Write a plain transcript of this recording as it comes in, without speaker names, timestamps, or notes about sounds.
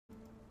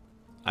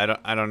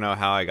I don't know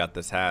how I got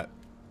this hat.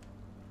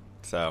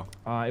 So.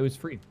 It was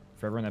free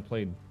for everyone that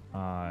played.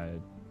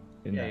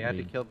 In Yeah, that you had to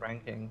league. kill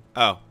Brand King.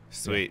 Oh,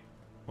 sweet.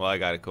 Well, I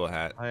got a cool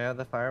hat. Oh yeah,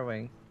 the fire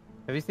wings.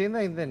 Have you seen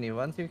like the new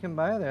ones you can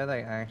buy? They're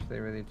like actually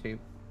really cheap.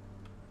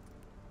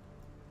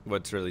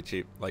 What's really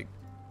cheap? Like.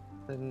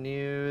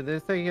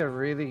 There's like a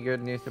really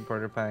good new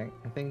supporter pack.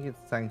 I think it's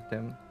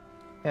Sanctum.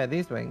 Yeah,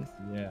 these wings.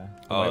 Yeah.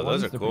 Oh,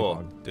 those are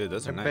cool, dude.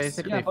 Those are They're nice.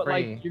 basically Yeah, but free.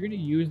 like you're gonna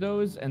use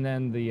those, and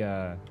then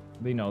the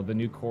the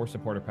new core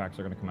supporter packs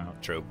are gonna come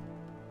out. True.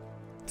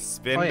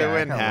 Spin Oh, yeah, to I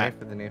win can't hat. wait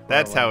for the new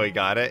That's how 401. we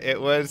got it. It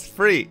was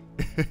free.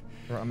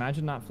 Bro,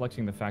 imagine not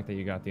flexing the fact that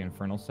you got the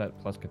Infernal set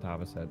plus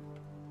Katava set.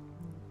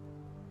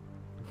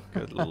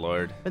 Good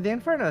lord. But the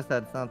Inferno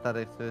set's not that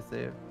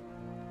exclusive.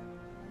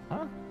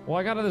 Huh? Well,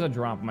 I got it as a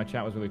drop. My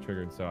chat was really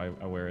triggered, so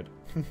I wear it.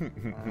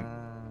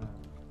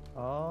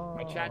 Oh.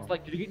 My chat's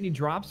like, did you get any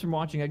drops from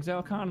watching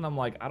ExileCon? And I'm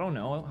like, I don't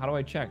know. How do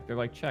I check? They're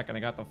like, check. And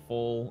I got the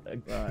full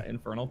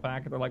Infernal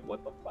pack. And they're like,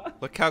 what the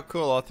fuck? Look how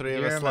cool all three Do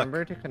of you us remember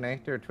look. to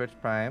connect your Twitch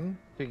Prime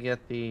to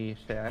get the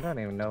shit? I don't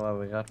even know what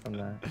we got from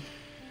that.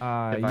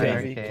 Yeah.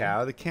 Baby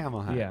cow, the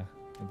camel hat. Yeah.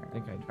 I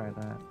think I tried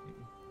that.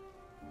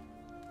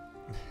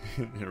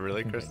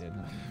 Really, I think Chris? I did, I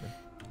don't remember.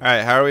 All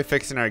right, how are we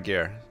fixing our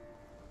gear?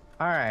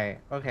 All right.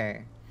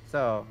 Okay.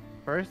 So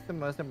first, the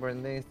most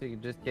important thing is to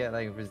just get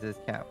like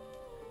resist cap.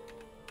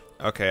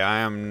 Okay, I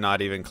am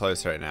not even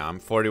close right now. I'm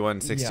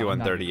 41, 61,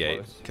 not even 38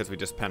 close. because we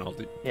just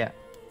penalty. Yeah.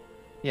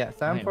 Yeah.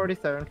 So I'm Fine.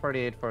 47,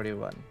 48,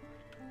 41.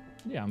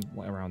 Yeah, I'm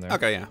around there.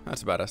 Okay, yeah,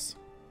 that's about us.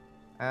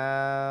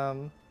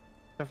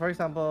 So for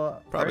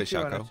example, Probably first you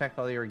want Shaco. to check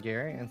all your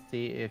gear and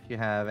see if you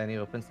have any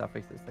open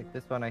suffixes. Like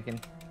this one, I can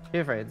be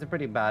afraid. It's a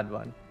pretty bad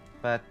one,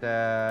 but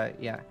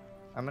yeah,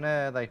 I'm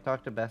gonna like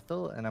talk to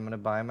Bestel and I'm gonna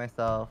buy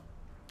myself.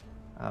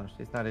 Oh,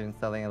 she's not even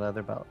selling a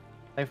leather belt.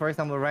 Like for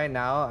example, right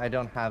now I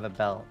don't have a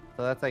belt,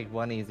 so that's like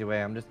one easy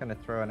way. I'm just gonna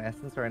throw an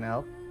essence or an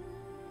elf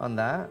on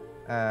that,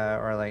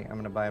 or like I'm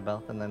gonna buy a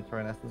belt and then throw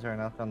an essence or an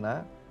elf on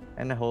that,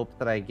 and hope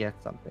that I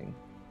get something.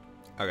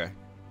 Okay.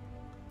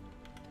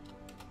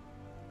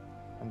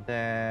 And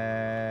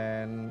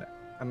then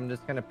I'm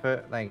just gonna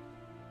put like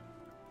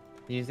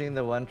using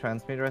the one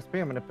transmute recipe.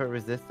 I'm gonna put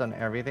resist on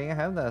everything I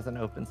have that has an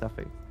open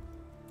suffix.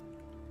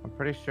 I'm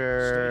pretty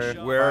sure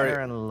fire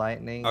and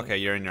lightning. Okay,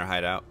 you're in your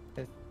hideout.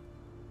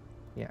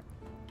 Yeah.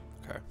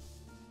 Okay.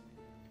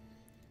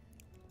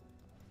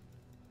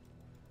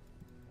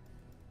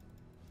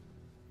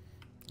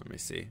 Let me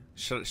see.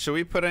 Should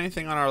we put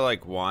anything on our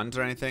like wands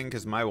or anything?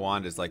 Because my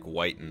wand is like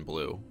white and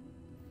blue.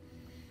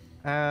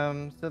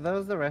 So that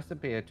was the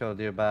recipe I told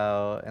you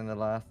about in the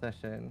last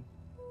session,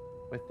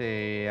 with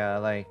the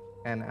like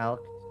an alk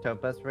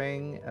topaz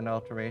ring, an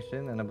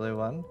alteration, and a blue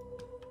one.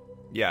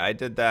 Yeah, I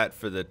did that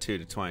for the 2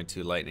 to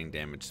 22 lightning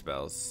damage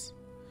spells.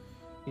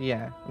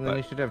 Yeah, and then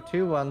you should have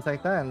 2 ones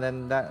like that, and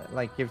then that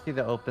like gives you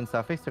the open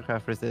suffix to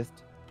craft resist.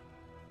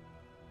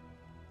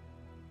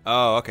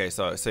 Oh, okay.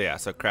 So yeah.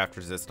 So craft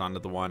resist onto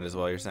the wand as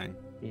well. You're saying?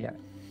 Yeah.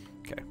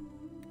 Okay.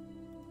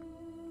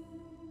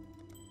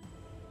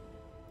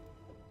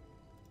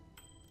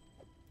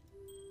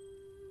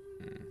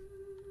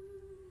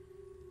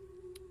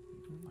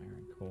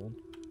 Iron cold.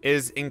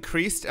 Is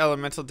increased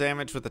elemental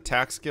damage with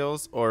attack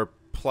skills or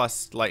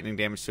plus lightning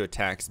damage to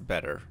attacks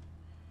better?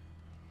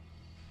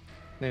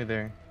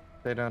 Neither.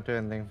 They don't do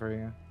anything for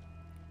you.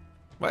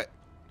 What?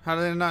 How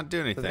do they not do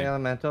So anything? the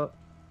elemental,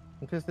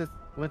 because it's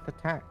with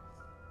attacks.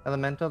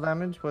 Elemental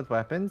damage with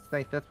weapons,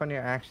 like that's when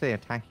you're actually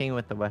attacking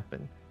with the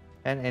weapon.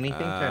 And anything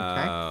to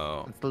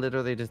attack, it's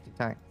literally just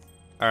attacks.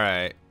 All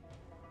right.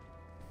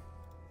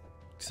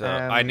 So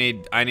I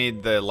need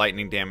the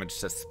lightning damage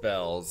to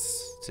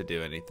spells to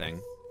do anything.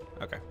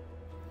 Okay.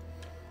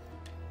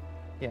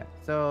 Yeah.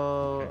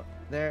 So Okay.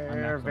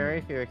 there are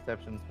very few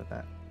exceptions with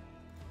that.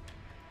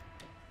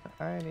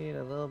 I need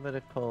a little bit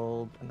of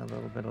cold and a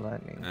little bit of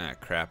lightning. Ah,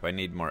 crap. I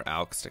need more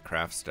alks to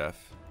craft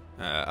stuff.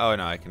 Oh,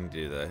 no, I can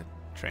do the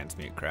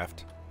transmute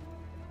craft.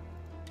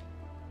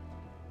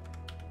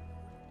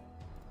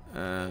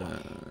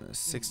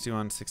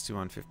 61,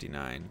 61,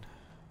 59.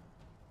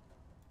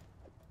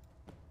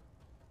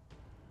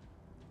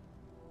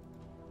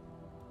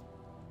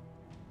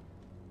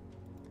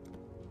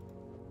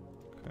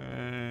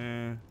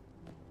 Okay.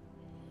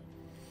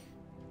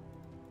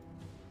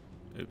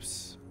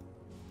 Oops.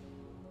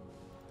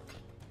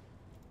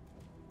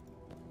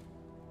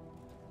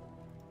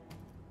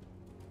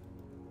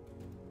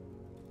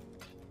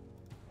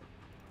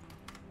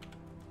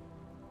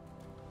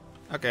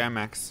 Okay, I'm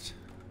maxed.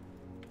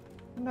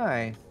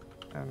 Nice.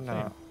 I'm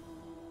not.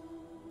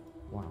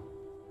 Wow.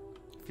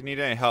 If you need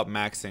any help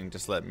maxing,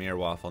 just let me or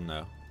Waffle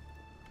know.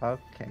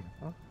 Okay.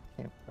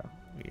 Okay, bro.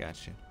 We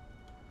got you.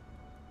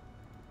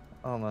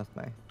 Almost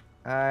nice.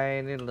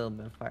 I need a little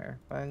bit of fire,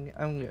 but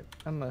I'm good.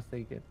 I'm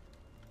mostly good.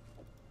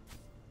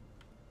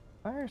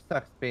 Fire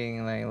sucks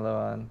being like low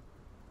on.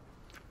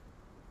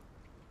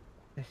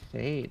 The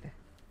shade.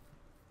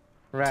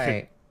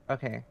 Right.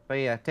 Okay. But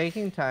yeah,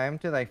 taking time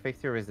to like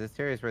fix your resist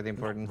here is really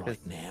important. Not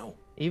right now.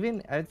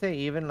 Even I'd say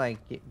even like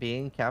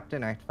being capped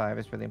in Act 5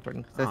 is really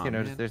important because as Aw, you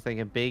notice, man. there's like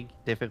a big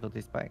difficulty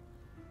spike.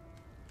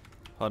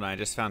 Hold on, I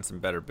just found some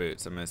better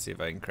boots. I'm gonna see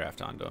if I can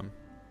craft onto them.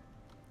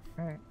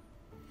 All right.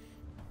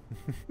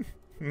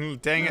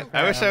 Dang it! Okay,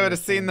 I wish I'm I gonna would have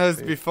seen change those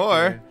boots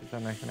before. here, 'cause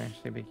then I can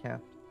actually be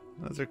capped.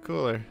 Those are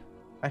cooler.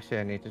 Actually,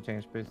 I need to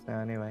change boots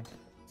now anyway.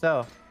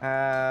 So,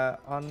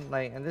 on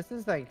like, and this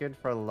is like good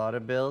for a lot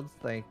of builds,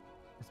 like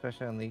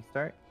especially on League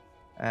Start.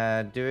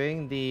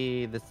 Doing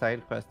the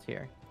side quest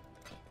here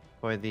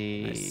for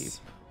the Nice.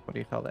 what do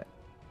you call it?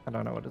 I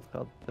don't know what it's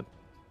called. The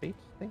beach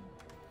thing.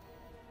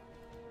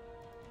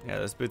 Yeah,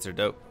 those boots are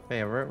dope. But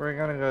yeah, we're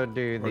gonna go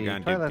do We're the gonna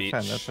do Twilight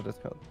Sun. beach. That's what it's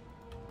called.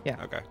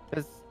 Yeah. Okay.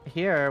 Because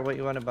here, what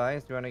you want to buy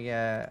is you want to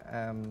get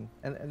and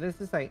this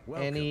is like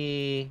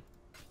any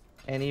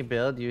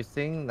build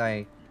using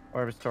like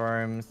orb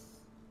storms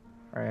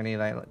or any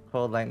like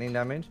cold lightning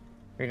damage.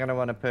 You're gonna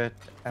want to put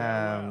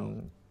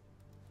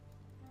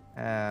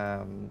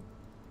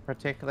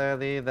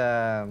particularly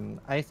the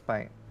ice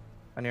bite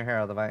on your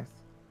Herald of Ice.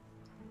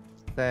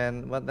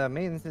 Then what that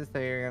means is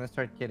that you're gonna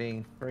start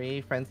getting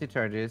free frenzy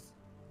charges.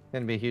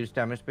 Gonna be a huge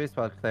damage boost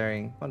while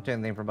clearing. Won't do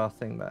anything for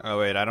bossing, but Oh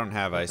wait, I don't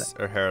have ice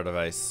or Herald of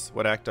Ice.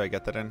 What act do I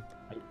get that in?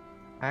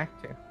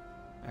 Act 2.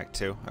 Act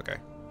 2? Okay.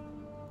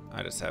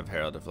 I just have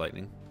Herald of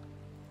Lightning.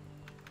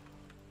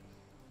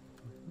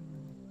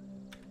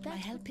 My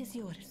help is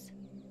yours.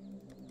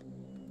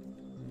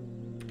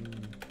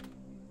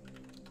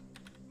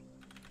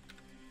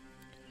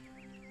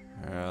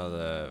 Herald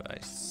of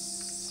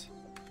Ice.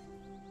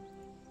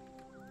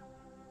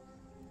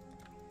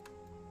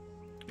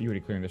 You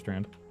already clearing the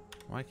strand.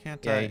 Why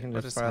can't Yeah, I? you can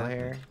what just has file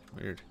happened?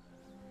 here. Weird.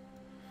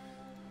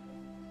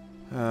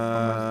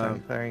 Almost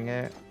done clearing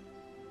it.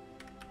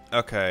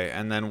 Okay,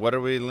 and then what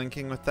are we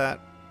linking with that?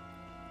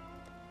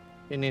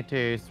 You need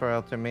to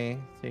swirl to me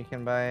so you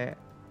can buy it.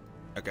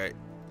 Okay.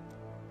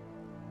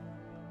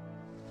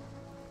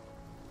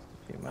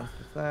 A few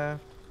monsters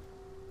left.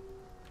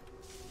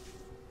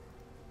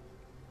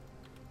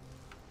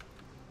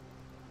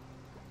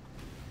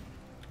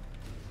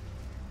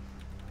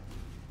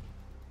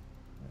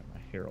 Yeah, my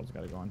Herald's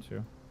got to go on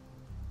too.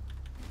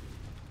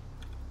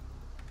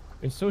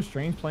 It's so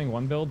strange playing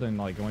one build and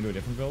like going to a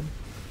different build.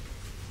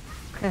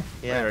 Yeah.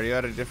 Wait, are you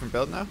at a different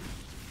build now?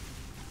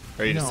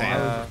 Or are you No, just saying?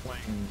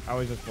 I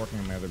was just working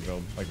on my other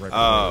build, like right.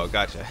 Oh, before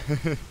gotcha.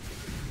 this.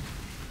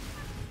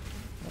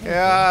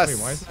 Yes. Wait,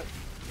 why is that?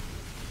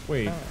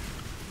 Wait,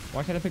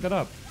 why can't I pick that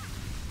up?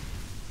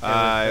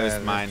 It was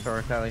mine.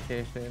 Resource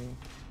allocation.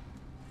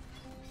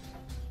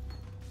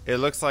 It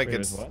looks like Wait, it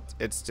was it's what?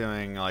 it's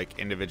doing like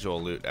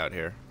individual loot out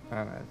here I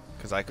don't know.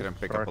 because I couldn't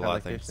pick up a Resource lot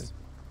of allocation. things.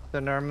 So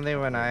normally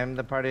when I'm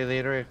the party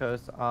leader, it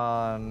goes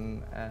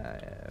on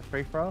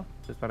free for all,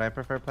 which is what I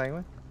prefer playing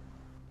with.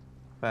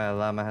 But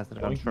Llama has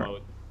it on Yoink short.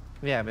 mode.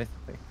 Yeah,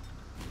 basically.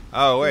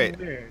 Oh wait,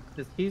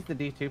 Because he's the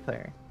D2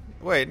 player.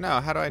 wait,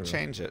 no. How do I True.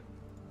 change it?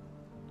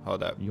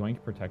 Hold up.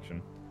 Yoink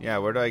protection. Yeah,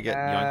 where do I get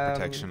yoink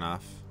protection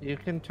off? You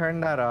can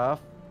turn that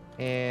off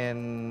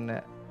in,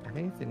 I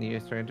think it's in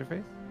user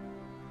interface.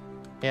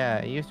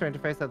 Yeah, user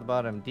interface at the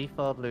bottom,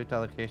 default loot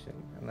allocation,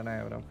 and then I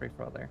have it on free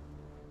for all there.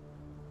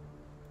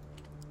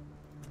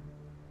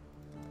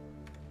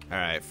 All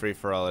right, free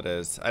for all it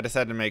is. I just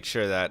had to make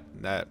sure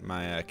that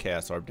my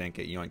chaos orb didn't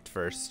get yoinked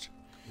first.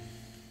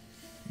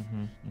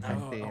 I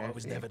see, I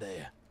was see. never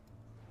there.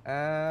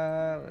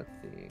 Let's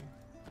see.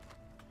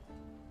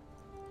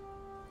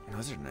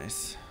 Those are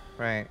nice.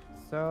 Right,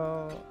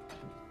 so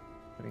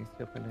putting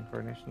skill point and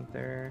coordination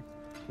there.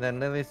 Then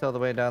Lily's all the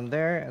way down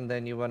there, and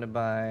then you want to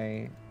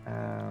buy.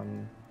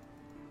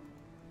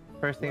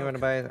 First thing you want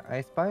to buy is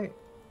Ice Bite.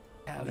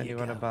 And then you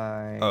want to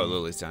buy. Oh,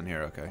 Lily's down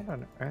here. Okay. What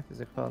on earth is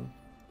it called?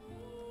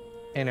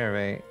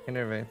 Innervate.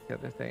 Innervate's the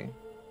other thing.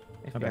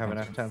 If Okay, you have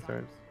thanks. enough chance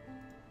orbs.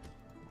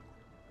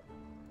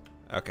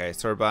 Okay,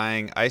 so we're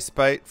buying Ice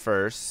Bite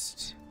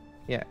first.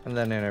 Yeah, and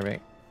then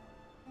Innervate.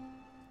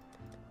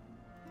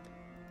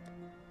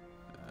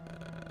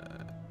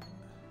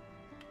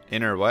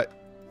 Inner what?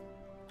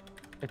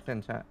 It's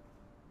in chat.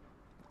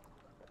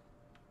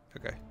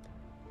 Okay.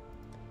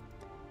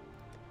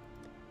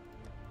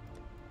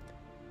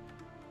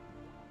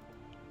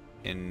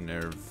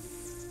 Inner.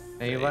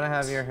 Now you want to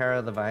have your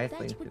Herald of Ice That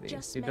linked to would these.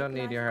 just You make don't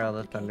need life your Herald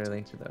of Thunder complicated.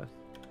 linked to those.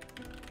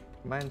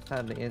 Mine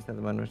sadly is the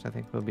one which I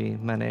think will be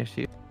mana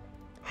issue.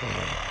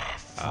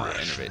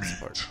 Innervate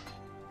support.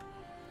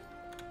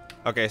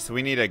 Okay, so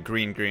we need a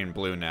green, green,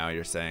 blue now,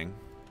 you're saying.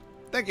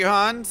 Thank you,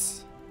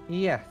 Hans.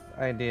 Yes,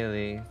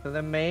 ideally. So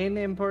the main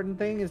important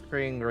thing is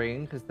green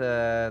green because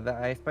the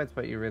Ice Bite's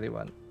what you really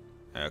want.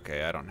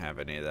 Okay, I don't have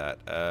any of that.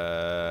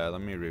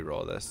 Let me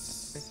re-roll this.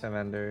 Six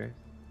vendors.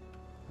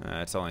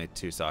 It's only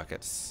 2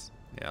 sockets.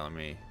 Yeah, let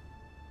me.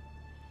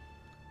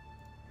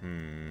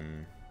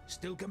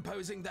 Still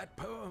composing that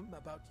poem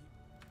about you.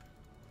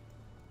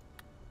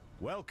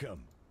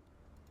 Welcome.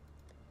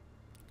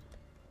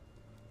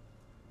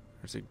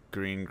 There's a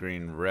green,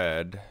 green,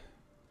 red.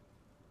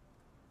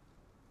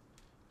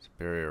 It's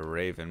Barrier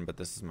Raven, but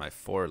this is my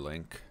 4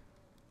 link.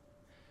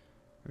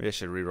 Maybe I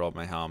should re-roll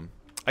my helm.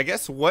 I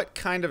guess what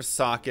kind of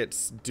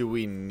sockets do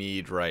we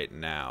need right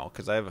now?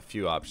 Because I have a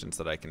few options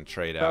that I can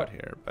trade out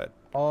here, but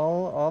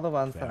All the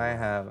ones that I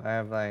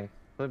have like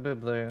blue, blue,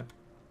 blue,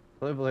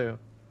 blue, blue,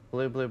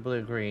 blue, blue,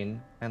 blue,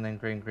 green, and then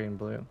green, green,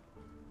 blue.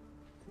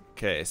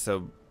 okay.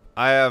 So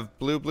I have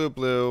blue, blue,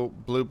 blue,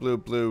 blue, blue,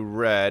 blue,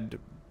 red,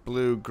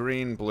 blue,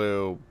 green,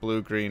 blue,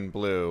 blue, green,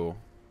 blue,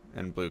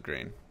 and blue,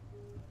 green.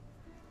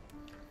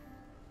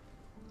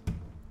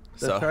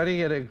 So try to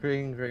get a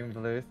green, green,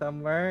 blue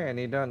somewhere, and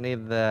you don't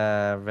need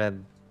the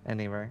red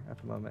anywhere at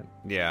the moment.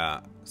 Yeah.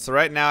 So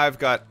right now I've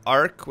got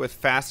Arc with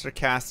faster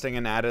casting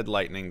and added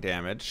lightning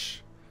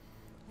damage.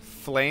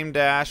 Flame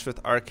Dash with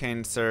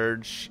Arcane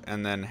Surge,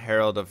 and then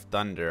Herald of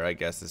Thunder, I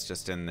guess, is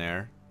just in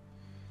there.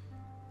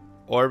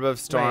 Orb of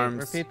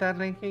Storms. Wait, repeat that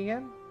link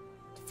again?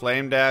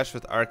 Flame Dash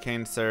with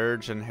Arcane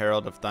Surge and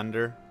Herald of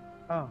Thunder.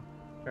 Oh,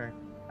 sure.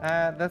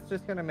 That's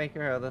just gonna make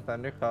your Herald of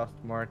Thunder cost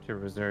more to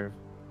reserve.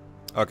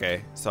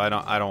 Okay, so I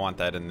don't want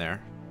that in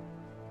there.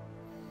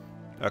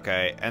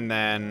 Okay, and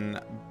then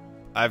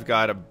I've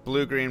got a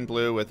blue, green,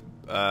 blue with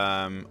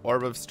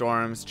Orb of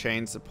Storms,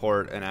 Chain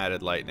Support, and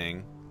added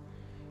lightning.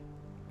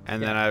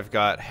 And then I've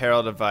got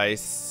Herald of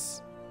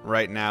Ice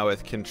right now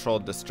with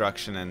Controlled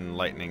Destruction and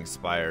Lightning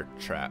Spire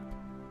Trap.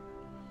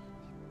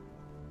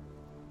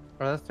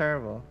 Oh, that's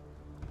terrible.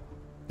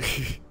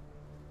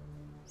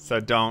 So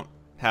don't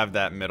have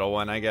that middle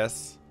one, I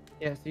guess.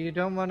 Yeah, so you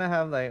don't want to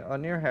have like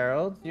on your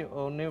heralds. You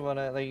only want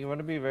to you want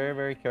to be very,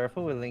 very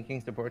careful with linking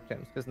support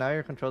gems, because now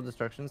your controlled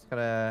destruction is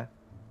gonna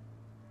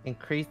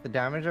increase the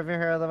damage of your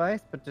herald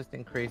device, but just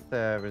increase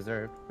the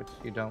reserve, which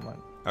you don't want.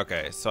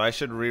 Okay, so I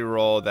should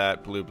re-roll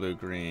that blue, blue,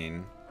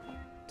 green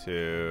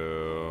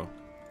to...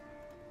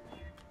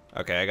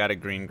 Okay, I got a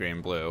green,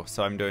 green, blue.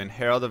 So I'm doing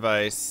Herald of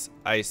Ice,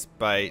 Ice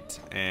Bite,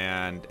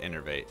 and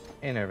Innervate.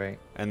 Innervate.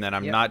 And then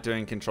I'm not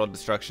doing Controlled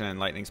Destruction and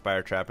Lightning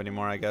Spire Trap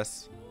anymore, I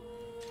guess.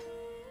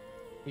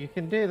 You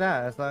can do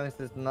that as long as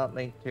it's not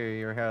linked to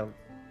your herald.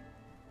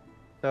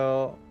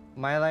 So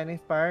my Lightning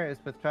Spire is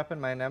with Trap and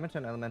Mind Damage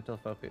and Elemental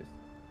Focus.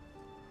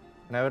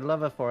 And I would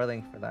love a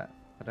 4-link for that,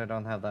 but I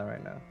don't have that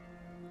right now.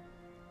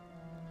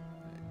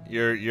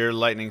 Your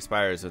Lightning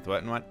Spire is with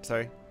what and what?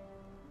 Sorry?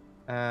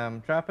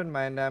 Trap and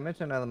Mind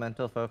Damage and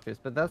Elemental Focus,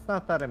 but that's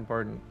not that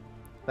important.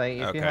 Like,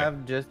 if you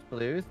have just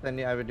blues, then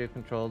I would do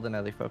Controlled and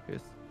Ellie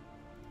Focus.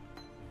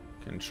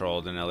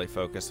 Controlled and Ellie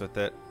Focus with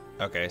it.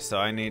 Okay, so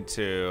I need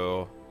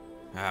to...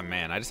 Ah,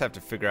 man, I just have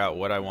to figure out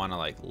what I want to,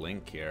 like,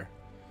 link here,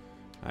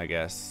 I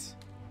guess.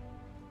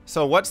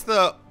 So what's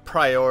the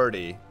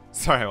priority?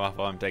 Sorry,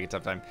 Waffle, I'm taking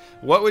tough time.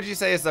 What would you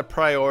say is the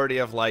priority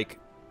of, like,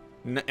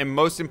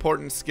 most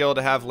important skill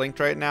to have linked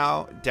right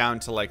now, down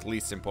to, like,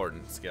 least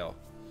important skill?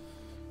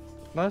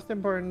 Most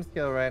important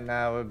skill right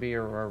now would be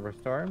your Aurora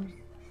Storms.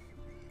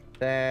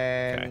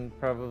 Then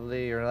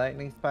probably your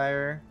Lightning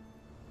Spire.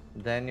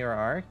 Then your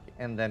Arc.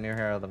 And then your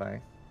Herald of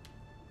Ice.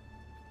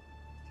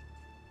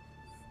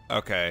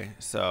 Okay,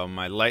 so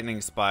my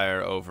Lightning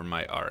Spire over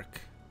my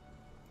Arc.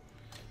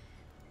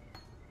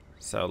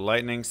 So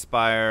Lightning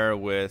Spire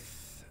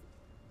with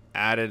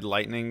added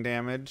lightning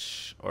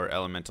damage or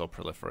elemental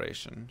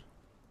proliferation.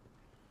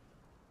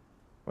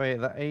 Wait,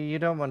 you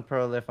don't want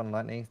Prolif on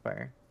Lightning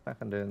Spire. It's not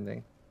gonna do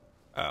anything.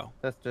 Oh.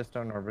 That's just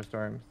on Orber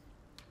Storms.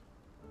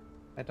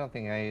 I don't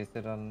think I used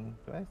it on...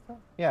 Do I still?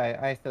 Yeah,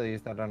 I still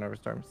use that on Orber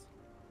Storms.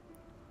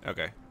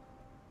 Okay.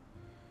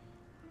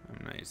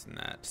 I'm not using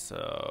that,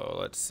 so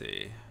let's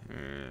see.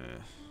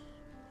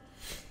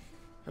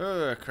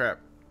 Oh, crap.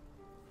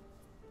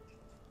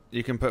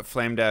 You can put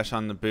Flame Dash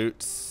on the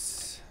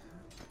boots,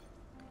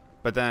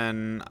 but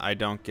then I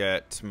don't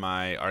get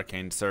my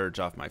Arcane Surge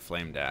off my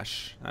Flame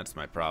Dash. That's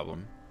my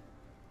problem.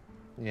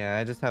 Yeah,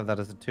 I just have that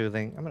as a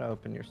 2-link. I'm gonna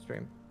open your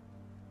stream.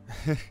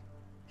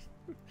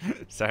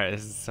 Sorry,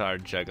 this is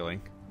hard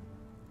juggling.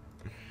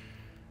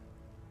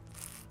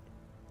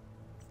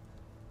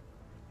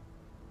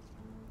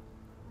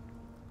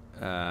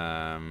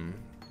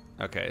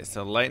 Okay,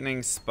 so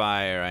Lightning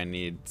Spire, I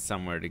need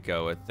somewhere to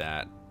go with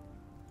that.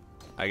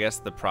 I guess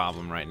the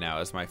problem right now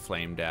is my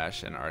Flame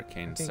Dash and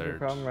Arcane I think Surge. your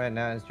problem right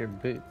now is your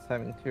boots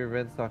having 2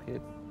 red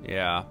sockets.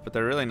 Yeah, but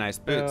they're really nice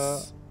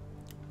boots.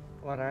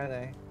 What are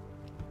they?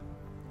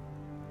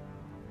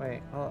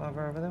 Wait, I'll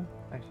hover over them?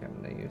 Actually,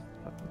 I'm gonna use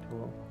the fucking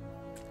tool.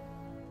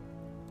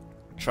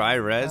 Try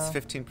Res,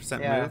 15%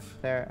 yeah, move.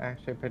 They're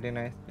actually pretty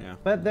nice. Yeah.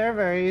 But they're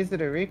very easy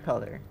to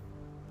recolor.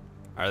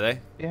 Are they? Do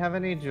you have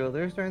any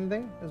jewelers or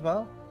anything as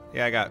well?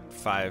 Yeah, I got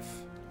 5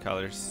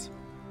 colors.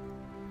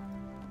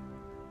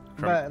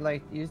 But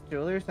like, use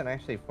jewelers and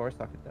actually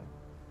 4-socket them.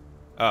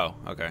 Oh,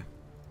 okay.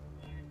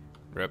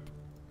 Rip.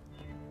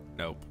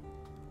 Nope.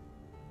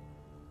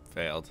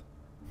 Failed.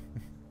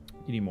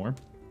 You need more?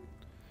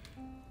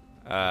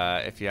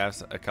 If you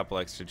have a couple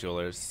extra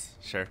jewelers,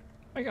 sure.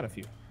 I got a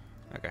few.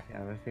 Okay. Yeah, I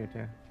have a few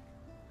too.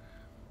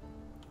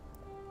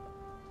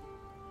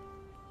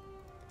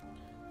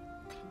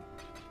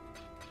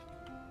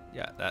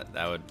 Yeah,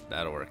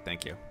 that'll work.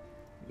 Thank you.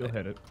 You'll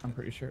hit it, I'm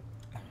pretty sure.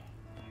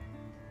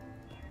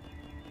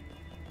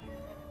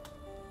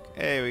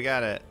 Hey, we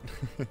got it.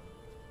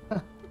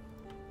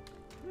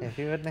 If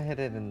you wouldn't have hit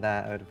it in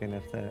that, I would have been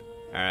upset.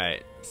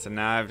 Alright, so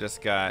now I've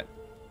just got...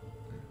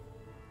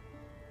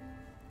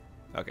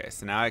 Okay,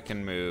 so now I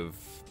can move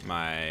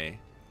my...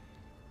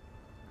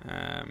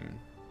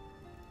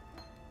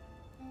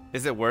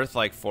 Is it worth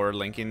like 4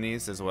 linking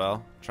these as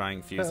well?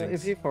 Trying So fusing?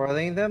 if you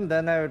 4-link them,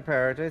 then I would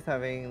prioritize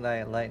having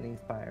like Lightning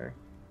Spire.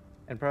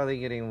 And probably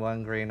getting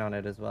 1 green on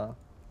it as well.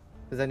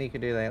 Because then you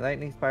could do like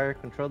Lightning Spire,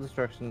 Control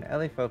Destruction,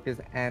 LA Focus,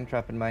 and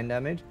Trap and Mind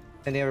Damage.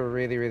 And you have a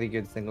really, really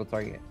good single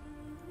target.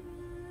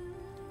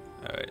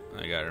 Alright,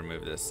 I gotta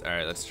remove this.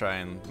 Alright, let's try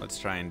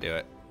and do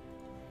it.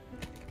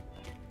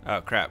 Oh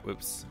crap,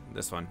 oops.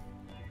 This one.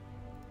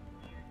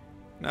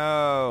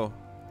 No!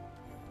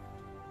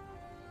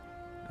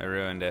 I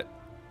ruined it.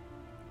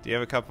 Do you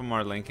have a couple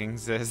more linkings,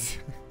 Ziz?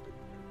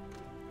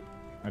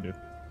 I do.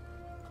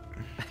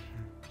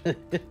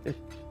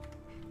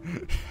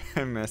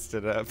 I messed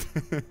it up.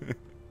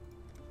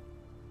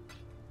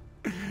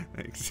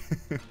 Thanks.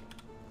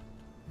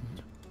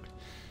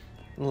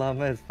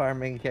 Llama is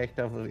farming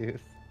KWs.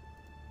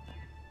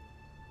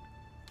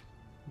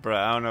 Bro,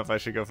 I don't know if I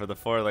should go for the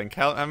 4-link.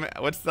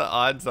 What's the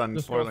odds on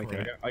Just 4 go for linking?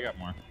 it. I got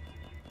more.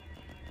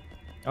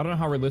 I don't know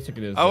how realistic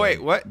it is. Oh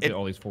wait, what? Get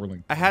all these 4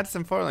 links. I had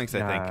some 4 links, I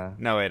Nah. think.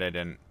 No, wait, I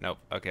didn't. Nope.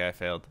 Okay, I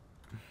failed.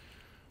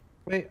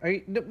 Wait, are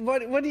you?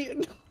 What do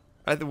you?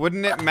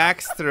 Wouldn't it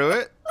max through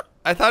it?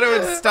 I thought it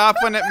would stop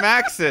when it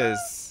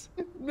maxes.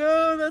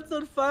 No, that's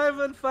on 5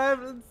 and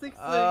 5 and 6 links.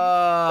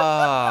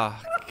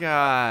 Oh,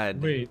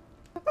 God. Wait,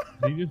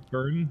 did you just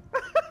burn?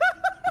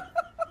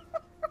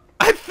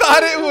 I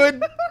thought it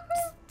would.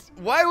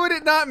 Why would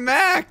it not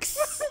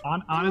max?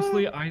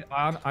 Honestly,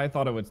 I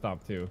thought it would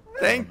stop too.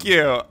 Thank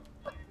you.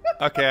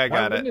 Okay, I Why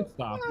got wouldn't it. it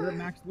stop? We're at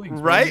max links.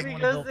 Right? Why do you wanna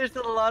Because there's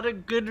a lot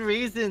of good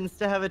reasons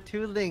to have a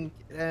 2-link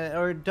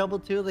or double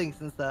 2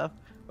 links and stuff,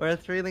 or a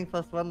 3-link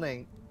plus 1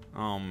 link.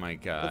 Oh my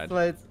That's God.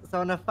 why it's so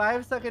on a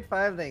 5-socket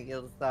 5-link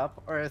it'll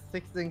stop, or a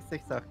 6-link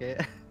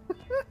 6-socket.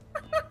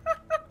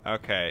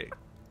 Okay.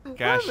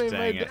 Gosh made my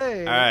dang it.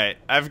 day. Alright,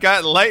 I've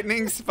got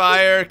Lightning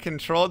Spire,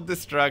 Controlled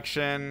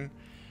Destruction.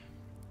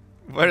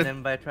 What And are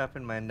then buy Trap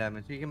and Mind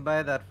Damage. You can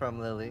buy that from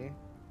Lily.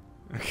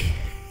 Okay.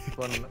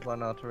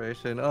 One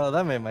alteration. Oh,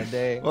 that made my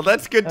day. Well,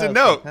 that's good to Oh,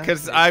 know,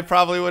 because fantastic. I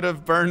probably would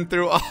have burned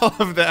through all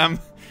of them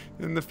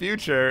in the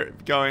future,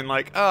 going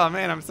like, oh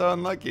man, I'm so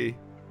unlucky.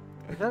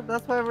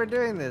 That's why we're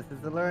doing this.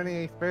 It's a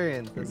learning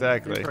experience. It's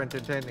Exactly. super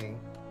entertaining.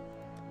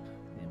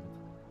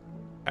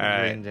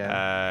 Alright, Green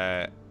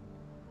gem.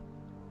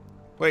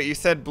 wait, you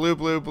said blue,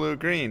 blue, blue,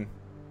 green.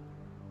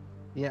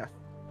 Yes.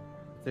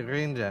 It's a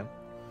green gem.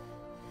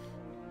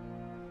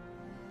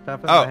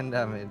 Trap and Oh. Mind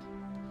Damage.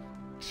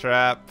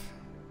 Trap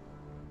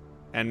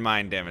and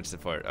mind damage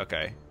support.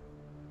 Okay.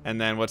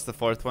 And then what's the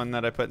 4th one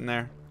that I put in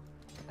there?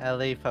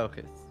 LA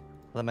Focus.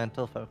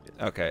 Elemental Focus.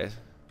 Okay.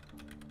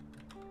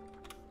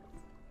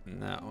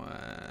 And that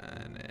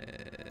one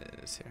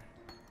is here.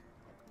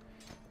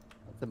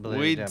 It's a blue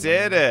We gem.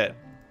 did it!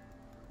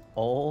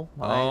 Oh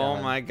my Oh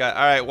god. my god.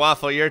 Alright,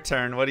 Waffle, your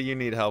turn. What do you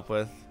need help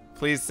with?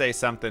 Please say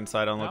something so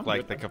I don't No, look I'm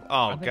like good. the...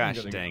 I Oh, think I'm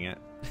gosh good. dang it.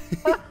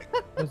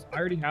 Because I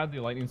already had the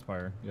Lightning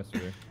Spire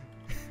yesterday.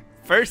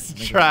 First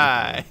think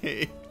try.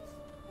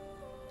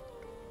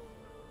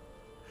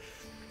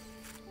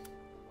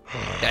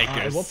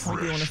 At what point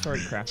do you want to start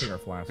crafting our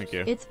flasks? Thank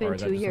you. It's Or been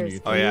is that 2 just gonna years.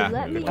 be- Oh, Can yeah. you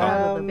let me Good out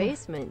of the Um,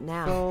 basement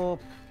now? So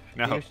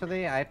No.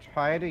 usually I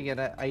try to get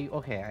a.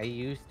 I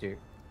used to.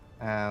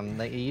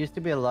 Like it used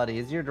to be a lot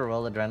easier to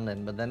roll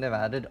adrenaline, but then they've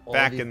added all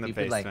Back these in the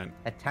stupid, like basement.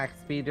 attack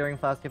speed during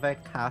flask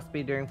effect, cast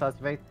speed during flask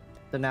effect.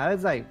 So now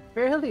it's like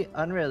fairly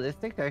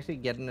unrealistic to actually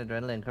get an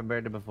adrenaline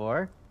compared to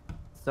before.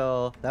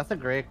 So that's a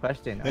great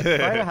question. I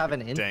try to have an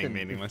Dang, instant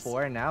meaningless.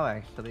 before now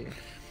actually.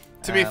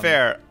 To be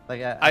fair,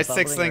 like a I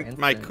bubbling or 6-linked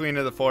my instant Queen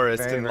of the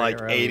Forest very, in very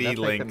like early. 80 That's,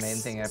 like, links. the main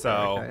thing I So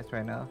prioritize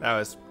right now.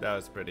 that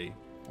was pretty.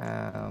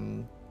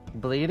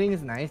 Bleeding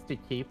is nice to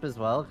keep as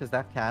well because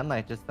that can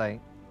like just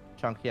like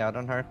chunk you out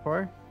on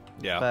hardcore.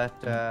 Yeah. But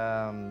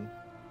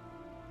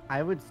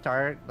I would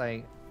start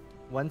like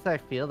once I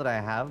feel that I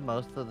have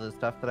most of the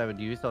stuff that I would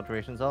use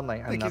alterations on,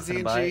 like I'm Thank you, not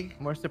gonna buy ZNG.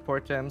 more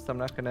support gems, so I'm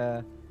not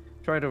gonna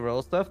try to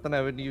roll stuff. Then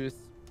I would use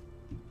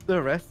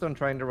the rest on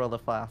trying to roll the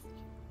flask.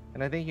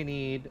 And I think you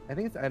need, I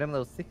think it's item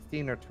level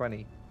 16 or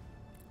 20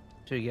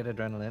 to get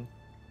adrenaline.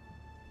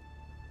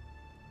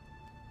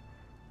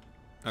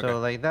 Okay. So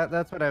like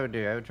that's what I would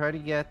do. I would try to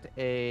get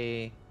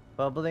a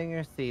bubbling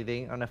or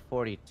seething on a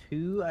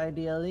 42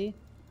 ideally.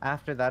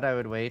 After that I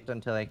would wait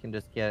until I can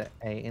just get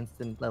a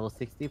instant level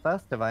 60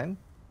 flask divine.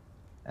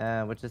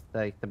 Which is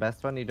like the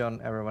best one. You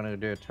don't ever want to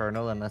do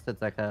eternal unless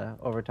it's like a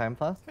overtime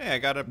flask. Hey, I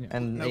got a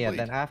And no yeah, bleed.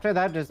 then after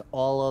that just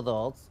all of the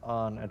ults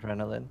on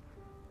adrenaline.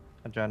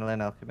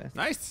 Adrenaline alchemist.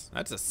 Nice.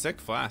 That's a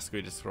sick flask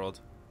we just rolled.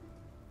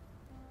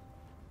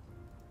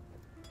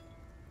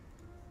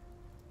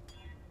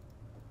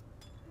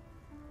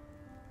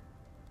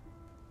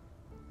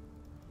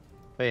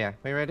 But yeah,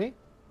 we ready?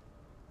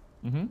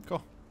 Mm-hmm.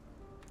 Cool.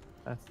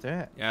 Let's do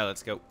it. Yeah,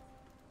 let's go.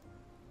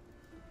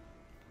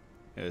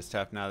 It was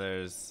tough. Now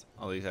there's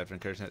all these after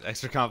incursions.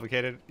 Extra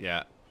complicated?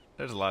 Yeah.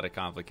 There's a lot of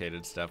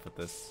complicated stuff with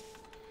this.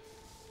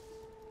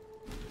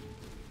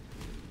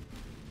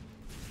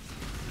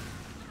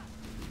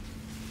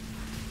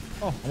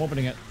 Oh, I'm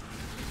opening it.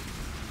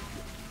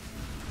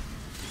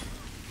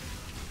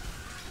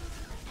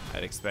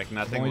 I'd expect I've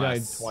nothing only died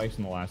less. twice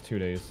in the last 2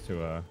 days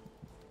to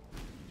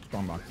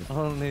strong boxes.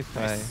 Only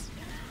twice. Nice.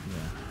 Yeah.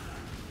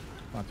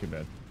 Not too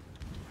bad.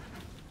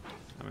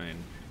 I mean,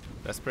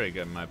 that's pretty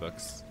good in my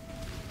books.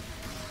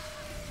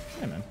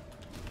 Yeah, man.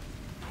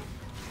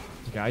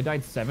 This guy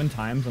died 7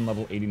 times on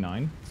level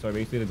 89, so I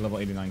basically did level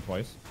 89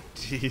 twice.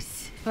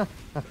 Jeez.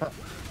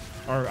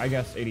 Or I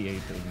guess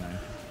 88 to 89.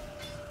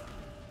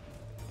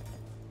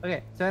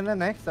 Okay, so in the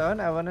next zone,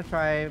 I want to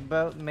try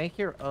make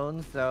your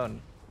own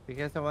zone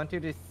because I want you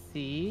to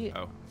see.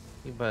 Oh,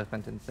 You both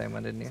went in the same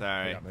one, didn't you?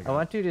 sorry. Yeah, I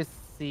want you to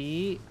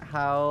see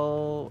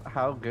how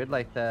good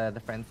like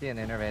the frenzy and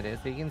innervate is.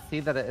 So you can see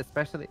that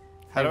especially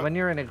How do- when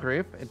you're in a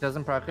group, it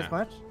doesn't proc Yeah. as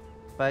much,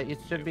 but it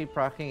should be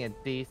procking a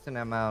decent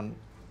amount.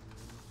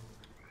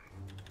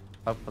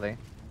 Hopefully.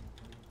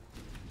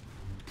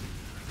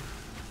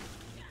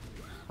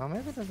 Oh,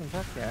 maybe it doesn't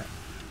proc yet.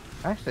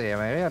 Actually, yeah,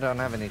 maybe I don't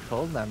have any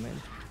cold damage.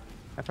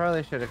 I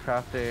probably should have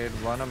crafted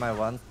one of my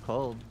ones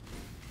cold.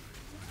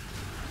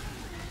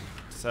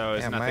 So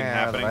is Yeah, nothing my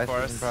happening device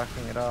for isn't us?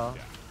 procking at all.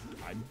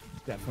 I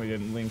definitely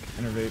didn't link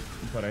Innervate,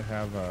 but I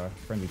have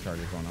Frenzy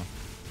Charges going off,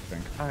 I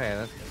think. Okay,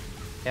 that's good.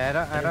 Yeah,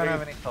 I don't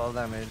have any cold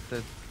damage.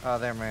 Oh,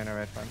 they're my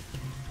innervate one.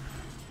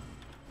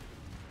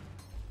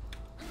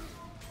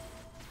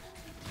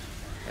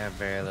 Yeah,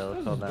 very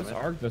little cold This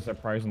damage. arc does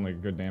surprisingly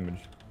good damage.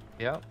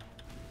 Yep.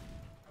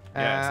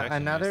 Yeah, it's actually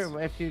Another,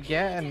 nice. if you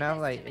get enough,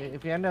 like,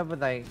 if you end up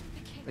with like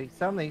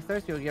some link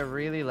stars, you'll get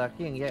really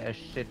lucky and get a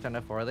shit ton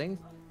of 4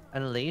 links.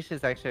 Unleash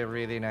is actually a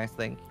really nice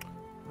link.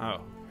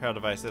 Oh, Herald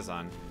Device is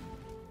on.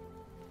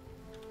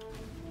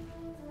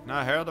 No,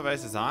 Herald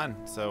Device is on,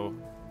 so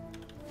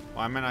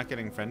why am I not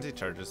getting Frenzy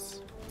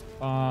Charges?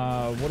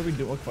 What do we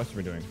do? What quest are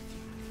we doing?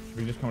 Should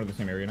we just come to the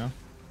same area now?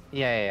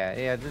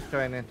 Yeah. Just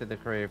going into the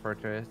Korea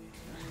Fortress.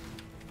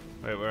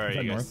 Wait, where are Is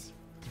that you north? guys?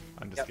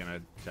 I'm just Yep.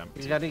 gonna jump.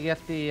 You gotta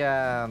get the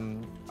I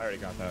already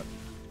got that.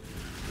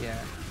 yeah.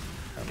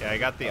 Yeah, I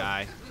got the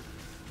eye.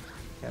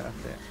 Yeah,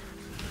 that's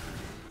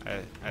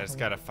it. I just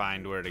gotta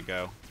find where to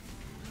go.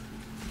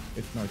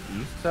 It's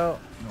northeast. So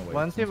No, wait,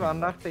 once you've something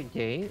unlocked the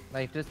gate,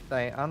 like just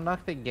like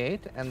unlock the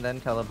gate and then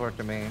teleport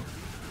to me.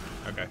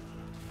 Okay.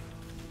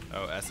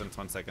 Oh, Essence,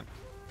 1 second.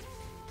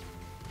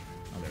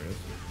 Oh, there it is.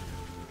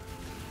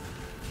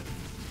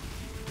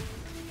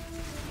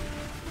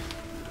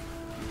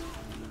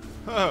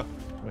 Oh,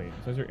 Wait, it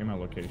says you're in my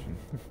location.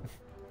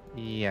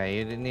 Yeah,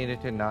 you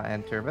needed to not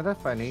enter, but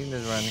that's fine. You can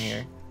just run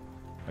here.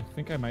 I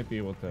think I might be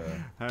able to...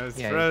 I was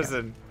Yeah, you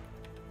frozen.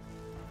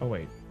 Oh,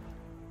 wait.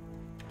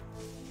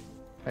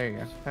 There you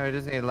go. Oh, we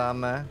just need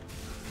llama.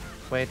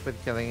 Wait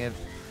with killing it.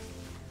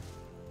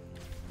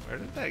 Where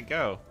did that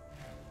go?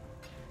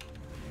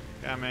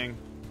 Coming.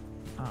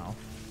 Ow.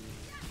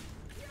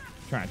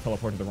 Trying to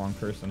teleport to the wrong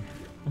person.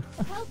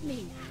 Help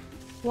me.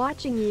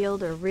 Watching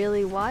Yield or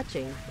really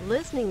watching,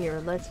 listening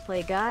your Let's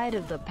Play guide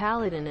of the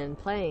Paladin and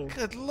playing.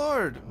 Good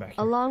lord. Back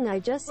here. Along I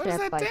just What is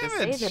stepped that by to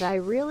damage? say that I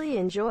really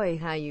enjoy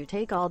how you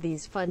take all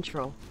these fun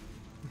troll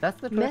That's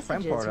the first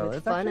friend messages portal. with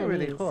It's fun actually and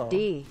really ease. cool.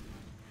 D.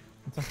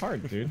 It's a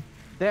heart, dude.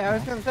 I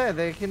was gonna say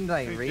they can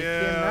like Thank reskin you.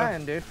 that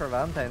and do it for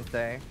Valentine's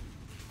Day.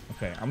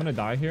 Okay, I'm gonna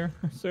die here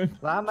soon.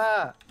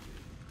 Llama!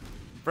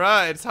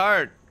 Bruh, it's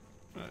hard.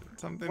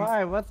 Something.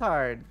 Why? What's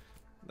hard?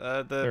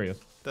 There he is.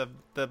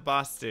 The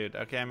boss dude.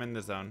 Okay, I'm in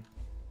the zone.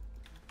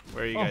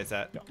 Where are you guys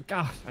at?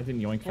 Gosh, I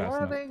didn't yoink fast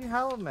enough. Floating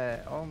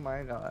helmet. Oh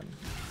my god.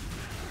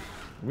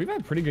 We've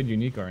had pretty good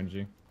unique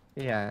RNG.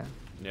 Yeah.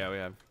 Yeah, we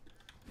have.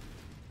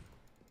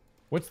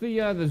 What's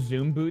the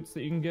zoom boots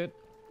that you can get?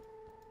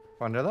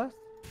 Wanderlust?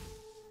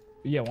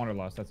 Yeah,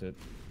 Wanderlust, that's it.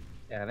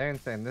 Yeah, they're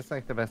insane. This is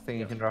like the best thing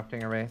you can drop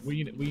during a race.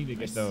 We need to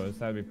get those.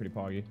 That'd be pretty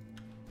poggy.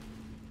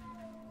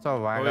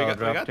 So why Well, we got-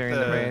 we drop got during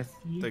the race?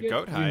 You The get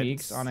goat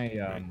hides. uniques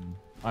on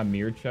a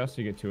mirror chest.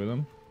 You get 2 of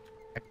them.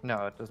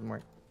 No, it doesn't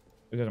work.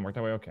 It doesn't work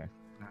that way. Okay.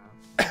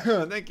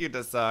 No. Thank you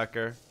to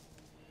soccer.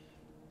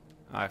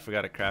 Oh, I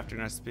forgot a crafting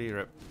recipe.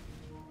 Rip.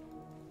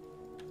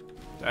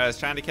 I was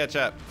trying to catch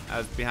up. I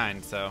was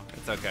behind, so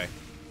it's okay.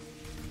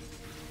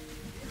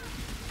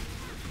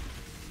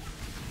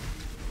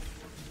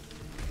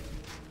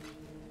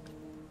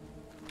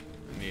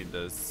 I need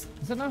those.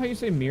 Is that not how you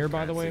say mirror,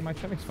 by the way? Fancy. My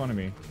chat makes fun of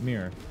me.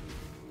 Mirror.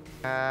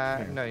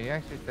 No, you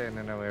actually say it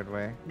in a weird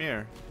way.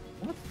 Mirror.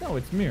 What? No,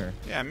 it's mirror.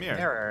 Yeah, mirror.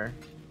 Mirror.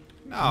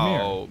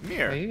 No, Yeah,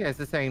 mirror. you guys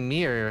are saying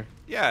mirror.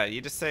 Yeah,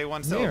 you just say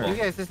one Mirror. syllable. You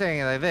guys are saying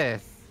it like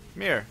this.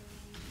 Mirror.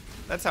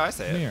 That's how I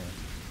say it.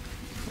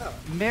 Mirror.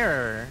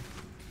 Mirror.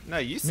 No,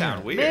 you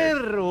sound weird.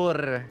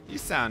 Mirror. You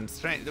sound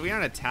strange. We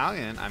aren't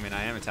Italian. I mean,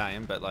 I am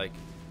Italian, but like.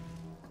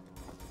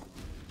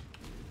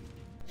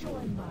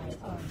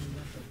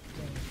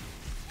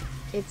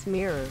 It's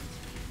mirror.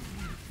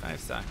 5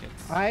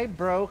 sockets. I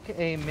broke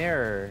a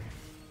mirror.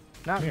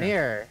 Not Mirror.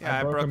 mirror. Yeah,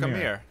 I broke a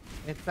mirror.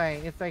 It's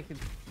like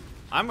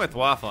I'm with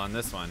Waffle on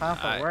this one.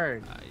 Half a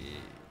word.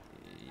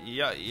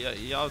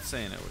 Y'all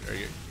saying it, or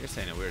you're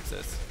saying it weird,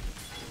 sis.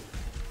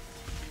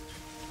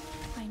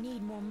 I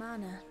need more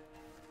mana.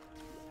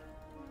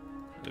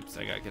 Oops,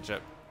 I gotta catch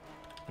up.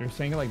 You're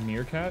saying it like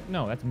meerkat?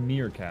 No, that's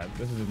meerkat.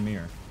 This is a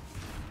mirror.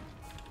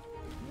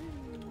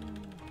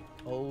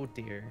 Oh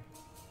dear.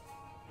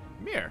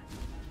 Mirror.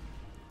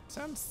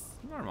 Sounds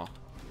normal.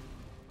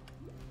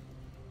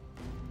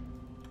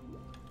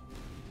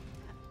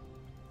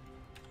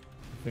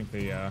 I think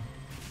the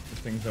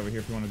thing's over here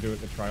if you want to do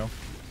it, the trial.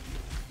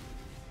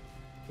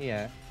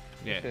 Yeah.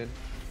 Yeah. Good.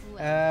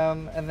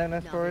 And then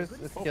as far as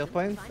the skill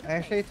points,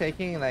 actually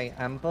taking like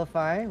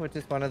Amplify, which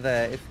is one of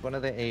the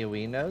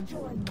AoE nodes.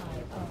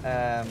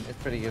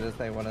 It's pretty good as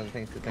like one of the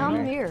things to take.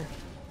 Come here.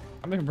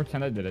 I'm gonna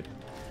pretend I did it.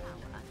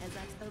 As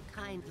I so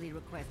kindly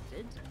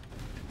requested.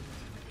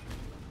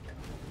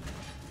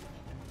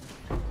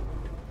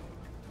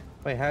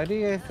 Wait, how do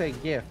you say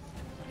gift?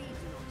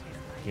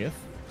 GIF?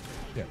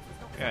 Yeah.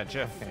 Yeah,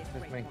 Jeff. Okay,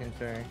 just making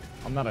sure.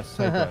 I'm not a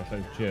psycho,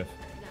 so GIF.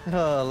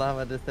 Oh,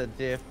 Llama just said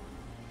GIF.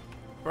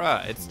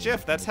 Bruh, it's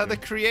Jif. That's how the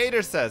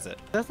creator says it.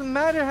 Doesn't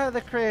matter how the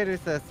creator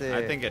says it.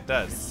 I think it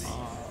does.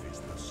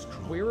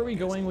 Where were we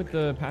going with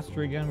the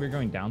pasture again? We were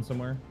going down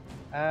somewhere.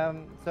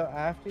 So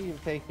after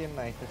you've taken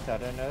like the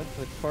shadow nodes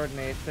with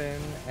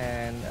coordination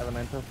and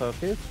elemental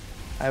focus,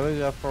 I would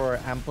go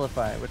for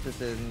Amplify, which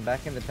is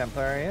back in the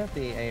Templar area,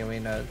 the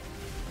AoE nodes.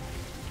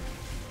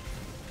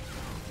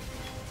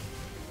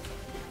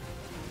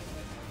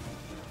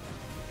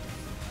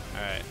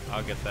 Alright,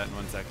 I'll get that in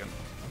 1 second.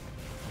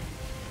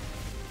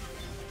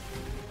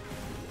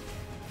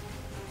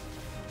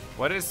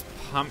 What is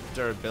pump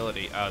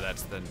durability? Oh,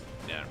 that's the...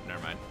 Yeah,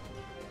 never mind.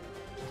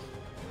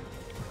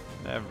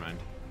 Never mind.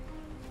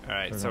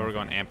 Alright, so we're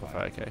going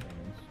Amplify, okay.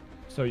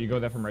 So you go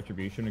there from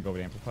Retribution and go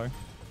with Amplify?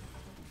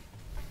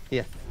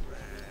 Yes.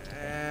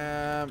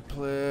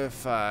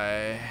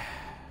 Amplify.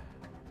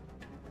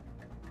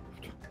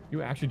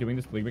 You actually doing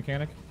this league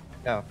mechanic?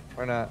 No,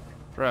 we're not.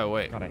 Bro,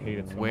 wait. God, I hate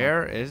it so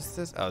Where is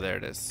this? Oh, there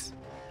it is.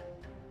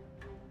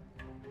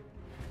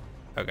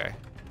 Okay.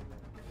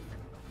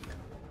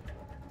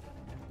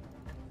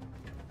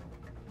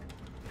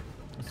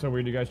 So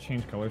where do you guys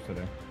change colors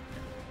today?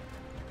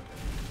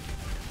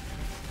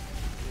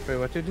 Wait,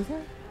 what did you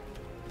say?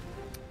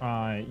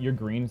 You're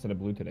green instead of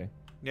blue today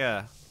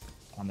Yeah.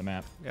 on the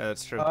map. Yeah,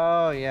 that's true.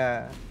 Oh,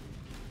 yeah.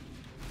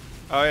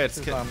 Oh, yeah, it's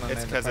This is Llama made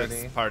the because it's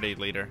party. party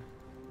leader.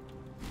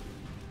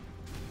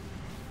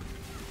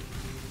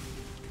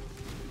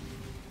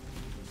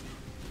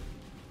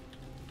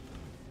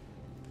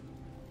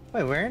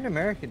 Wait, where in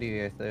America do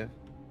you guys live?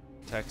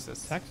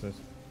 Texas. Texas.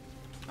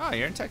 Oh,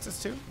 you're in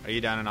Texas too? Are you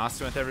down in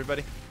Austin with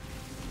everybody?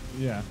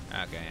 Yeah.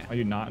 Okay, Are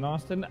you not in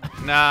Austin? yeah.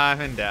 Nah,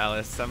 I'm in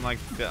Dallas. I'm like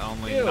the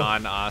only Ew.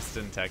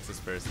 non-Austin Texas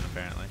person,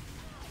 apparently.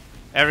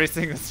 Every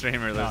single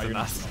streamer No, lives you're in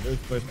not. Austin.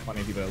 There's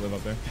plenty of people that live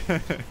up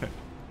there.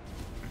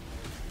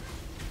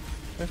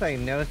 There's like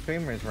no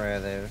streamers where I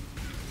live.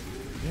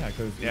 Yeah,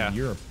 because Yeah. in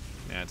Europe.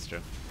 Yeah, it's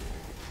true.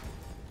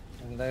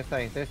 And there's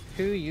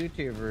two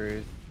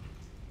YouTubers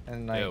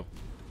and like Ew.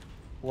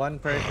 one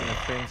person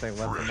that streams like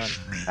once a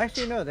month.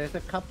 Actually no, there's a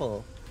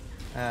couple.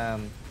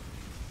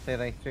 They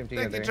like stream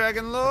together. Thank you,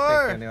 Dragon Let's pick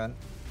Lore! anyone.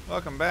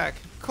 Welcome back.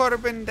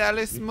 Corbin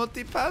Dallas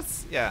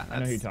Multipass? Yeah, I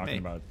know who you're that's talking me.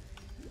 about.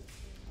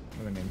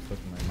 Another name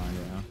slipped in my mind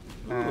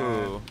right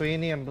now. Ooh.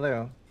 Queenie and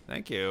Blue.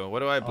 Thank you. What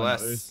do I Oh, no,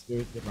 bless?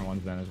 there's different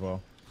ones then as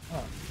well.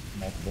 Oh.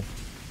 Multiple.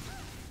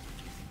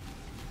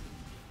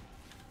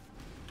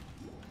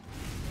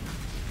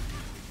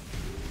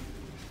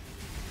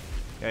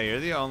 Yeah, you're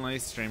the only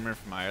streamer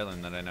from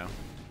Ireland that I know.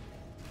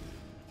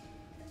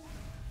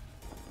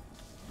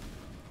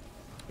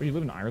 Oh, you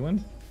live in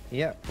Ireland?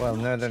 Yep, well,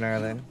 Northern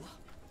Ireland.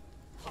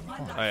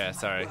 Oh yeah,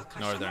 sorry.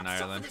 Northern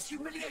Ireland.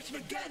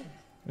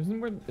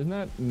 Isn't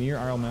that near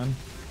Isle of Man?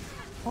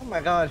 Oh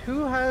my god,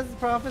 who has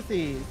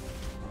prophecies?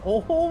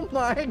 Oh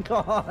my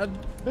god!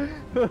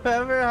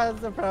 Whoever has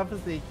the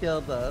prophecy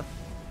killed us.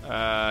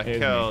 It's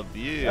Killed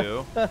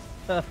you.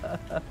 Oh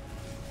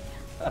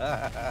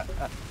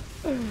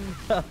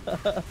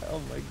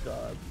my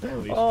god.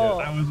 Holy shit. Oh,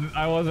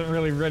 I wasn't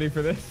really ready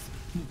for this.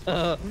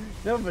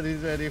 nobody's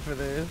ready for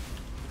this.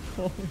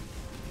 Oh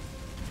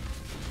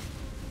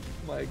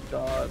my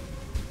god.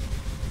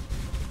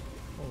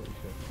 Holy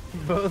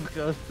shit. Both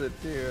ghosted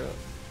too.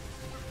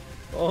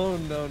 Oh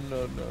no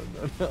no no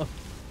no no.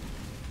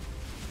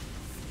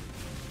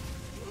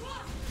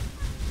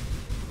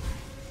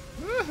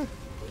 Oh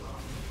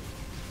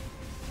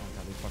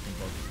god, these fucking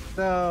bugs.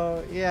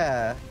 So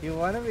yeah, you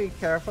want to be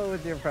careful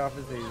with your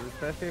prophecies,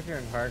 especially if you're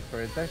in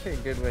hardcore. It's actually a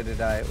good way to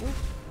die. Ooh.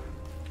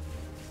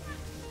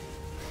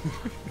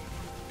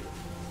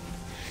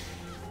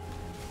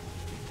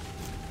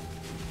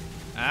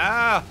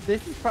 Ah!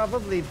 This is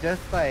probably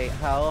just like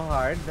how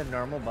hard the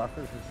normal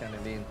bosses is gonna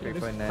be in Yeah,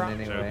 this is 3.9 crap,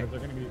 anyway.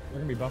 because they're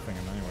gonna be buffing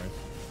him anyways.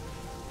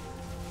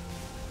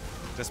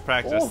 Just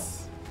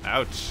practice.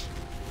 Ouch.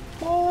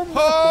 Oh, my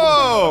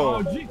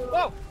Oh! gee!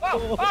 Whoa!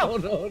 Whoa! Oh,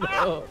 no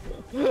no.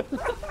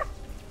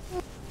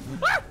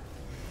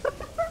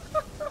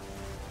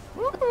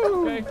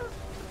 Okay.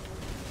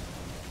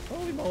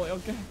 Holy moly,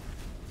 okay.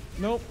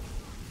 Nope.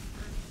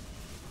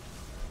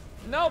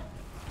 Nope.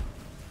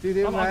 Dude,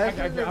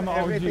 imagine if I'm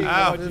everything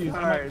Ow. was this jeez,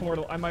 I might hard.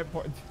 portal. I might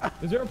portal.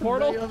 Is there a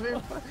portal? You're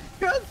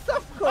on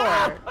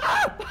subcore!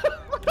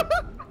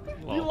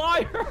 You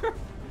liar!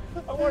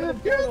 I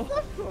wanted the You're on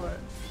portal. subcore!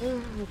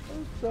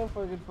 That's so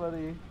fucking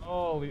funny.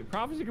 Holy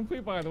prophecy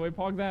complete, by the way.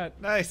 Pog that.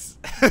 Nice.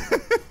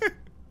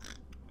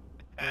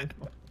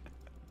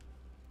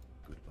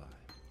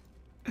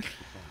 Goodbye.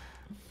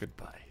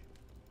 Goodbye.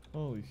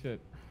 Holy shit.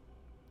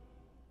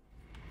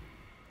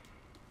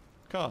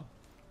 Cool.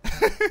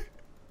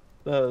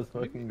 That was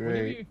fucking Whatever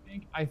great. you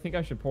think, I think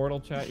I should portal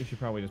chat. You should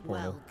probably just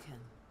portal. Welcome.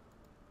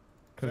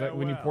 Because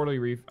when you Farewell.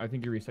 portal, I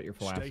think you reset your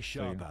flasks. Stay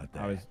sharp so out I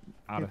there. was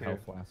out of You health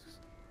do. flasks.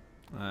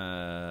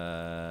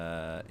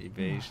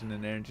 Evasion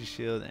and energy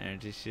shield.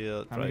 Energy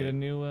shield. Time to get a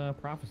new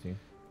prophecy.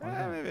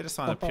 Maybe I just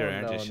want a pure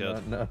energy no,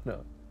 shield. No.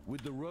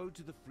 With the road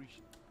to the free.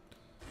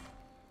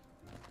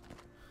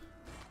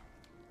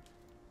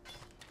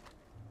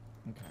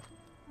 Okay.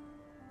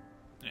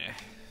 Yeah.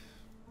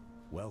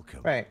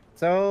 Welcome. Right.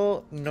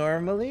 So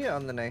normally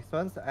on the next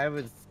ones, I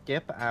would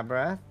skip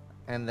Abrath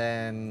and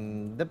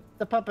then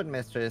the puppet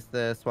mistress,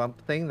 the swamp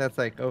thing. That's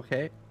like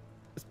okay,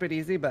 it's pretty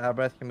easy, but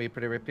Abrath can be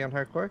pretty rippy on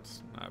hardcore.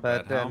 Not a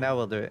But bad helm, now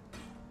we'll do it.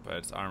 but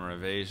it's armor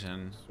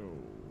evasion. So,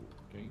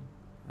 okay.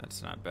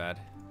 That's not bad.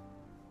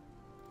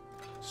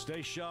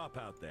 Stay sharp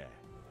out there.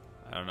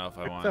 I don't know if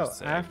I want to So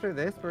say. after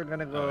this, we're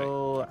gonna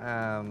go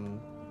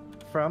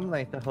from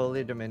like the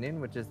Holy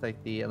Dominion, which is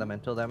like the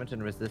elemental damage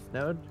and resist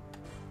node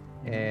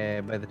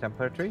by the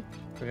Templar tree.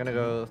 We're gonna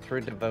go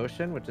through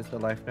Devotion, which is the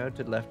life node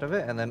to the left of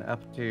it, and then up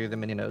to the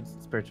mini nodes,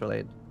 Spiritual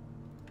Aid.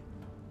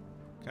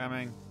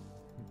 Coming.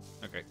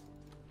 Okay.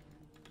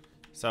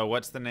 So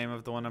what's the name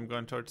of the one I'm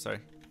going towards? Sorry.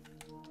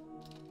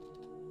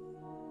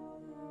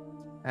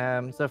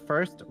 So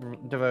first,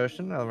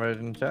 Devotion, I'll write it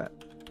in chat.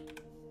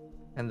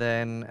 And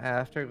then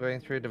after going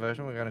through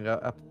Devotion, we're gonna go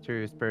up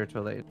to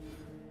Spiritual Aid.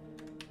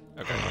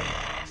 Okay.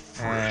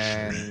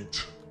 And Devotion.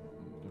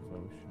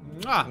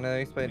 Mwah! I'm gonna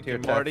explain Thank to your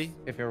you, chat Morty.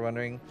 if you're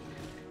wondering.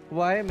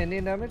 Why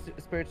minion damage?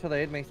 Spiritual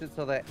Aid makes it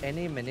so that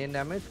any minion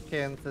damage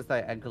can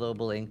like a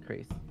global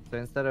increase. So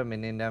instead of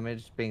minion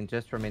damage being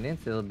just for minions,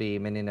 it'll be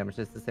minion damage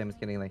just the same as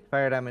getting like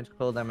fire damage,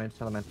 cold damage,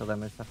 elemental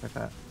damage, stuff like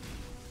that.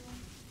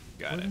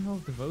 Got What it. the hell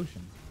is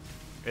devotion?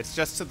 It's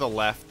just to the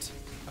left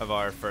of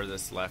our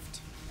furthest left.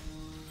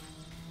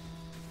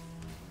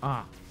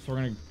 Ah, so we're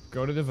gonna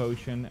go to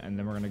devotion, and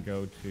then we're gonna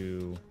go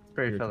to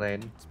Spiritual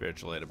Aid.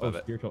 Spiritual aid Oh, above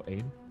it. spiritual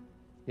aid.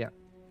 Yeah.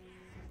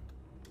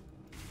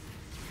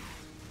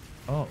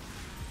 Oh.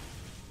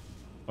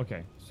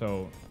 Okay,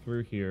 so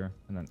through here,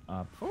 and then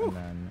up, and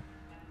then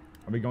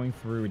are we going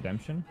through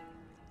redemption?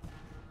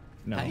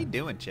 No. How you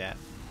doing, chat?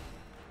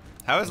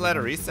 How was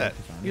Ladder Reset?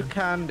 You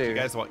can do. You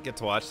guys get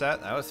to watch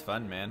that? That was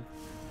fun, man.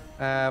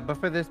 But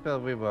for this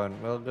build, we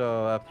won't. We'll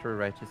go up through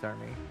Righteous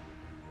Army.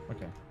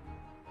 Okay.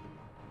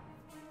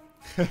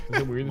 Is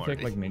it weird to Morty.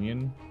 take like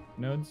minion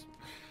nodes?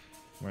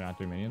 We're not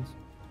doing minions.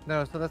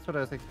 No, so that's what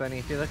I was explaining.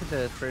 If you look at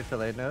the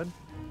Spiritual Aid node,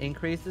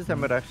 increases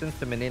and reductions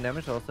to minion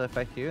damage also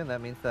affect you, and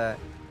that means that,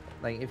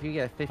 like, if you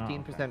get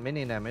 15% okay.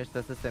 minion damage,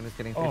 that's the same as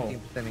getting Oh.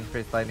 15%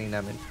 increased lightning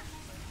damage.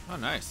 Oh,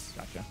 nice.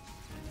 Gotcha.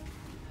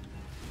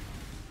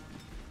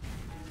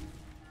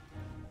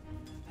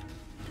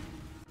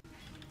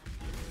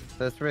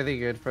 So it's really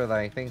good for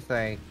like things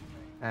like,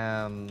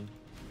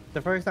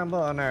 so for example,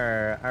 on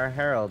our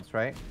heralds,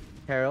 right?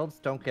 Heralds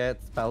don't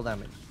get spell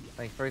damage.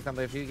 Like for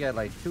example, if you get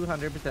like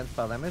 200%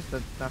 spell damage,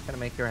 that's not gonna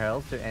make your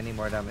heralds do any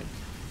more damage.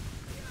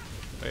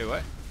 Wait,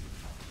 what?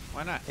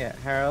 Why not? Yeah,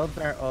 heralds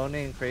are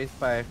only increased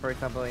by, for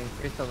example,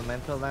 increased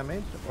elemental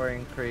damage or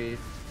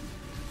increased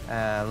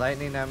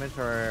lightning damage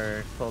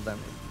or cold damage.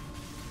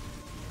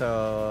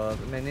 So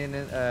the minion,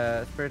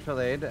 spiritual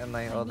aid, and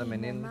like all the need more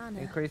minion mana.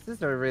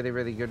 increases are a really,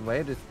 really good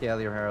way to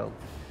scale your heralds.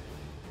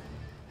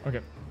 Okay.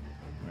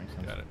 Makes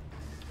sense. Got it.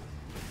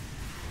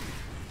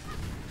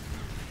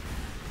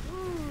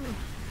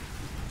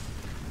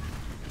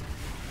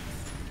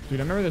 Dude,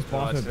 I remember this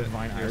boss that's with it.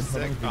 Divine You're Iron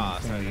sick? Totem being Aw,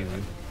 insanely sorry.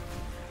 easy.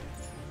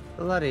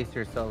 A lot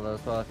easier solo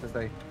as well, because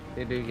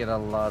they do get a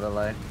lot of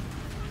life.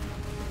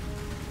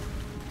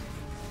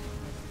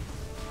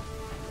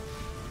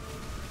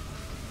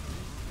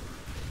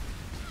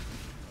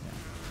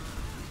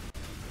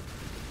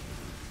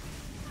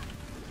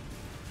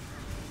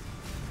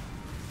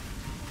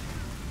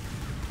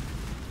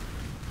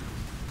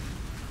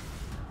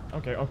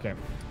 Okay, okay.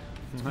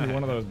 It's gonna be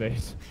one of those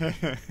days.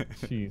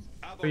 Jeez.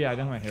 But yeah, I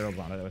don't have my heralds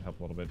on it. That would help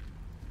a little bit.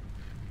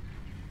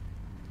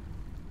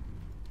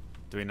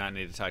 Do we not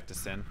need to talk to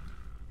Sin?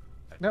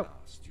 Nope.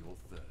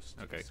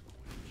 Okay.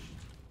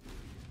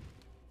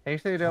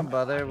 Actually, don't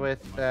bother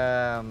with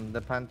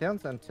the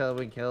Pantheons until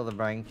we kill the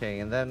Brian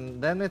King, and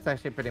then it's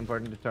actually pretty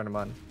important to turn them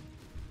on.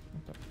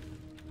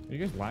 Are you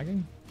guys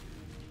lagging?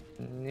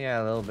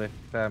 Yeah, a little bit.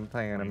 I'm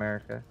playing in Right.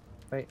 America.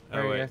 Wait, Oh,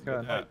 where are you wait, guys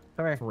going? uh,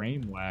 Come here.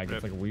 Frame lag.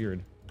 It's Rip. like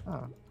weird.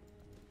 Oh.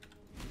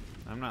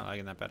 I'm not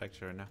liking that bad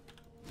extra right now.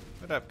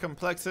 What up, It's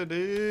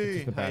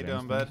Complexity? just a How you bad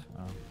doing, bud? instance.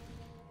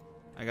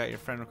 Oh. I got your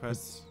friend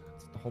requests.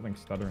 It's the whole thing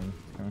stuttering.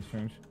 It's kind of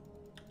strange.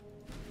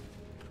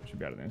 should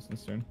be out of the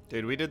instance soon.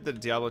 Dude, we did the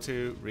Diablo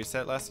 2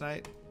 reset last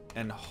night,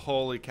 and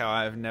holy cow,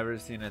 I've never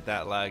seen it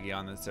that laggy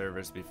on the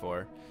servers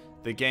before.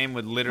 The game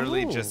would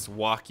literally just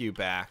walk you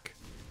back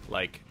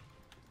like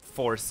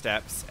 4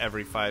 steps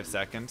every 5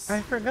 seconds.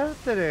 I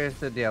forgot that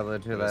there's a Diablo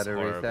 2 ladder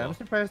reset. I'm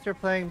surprised you're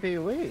playing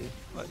PoE.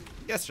 Well,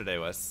 yesterday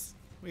was.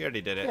 We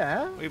already did it.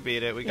 Yeah. We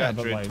beat it. We got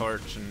Druid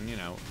Torch, and you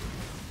know,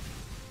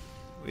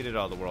 we did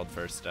all the world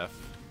first stuff.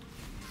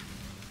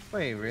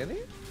 Wait, really?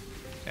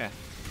 Yeah.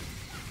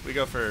 We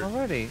go for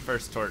Already?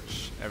 first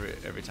torch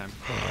every time.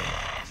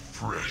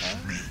 Fresh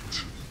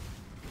meat.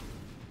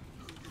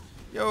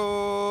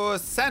 Yo,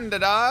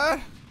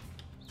 Sandadar!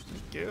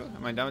 Thank you.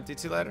 Am I done with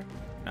D2 ladder?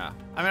 No.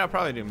 I mean, I'll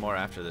probably do more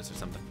after this or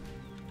something.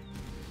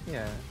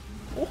 Yeah.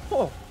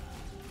 Oh!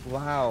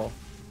 Wow.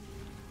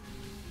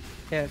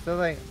 Yeah, so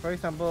like, for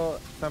example,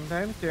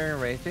 sometimes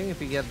during racing,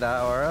 if you get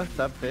that aura,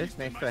 subfish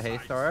next to a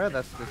haste aura,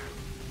 that's just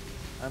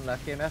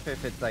unlucky enough.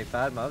 If it's like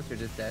bad mobs, you're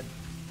just dead.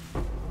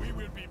 We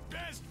will be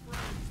best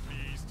friends,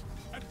 beast,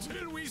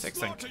 until we 6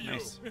 slaughter sync. you.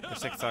 Nice. Or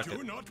 6 socket.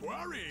 Do not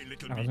worry,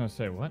 little I was gonna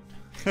say what?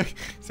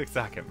 6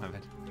 socket, my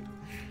bad.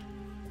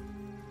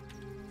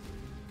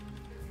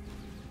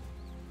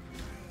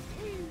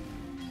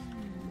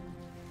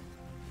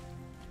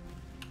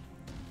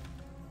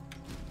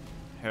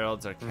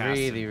 Heralds are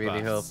casting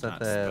Really hope buffs, that not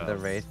the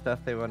spells. race stuff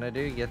they want to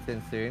do gets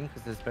in soon,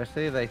 because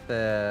especially like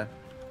the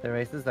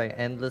races like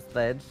Endless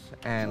Ledge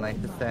and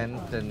like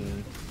Descent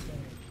and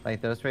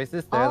like those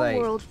races, they're All like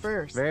world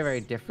first.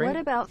 very different.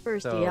 What about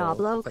first So,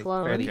 Diablo it's, like,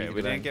 clone? fairly Okay, easy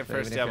we to didn't learn. get So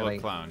first even if you're, Diablo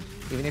like, clone.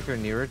 Even if you're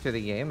newer to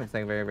the game, it's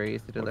like very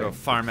easy to We'll learn. go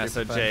farm It's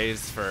super fun. SOJs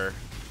for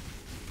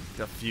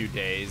a few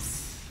days.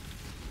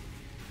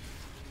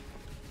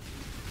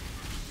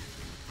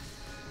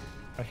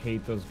 I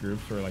hate those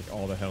groups where like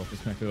all the health is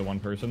connected to one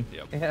person.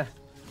 Yep. Yeah,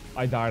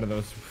 I die to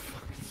those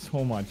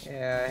so much.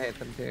 yeah, I hate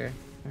them too.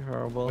 They're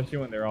horrible. Especially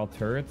when they're all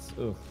turrets.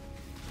 Ugh.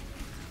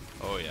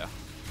 Oh yeah.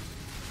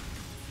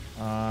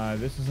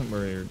 This isn't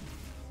where you're...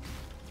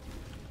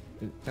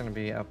 It's gonna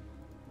be up.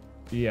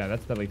 Yeah,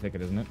 that's Deadly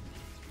Thicket, isn't it?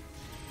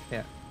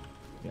 Yeah.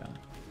 Yeah.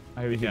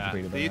 I always get Yeah.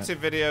 tweeted The about YouTube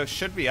video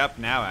should be up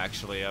now,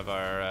 actually, of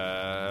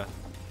our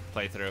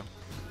playthrough,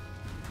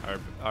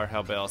 our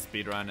Hellbale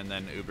speedrun, and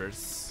then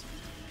Ubers.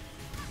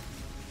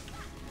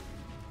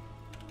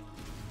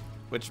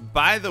 Which,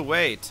 by the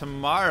way,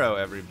 tomorrow,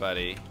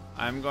 everybody,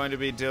 I'm going to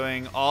be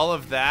doing all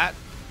of that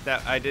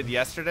I did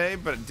yesterday,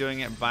 but doing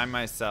it by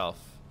myself.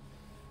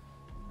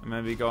 I'm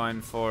going to be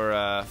going for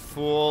a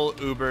full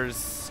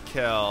Ubers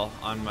kill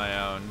on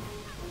my own.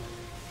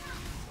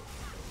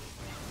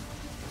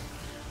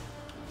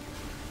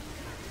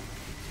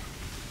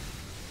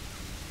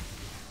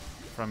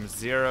 From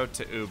 0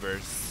 to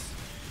Ubers.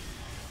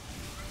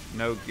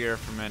 No gear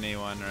from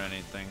anyone or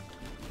anything.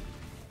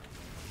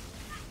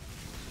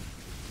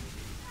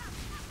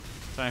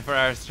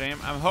 24-hour stream.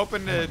 I'm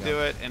hoping to do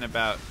it in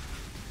about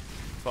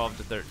 12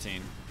 to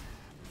 13.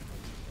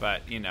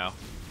 But, you know,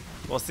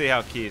 we'll see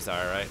how keys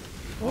are, right?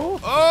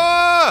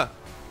 Oh!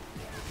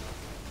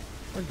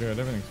 We're good.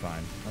 Everything's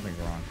fine. Nothing's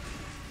wrong.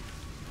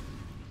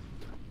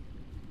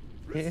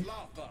 Yeah.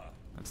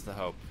 That's the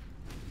hope.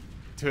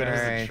 Do it as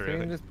a Alright, so we can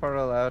truly. just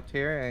portal out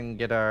here and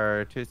get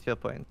our 2 skill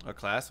points. What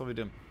class will we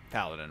do?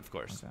 Paladin, of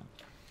course.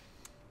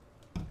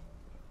 Okay.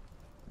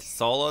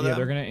 Solo Yeah, them?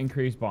 they're gonna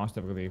increase boss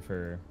difficulty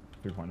for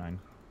 3.9.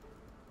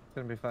 It's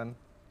gonna be fun.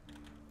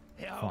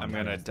 I'm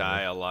gonna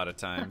die a lot of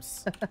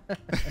times.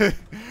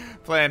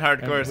 Playing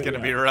hardcore is gonna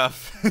be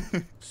rough.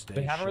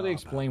 They haven't really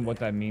explained what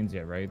that means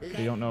yet, right?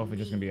 They don't know if it's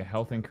just gonna be a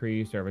health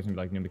increase or if it's gonna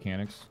be like new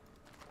mechanics.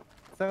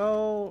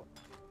 So,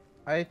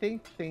 I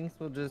think things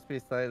will just be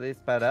slightly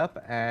sped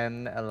up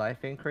and a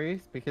life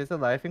increase, because a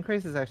life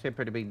increase is actually a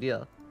pretty big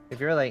deal. If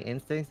you're like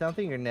instinct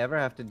something, you never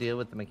have to deal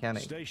with the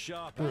mechanics. Stay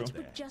sharp True. out It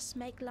there. would just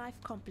make life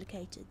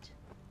complicated.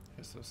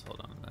 Guess let's hold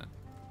on to that.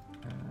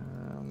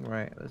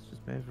 Right, let's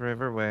just move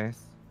riverways.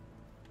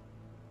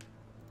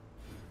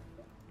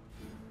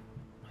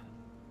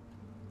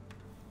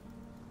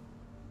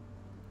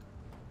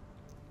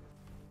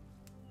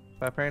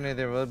 But apparently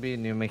there will be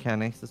new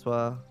mechanics as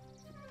well.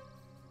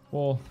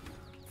 Well,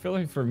 I feel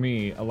like for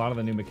me, a lot of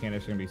the new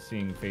mechanics are gonna be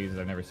seeing phases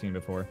I've never seen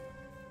before.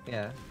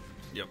 Yeah.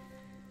 Yep.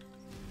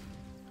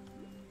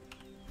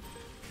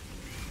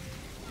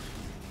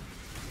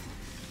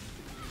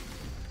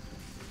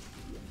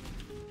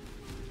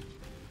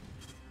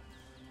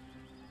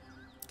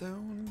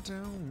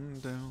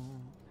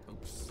 Down.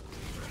 Oops.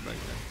 Right back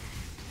there.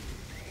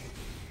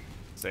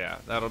 So yeah,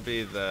 that'll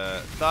be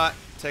the thought.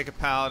 Take a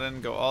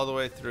paladin, go all the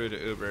way through to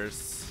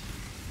Ubers,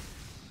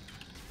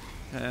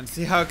 and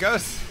see how it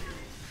goes.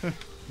 Like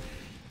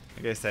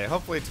I say,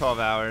 hopefully 12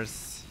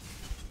 hours.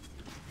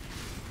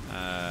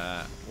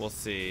 We'll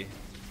see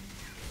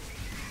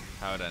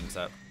how it ends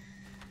up.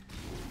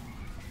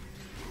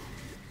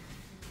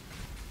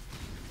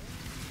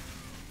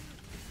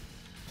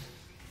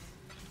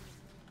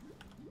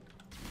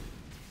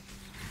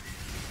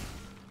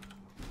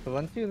 So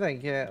once you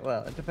like get,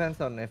 well, it depends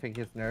on if it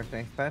gets nerfed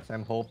next patch.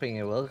 I'm hoping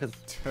it will, because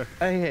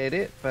I hate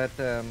it, but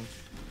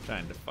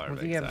Trying to fire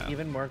Once you get exile.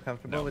 even more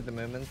comfortable No. with the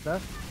movement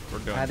stuff, We're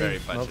doing adding very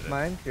smoke budgeted.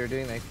 mine, you're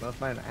doing like smoke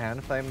mine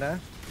and flame dash.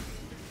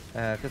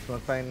 Because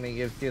smoke mine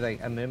gives you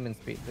like a movement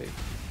speed boost.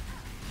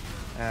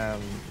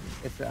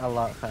 It's a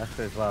lot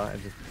faster as well.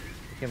 It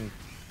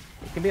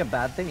can be a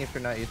bad thing if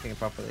you're not using it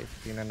properly.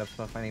 So you can end up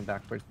smoke mining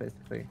backwards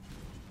basically.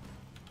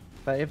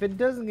 But if it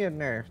doesn't get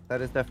nerfed,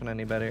 that is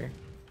definitely better.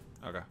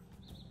 Okay.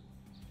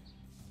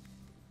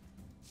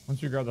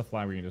 Once you grab the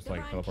flag, we can just The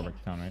like Rhine teleport King. back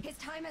to town, right? His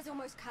time has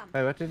almost come.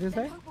 Wait, what did you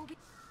Then say? hope will be-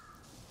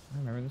 I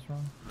remember this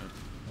wrong. Wait.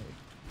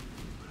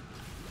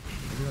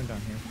 What are you going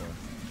down here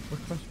for?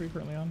 What quest are we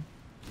currently on?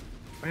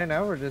 Right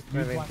now we're just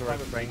moving Black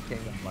towards Flag ranking.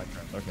 Black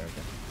Flag. Okay,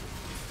 okay.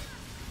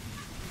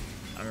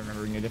 I'm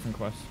remembering a different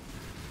quest.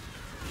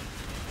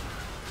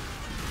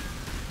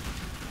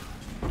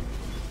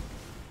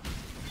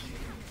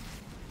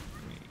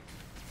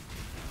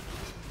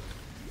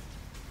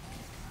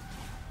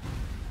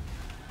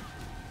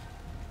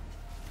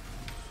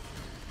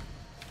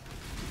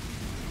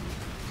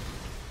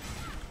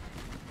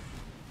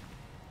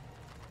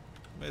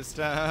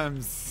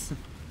 Wisdoms.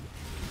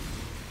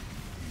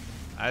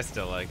 I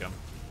still like them.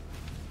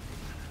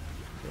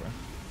 Sure.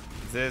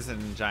 Ziz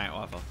and Giant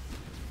Waffle.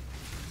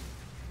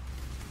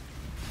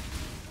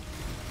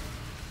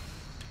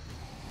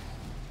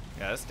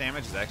 Yeah, this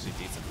damage is actually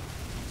decent.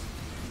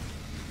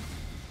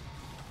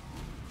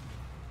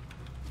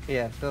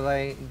 Yeah, so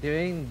like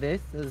doing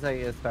this as like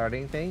a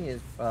starting thing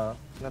is, well,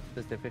 not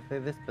specifically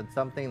this, but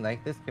something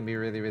like this can be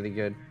really, really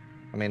good.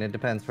 I mean, it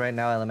depends. Right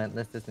now,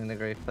 Elementless isn't a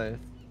great place,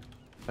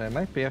 but it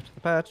might be after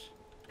the patch.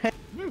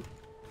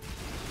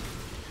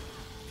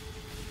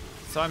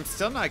 So I'm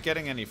still not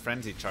getting any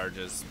frenzy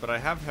charges, but I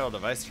have Herald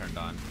of Ice turned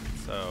on,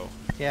 so...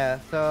 Yeah,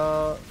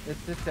 so it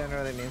just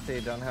generally means that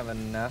you don't have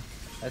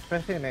enough,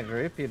 especially in a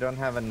group, you don't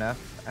have enough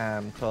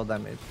cold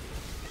damage.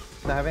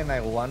 So having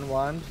like one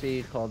wand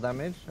be cold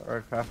damage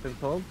or crafted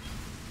cold,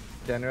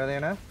 generally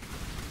enough.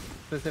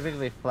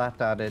 Specifically flat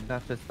dotted,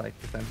 not just like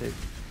percentage.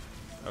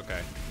 Okay.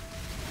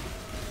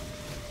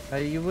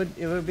 It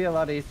would be a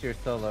lot easier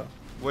solo.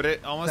 Would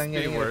it almost Than be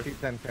getting it a worth... few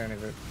times here in a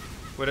group.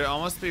 Would it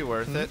almost be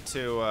worth it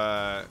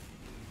to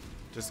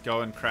just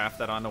go and craft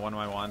that onto one of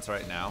my wands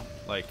right now?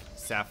 Like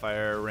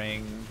Sapphire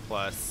Ring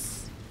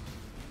plus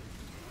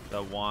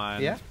the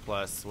wand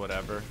plus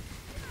whatever.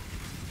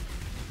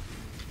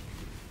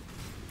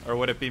 Or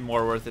would it be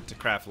more worth it to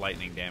craft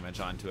lightning damage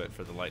onto it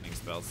for the lightning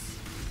spells?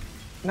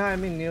 No, I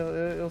mean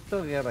you'll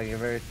still get like a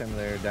very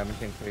similar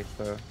damage increase,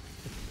 so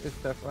it's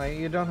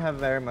definitely you don't have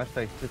very much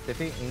like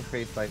specific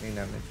increased lightning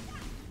damage.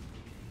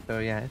 So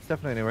yeah, it's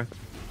definitely worth it.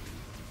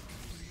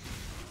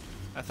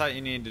 I thought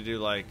you needed to do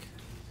like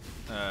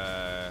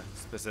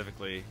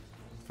specifically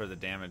for the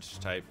damage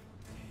type.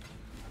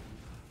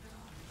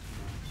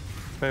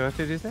 Wait, what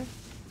did you say?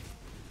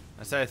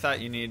 I said I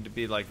thought you needed to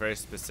be like very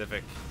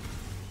specific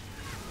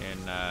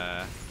in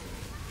that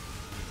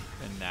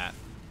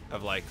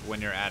of like when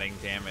you're adding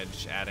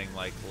damage, adding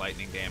like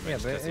lightning damage. Yeah,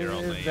 but 'cause you're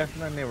only... it's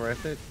definitely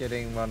worth it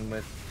getting one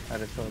with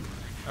added cold.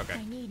 Okay.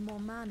 I need more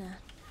mana.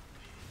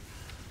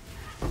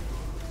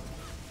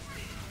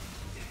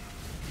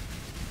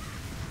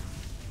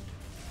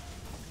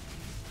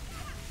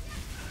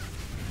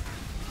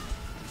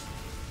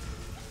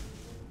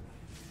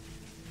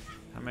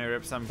 How many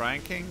rips on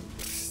Brian King?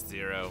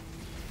 0.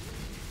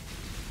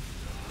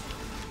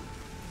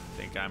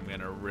 Think I'm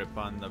gonna rip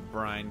on the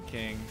Brian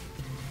King.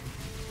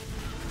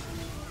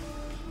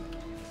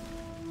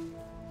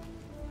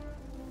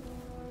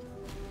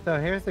 So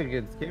here's a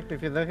good skip.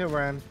 If you look at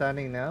where I'm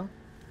standing now,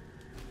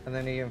 and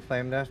then you can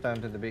flame dash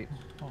down to the beach.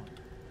 Oh.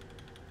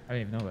 I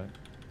didn't even know that.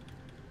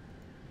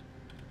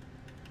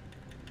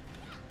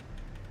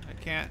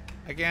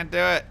 I can't do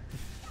it.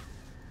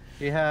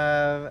 You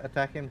have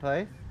attack in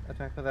place,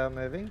 attack without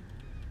moving,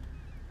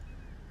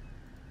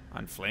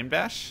 On Flame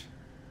Dash?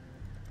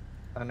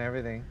 on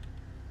everything.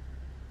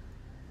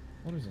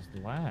 What is this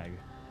lag?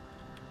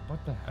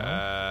 What the hell?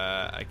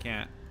 I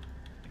can't.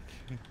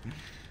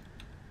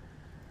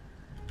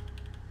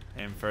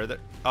 Aim further.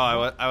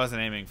 Oh, I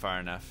wasn't aiming far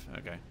enough.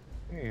 Okay.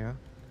 There you go.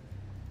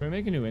 Can we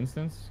make a new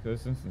instance? Because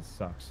this instance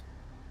sucks.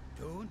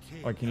 Don't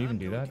take Like, can you even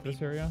do down that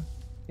this area?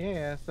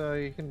 Yeah, so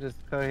you can just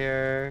go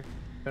here,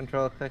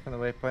 control click on the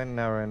waypoint, and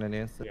now we're in an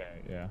instant.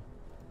 Yeah.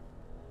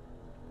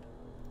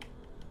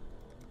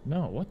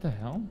 No, what the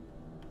hell?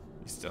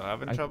 You still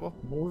having trouble?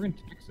 Well, we're in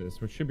Texas,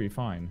 which should be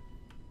fine.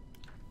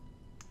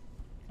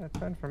 That's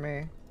fine for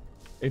me.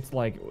 It's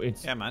like,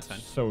 it's Yeah, mine's fine.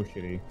 so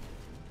shitty.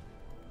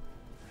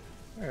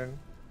 Weird.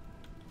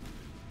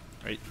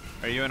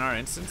 Are you in our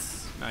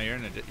instance? No, you're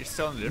you're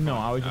still in a different No,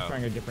 one. I was just Oh.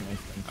 trying a different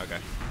instance. Okay.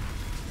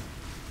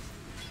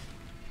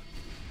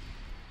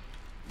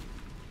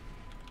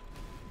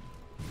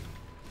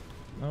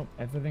 Nope,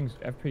 everything's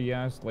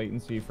FPS,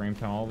 latency, frame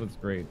time, all of it's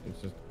great.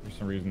 It's just, for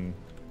some reason,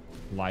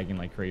 lagging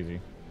like crazy.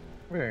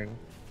 Weird.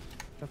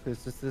 Hopefully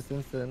it's just this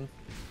instance.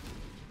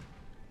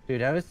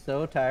 Dude, I was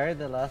so tired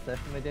the last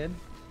session we did.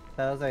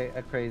 That was like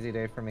a crazy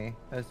day for me.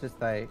 I was just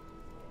like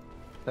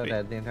so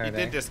dead the entire He day.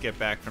 did just get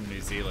back from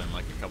New Zealand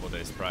like a couple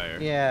days prior.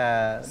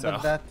 Yeah, So.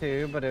 but that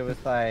too. But it was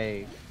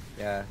like,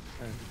 yeah.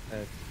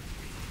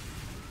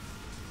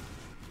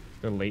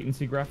 The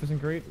latency graph isn't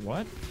great.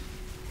 What?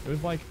 It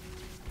was like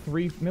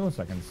 3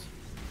 milliseconds.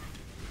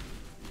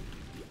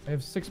 I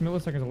have 6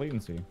 milliseconds of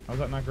latency. How's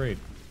that not great?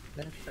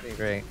 That's pretty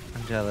great.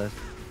 I'm jealous.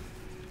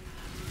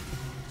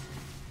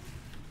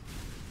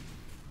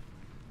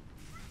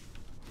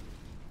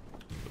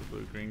 Blue,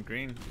 blue, green,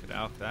 green. Get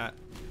out that.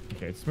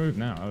 Okay, it's smooth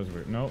now. That was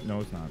weird. No,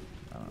 no, it's not.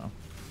 I don't know.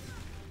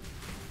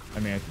 I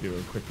may have to do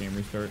a quick game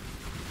restart.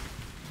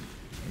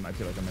 It might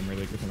be like a memory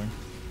leak or something.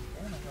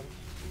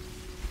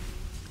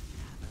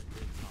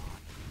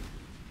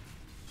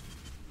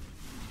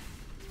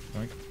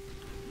 Doink.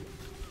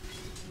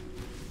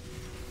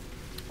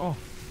 Oh,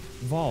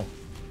 Vol.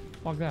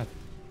 Fuck that.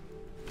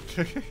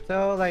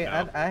 So like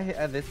No.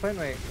 at this point,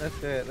 wait, let's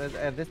do it.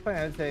 At this point,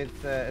 I would say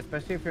it's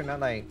especially if you're not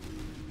like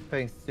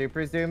putting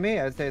super zoomy,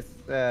 I would say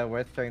it's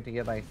worth trying to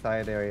get like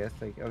side areas.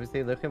 Like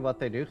obviously look at what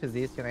they do because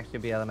these can actually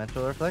be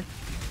elemental reflect.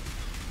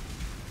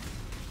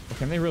 Oh,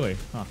 can they really?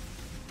 Huh.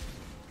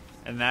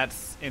 And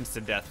that's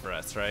instant death for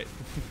us, right?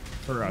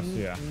 For us,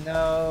 yeah.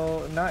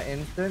 No, not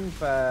instant,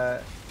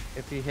 but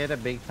if you hit a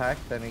big pack,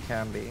 then it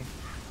can be.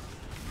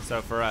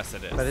 So for us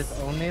it is. But it's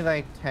only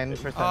like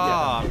 10%.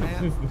 Oh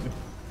man.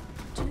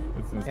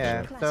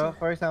 Yeah. So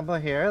for example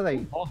here,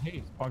 like All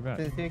haste. Fuck that.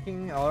 since you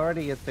can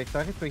already get 6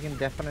 sockets, we can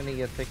definitely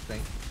get 6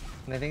 things.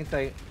 And I think it's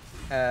like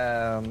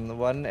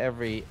 1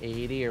 every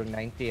 80 or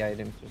 90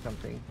 items or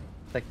something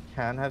that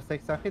can have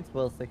 6 sockets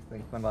will 6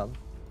 things my bad.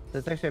 So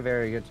it's actually a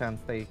very good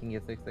chance that you can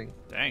get 6 things.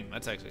 Dang,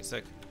 that's actually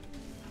sick.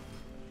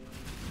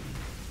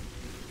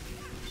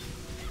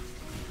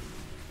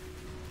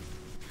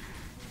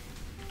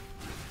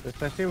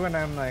 Especially when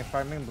I'm like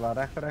farming blood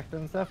aqueduct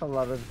and stuff, a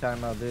lot of the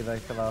time I'll do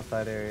like the wild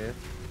side areas.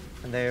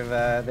 And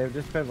they've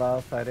just put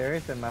wild side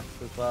areas in maps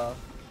as well.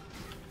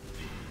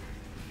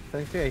 It's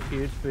actually a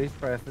huge boost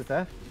for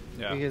SSF.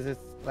 Yeah. Because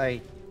it's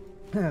like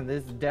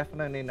this is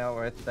definitely not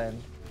worth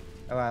spend.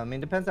 Well, I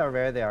mean depends how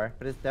rare they are,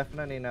 but it's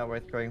definitely not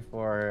worth going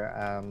for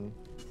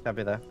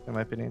Tabula, in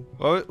my opinion.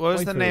 What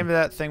was the Waifu. name of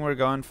that thing we're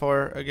going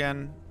for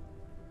again?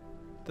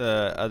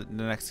 The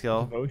next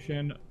skill?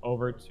 Devotion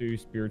over to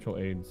spiritual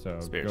aid. So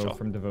Spiritual. go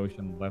from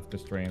devotion left to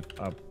strength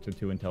up to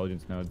 2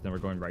 intelligence nodes. Then we're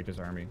going righteous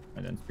army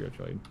and then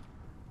spiritual aid.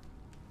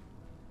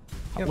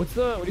 Yep. What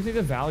do you think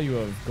the value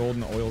of gold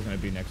and oil is going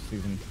to be next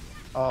season?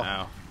 Oh,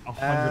 Wow.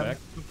 100x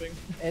something?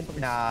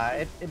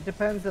 it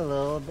depends a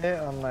little bit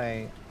on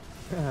like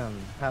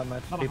how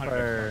much Not people 100x,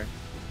 are,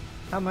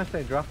 how much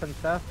they drop and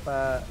stuff,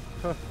 but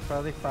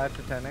probably 5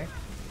 to 10x.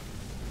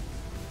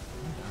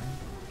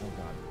 Oh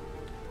god.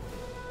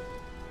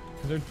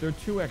 'Cause they're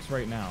 2x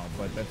right now,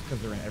 but that's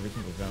because they're in every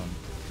single zone.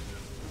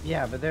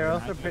 Yeah, but they're They're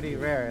also not pretty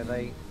good. rare.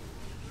 Like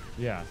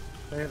Yeah.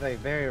 they're like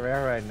very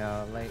rare right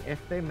now. Like if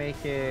they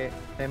make it,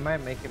 they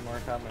might make it more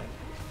common,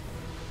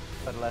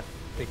 but less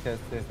because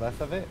there's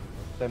less of it.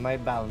 So it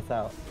might balance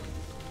out.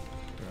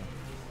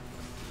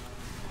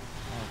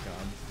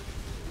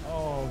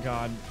 Oh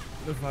god.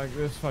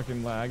 This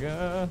fucking lag.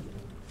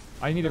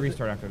 I need to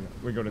restart after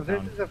we go to So this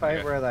town. is a fight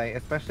Okay. where like,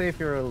 especially if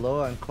you're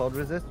low on cold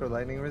resist or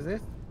lightning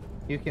resist,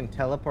 you can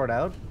teleport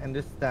out and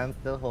just stand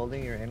still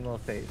holding your inwell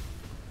phase.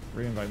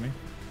 Re-invite me.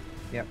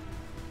 Yep.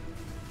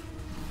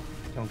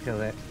 Don't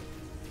kill it.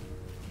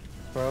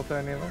 Throw up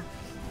any of them?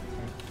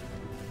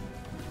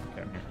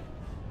 Okay, I'm here.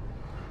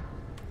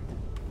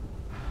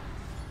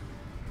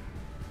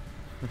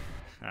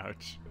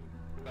 Ouch.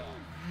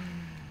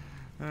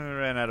 I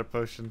ran out of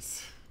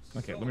potions.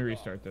 Okay, let me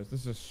restart this.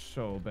 This is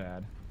so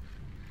bad.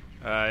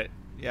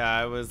 Yeah,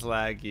 I was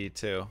laggy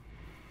too.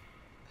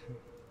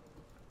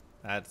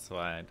 That's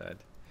why I died.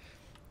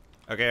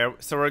 Okay,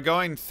 so we're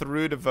going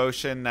through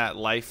devotion, that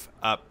life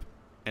up,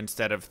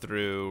 instead of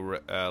through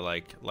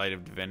like light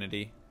of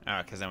divinity.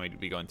 Because then we'd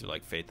be going through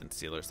like faith and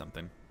steel or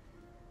something.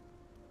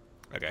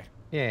 Okay.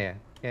 Yeah.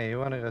 You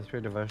want to go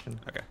through devotion.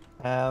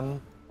 Okay.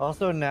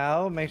 Also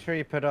now, make sure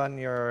you put on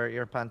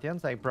your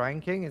pantheons. Like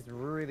Brian King is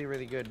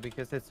really good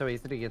because it's so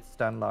easy to get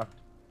stun locked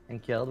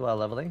and killed while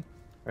leveling.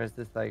 Whereas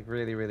this like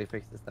really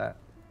fixes that.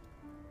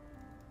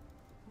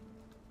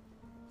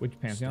 Which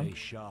Pantheon? Stay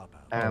sharp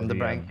out. The the,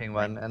 Brian King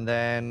one. And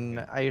then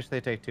okay. I usually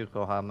take 2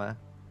 Kohama.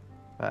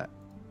 But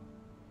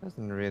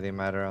doesn't really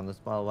matter on the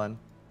small one.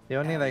 The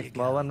only There like you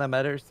small go. one that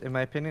matters, in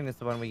my opinion, is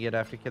the one we get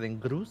after killing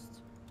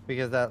Groost.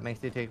 Because that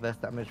makes you take less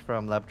damage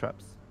from lab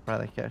traps.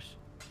 Rather cash.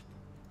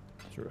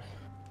 True.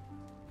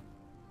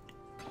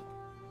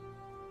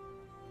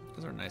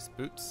 Those are nice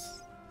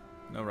boots.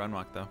 No run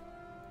walk though.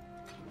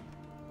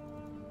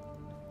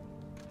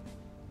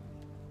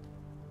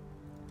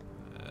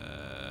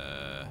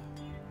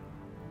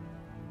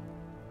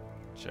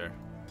 Sure.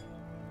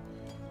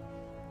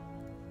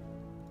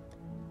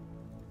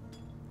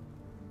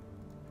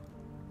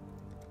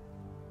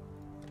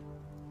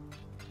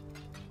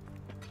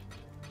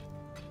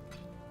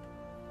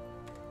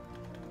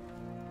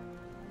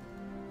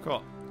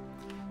 Cool.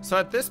 So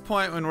at this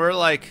point, when we're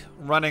like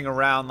running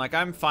around, like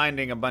I'm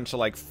finding a bunch of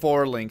like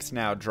 4 links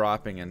now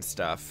dropping and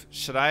stuff.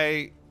 Should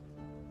I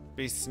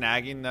be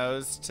snagging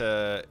those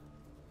to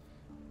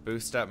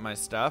boost up my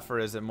stuff, or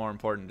is it more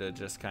important to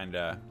just kind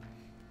of?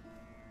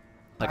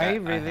 Like I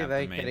really have the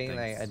like main getting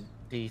like a things.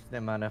 decent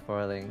amount of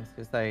 4 links.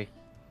 Just like,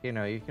 you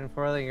know, you can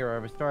 4-link your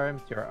Orb of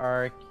Storms, your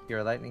Arc,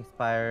 your Lightning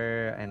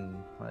Spire, and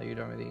well, you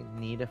don't really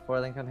need a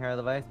 4-link on Herald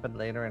of Ice, but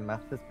later in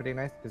maps it's pretty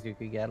nice because you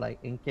could get like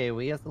in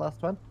KoE as the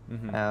last one.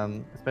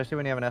 Especially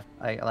when you have enough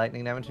like,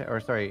 lightning damage,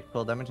 or sorry,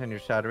 full damage on your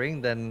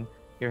Shattering, then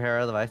your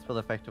Herald of Ice will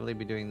effectively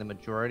be doing the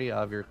majority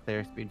of your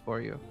clear speed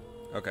for you.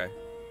 Okay.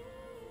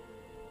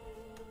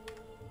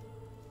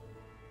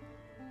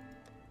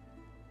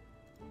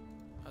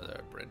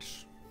 Other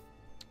bridge.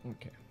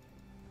 Okay.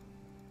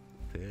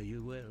 Fare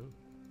you well.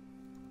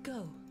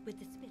 Go with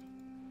the spirit.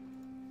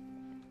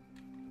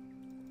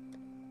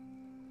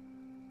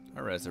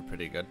 Our res are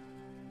pretty good.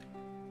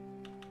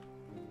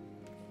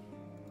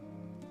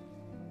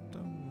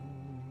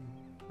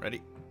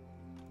 Ready?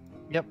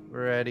 Yep,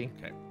 ready.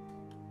 Okay.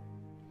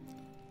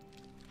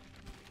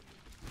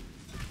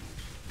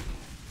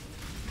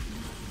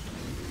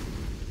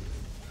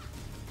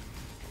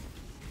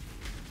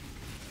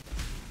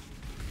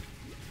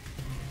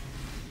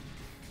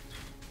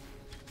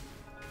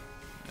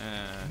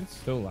 It's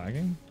still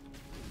lagging.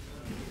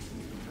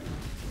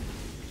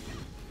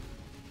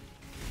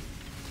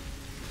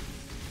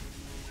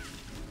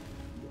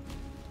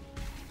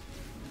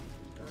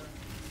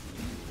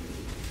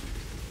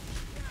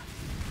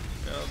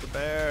 Go the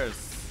Bears.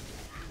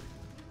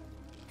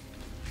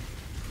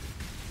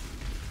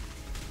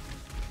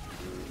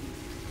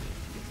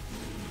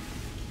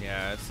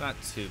 Yeah, it's not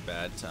too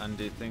bad to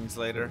undo things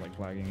later. Like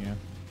lagging, yeah.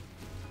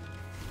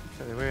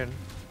 It's really weird.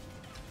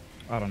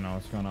 I don't know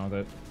what's going on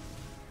with it.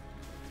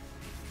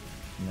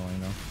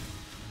 Annoying though.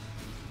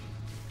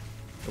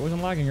 It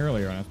wasn't lagging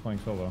earlier when I was playing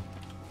solo.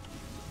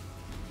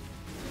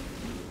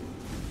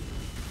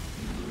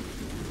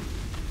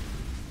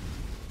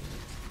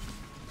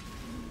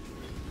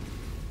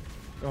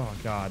 Oh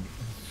god.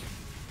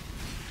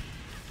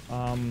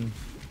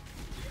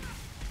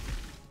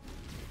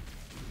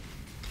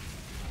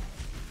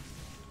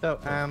 So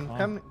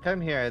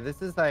come here.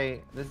 This is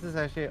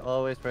actually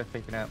always worth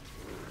picking up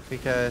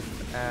because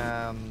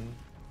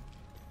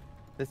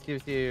this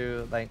gives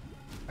you like,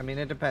 I mean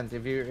it depends.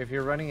 If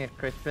you're running a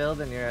crit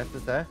build and you're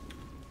SSF,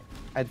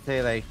 I'd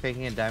say like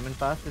taking a diamond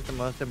fast is the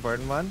most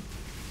important one.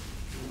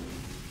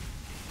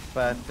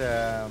 But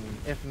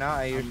if not,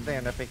 I usually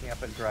end up picking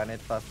up a granite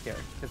fast here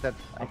because that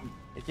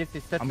it gives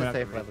you such a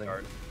safe leveling.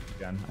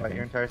 Again, What,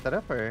 your entire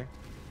setup or?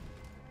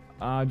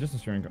 just the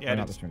stream. Yeah,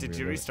 not the stream did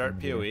you computer, restart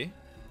the computer.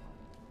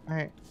 PoE?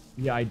 Alright.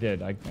 Yeah, I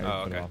did. I put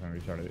okay. it off and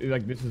restarted.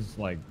 Like this is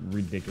like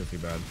ridiculously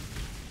bad.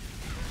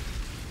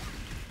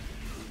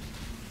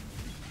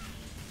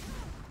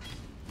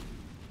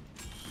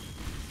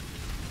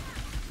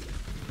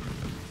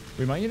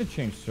 We might need to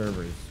change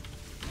servers.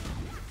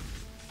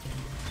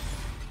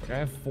 Like I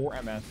have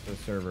 4 MS to the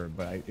server,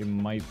 but it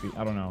might be.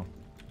 I don't know.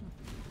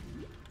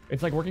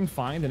 It's like working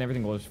fine, then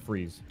everything will just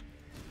freeze,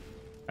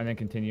 and then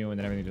continue, and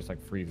then everything just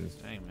like freezes.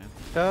 Dang, man.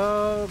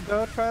 So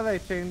go try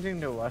like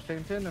changing to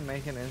Washington and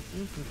make an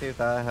instance and see if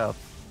that helps.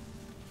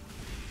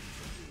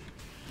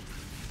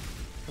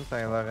 Just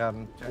like log out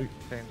and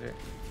change it.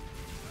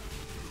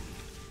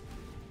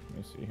 Let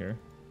me see here.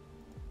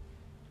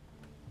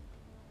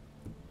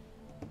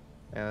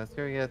 Yeah, let's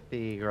go get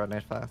the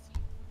grenade fast.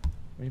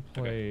 Let me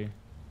play.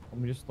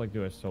 Let me just like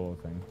do a solo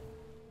thing.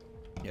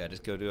 Yeah,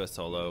 just go do a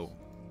solo.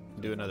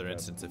 Do another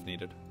instance if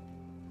needed.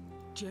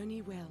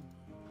 Journey well.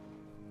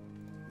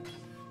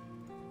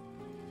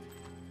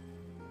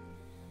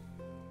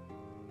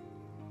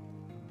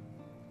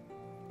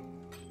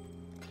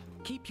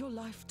 Keep your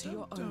life to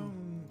your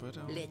own.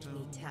 Let me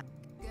tap.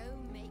 Go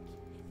make.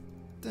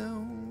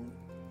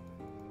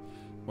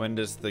 When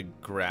does the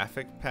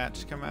graphic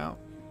patch come out?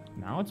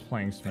 Now it's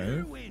playing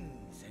smooth.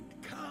 Winds and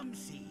calm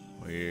seas.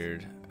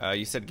 Weird.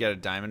 You said get a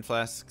diamond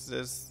flask,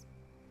 Ziz?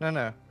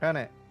 No,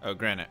 granite. Oh,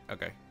 granite.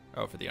 Okay.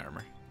 Oh, for the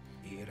armor.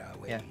 Here our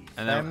ways. Yeah.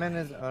 And then- Diamond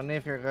is only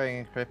if you're going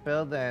in crit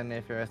build and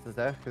if you're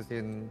SSF, because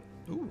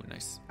Ooh,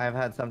 nice. I've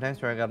had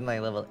sometimes where I gotten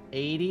like level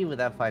 80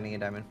 without finding a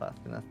diamond fast,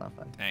 and that's not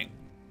fun. Dang.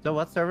 So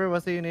what server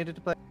was it you needed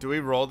to play? Do we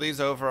roll these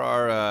over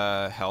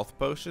our health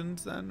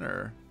potions then,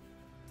 or?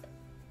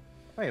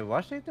 Wait,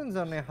 Washington's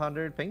only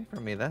 100 ping for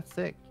me. That's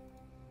sick.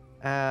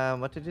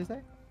 What did you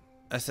say?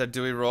 I said,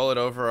 do we roll it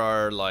over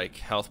our like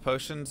health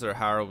potions, or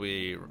how are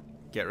we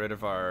get rid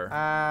of our?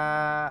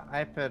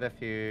 I put a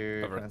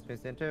few Over.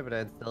 transmits into it, but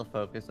I'd still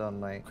focus on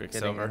like getting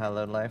Quicksilver. a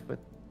hallowed life with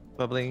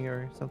bubbling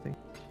or something.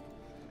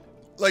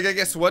 Like, I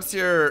guess, what's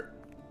your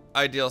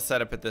ideal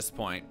setup at this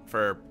point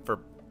for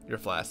your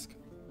flask?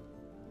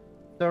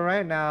 So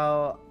right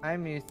now,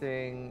 I'm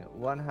using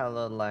 1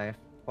 hallowed life,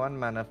 1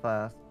 mana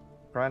flask,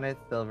 granite,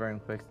 silver,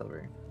 and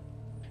quicksilver.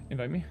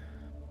 Invite me.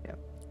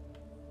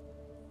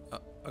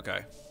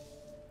 Okay.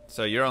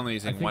 So you're only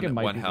using think it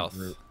might one be the health.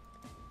 group.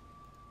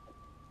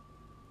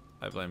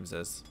 I blame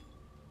Ziz.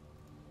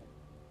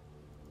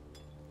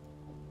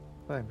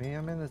 But me,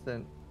 I'm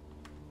innocent.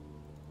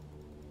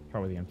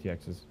 Probably the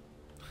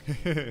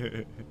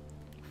MTXs.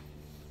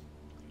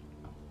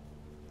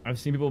 I've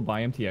seen people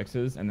buy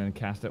MTXs and then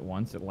cast it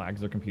once, it lags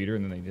their computer,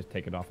 and then they just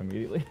take it off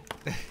immediately.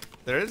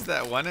 There is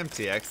that one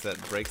MTX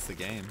that breaks the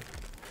game.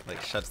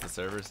 Like, shuts the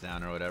servers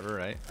down or whatever,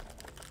 right?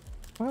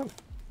 Well,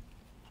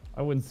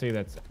 I wouldn't say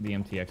that's the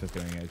MTX is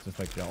doing it. It's just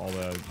like all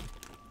the...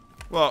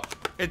 Well,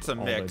 it's a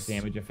all mix. the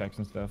damage effects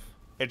and stuff.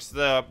 It's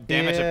the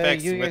damage Yeah,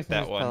 effects you guys with can that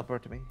just one.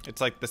 teleport to me.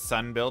 It's like the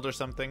sun build or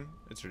something.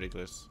 It's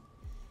ridiculous.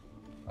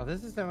 Oh,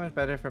 this is so much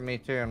better for me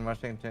too in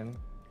Washington.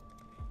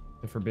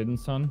 The Forbidden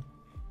Sun?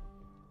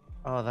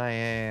 Oh, that,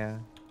 yeah.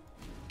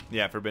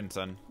 Yeah, Forbidden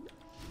Sun.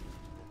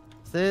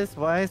 Sis,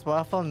 why is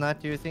Waffle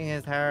not using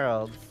his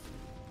heralds?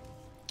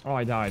 Oh,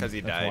 I died. 'Cause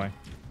he That's died.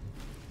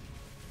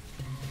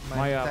 Why.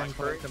 Mine's My 10 current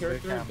points in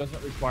character Bootcamp.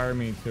 doesn't require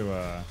me to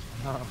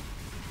Oh.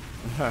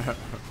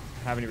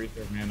 have any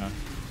reserve mana,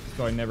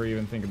 so I never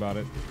even think about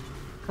it.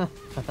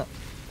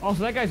 Oh,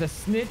 so that guy's a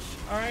snitch?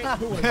 Alright,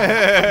 cool.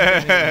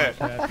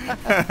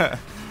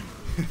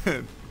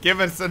 Give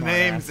us some Smart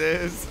names, ass.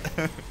 Is.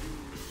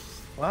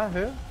 What?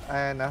 Who?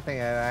 Nothing.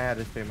 I had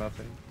a stream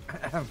open.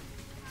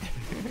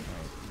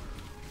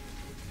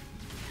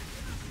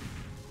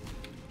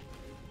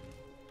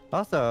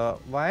 Also,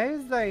 why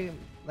is like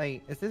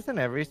is this in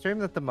every stream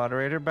that the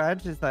moderator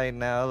badge is like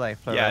now like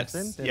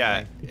fluorescent? and, Yeah,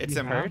 like, it's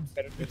You a have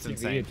better it's TV,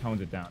 insane. It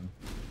tones it down.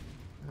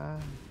 ah.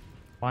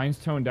 Mine's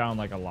toned down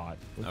like a lot.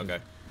 Which Okay.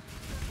 is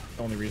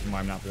the only reason why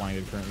I'm not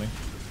blinded currently.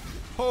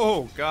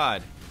 Oh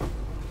God.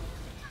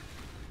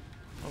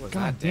 What was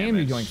God that damn, you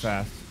damage? going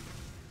fast.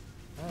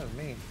 That was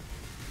me.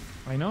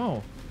 I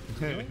know.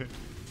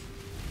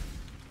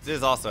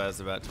 Ziz also has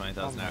about Oh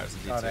 20,000 my hours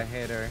in God, I D2.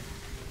 hate her.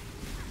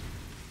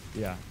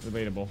 Yeah,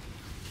 debatable.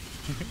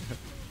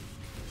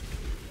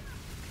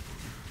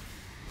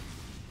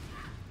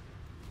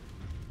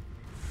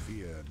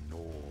 Fear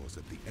gnaws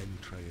at the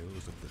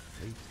entrails of the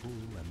faithful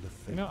and the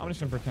faithful. You know, I'm just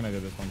gonna pretend I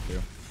did this one too.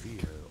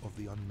 Fear of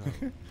the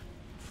unknown.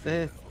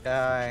 This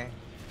guy.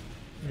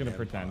 I'm gonna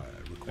pretend.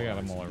 I got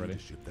them all already.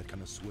 That,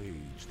 can assuage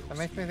those That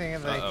makes me think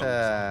of fears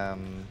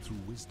like through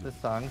wisdom, the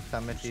song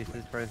Summit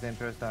uses for his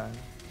intro song.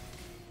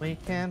 We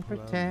can Emperor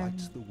pretend.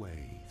 lights the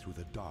way through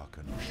the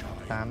darkened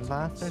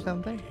Sandblast or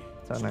something?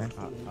 So nice.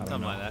 I don't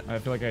Something know. like that. I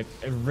feel like I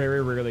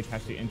very rarely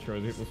catch the intro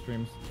of people's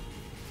streams.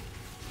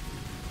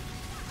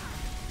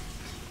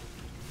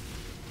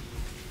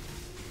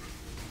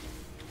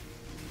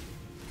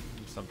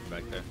 Something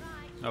back there.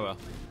 Oh well.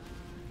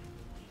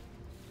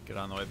 Get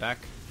on the way back.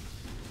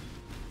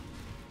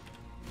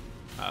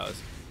 Oh,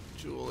 it's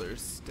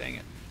jewelers. Dang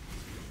it.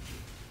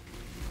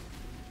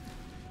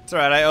 It's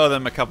alright, I owe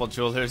them a couple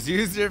jewelers.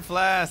 Use your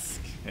flask!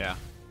 Yeah.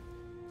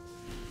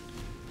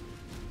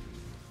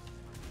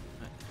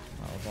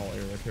 I'll follow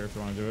your character if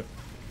you want to do it.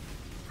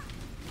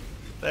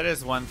 That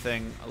is one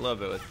thing a little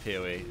bit with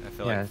PoE. I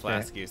feel Yeah, like that's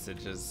flask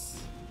usage is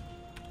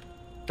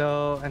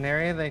So an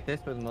area like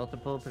this with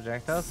multiple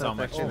projectiles, So that's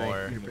much actually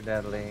more. like super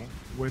deadly.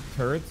 With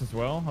turrets as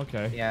well?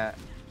 Okay. Yeah.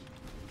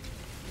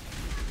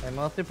 And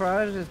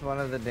multi-proj is one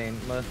of the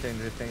most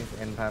dangerous things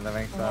in Path of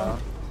Exile.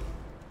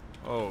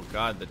 Oh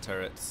god, the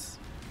turrets.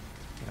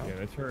 Yeah,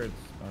 the turrets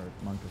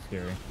are monk is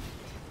scary.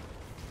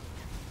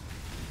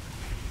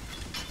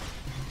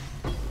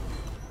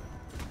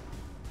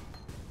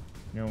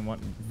 You know what?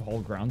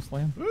 Whole ground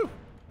slam?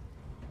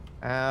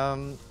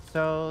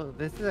 So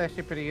this is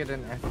actually pretty good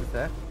in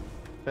SSF,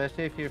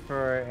 especially if you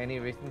for any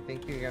reason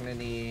think you're gonna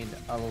need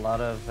a lot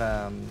of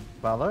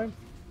Valor.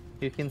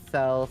 You can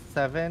sell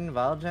 7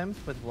 Val gems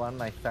with 1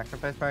 like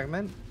sacrifice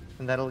fragment,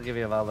 and that'll give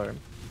you a Valor.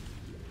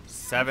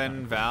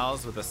 7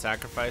 Vals with a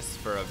sacrifice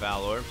for a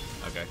Val Orb?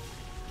 Okay.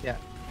 Yeah.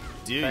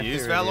 Do you It's actually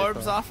use really Val Orbs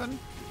useful. often?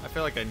 I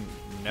feel like I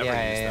never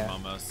Yeah, use yeah, them yeah.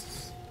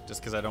 almost.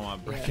 Just because I don't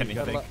want to break Yeah, you got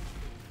a anything. lot-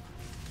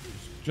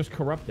 Just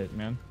corrupt it,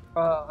 man.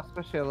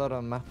 Especially a lot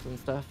on maps and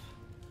stuff.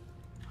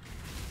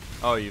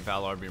 Oh, you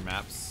Val Orb your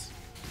maps.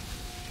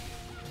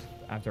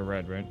 After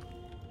red, right?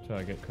 So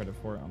I get credit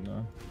for it on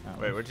the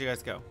Atlas. Wait, where'd you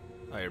guys go?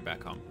 Oh, you're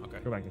back home. Okay.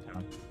 Go back to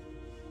town.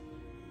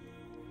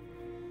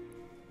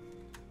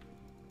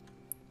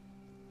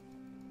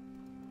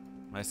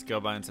 My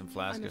skill binds and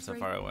flask I'm are so afraid-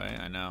 far away.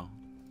 I know.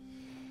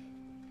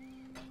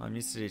 I'm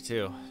used to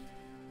D2.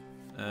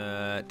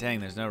 Dang,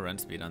 there's no run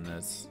speed on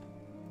this.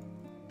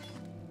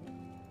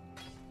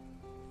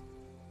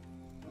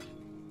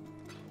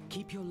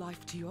 Keep your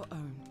life to your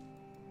own.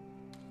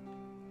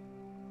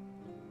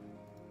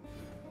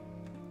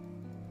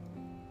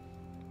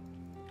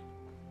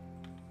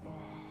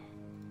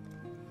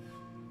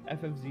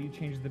 FFZ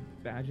changed the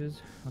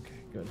badges. Okay,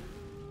 good.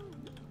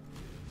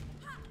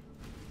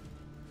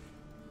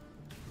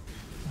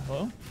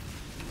 Hello?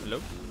 Hello?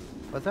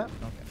 What's up?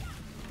 Okay.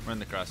 We're in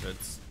the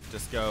crossroads.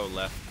 Just go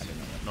left.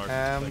 North.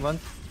 click.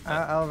 Once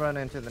I'll run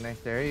into the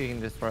next area, you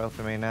can just swirl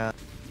for me now.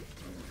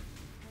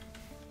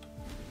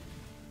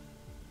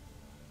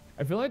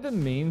 I feel like the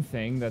main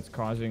thing that's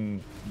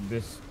causing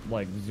this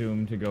like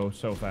zoom to go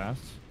so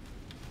fast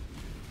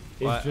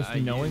is Well, just I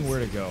knowing use- where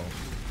to go.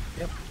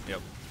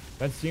 Yep.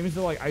 That seems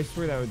to like, I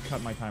swear that would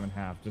cut my time in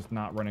half, just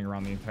not running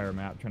around the entire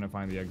map trying to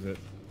find the exit.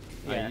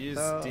 Yeah, I use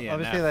so DNF.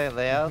 obviously the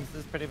layouts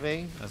is pretty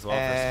big. As well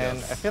for and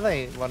skills. I feel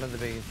like one of the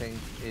biggest things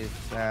is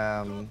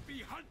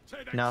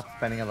not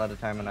spending a lot of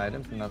time on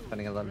items and not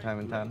spending a lot of time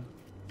in town.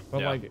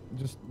 But Yeah. like,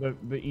 just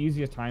the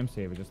easiest time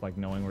save is just like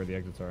knowing where the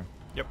exits are.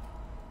 Yep.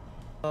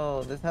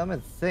 Oh, this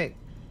helmet's sick.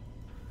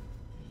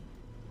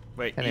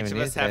 Wait, Can't each even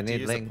of us use it, have I to need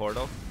use a link.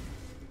 portal?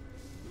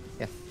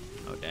 Yes.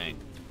 Oh, dang.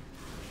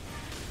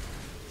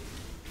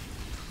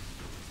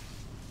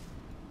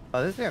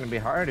 Oh, this is gonna be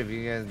hard if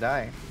you guys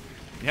die.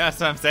 Yeah, that's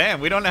what I'm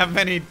saying. We don't have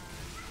many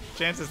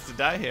chances to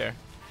die here.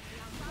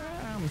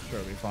 I'm sure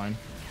it'll be fine.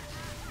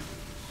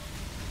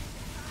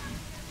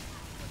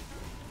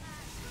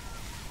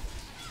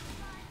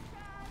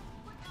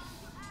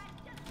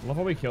 I love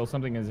how we kill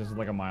something is just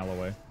like a mile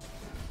away.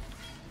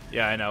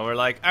 Yeah, I know. We're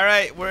like, all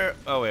right, we're...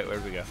 Oh, wait,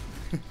 where'd we go?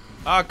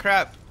 Oh,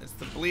 crap. It's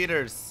the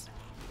bleeders.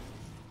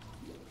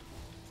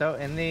 So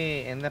in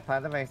the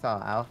part that I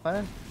saw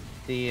alpha,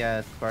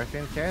 the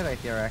scorpions here,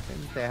 like the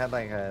arachnids, they had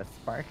like a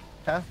spark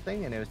cast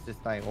thing, and it was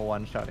just like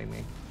one-shotting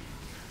me.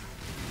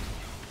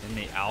 In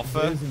the alpha?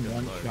 Liz in Good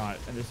one lord. shot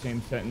in the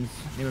same sentence.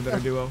 Name a better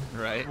duo.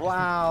 Right?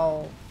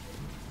 Wow.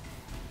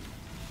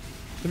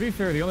 To be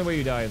fair, the only way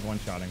you die is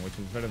one-shotting, which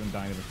is better than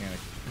dying to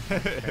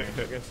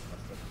mechanics.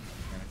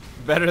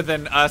 Better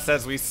than us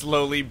as we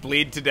slowly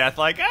bleed to death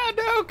like, ah,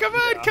 no, come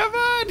on, come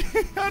on.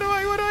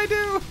 What do I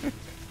do?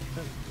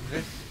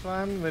 This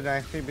one would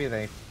actually be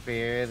like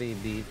fairly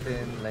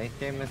decent late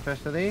game,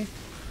 especially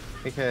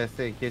because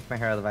it gives my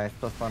hair device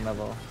 +1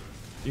 level.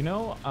 You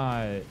know,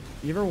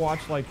 you ever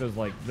watch like those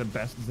like the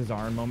best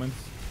Zizaran moments?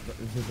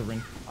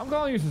 Zizaran. I'm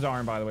calling you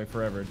Zizaran, by the way,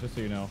 forever, just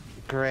so you know.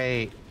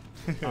 Great.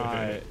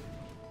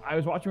 I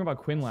was watching about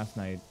Quinn last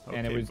night,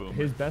 and it Okay, was boomer.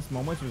 his best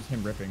moments was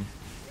him ripping.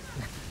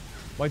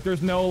 Like,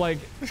 there's no like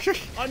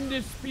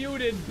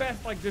undisputed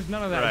best. Like, there's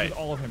none of that. Right. It's just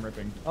all of him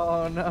ripping.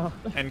 Oh no.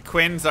 And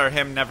Quinn's are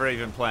him never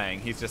even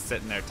playing. He's just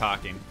sitting there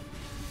talking.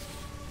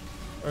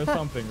 Or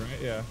something,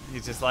 right? Yeah.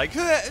 He's just like,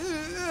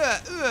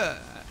 I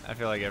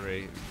feel like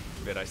every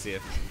bit I see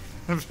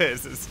of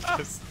his is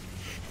just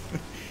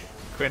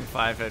Quinn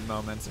 5-head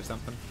moments or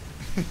something.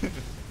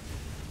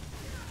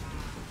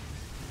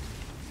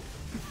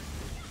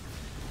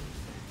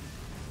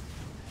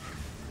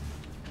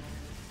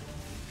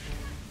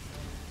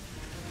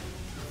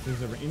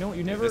 You know what?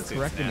 You never this dude's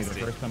corrected me the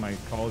nasty. first time I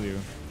called you.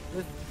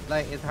 This,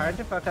 like, it's hard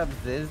to fuck up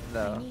Ziz I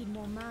though. need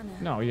more mana.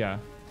 No, yeah.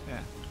 Yeah.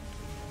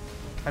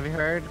 Have you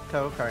heard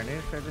Co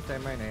Carnage try to say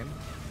my name?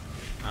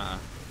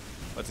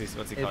 What's he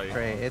call It's you?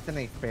 great. It's an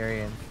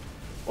experience.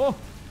 Oh,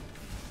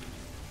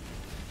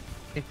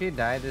 If you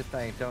die, just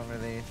like don't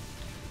release.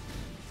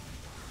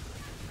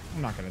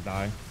 I'm not gonna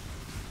die.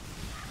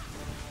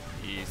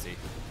 Easy.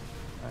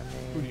 I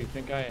Who do mean, you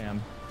think I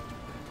am?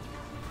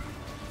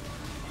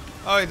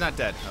 Oh, he's not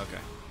dead.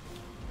 Okay.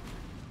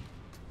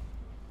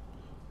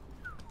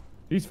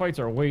 These fights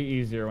are way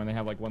easier when they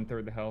have like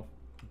 1/3 the health.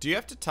 Do you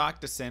have to talk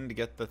to Sin to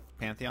get the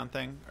Pantheon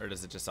thing, or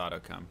does it just auto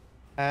come?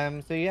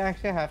 so you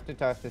actually have to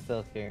talk to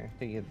Silk here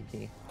to get the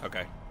key.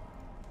 Okay.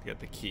 To get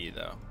the key,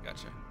 though.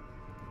 Gotcha.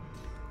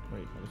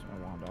 Wait, I just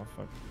my wand off.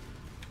 Fuck.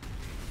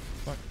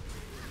 Fuck.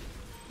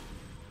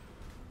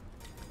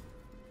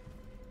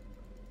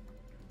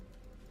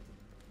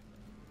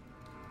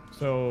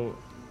 So,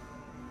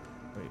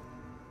 wait.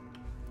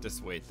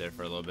 Just wait there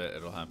for a little bit.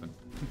 It'll happen.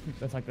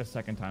 That's like the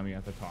second time you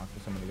have to talk to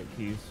someone to get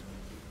keys.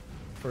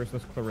 First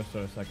was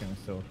Clarissa, second is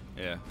Silk.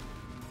 Yeah.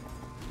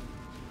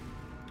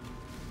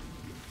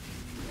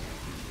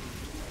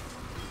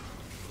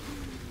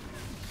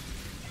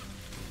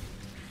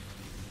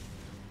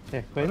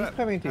 Yeah, Quinn's up?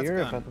 coming to How's it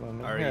Europe going? at the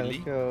moment. Are Here, you let's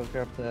Lee? go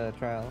grab the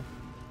trial.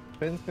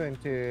 Quinn's going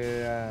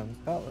to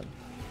Scotland.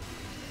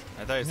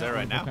 I thought he was there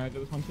right now. Can I do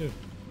this one too?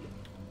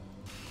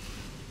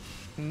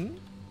 Hmm?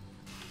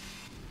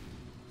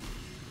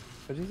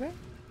 What'd you say?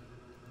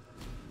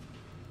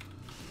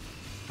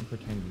 I'm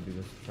pretending to do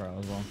this trial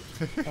as well.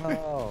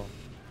 Oh.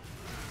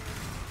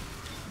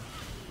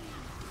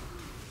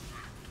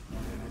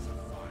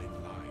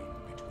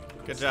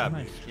 Good job.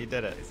 Nice. You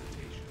did it.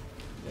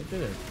 I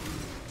did it.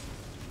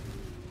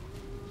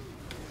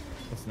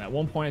 Listen, at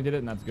one point I did it,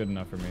 and that's good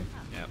enough for me.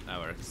 Yep, that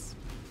works.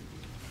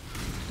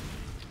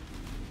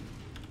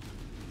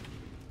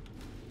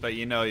 But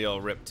you know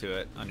you'll rip to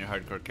it on your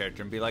hardcore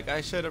character and be like,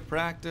 I should have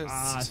practiced.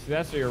 See,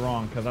 that's where you're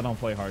wrong, because I don't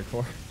play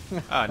hardcore.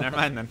 Oh, never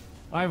mind then.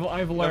 I've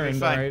learned,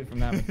 fine. right, from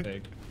that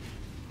mistake.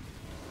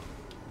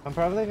 I'm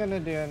probably gonna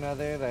do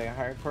another like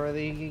hardcore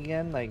league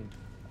again, like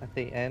at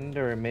the end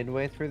or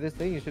midway through this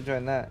thing. You should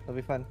join that. It'll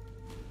be fun.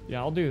 Yeah,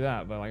 I'll do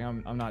that, but like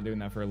I'm not doing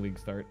that for a league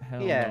start.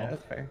 Hell Yeah, no.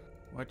 that's fair.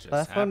 What just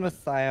Last happened? one was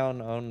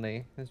Scion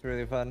only. It's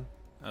really fun.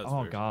 That was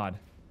Oh weird. god.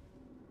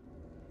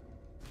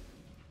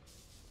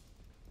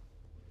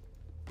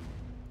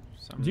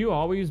 Some- Do you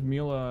always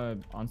meal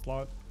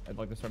onslaught at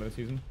like the start of the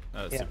season?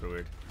 That was Yeah. super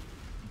weird.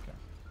 Okay.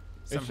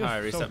 It's Somehow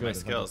I just so reset good, my it's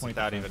like a skills point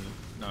without percent. even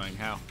knowing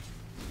how.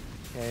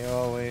 Yeah,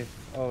 you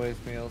always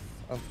meals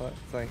on foot.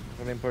 It's like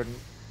really important.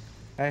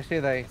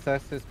 Actually, like,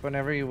 sucks is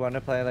whenever you want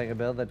to play like a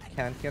build that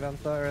can't get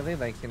onslaught early,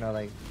 like, you know,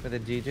 like with a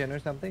G-Gen or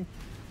something,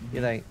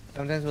 you like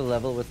sometimes will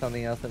level with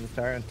something else at the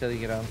start until you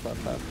get onslaught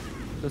fast.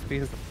 Just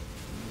because.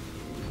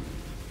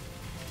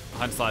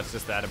 Onslaught's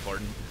just that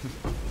important.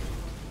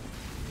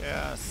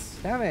 Yes.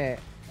 Damn it.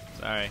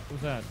 Sorry.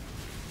 What's that?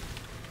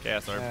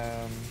 Chaos Orb.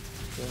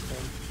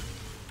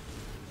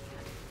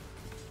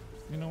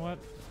 You know what?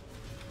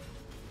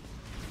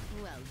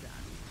 Well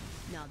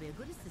done. Now be a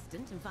good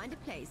assistant and find a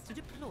place to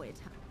deploy it.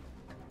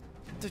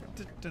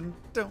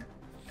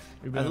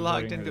 We've I been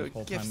logged avoiding into her a this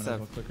whole gift time and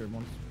sub. I've clicked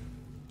once.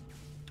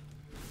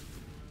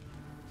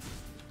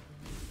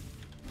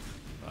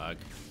 Bug.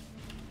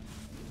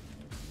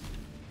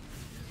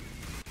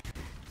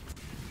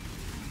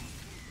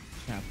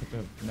 Yeah, put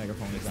the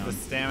megaphone It's down. the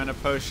stamina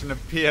potion of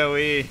PoE.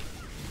 A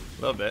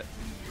little bit.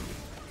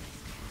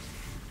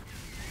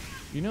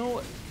 You know,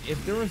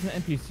 if there was an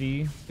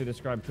NPC to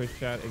describe Twitch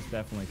chat, it's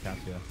definitely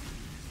Cassia.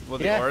 Will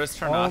the Yeah. auras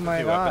turn Oh off my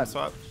if you weapon God.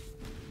 swap?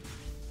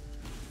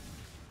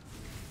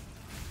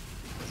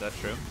 Is that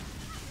true?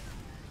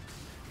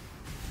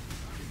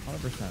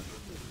 100%.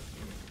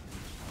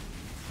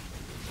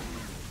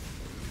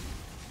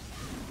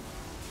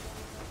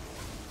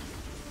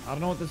 I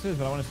don't know what this is,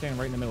 but I want to stand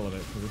right in the middle of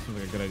it because this seems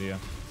like a good idea.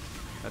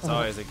 That's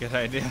always a good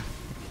idea.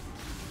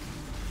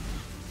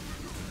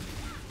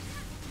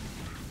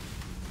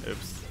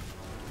 Oops.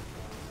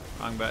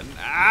 Wrong button.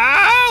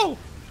 Ow! Oh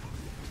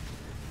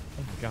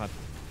my god.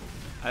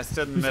 I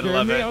stood in the You middle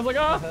scared of me. it. I was like,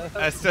 ah!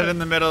 I stood in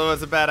the middle. It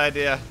was a bad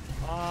idea.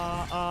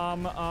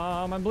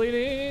 I'm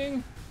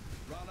bleeding.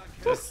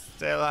 Just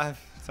stay alive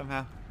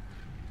somehow.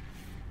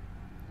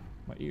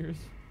 My ears.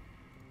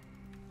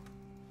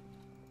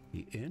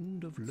 The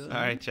end of learning.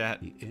 Sorry,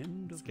 chat. The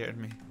end of Scared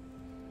me.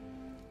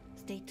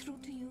 Stay true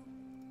to you.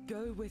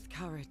 Go with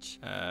courage.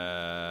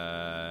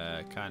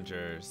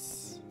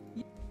 Conjures.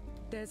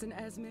 There's an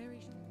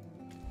Asmeri.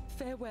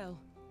 Farewell.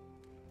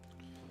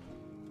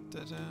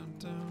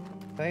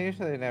 I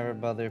usually never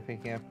bother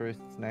picking up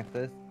Bruce's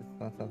necklace. It's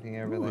not something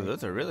I ever Ooh, like.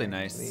 those are really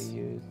actually nice.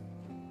 Use.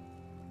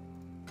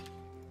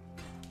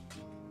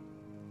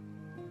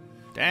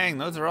 Dang,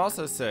 those are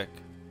also sick.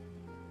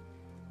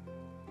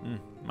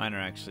 Mine are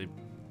actually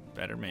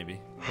better, maybe.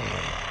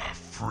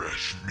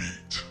 Fresh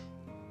meat.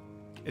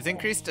 Is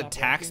increased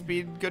attack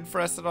speed good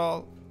for us at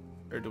all?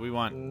 Or do we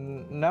want...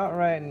 Not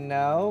right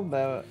now,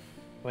 but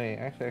wait,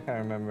 actually I can't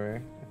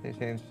remember if they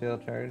changed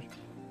shield charge.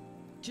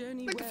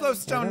 Journey Like a well.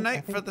 Flowstone I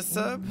Knight for think- the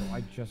sub? Oh,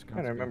 I just got I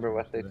can't remember scared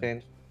what they today.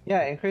 changed.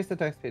 Yeah, increased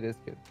attack speed is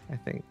good, I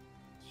think.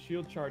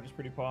 Shield charge is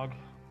pretty pog.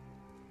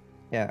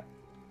 Yeah.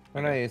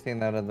 We're not using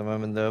that at the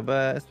moment though,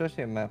 but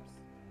especially in maps.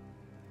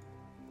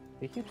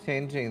 They keep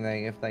changing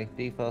like if like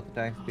default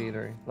attack speed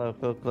or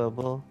local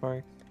global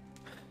works.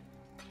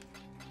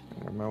 I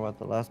don't remember what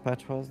the last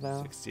patch was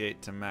now.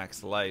 68 to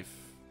max life,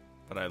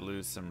 but I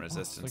lose some Look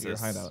resistances. at your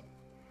hideout.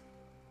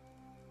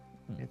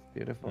 It's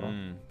beautiful.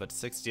 But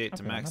 68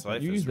 to Okay, max not bad.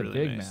 life You is use the really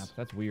big nice. map.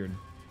 That's weird.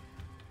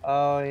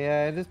 Oh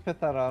yeah, I just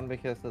put that on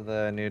because of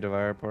the new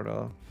Devour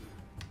portal.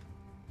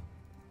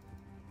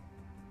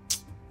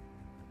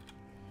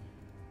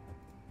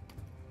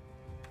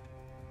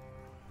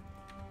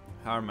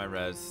 How are my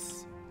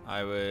res?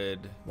 I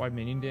would Why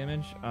minion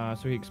damage?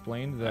 So he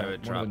explained that would one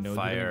of the drop nodes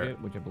fire. you're gonna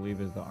get, which I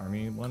believe is the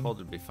army one. hold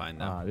would be fine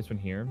now. This one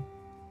here.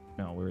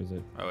 No, where is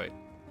it? Oh wait,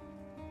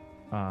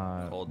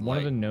 Cold One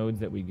of the light. nodes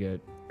that we get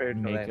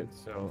Spiritual make aid. it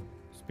so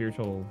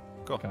spiritual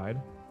Cool. guide.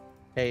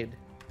 Aid.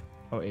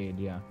 Oh, aid,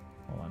 yeah.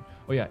 Hold on.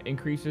 Oh yeah,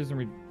 increases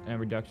and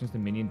reductions to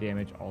minion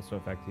damage also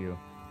affect you.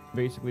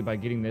 Basically, by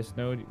getting this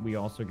node, we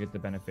also get the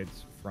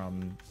benefits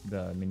from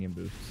the minion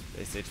boosts.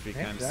 base HP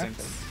kind of Exactly.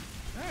 sinks.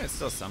 It's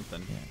still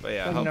something. Yeah. But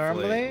yeah, So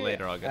hopefully normally,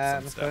 later I'll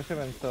get some stuff.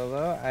 especially when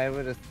solo, I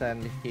would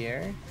ascend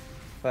here,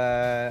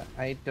 but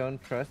I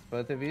don't trust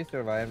both of you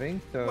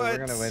surviving, so we're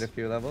gonna What? wait a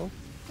few levels.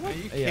 Are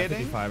you Yeah, kidding?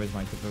 55 is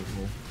my typical.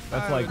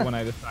 That's I like would- when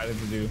I decided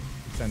to do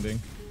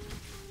ascending.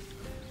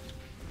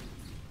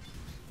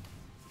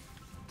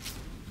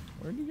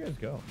 Where did you guys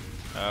go?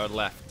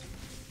 Left.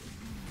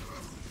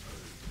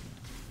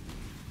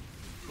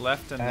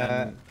 Left and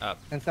then up.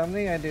 And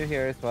something I do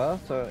here as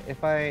well. So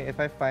if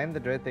I find the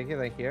dread thingy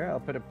like here, I'll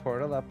put a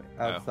portal up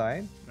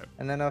outside, Yep.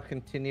 and then I'll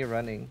continue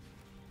running.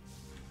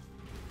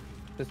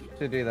 Just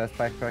to do that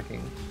backtracking.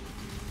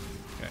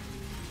 Okay.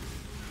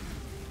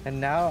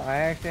 And now I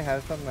actually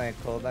have some like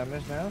cold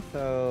damage now,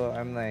 so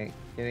I'm like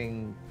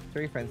getting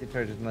 3 frenzy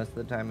charges most of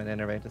the time and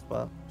innervate as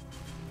well.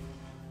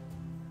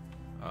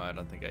 Oh, I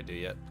don't think I do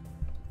yet.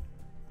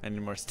 I need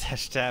more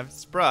stash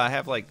tabs. Bruh, I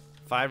have like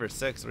 5 or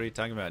 6. What are you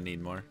talking about?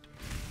 Need more.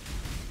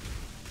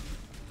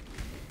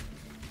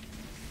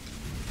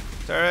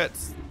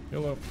 Turrets!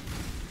 Hello.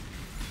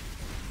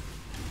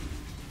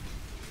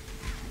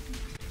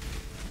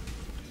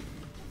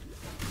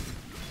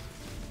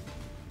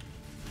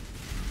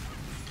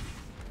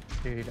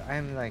 Dude,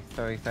 I'm like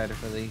so excited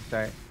for League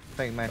start. It's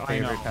like my I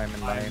favorite know. time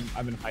in life.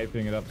 I've been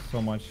hyping it up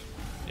so much.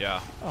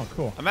 Yeah. Oh,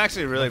 cool. I'm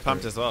actually really That's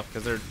pumped great. as well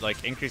because they're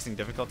like increasing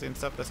difficulty and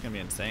stuff. That's gonna be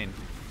insane.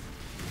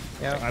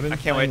 Yeah. I've been I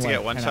can't wait playing, to get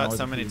like, one 10 shot hours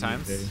so of many PvE a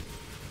times. day.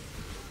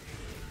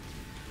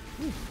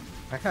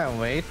 I can't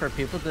wait for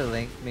people to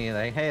link me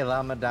like, hey,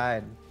 llama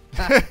died.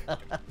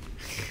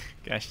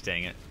 Gosh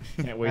dang it.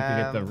 Can't wait to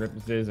get the rip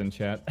ziz in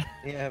chat.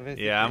 Yeah,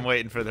 basically. Yeah, I'm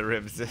waiting for the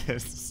ribs.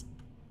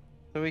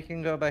 So we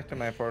can go back to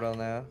my portal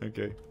now.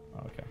 Okay.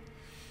 Okay.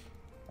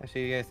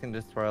 Actually, you guys can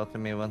just swirl to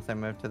me once I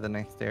move to the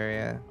next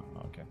area.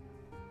 Okay.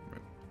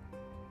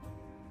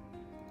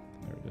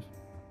 There it is.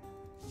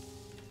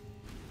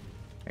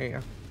 There you go.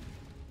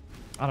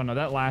 I don't know.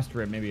 That last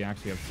rip made me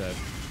actually upset.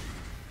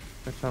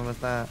 Which one was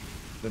that?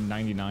 The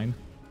 99.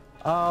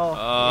 Oh,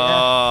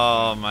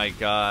 Oh my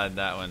god,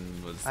 that one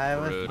was I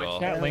was- brutal.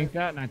 Chat linked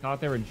that, and I thought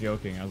they were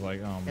joking. I was like,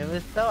 oh yeah. man. It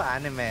was so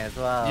anime as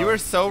well. You were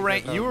so Because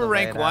rank. of You the were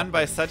way rank it 1 by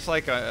happened. such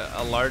like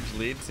a large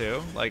lead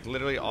too. Like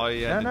literally all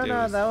you had No, to do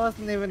no, was. that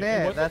wasn't even It it.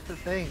 wasn't? That's the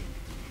thing.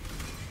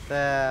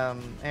 The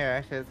here,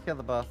 actually, let's kill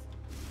the boss.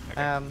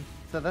 Okay.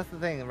 So that's the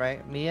thing,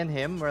 right? Me and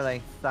him were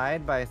like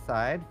side by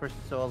side for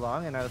so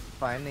long, and I was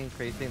finally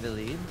increasing the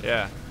lead.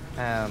 Yeah.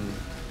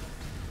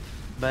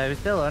 But it was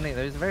still only,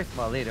 there was a very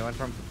small lead. It went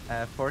from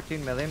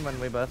 14 million when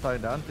we both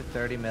logged on to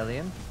 30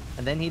 million.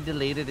 And then he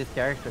deleted his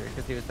character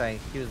because he was like,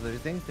 he was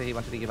losing, so he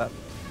wanted to give up.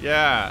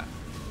 Yeah.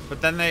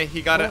 But then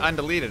he got it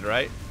undeleted,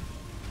 right?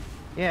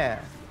 Yeah,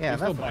 yeah, He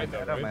still that's fine. died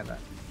though, I don't right? mind that.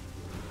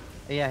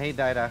 Yeah, he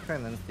died after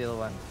and then Steel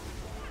won.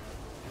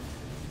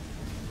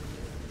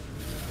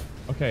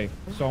 Okay,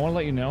 so I want to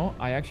let you know,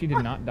 I actually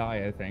did not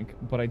die, I think,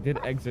 but I did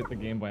exit the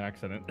game by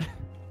accident.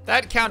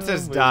 That counts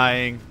as weird.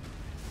 dying.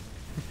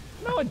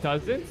 No, it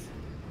doesn't.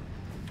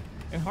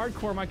 In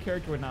hardcore, my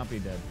character would not be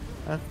dead.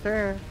 That's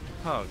fair.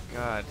 Oh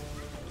god.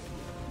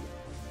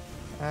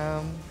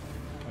 Um,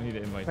 I need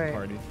to invite Wait. the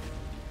party.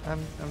 I'm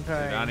Dude,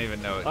 trying. I don't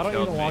even know it I don't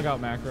killed even me. log out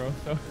macro,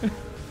 so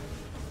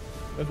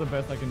that's the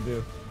best I can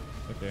do.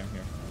 Okay, I'm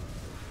here.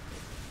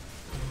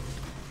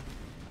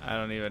 I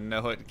don't even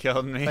know what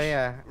killed me. But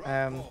yeah,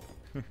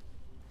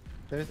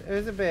 it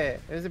was a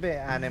bit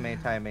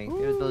anime timing.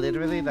 It was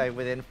literally like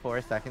within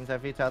 4 seconds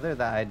of each other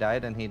that I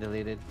died and he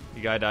deleted.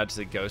 You gotta dodge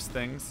the ghost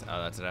things.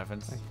 Oh, that's what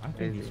happens. I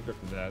think he Crazy.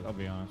 scripted that, I'll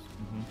be honest.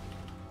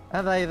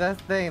 And like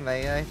that's the thing,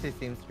 like it actually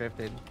seems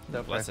scripted.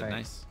 So Blessed, perfect.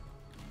 nice.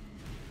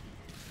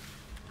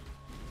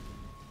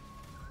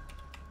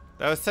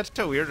 That was such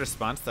a weird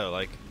response, though.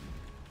 Like,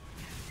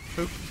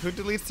 who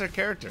deletes their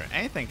character?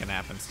 Anything can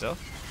happen still.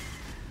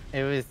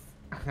 It was,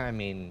 I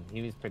mean,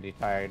 he was pretty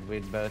tired.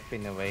 We'd both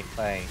been awake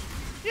like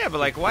Yeah, but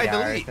like, why 60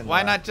 hours delete? in the Why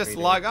last not just 3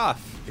 days. log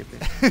off?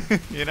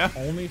 Stupid. You know?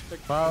 Only 16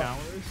 Well,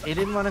 hours? he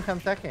didn't want to come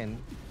second.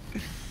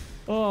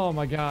 Oh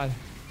my god.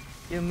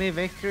 Give me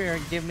victory or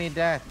give me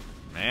death.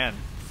 Man,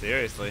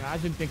 seriously.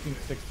 Imagine thinking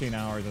 16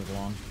 hours is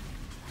long.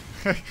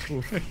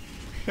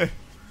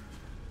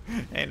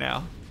 Hey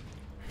now.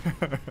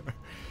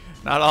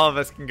 Not all of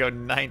us can go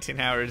 19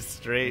 hours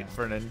straight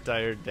for an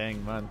entire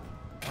dang month.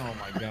 Oh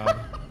my god.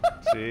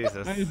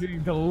 Jesus. I'm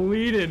getting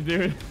deleted,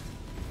 dude.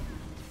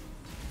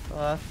 Oh,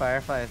 that's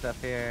fireflies up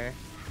here.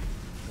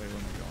 Wait, where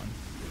am I going?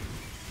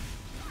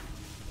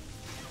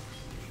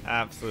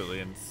 Absolutely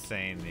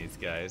insane, these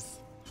guys.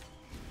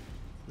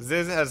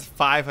 Ziz has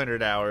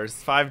 500 hours,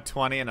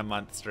 520 in a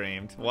month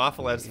streamed.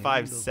 Waffle has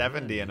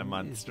 570 in a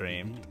month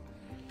streamed.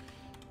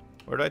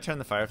 Where do I turn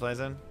the fireflies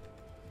in?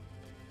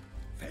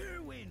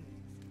 Fair wind.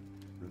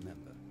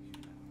 Remember,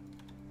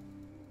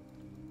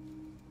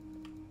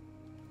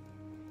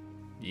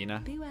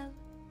 Yina, Be well.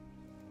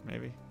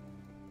 maybe?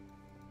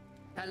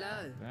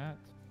 Hello. That.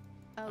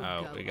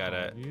 Oh, go we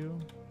gotta... You.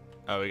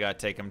 Oh, we gotta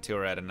take them to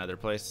her at another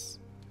place.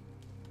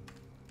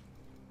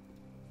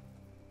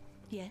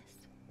 Yes.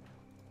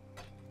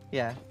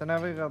 Yeah, so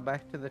now we go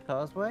back to the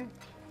causeway.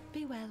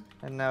 Be well.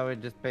 And now we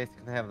just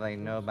basically have like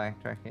no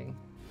backtracking.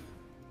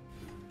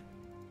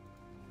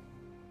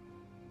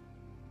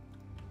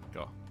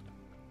 Go.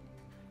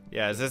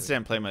 Yeah, Ziz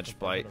didn't play much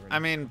Blight. I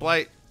mean,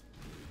 Blight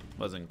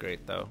wasn't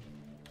great, though.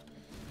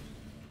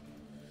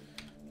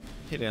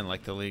 He didn't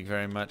like the league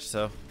very much,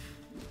 so...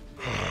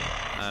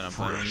 I don't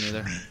blame him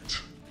either.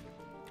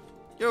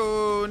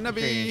 Yo, Change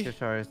Nubby! to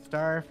show a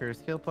star for your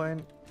skill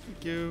point.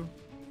 Thank you.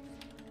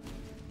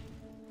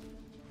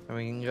 And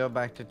we can go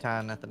back to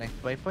town at the next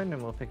waypoint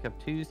and we'll pick up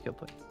 2 skill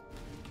points.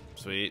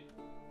 Sweet.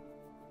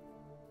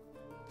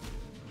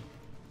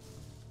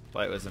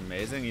 Blight was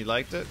amazing. You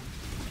liked it?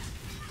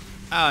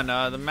 Oh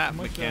no, the map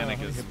How much, mechanic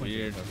how many is hit points do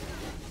you weird. have?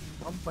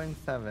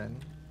 1.7.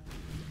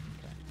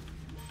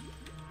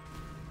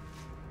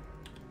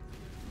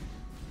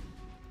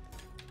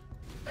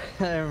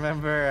 I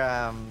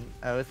remember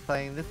I was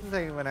playing, this is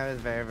like when I was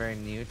very, very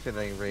new to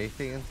like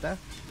racing and stuff.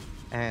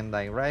 And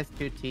like Rise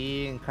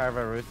QT and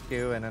Carva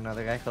Rusku and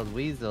another guy called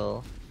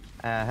Weasel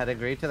had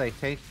agreed to like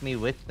take me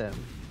with them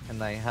and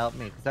like help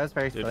me. Because I was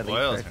very Dude, slow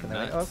Loyals first. are And they're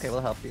like, nuts. okay,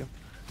 we'll help you.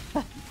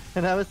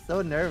 And I was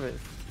so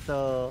nervous.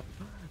 So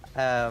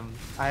I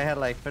had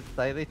like put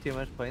slightly too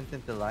much points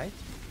into life.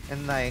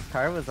 And like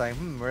Car was like,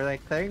 we're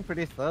like clearing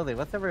pretty slowly.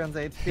 What's everyone's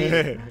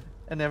HP?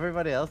 And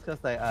everybody else goes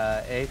like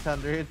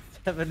 800,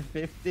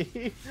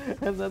 750.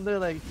 And then they're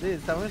like, dude,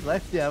 how much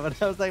life do you have? And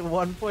I was like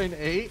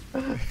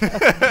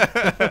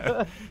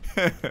 1.8.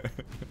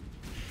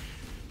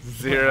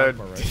 0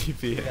 hardcore, right?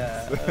 DPS.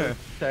 Yeah, I was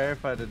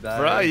terrified to die.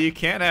 Bro, you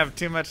can't have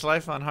too much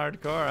life on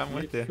hardcore. I'm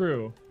with you.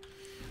 True.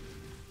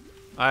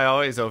 I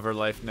always over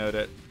life note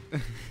it.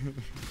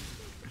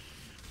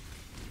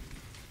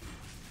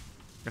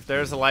 If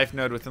there's a life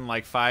node within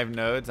like 5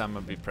 nodes, I'm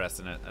gonna be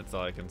pressing it. That's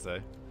all I can say.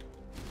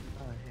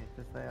 Oh, I hate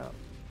this layout.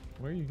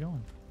 Where are you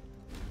going?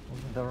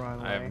 The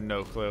wrong way. I have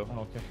no clue. Oh,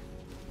 okay.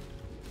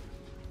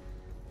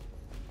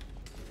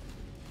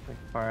 Like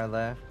far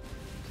left.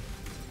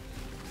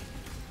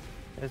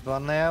 There's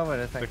one layout where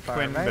it's like The far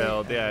Quinn right,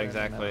 build, and yeah, then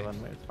exactly. another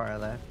one where it's far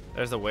left.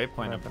 There's a waypoint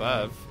Right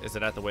above. Is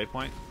it at the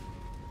waypoint?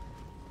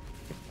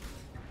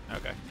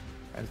 Okay. Alright,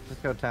 let's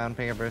just go town,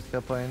 pick up our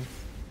skill points.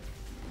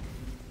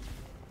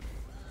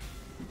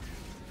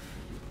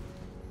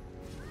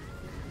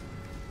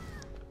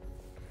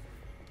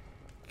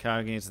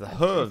 Counting against the That's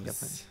pretty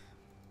hooves.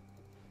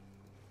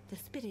 The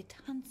spirit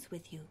hunts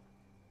with you.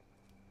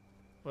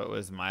 What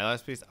was my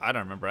last piece? I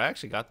don't remember. I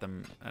actually got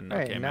them an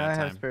okay Alright, now I amount of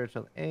have time.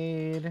 spiritual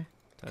aid.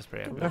 That's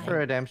pretty I'm epic. going for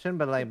redemption,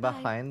 but like Goodbye.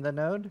 behind the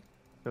node.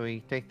 So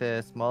we take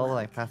the small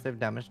like passive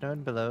damage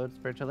node below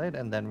spiritual aid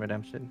and then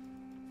redemption.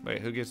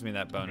 Wait, who gives me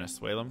that bonus?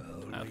 Whalem?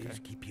 Always Okay.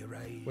 keep your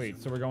eyes Wait,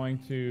 so we're going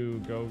to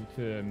go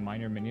to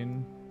minor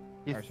minion,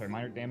 Yes. or sorry,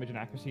 minor damage and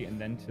accuracy, and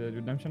then to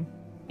redemption?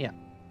 Yeah.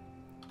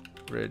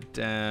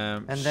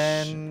 Redemption. And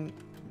then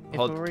if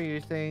Hold- we were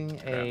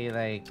using a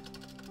like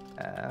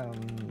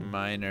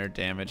Minor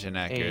damage and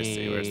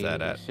accuracy. Where's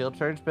that at? shield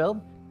charge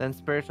build, then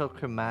spiritual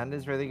command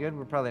is really good.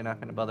 We're probably not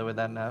going to bother with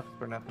that enough.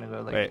 We're not going to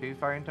go like Wait. too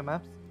far into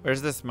maps.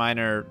 Where's this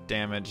minor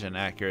damage and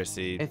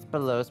accuracy? It's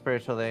below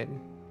spiritual aid.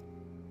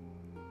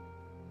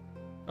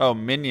 Oh,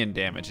 minion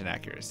damage and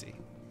accuracy.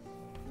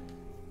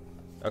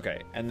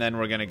 Okay, and then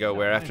we're gonna go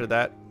where after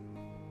that?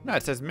 No,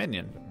 it says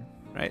minion,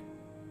 right?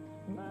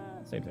 Nah,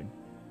 same thing.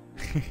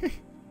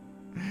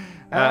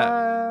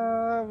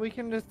 We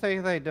can just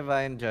take like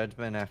divine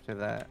judgment after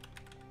that.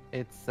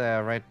 It's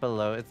right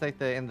below. It's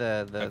like in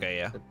the Okay,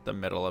 yeah, the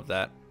middle of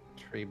that.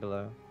 tree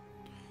below.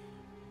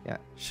 Yeah.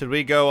 Should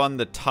we go on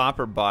the top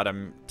or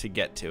bottom to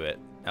get to it?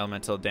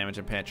 Elemental damage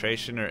and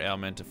penetration or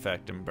element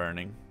effect and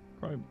burning?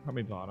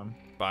 Probably bottom.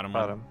 Bottom.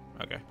 Bottom.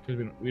 One? Okay.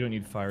 Because we don't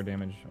need fire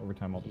damage over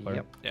time multiplier.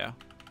 Yep. Yeah.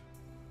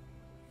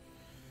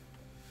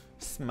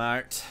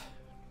 Smart.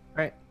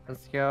 Right.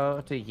 Let's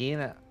go to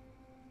Yena.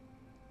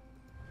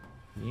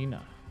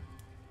 Yena.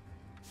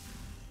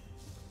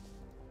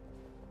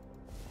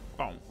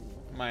 Boom.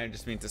 Minor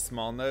just means a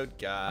small node.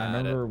 Got I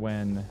remember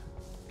when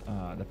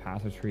the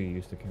passive tree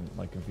used to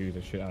confuse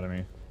the shit out of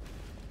me.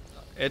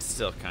 It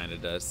still kind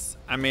of does.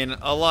 I mean,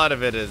 a lot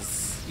of it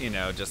is, you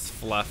know, just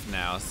fluff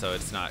now, so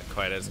it's not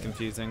quite as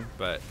confusing.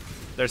 But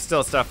there's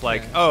still stuff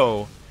like,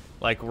 oh,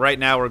 like right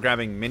now we're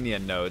grabbing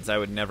minion nodes. I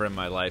would never in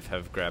my life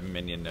have grabbed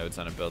minion nodes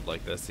on a build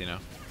like this, you know?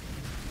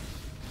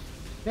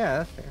 Yeah,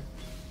 that's fair.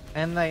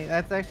 And like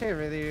that's actually a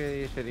really,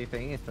 really shitty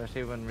thing,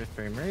 especially when we're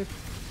streamers,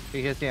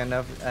 because you end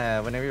up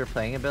whenever you're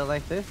playing a build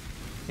like this,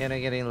 you end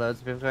up getting loads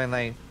of people going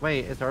like,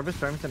 "Wait, is Orbis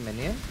Storms a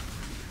minion?"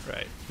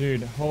 Right.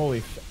 Dude,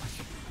 holy shit.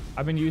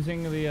 I've been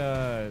using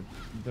the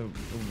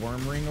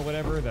worm ring or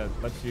whatever that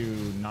lets you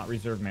not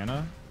reserve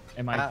mana,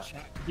 and my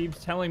chat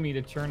keeps telling me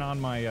to turn on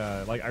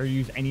my like I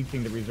use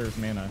anything that reserves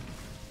mana.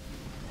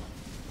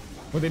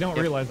 Well, they don't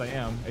realize I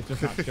am. It's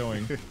just not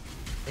showing.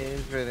 It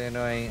is really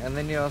annoying. And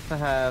then you also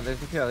have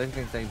there's a few other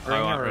things like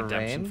Bring want or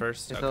redemption Rain.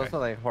 first? It's Okay. also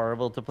like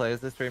horrible to play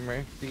as a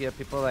streamer. You get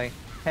people like,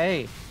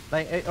 "Hey."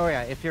 Like, oh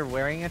yeah, if you're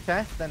wearing a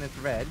chest, then it's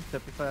red. So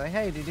people are like,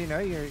 "Hey, did you know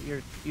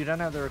you don't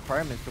have the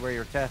requirements to wear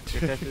your chest?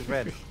 Your chest is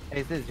red."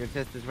 Hey, sis, your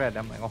chest is red.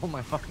 I'm like, "Oh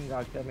my fucking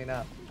god, kill me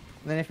now."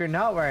 And then if you're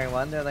not wearing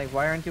one, they're like,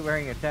 "Why aren't you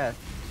wearing a chest?"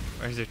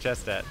 Where's your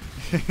chest at?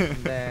 And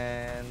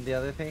then the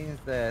other thing is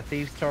the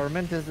Thief's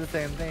Torment is the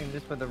same thing,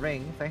 just with the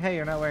ring. It's like, "Hey,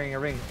 you're not wearing a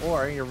ring,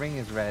 or your ring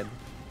is red."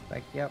 It's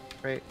like, "Yep,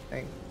 great,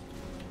 thanks."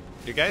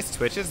 Your guys'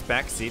 Twitches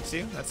backseats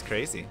you? That's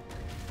crazy.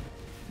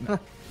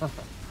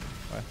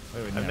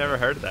 I've never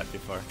heard of that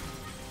before.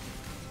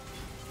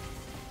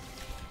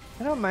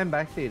 I don't mind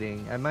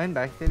backseating. I mind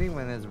backseating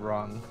when it's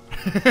wrong.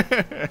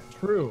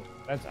 True.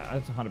 That's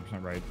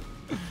 100% right.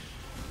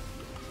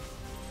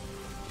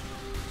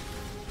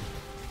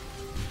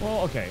 Well,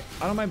 okay.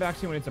 I don't mind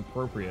backseating when it's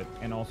appropriate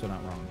and also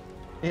not wrong.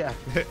 Yeah.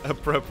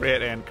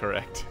 Appropriate and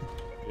correct.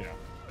 Yeah.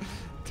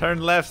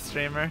 Turn left,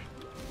 streamer.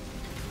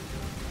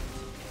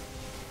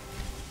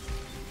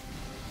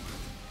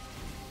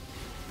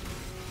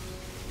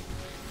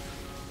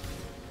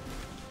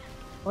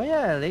 Oh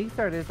yeah, League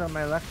Start is on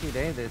my lucky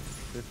day this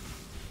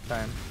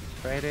time.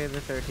 Friday the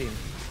 13th.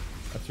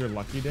 That's your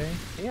lucky day?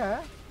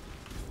 Yeah.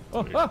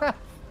 Oh,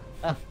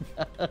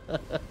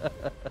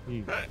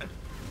 Jeez.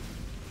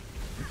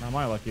 Not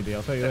my lucky day,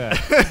 I'll tell you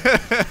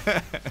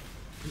that.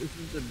 This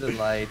is a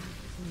delight.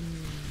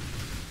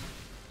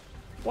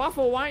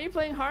 Waffle, why aren't you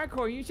playing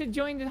hardcore? You should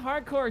join the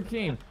hardcore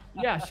team.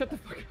 Yeah, shut the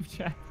fuck up,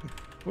 chat.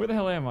 Where the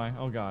hell am I?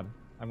 Oh god,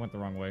 I went the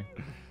wrong way.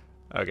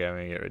 Okay, I'm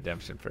gonna get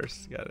redemption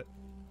first. Got it.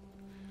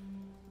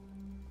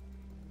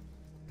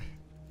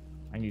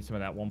 I need some of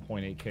that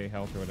 1.8k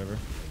health or whatever.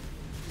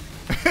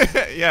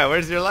 Yeah,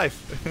 where's your life?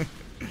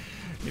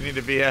 You need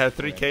to be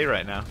 3K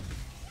right now.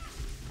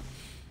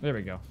 There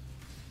we go.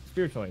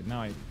 Spiritual aid.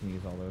 Now I can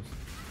use all those.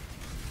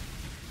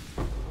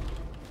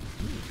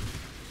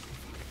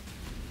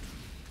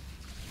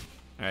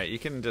 All right, you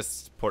can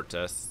just port to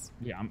us.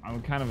 Yeah,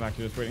 I'm kind of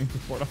actually just waiting to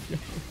port off you.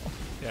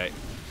 Yeah,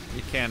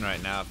 you can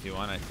right now if you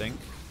want, I think.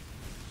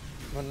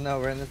 Well, no,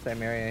 we're in the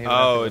same area.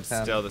 Oh, it's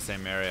still the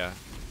same area.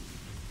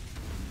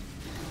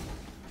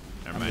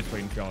 Never I'm mind. just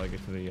waiting for y'all to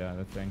get to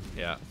the thing.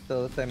 Yeah.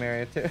 Still the same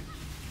area too.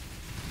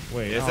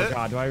 Wait, Is oh it?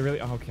 god, do I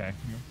really? Oh, okay.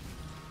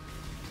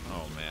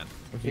 Oh man.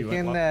 If You like,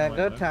 can walk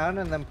go away, town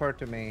and then port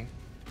to me.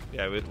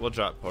 Yeah, we'll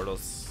drop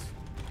portals.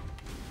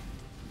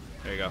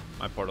 There you go.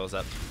 My portal's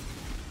up.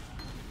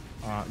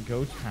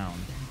 Go town.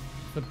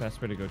 What's the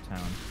best way to go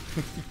town?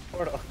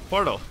 Portal.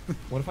 Portal.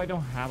 What if I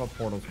don't have a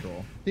portal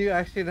scroll? Do you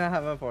actually not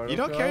have a portal? You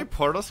don't scroll? carry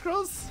portal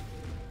scrolls?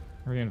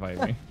 Re-invite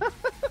me. Oh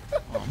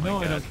my No,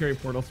 god. I don't carry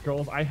portal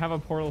scrolls. I have a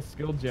portal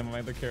skill gem on my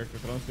other character,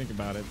 so don't think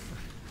about it.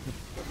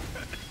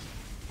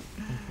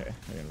 Okay,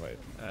 re-invite.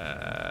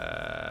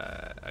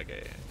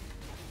 Okay.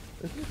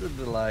 This is a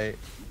delight.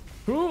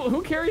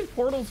 Who carries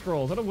portal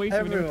scrolls? What a waste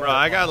of Everyone. an. Bro,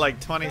 I got like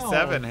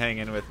 27 No.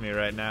 hanging with me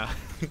right now.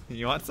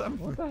 You want some?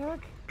 What the heck?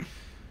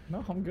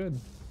 No, I'm good.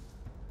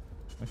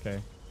 Okay.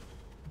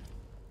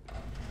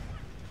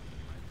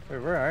 Wait,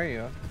 where are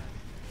you?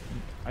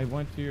 I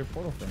went to your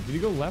portal thing. Did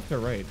you go left or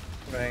right?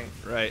 Right.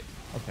 Right.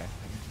 Okay.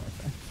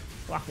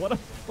 Wow,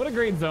 what a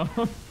great zone.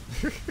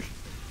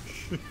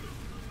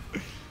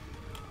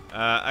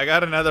 I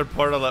got another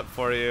portal up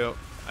for you.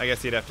 I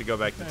guess you'd have to go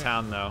back to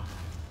town though.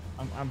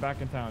 I'm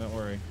back in town, don't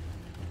worry.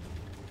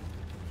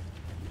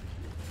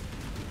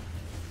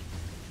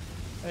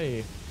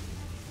 Hey.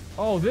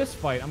 Oh, this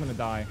fight, I'm gonna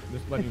die.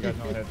 Just letting you guys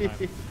know ahead of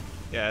time.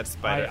 Yeah, it's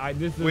Spider.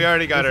 This is, we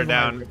already got this her is my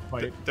down. rip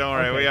fight. Don't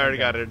worry, Okay, we already okay.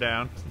 got her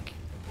down.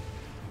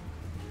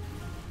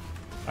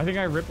 I think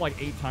I ripped like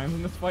 8 times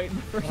in this fight.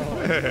 Oh,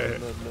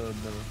 no.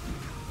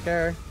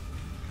 Care.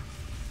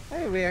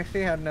 Hey, we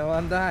actually had no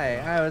one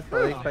die. I was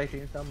fully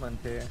expecting someone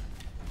to.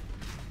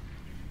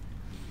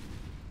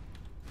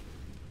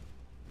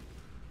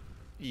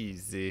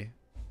 Easy.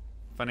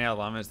 Funny how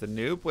Llama is the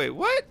noob. Wait,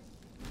 what?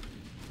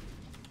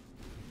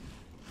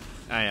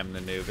 I am the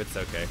noob. It's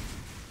okay.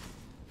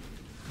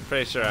 I'm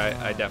pretty sure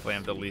I definitely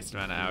have the least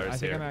amount of hours I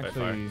think here I'm by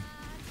actually.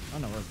 far. Oh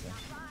no, we're okay.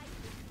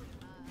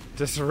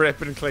 Just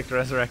rip and click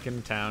resurrect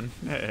in town.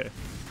 There's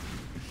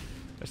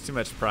too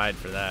much pride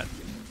for that.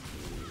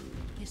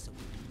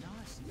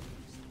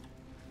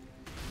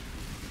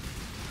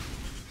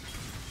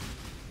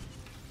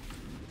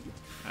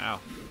 Ow.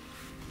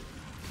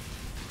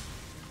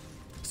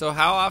 So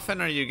how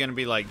often are you gonna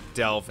be like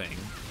delving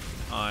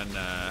on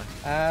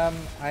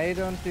I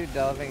don't do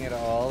delving at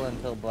all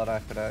until Blood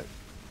Aqueduct.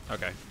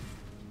 Okay.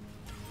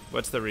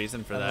 What's the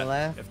reason for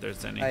Unless that, if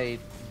there's any? I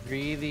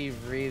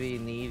really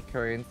need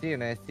currency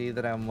and I see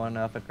that I'm one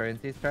off a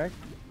currency strike.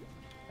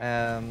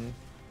 There's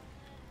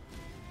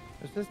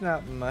just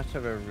not much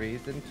of a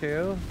reason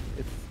to.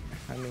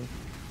 I mean,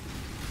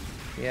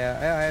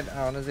 yeah, I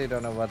honestly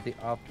don't know what the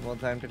optimal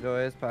time to go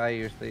is, but I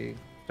usually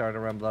start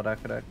around Blood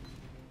Aqueduct.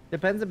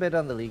 Depends a bit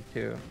on the league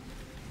too.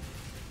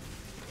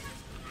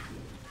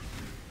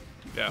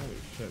 Yeah. Holy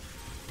shit.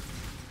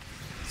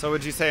 So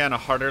would you say on a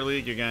harder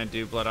league you're gonna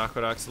do Blood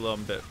Aqueducts a little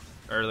bit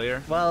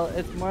earlier? Well,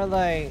 it's more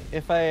like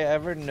if I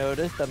ever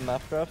notice the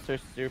muff drops are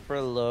super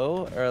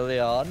low early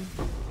on,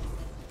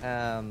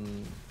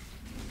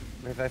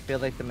 if I feel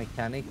like the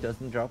mechanic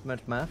doesn't drop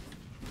much muff,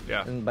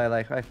 Yeah. and by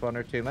like 1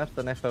 or 2 maps,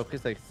 then I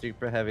focus like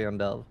super heavy on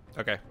delve.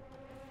 Okay.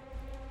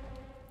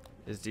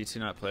 Is D2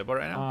 not playable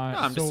right now? No,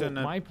 I'm So just doing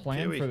a my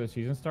plan PoE. for the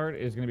season start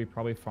is going to be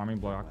probably farming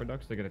Blood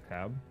Aqueducts to get a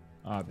tab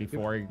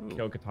before I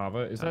kill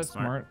Katava. Is that That's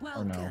smart. smart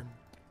or no? Welcome.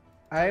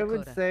 I would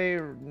Dakota. say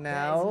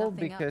now, nothing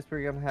because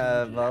we're gonna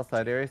have all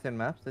side areas and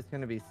maps, it's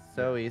gonna be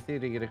so easy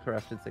to get a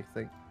corrupted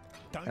 6-link.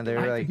 And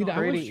they're like Dude,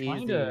 pretty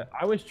easy.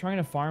 I was trying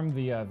to farm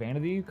the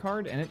vanity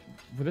card, and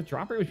with the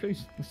drop rate, it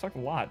sucked a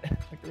lot. Like,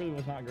 it really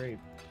was not great.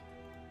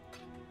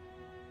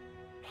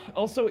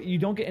 Also, you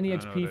don't get any I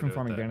don't know XP what from to do with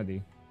farming that.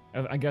 vanity.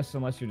 I guess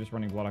unless you're just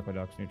running Blood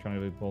Aqueducts and you're trying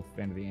to do both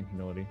vanity and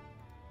humility.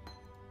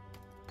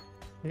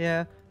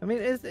 Yeah, I mean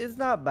it's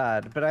not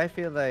bad, but I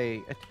feel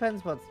like it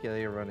depends what skill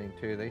you're running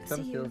too. Like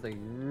some See you. skills like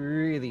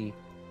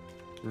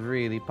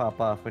really pop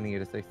off when you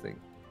get a 6-link.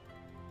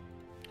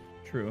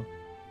 True.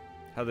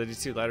 How did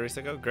D2 ladder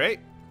reset go? Great.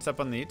 It's up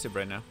on the YouTube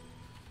right now.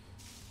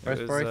 Or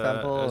It for was,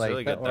 example, it was like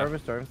really the good, though. Orb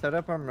of Storm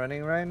setup I'm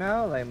running right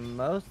now, like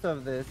most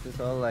of this is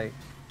all like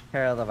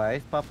Herald of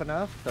Ice popping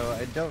off, so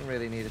I don't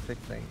really need a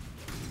 6-link.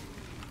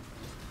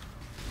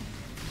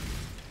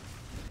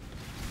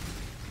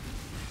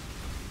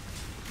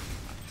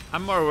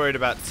 I'm more worried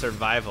about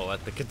survival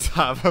at the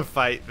Katava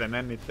fight than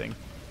anything.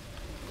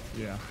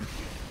 Yeah.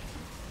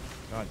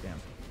 God damn.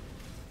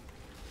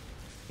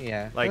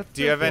 Yeah. Like, that's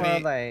do you have just more,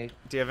 any- like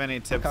Do you have any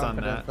tips on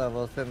confidence that?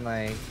 levels and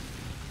like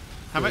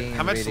How much seeing how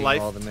and much reading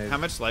life all the moves. how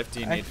much life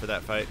do you need for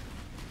that fight?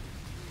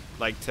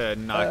 Like to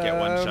not get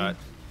one shot.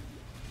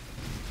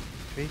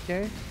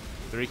 3K?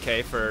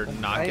 3K for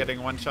not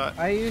getting one shot?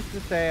 I used to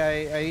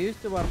say I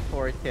used to want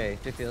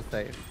 4K to feel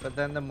safe, but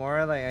then the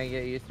more like I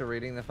get used to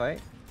reading the fight,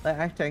 like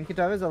Act 10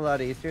 Kitava is a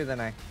lot easier than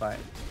Act 5.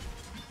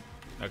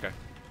 Okay.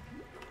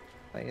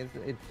 Like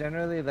it's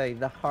generally like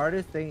the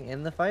hardest thing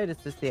in the fight is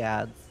just the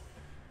ads.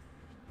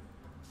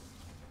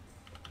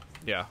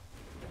 Yeah.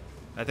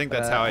 I think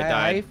that's how I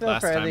died I feel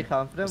last time. fairly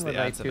confident with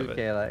like ads of it.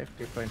 2K life,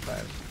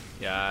 2.5.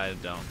 Yeah, I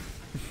don't.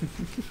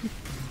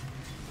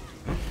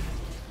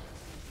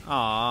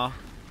 Aw.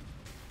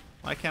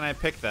 Why can't I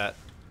pick that?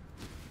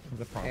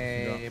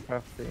 Hey,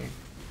 prophecy.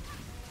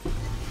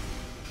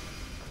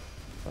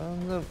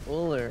 Bones of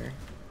Uller.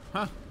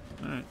 Huh.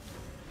 Alright.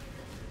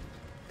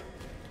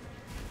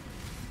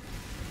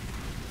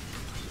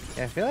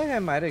 Yeah, I feel like I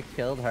might have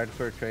killed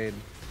Hardcore Trade.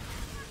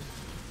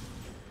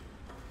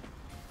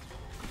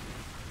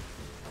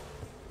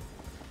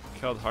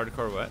 Killed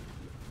hardcore what?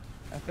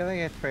 I feel like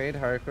I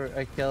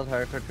killed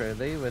Hardcore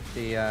Trade with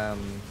the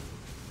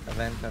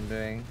event I'm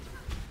doing.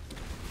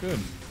 Good.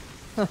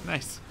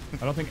 Nice.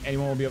 I don't think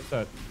anyone will be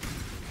upset.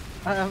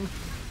 I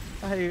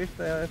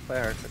usually always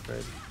play Hardcore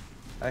Trade.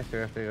 I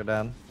sure have to go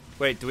down.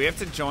 Wait, do we have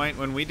to join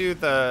when we do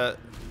the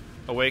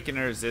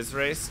Awakener Ziz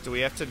race? Do we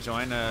have to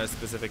join a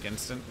specific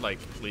instant, like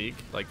league,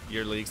 like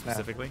your league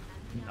specifically?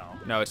 No.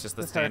 No, it's just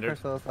the standard.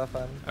 Hardcore Soul stuff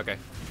on. Okay.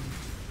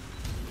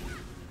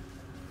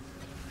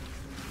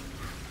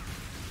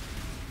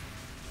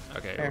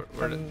 Okay,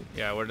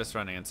 Here, we're just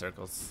running in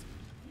circles.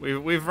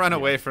 We've run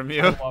away from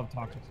you. I love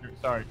toxic.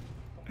 Sorry.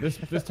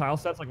 This tile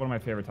set's like one of my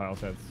favorite tile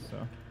sets. So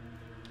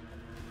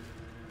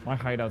my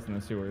hideout's in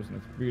the sewers and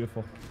it's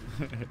beautiful.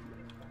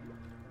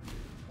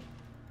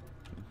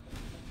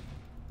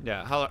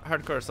 Yeah,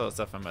 hardcore solo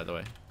stuff on, by the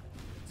way.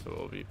 That's what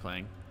we'll be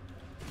playing.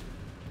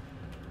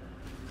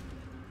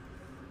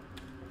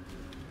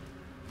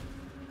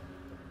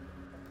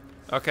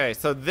 Okay,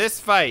 so this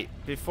fight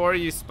before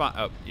you spawn.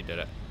 Oh, you did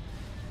it.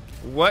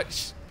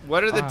 What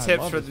are the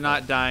tips for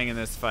not dying in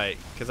this fight?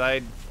 Because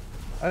I.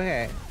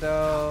 Okay,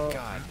 so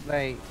God.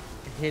 like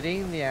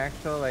hitting the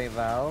actual like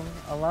valve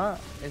a lot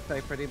is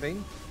like pretty big.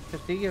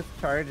 Because she gets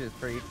charges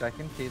for each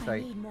second she's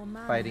like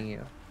fighting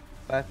you.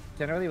 But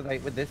generally,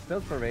 like with this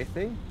build for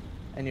racing,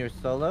 and you're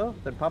solo,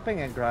 then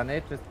popping a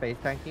granite, just base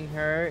tanking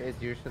her is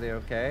usually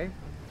okay.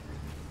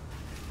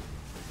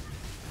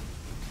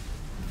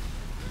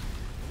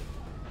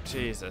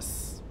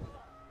 Jesus.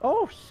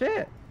 Oh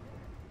shit!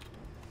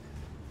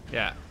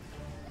 Yeah.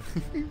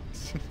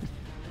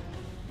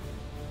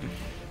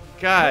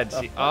 God,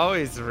 she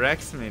always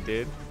wrecks me,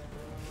 dude.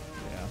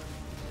 Yeah.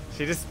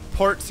 She just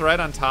ports right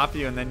on top of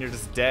you and then you're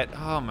just dead.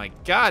 Oh my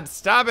God,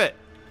 stop it!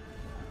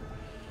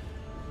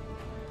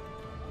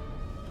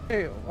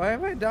 Hey, why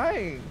am I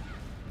dying?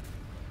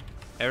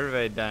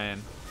 Everybody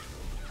dying.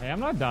 Hey, I'm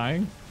not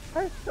dying.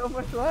 I have so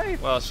much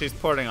life. Well, she's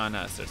porting on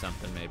us or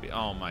something, maybe.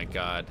 Oh my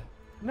God.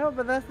 No,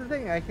 but that's the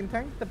thing. I can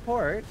tank the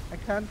port. I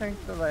can't tank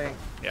the like.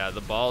 Yeah,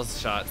 the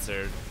balls shots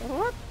are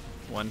What?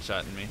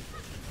 one-shotting me.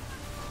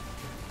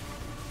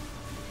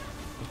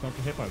 Just don't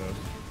get hit by those.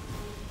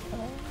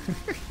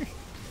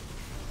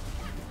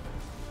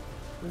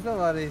 This is a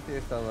lot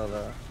easier solo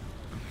though.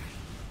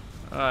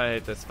 Oh, I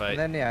hate this fight. And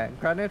then yeah,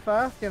 granite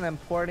fast and then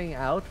porting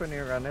out when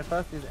you're granite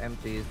fast is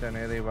empty is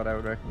generally what I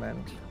would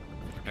recommend.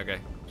 Okay.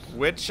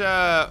 Which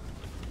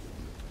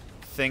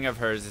thing of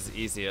hers is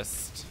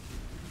easiest?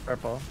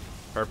 Purple.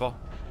 Purple?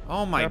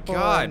 Oh my Purple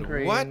God, and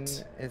green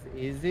what? is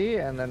easy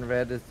and then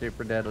red is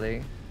super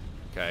deadly.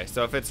 Okay,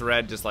 so if it's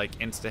red, just like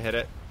insta-hit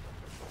it?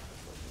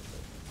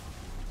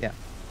 Yeah.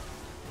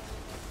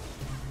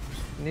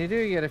 And you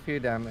do get a few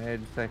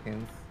damage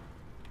seconds.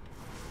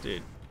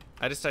 Dude,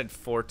 I just died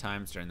 4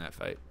 times during that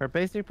fight. Her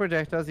basic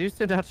projectiles used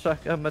to not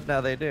shotgun, but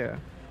now they do.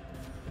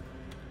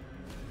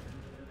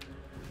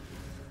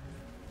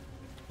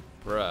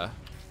 Bruh.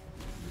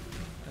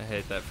 I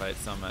hate that fight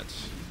so much.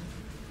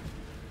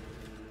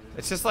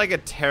 It's just like a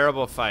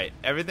terrible fight.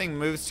 Everything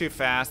moves too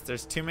fast.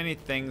 There's too many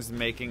things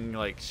making,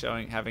 like,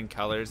 having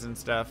colors and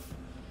stuff.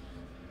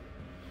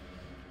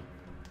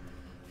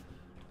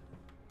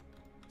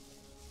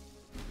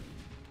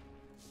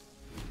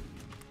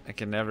 I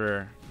can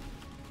never...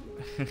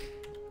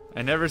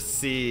 I never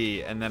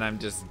see, and then I'm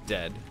just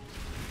dead.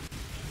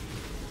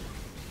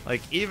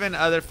 Like, even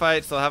other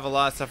fights, they'll have a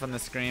lot of stuff on the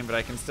screen, but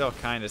I can still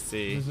kind of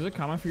see. Is it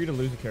common for you to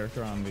lose a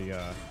character on the,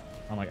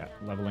 on like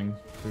leveling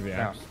through the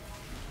apps?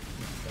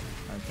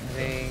 I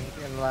think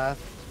in the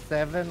last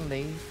 7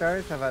 league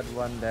starts, I've had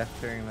 1 death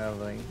during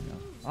leveling.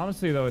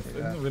 Honestly, though, it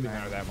doesn't really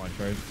matter that much,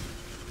 right?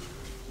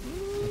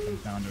 It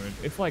comes down to it.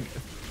 It's like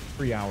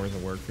 3 hours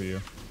of work for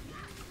you.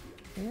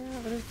 Yeah,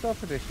 but it's still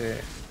pretty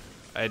shit.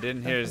 I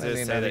didn't hear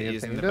Ziz say that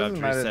using the buff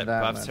reset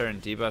buffs her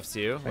and debuffs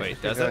you.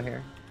 Wait, does it?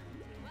 Here.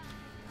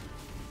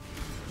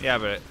 Yeah,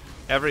 but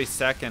every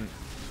second.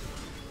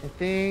 I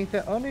think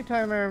the only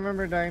time I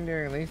remember dying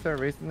during Lisa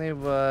recently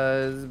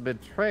was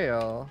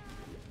Betrayal.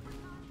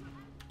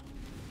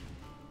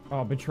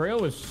 Oh, Betrayal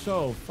was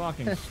so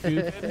fucking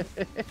stupid.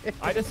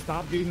 I just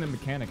stopped using the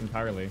mechanic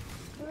entirely.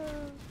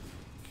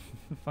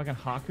 Fucking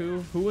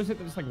Haku. Who was it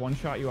that just like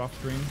one-shot you off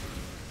screen?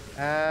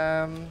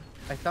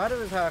 I thought it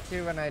was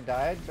hockey when I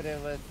died, but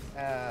it was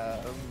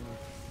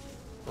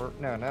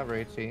no, not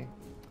Raichi.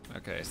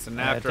 Okay, so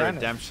now after Dennis.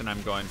 redemption,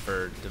 I'm going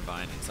for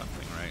divine and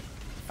something, right?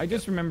 I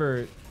just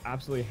remember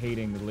absolutely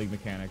hating the league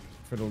mechanic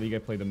for the league I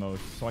played the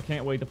most. So I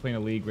can't wait to play in a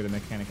league where the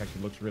mechanic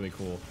actually looks really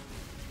cool.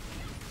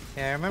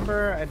 Yeah, I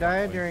remember I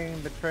died during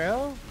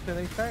Betrayal to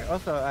the start.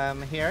 Also,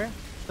 here.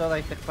 So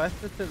like the quest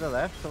is to the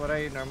left. So what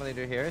I normally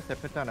do here is I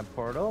put down a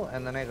portal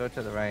and then I go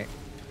to the right.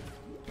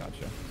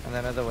 Gotcha. And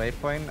then at the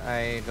waypoint,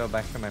 I go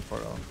back to my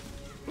portal.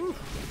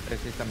 I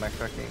see some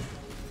backtracking.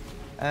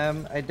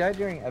 I died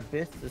during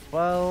Abyss as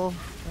well.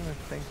 I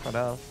think what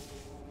else?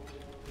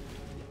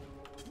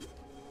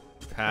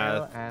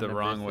 Path and the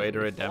wrong way to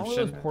How long does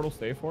redemption. portal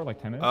stay for?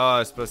 Like 10 minutes? Oh, I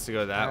was supposed to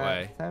go that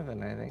way.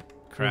 7, I think.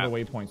 Crap. The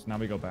waypoints. Now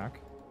we go back.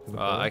 To the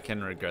I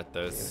can regret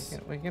Yeah, those.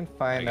 we can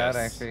find I out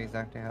guess. actually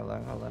exactly how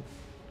long. Hold on.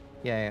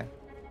 Yeah.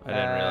 I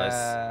didn't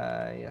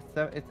realize. Yeah,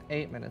 so it's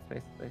 8 minutes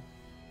basically.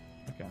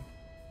 Okay.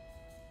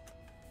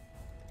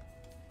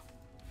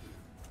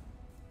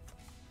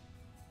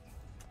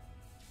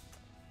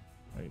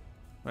 Wait.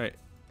 Wait.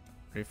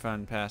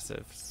 Refund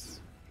passives.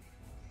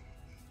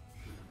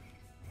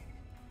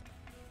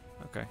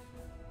 Okay.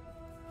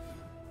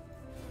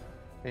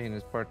 You can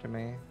just port to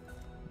me.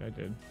 I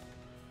did.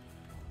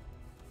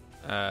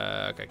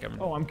 Okay, coming.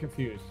 Oh, I'm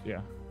confused.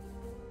 Yeah.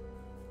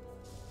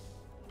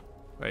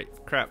 Wait,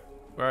 crap.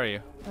 Where are you?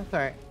 That's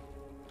alright.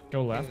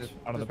 Go left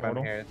out of the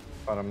portal. Here,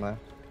 bottom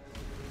left.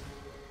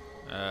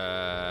 I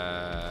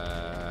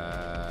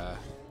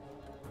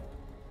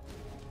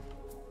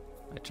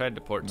tried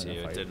to port I'm to gonna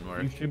you. It fight. didn't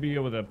work. You should be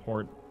able to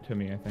port to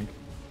me, I think.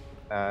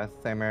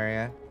 Same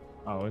area.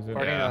 Oh, is it?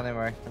 Porting Yeah. only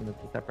works when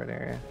it's a separate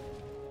area.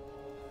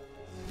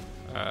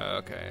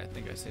 Okay, I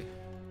think I see.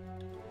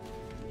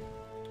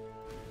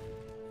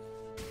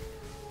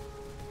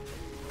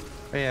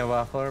 But yeah,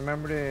 Waffle,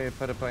 remember to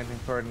put a point in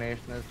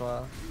coordination as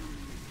well.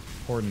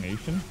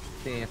 Coordination?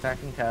 The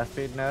attacking cast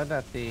speed node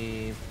at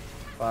the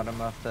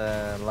bottom of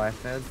the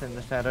life nodes in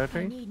the shadow I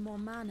tree. need more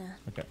mana.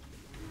 Okay.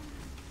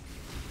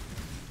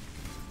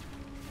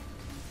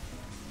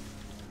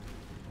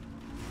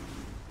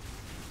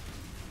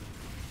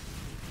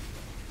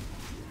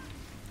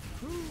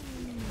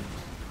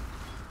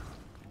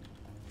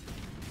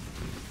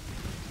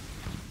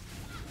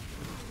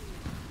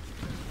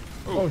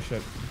 Oh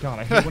shit. God,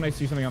 I hate when I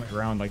see something on the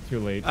ground like too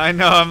late. I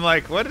know, I'm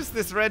like, what is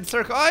this red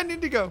circle? Oh, I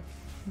need to go.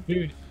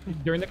 Dude,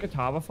 during the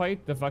Katava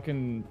fight, the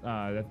fucking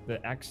the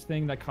X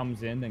thing that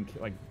comes in and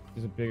like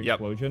there's a big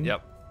explosion.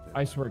 Yep.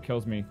 I swear it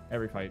kills me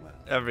every fight.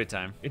 Every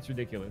time. It's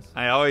ridiculous.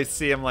 I always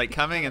see him like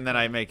coming and then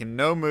I make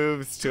no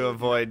moves to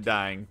avoid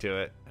dying to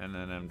it and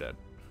then I'm dead.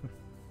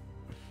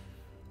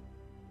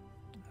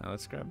 Now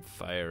let's grab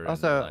fire and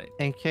Also, light.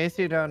 in case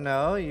you don't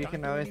know, you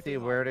can always see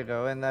where to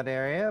go in that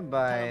area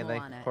by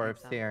like Moana,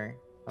 corpse it's here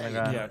on the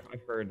ground. Yeah,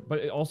 I've heard.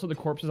 But also the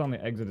corpse is on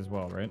the exit as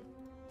well, right?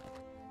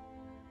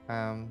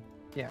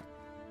 Yeah.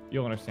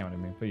 You'll understand what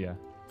I mean, but yeah.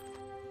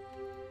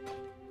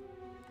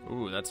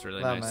 Ooh, that's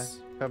really Lama, nice.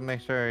 but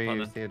make sure Hold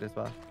you on. see it as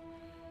well.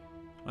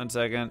 1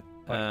 second.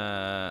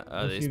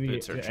 You'll These see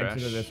boots are the trash.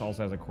 exit of this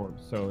also has a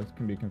corpse, so it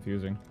can be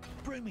confusing.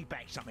 Bring me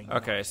back something.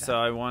 Okay, nicer. so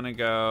I want to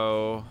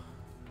go.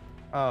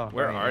 Oh,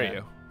 Where right, are yeah.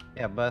 you?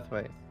 Yeah, both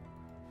ways.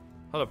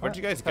 Hold up, where'd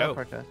you guys go?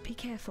 Teleport to us. Be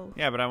careful.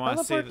 Yeah, but I want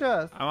to see. Teleport to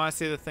us. I want to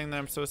see the thing that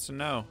I'm supposed to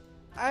know.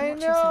 I Watch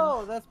know.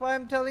 yourself. That's why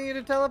I'm telling you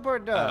to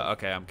teleport to us.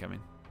 Okay, I'm coming.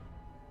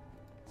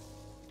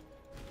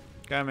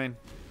 Coming.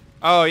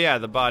 Oh yeah,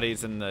 the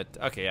bodies and the.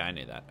 Okay, yeah, I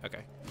knew that.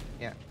 Okay.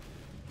 Yeah.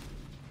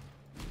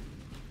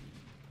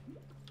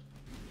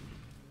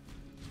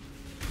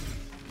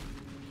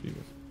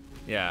 Jesus.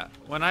 Yeah,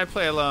 when I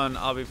play alone,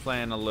 I'll be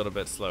playing a little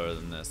bit slower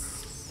than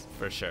this,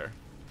 for sure.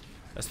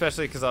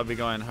 Especially because I'll be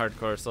going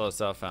hardcore solo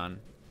self-found,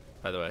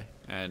 by the way.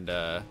 And,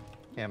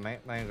 Yeah,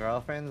 my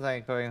girlfriend's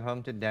like going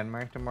home to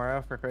Denmark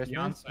tomorrow for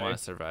Christmas. want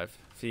to survive.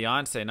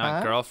 Fiance,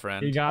 not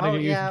girlfriend. You gotta Oh,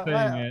 get used yeah, to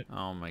saying it.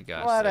 Oh my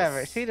gosh. Whatever.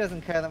 that's She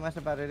doesn't care that much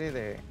about it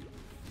either.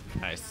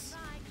 Nice.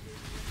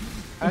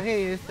 I'll get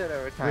used to it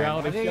over time.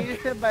 Reality I'll get check.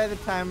 used to it by the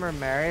time we're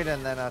married,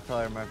 and then I'll tell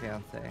her my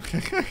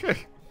fiance.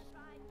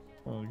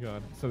 Oh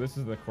god. So this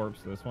is the corpse,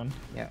 this one?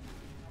 Yeah.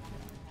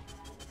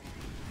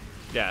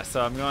 Yeah,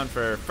 so I'm going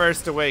for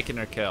first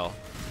Awakener kill.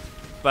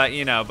 But,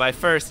 you know, by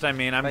first, I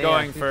mean, I'm But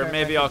going yeah, she for turned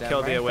maybe back I'll to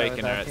kill the Denmark, so I was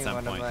Awakener at asking some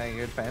one point. of my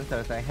good friends, I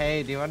was like,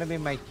 hey, do you want to be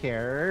my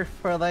carer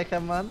for like a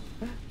month?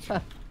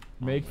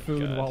 Make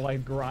food God. while I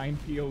grind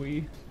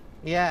PoE.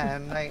 Yeah,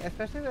 and like,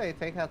 especially when I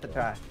take out the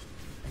trash.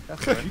 Like,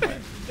 that's what You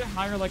should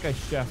hire like a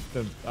chef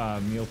to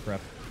meal prep.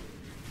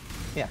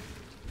 Yeah.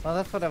 Well,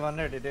 that's what I want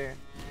her to do.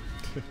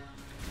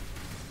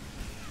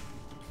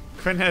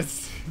 Quinn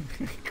has,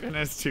 Quinn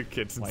has 2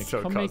 kids and Like,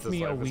 still come calls make his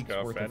me a wife his week's worth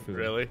of girlfriend. food.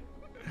 Really?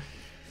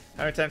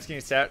 How many times can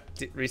you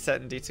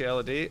reset in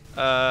DTLD?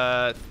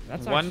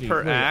 That's 1 actually,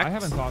 per wait, act. I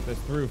haven't thought this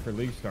through for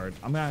League Start.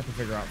 I'm gonna have to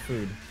figure out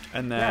food.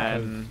 And Yeah,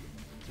 then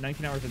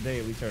 19 hours a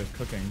day League Start is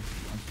cooking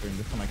on stream.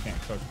 This one I can't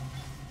cook.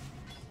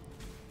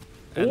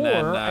 And or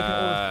then I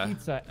can order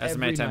pizza as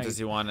many every times night. as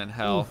you want in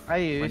hell. I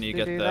used when you to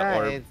get do the that.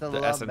 orb, It's a the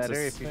lot better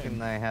essences. if you can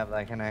like, have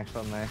like an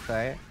actual nice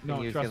site. No,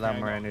 it gives trust you a lot me, I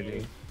more know.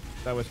 energy.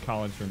 That was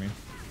college for me.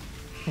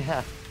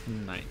 Yeah.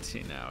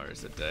 19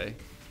 hours a day.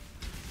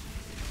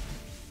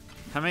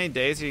 How many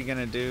days are you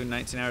gonna do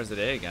 19 hours a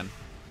day again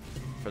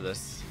for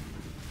this?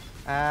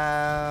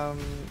 I'm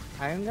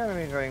gonna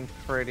be going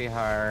pretty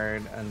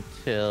hard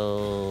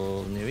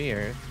until New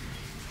Year's.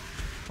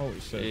 Holy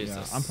shit! Yeah,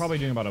 Jesus. I'm probably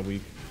doing about a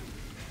week.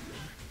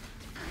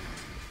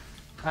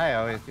 I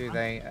always do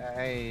that.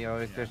 I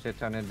always do a shit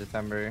ton in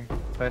December.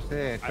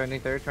 Especially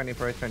 23rd,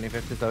 24th,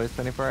 25th is always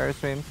 24-hour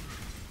streams.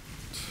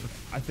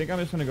 I think I'm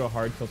just gonna go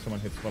hard till someone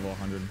hits level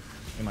 100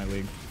 in my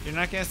league. You're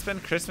not gonna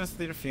spend Christmas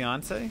with your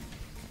fiance?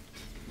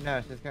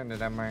 No, she's going to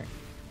Denmark.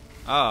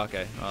 Oh,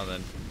 okay. Well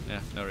then, yeah,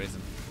 no reason.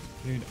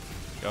 Dude,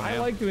 Go I ham.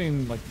 like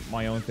doing like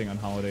my own thing on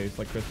holidays,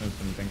 like Christmas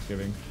and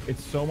Thanksgiving.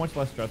 It's so much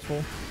less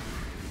stressful.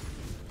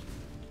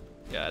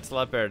 Yeah, it's a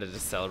lot better to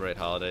just celebrate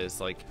holidays,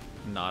 like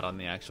not on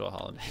the actual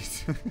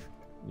holidays.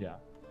 Yeah.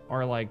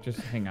 Or like just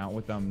hang out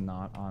with them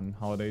not on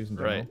holidays in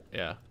general. Right.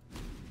 Yeah.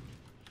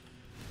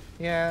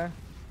 Yeah.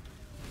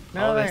 No,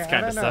 Holidays like, I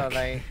kinda don't know, suck.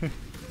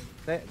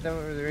 like,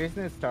 the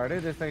reason it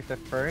started is like the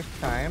first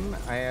time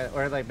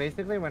or like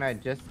basically when I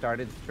just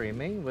started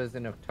streaming was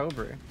in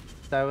October.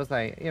 So I was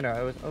like, you know,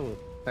 it was, oh,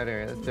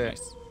 better, let's do it.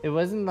 Nice. It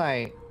wasn't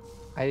like,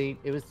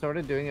 it was sort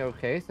of doing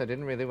okay, so I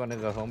didn't really want to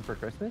go home for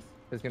Christmas.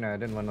 Because, you know, I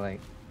didn't want to like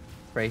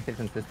break the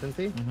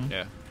consistency.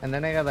 Yeah. And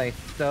then I got like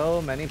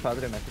so many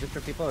positive messages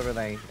from people over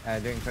like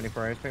doing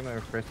 24-hour stream over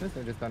Christmas.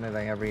 I've just done it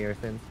like every year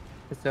since.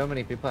 Because so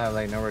many people have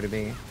like nowhere to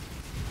be.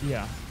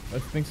 Yeah.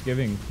 That's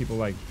Thanksgiving. People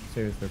like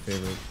say it's their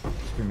favorite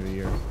stream of the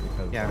year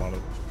because Yeah. a lot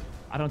of.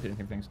 I don't do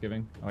anything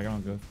Thanksgiving. Like I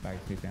don't go back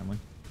to see family.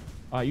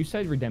 You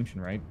said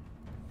redemption, right?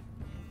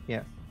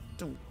 Yes.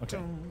 Okay.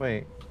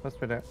 Wait, what's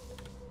redemption?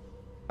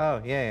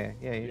 Oh, yeah,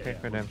 you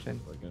picked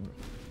redemption.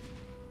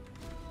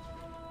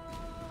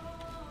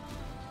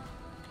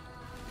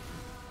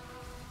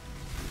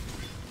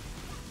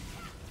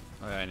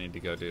 Oh, I need to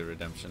go do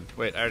redemption.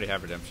 Wait, I already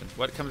have redemption.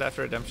 What comes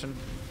after redemption?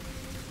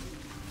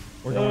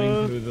 We're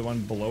going to the one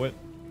below it.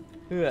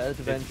 Yeah, It's,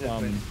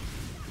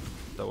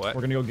 The what?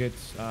 we're gonna go get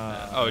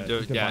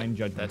divine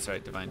judgment. That's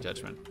right, divine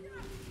judgment.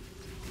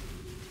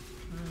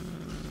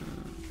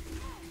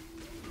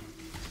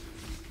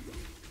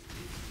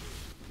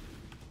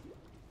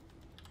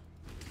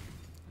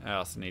 I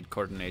also need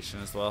coordination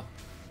as well.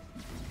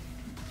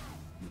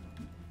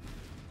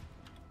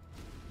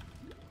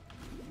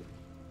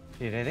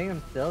 Dude, I think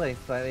I'm still like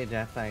slightly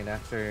jet lagged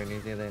after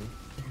New Zealand.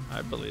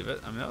 I believe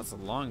it. I mean, that was a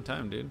long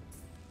time, dude.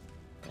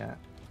 Yeah.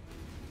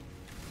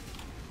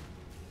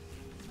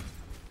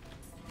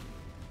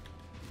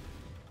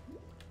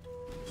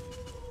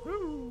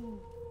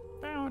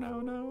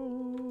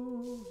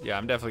 Yeah,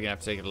 I'm definitely gonna have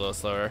to take it a little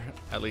slower.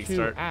 At least To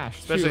start, Ash,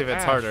 especially to if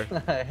it's Ash.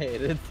 harder. I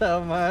hate it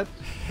so much.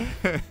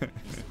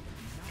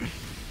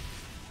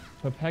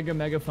 Pepega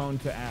megaphone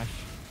to Ash.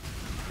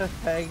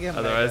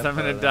 Otherwise, I'm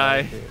gonna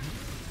die.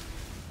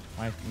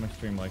 My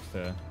stream likes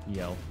to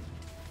yell.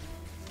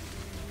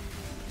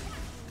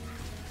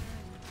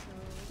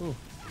 Ooh,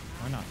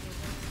 why not?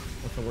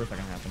 What's the worst that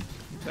can happen?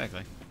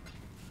 Exactly.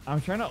 I'm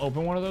trying to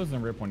open one of those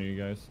and rip one of you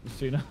guys, just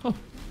so you know. That's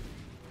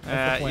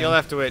the plan. You'll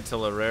have to wait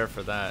till a rare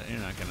for that. You're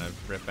not gonna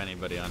rip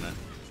anybody on a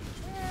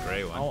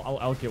gray one. I'll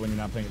elk it when you're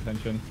not paying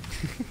attention.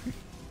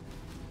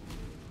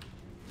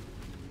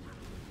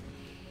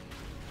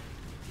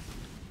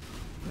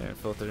 Yeah,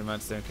 full 30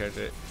 months, same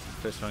character.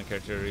 Fish one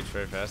character reach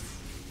very fast.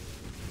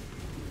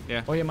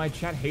 Yeah. Oh yeah, my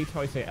chat hates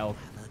how I say elk.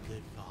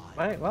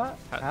 Wait, what?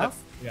 That's- Elk?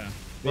 Yeah.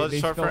 Well, it's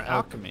short spell for elk.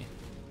 alchemy.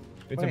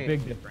 It's Wait. a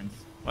big difference.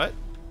 What?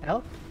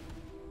 Elk?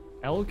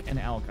 Elk and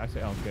elk. I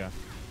say elk, yeah.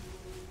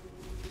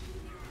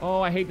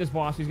 Oh, I hate this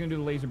boss. He's gonna do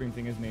the laser beam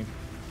thing, isn't he?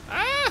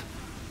 Ah!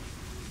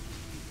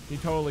 He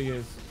totally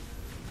is.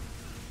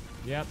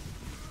 Yep.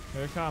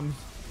 Here it comes.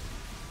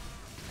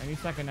 Any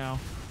second now.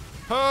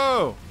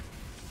 Oh!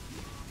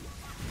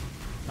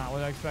 Not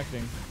what I was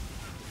expecting.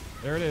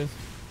 There it is.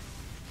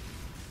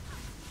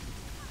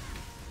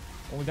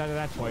 Only died to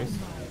that twice.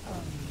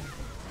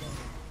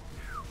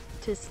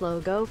 To slow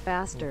go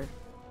faster.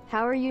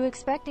 How are you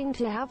expecting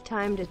to have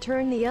time to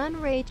turn the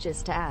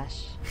unrighteous to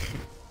ash?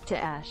 To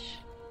ash.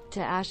 To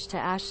ash, to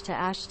ash, to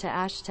ash, to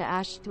ash, to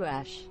ash, to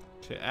ash.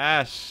 To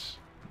Ash.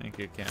 Thank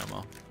you,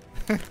 Camel.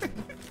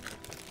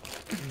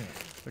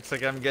 Looks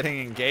like I'm getting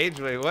engaged.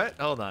 Wait, what?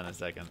 Hold on a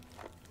second.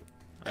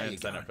 I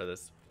didn't sign up for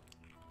this.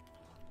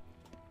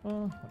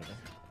 Whatever.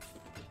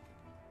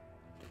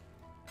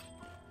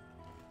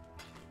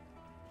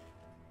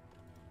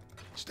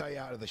 Stay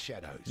out of the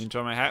shadows. You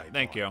enjoy my hat?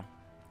 Thank you.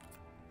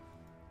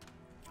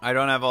 I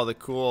don't have all the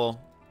cool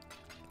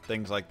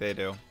things like they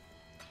do.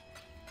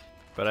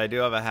 But I do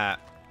have a hat.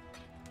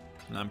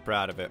 And I'm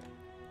proud of it.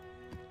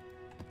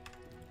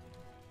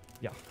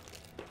 Yeah.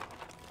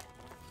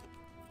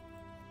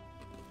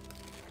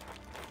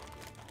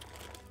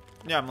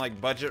 Yeah, I'm like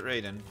budget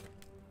Raiden.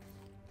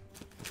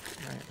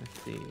 Alright,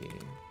 let's see.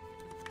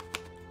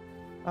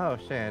 Oh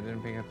shit, I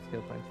didn't pick up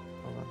skill points.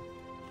 Hold on.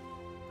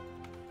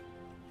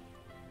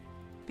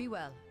 be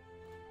well.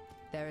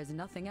 There is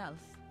nothing else.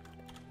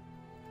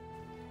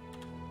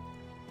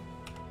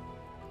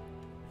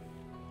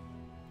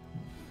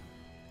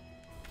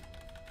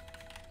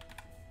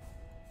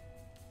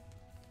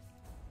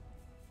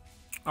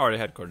 Already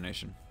had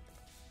coordination.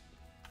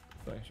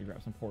 So I should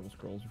grab some portal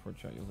scrolls before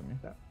chat yells at me.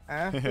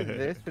 After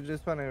this, we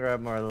just want to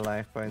grab more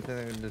life points. I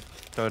think we just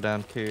go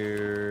down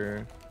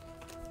to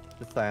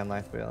the Scion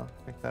life wheel.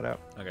 Pick that up.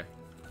 Okay.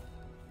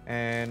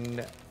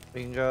 And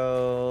we can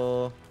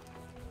go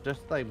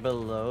just like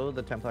below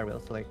the Templar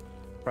wheel, so like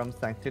from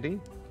Sanctity,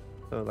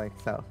 so like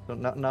south. So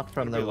not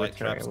from the light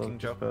Witch area. traps, We'll King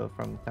just Joe? go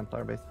from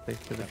Templar basically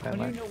to the How Scion do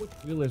you life. know which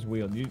wheel is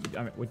wheel?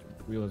 I mean, which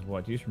wheel is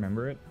what? Do you just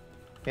remember it?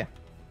 Yeah.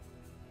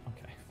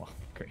 Okay, well,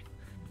 great.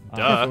 Duh.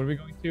 So what are we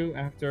going to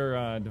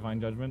after Divine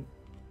Judgment?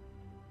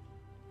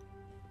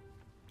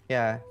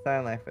 Yeah,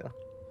 Scion life wheel.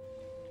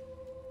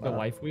 The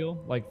life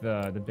wheel? Like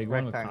the big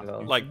one with Rectangle.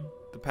 Constitution? Like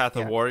the Path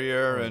of Yeah.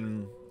 Warrior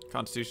and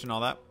Constitution,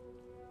 all that.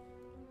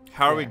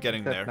 How are we Yeah,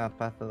 getting except there? Not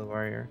Path of the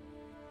Warrior.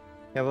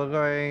 Yeah, we're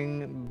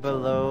going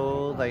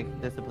below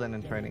like Discipline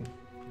and Training.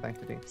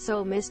 Sanctity.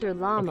 So, Mr.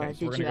 Llama, Okay,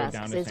 so we're did you gonna go ask,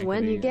 down to is when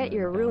Sanctity you get and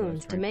your then down to runes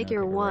to Strength make and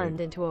your take a right.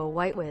 wand into a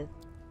white with.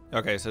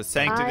 Okay, so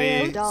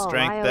Sanctity, Iodol,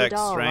 Strength, Dex,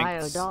 Iodol,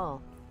 Strength,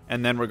 Iodol.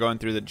 and then we're going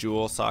through the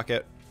Jewel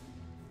socket,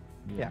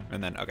 Yeah.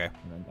 and then okay.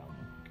 And then down.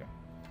 Okay.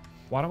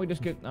 Why don't we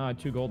just get 2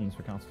 goldens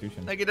for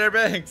Constitution? Thank you,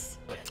 Dirtbags.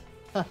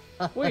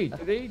 Wait,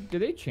 did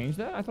they change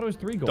that? I thought it was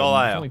 3 goldens.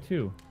 Dolio. It's only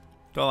 2.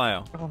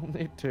 Dolio.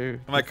 Only 2.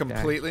 Am I This guy.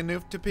 completely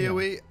new to PoE?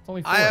 It's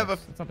only 4. I have a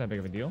It's not that big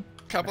of a deal.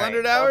 couple Right,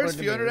 hundred over hours,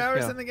 the few hundred moon,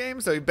 hours yeah. in the game,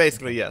 so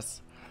basically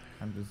yes.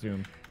 I'm just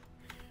zoom.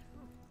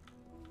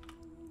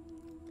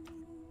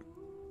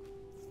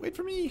 Wait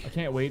for me. I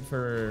can't wait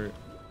for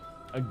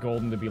a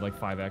golden to be like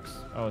 5x.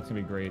 Oh, it's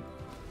gonna be great.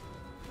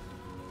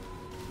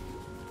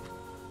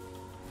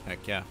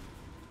 Heck yeah.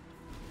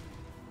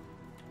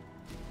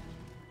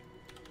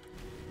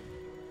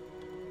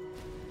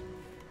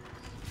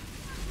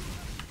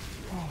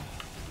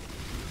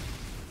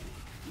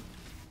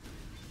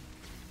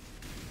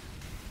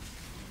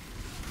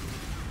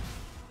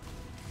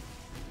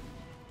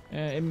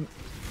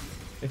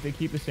 If they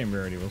keep the same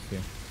rarity, we'll see.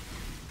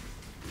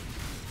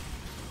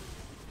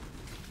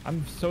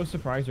 I'm so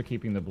surprised they're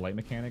keeping the blight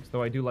mechanics,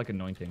 though I do like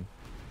anointing.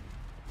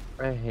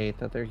 I hate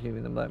that they're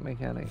keeping the black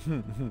mechanic.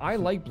 I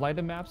like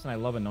blighted maps and I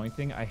love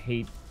anointing. I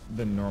hate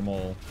the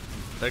normal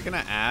They're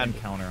gonna add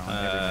encounter on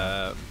every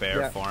map. bear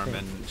Yeah, form same.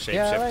 and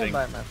Yeah, I like shapeshifting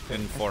black maps too.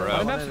 in I still 4.0. like Blight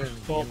one maps of are them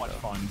so in much though.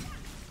 fun.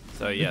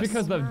 So Just yes.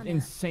 because of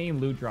insane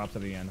loot drops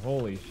at the end.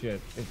 Holy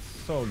shit. It's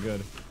so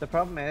good. The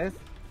problem is,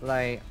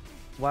 like,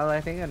 while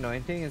I think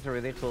anointing is a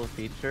really cool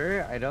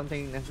feature, I don't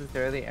think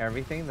necessarily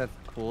everything that's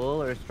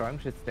cool or strong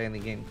should stay in the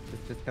game.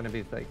 It's just gonna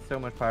be like so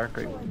much power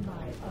creep.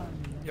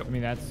 I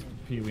mean, that's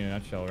PoE in a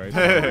nutshell, right?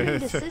 According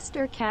to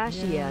Sister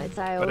Cassia, it's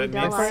But it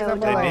Iodol, needs-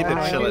 Iodol, they need to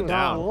Iodol, chill it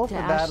down. Iodol, to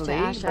Ash, to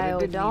Ash,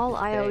 Iodol,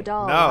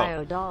 Iodol,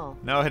 No. Iodol.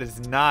 No, it is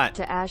not.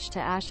 To Ash,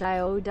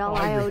 Iodol, Oh,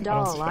 I agree.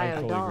 Iodol, I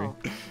totally Iodol.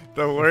 agree.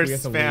 The If we worst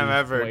have to spam lose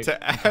ever. blight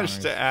To Ash, counters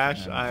to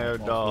Ash, and also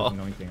with Iodol.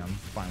 anointing, I'm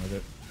fine with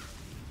it.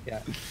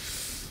 Yeah.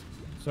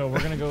 So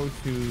we're gonna go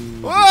to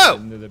Whoa! the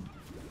end of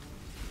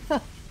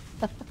the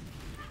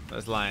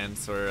Those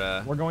lions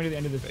were. We're going to the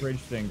end of this bridge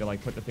thing to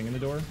like put the thing in the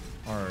door,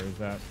 or is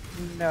that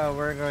No,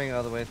 we're going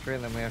all the way through,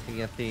 and then we have to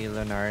get the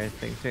Lunaris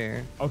thing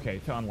too. okay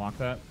to unlock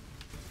that?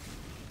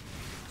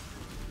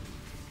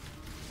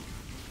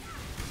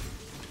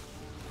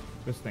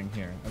 This thing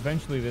here.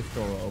 Eventually, this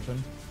door will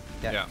open.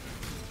 Yeah.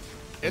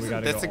 We Isn't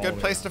gotta this go a all good the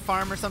way place to around.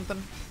 farm or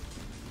something?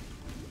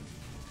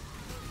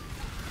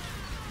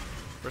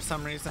 For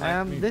some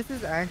reason, This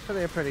is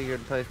actually a pretty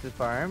good place to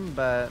farm,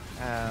 but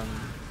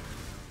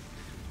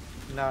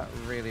not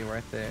really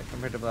worth it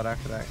compared to Blood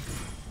Aqueduct.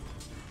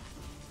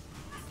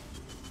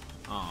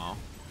 Aw.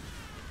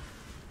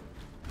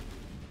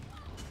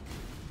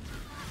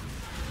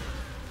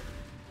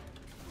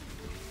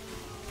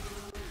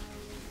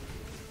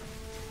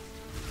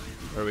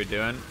 What are we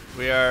doing?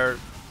 We are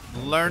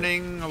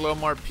learning a little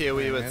more PoE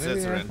with Maybe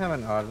you guys Zizaran. have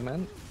an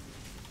augment?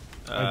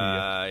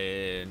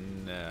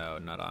 No,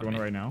 not on You want me. it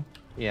right now?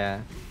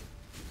 Yeah.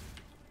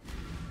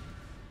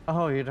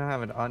 Oh, you don't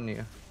have it on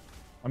you.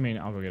 I mean,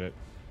 I'll go get it.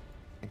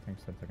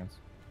 Thanks, 10 seconds.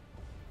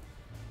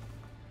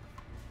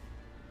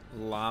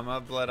 Llama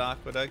Blood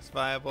Aqueduct's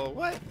viable?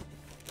 What?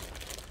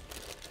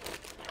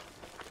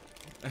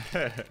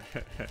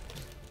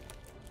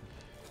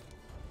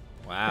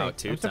 Wow,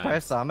 Thanks. 2 I'm times.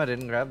 surprised Sama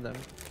didn't grab them.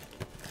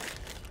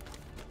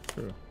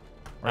 True.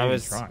 Or I even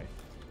was try.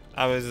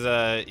 I was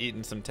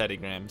eating some Teddy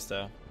Grahams,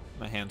 so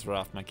my hands were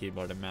off my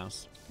keyboard and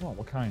mouse. Oh,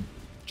 what kind?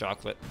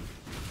 Chocolate.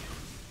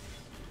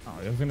 Oh,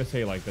 I was gonna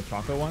say like the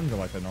chocolate ones or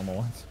like the normal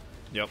ones.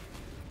 Yep.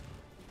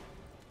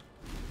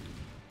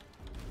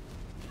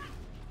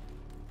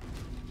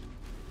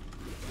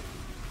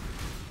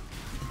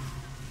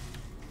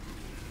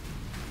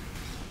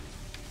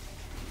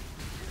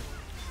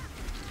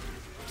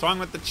 What's wrong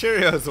with the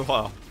Cheerios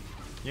wall?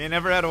 You ain't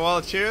never had a wall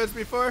of Cheerios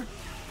before?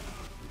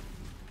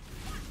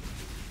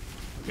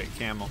 Okay,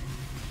 camel.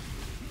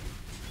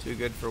 Too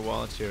good for a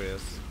wall of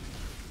Cheerios.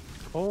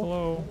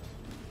 Hello.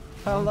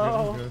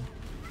 Hello. I'm good.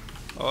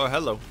 Oh,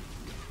 hello.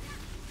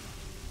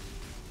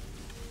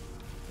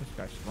 This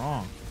guy's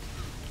strong.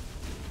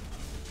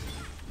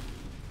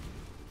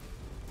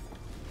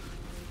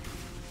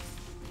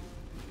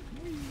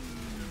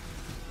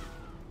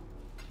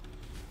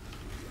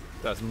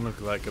 Doesn't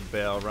look like a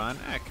bail run.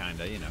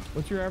 Kinda, you know.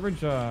 What's your average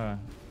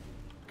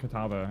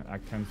Kataba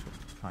Act 10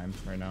 time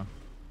right now?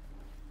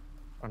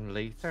 On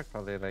league start,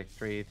 probably like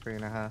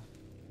 3.5.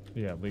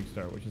 Yeah, League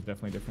Start, which is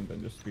definitely different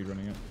than just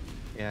speedrunning it.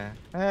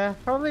 Yeah.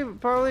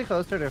 Probably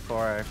closer to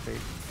 4 actually.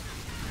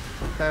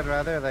 So I'd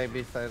rather like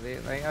be slightly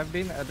like I've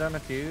done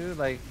a few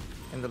like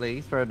in the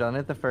leagues where I've done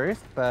it the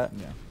first, but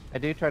Yeah. I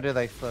do try to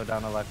like slow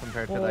down a lot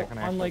compared to like an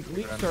actual on like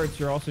League speedrun. Starts,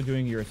 you're also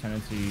doing your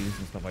ascendancies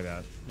and stuff like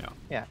that. Yeah.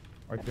 Yeah.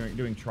 Or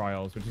doing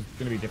trials, which is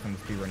going to be different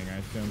than speedrunning, I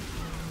assume.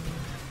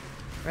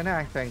 When I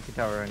actually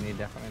Tower, you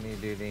definitely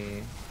need to do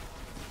the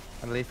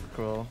at least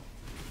cruel.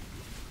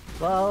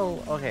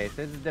 Well, okay,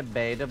 so it's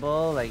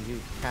debatable. Like you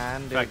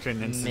can do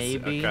Factoring instance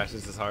maybe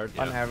crashes is hard.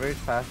 on Yeah. average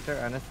faster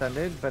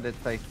unascended, but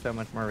it's like so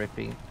much more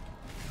rippy.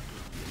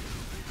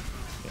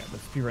 Yeah, the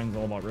speedrun's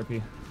all about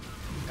rippy.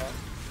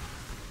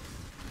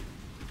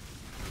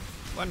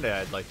 One day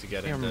I'd like to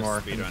get You're into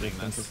more speedrunning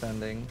consistent this.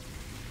 ascending.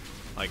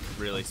 Like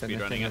really Finishing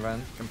speedrunning it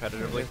runs.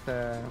 competitively.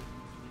 Just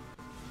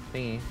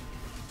thingy.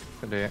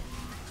 Could do it.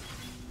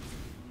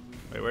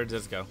 Wait, where did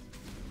this go?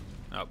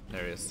 Oh,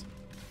 there he is.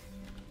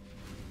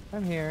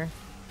 I'm here.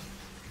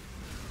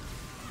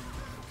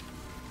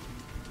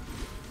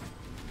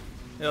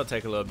 It'll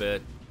take a little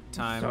bit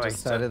time. So just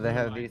excited to... they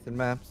have decent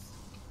maps.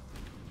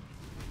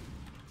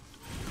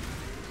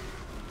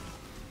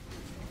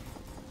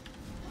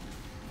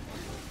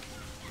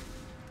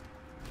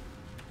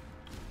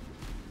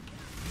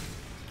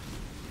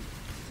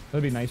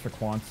 That'd be nice for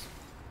quants.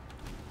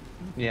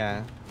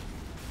 Yeah.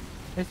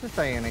 It's just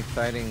like an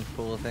exciting,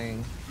 cool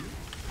thing.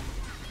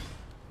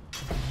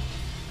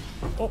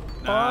 Oh,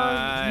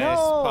 Nice, no!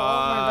 Oh my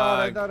god,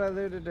 I Pog. thought I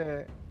looted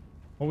it.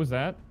 what was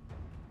that?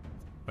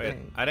 Wait,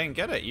 I didn't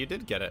get it. You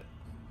did get it.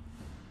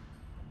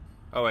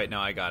 Oh wait, no,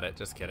 I got it.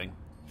 Just kidding.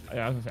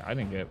 Yeah, I was gonna say, I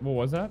didn't get it. What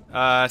was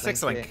that?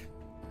 6 link.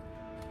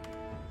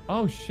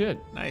 Oh, shit.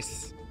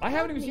 Nice. I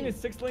haven't even seen a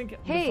 6 link.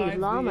 Hey, besides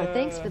Llama, the,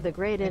 thanks for the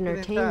great look at that.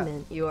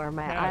 entertainment. You are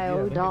my tab. IO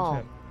Yeah, link in doll.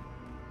 chat.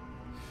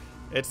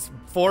 It's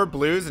 4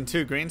 blues and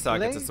 2 green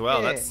sockets Link as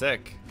well. That's it.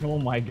 sick. Oh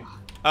my god.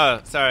 Oh,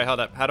 sorry, hold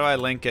up. How do I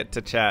link it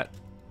to chat?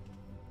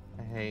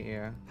 I hate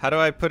you. How do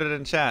I put it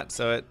in chat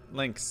so it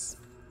links?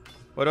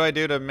 What do I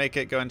do to make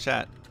it go in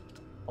chat?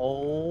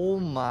 Oh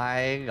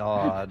my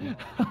god.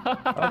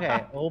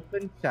 Okay,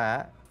 open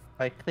chat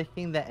by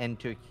clicking the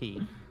enter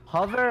key.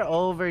 Hover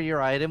over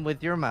your item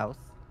with your mouse.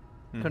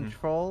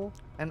 Control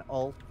and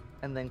Alt,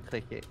 and then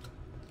click it.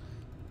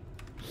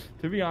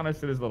 To be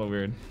honest, it is a little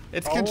weird.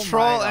 It's Oh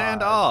Control my and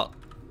God. Alt.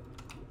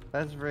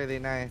 That's really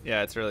nice.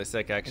 Yeah, it's really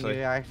sick And actually.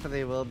 you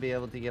actually will be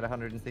able to get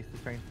 160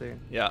 strength soon.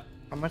 Yeah.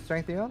 How much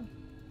strength are you on?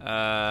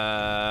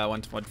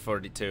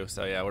 142.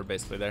 So yeah, we're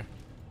basically there.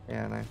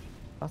 Yeah, nice.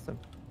 Awesome.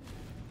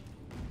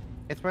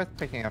 It's worth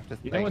picking up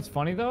just You know what's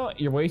funny though?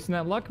 You're wasting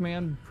that luck,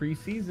 man.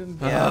 Preseason.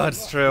 Yeah. Oh,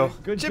 it's true.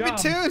 Good Jimmy job.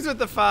 Tunes with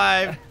the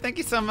 5. Thank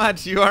you so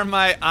much. You are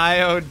my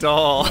IO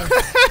doll.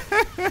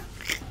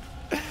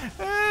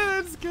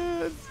 That's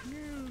good.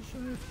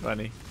 That's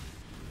funny.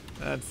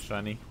 That's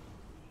funny.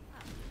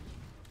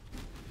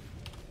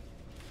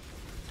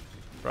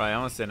 Bro, I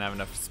almost didn't have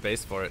enough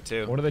space for it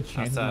too. What are the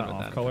chances Outside of with that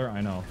off that. color? I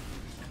know.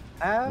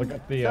 Look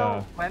at the,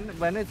 so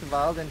when it's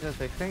evolved into a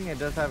 6-ing, it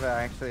does have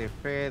actually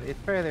it's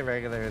fairly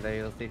regular that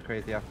you'll see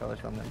crazy off colors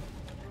on them.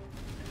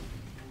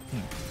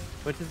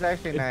 Which is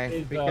actually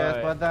nice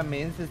because what that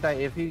means is that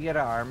if you get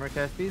an armor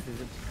test piece, it's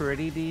a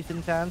pretty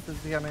decent chance it's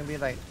gonna be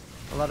like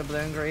a lot of blue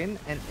and green.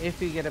 And if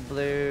you get a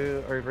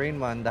blue or green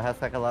one that has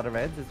like a lot of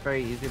reds, it's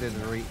very easy to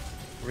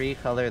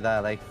recolor that.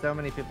 Like so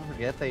many people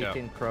forget that you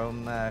can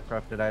chrome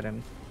corrupted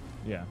items.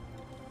 Yeah.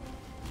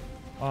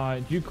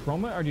 Do you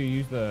chrome it or do you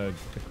use the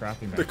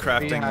crafting mechanism? The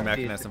crafting You have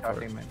to use mechanism the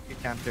for it. crafting You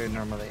can't do it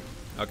normally.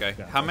 Okay.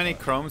 Yeah, How many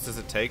chromes does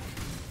it take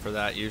for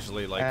that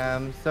usually? Like.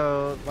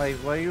 So like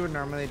what you would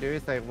normally do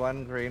is like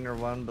 1 green or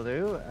 1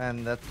 blue,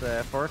 and that's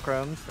 4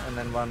 chromes, and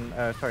then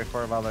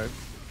 4 valors.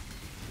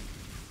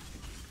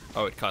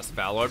 Oh, it costs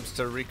Valorbs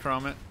to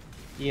rechrome it?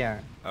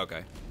 Yeah.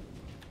 Okay.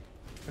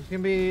 Which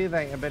can be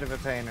like a bit of a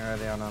pain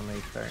early on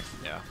League Start.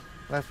 Yeah.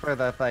 That's where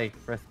that like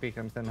recipe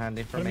comes in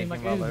handy for But I mean,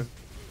 making like, valors.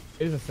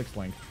 it is a 6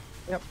 link.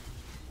 Yep.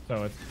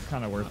 So it's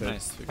kind of worth it.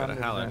 Nice. We got a 100%.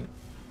 Hallard.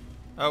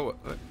 Oh,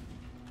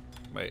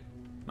 wait.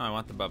 No, I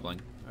want the bubbling.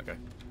 Okay.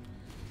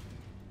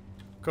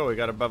 Cool, we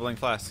got a bubbling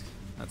flask.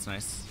 That's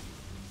nice.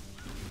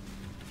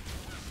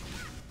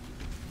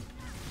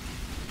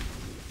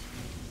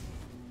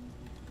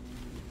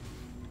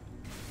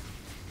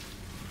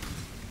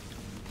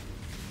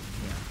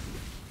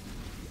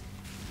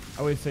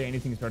 I would say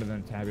anything's better than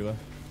a tabula.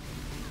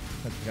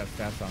 Since it's got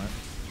stats on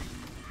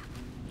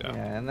it.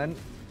 Yeah, and then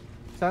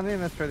something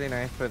that's really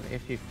nice, but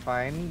if you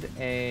find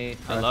a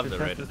I love the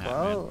corrupted red test and as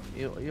well,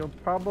 you'll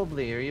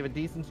probably, or you have a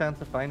decent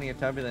chance of finding a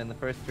tabula in the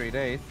first 3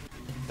 days.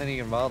 Then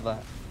you can vault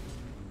that.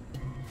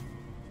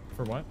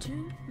 For what? Too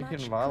You much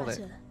can vault it.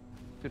 clutter.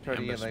 To try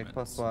to get like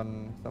Ambushments.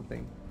 +1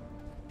 something.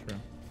 True.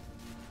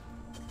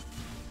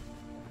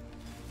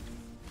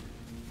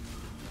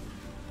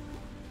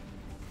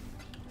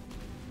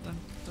 Dun,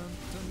 dun, dun,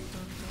 dun,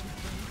 dun,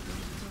 dun,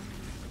 dun, dun.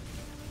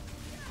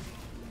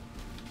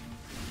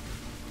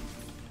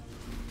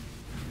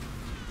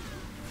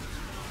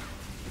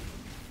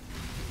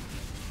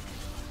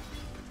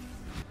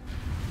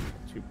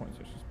 2 points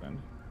I should spend.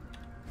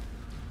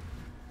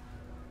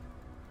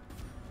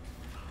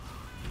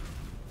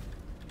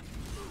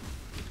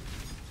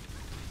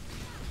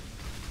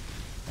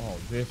 Oh,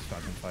 this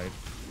fucking fight.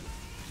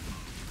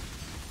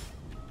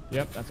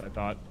 Yep, that's what I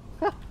thought.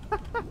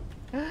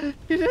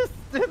 You just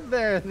stood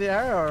there in the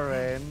arrow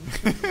rain.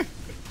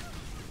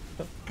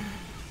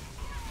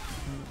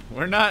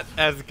 We're not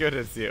as good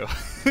as you.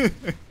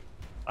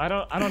 I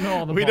don't know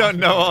all the We bosses. don't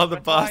know all the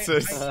That's why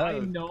bosses. I That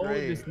was know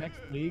great. this next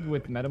league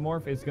with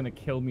Metamorph is gonna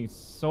kill me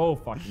so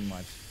fucking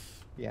much.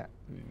 Yeah.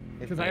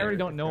 Because I already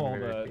don't know all the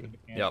mechanics.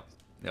 Yep.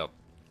 Yep.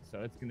 So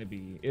it's gonna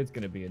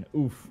be an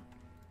oof.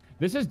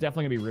 This is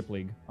definitely gonna be Rip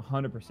League,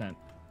 100%.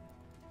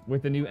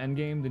 With the new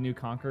endgame, the new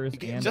conquerors,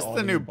 and Just all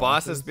the new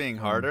bosses being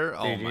harder.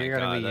 Oh Dude, my you're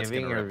gonna god, be that's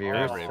giving gonna your rip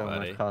viewers so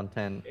everybody. much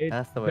content.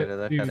 That's the way to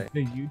look dude, at it.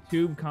 the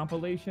YouTube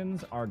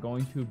compilations are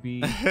going to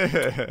be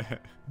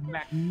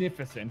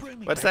magnificent.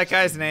 What's that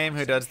guy's name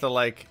who does the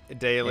like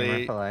daily?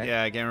 Gamer for Life?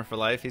 Yeah, Gamer for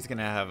Life. He's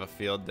gonna have a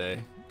field day.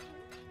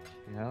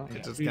 Yeah.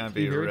 It's just Be- gonna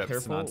be be very rips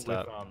careful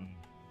nonstop. with,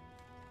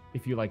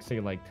 if you like say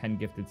like 10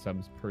 gifted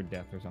subs per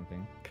death or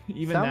something.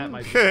 Even Some- that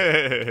might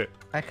be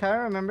I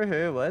can't remember who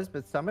it was,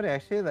 but somebody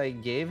actually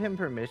like gave him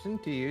permission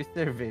to use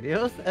their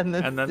videos, and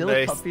then, And then still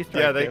they, copy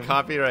yeah, they him.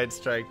 copyright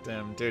striked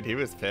him. Dude, he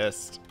was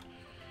pissed.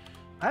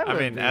 I would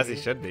mean, as be.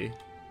 he should be.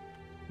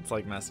 It's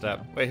like messed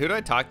up. Wait, who do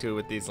I talk to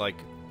with these like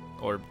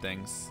orb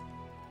things?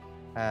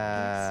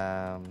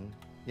 Yeah,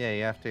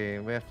 you have to.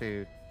 We have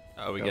to.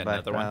 Oh, we go get back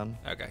another down.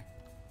 one. Okay.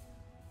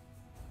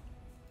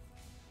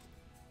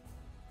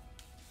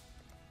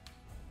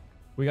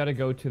 We got to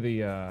go to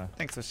the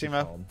Thanks, what's it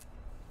Oshima. called?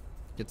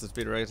 Gets the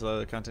speed of regular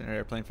the content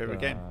area playing favorite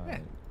game. Yeah,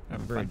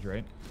 having fun. bridge,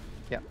 right?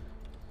 Yeah,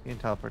 you can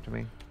teleport to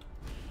me.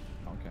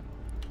 Okay.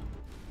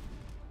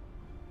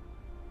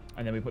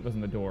 And then we put those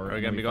in the door. Are we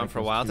and gonna then be going fight for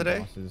a those while two today?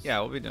 bosses. Yeah,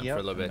 we'll be doing for a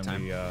little bit And of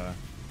then time.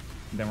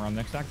 then we're on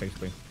the next act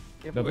basically.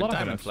 Yep. The We're blood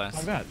diamond aqueducts, flask.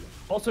 like that.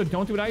 Also,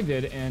 don't do what I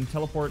did and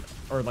teleport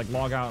or like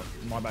log out,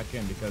 log back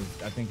in because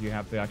I think you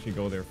have to actually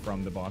go there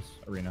from the boss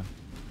arena.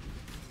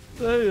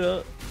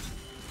 You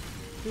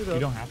You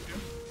don't have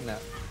to. No.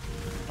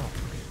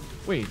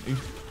 Wait.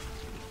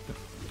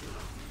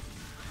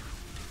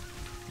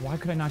 Why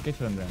could I not get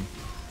to them then?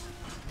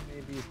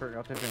 Maybe you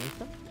forgot to finish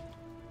them.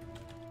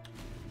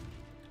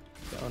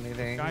 The only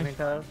thing Guys- I think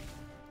of.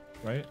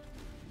 Right?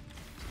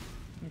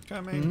 I'm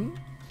coming.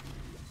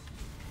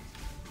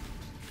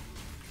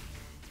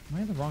 Am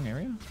I in the wrong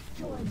area?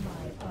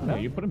 No,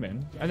 you put them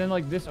in, and then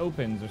like this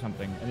opens or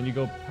something, and then you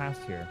go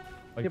past here,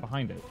 like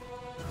behind it.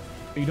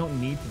 But you don't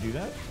need to do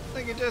that. I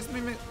think it just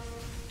me.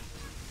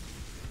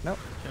 Nope.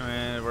 Come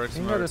in, it works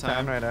You some can go more to town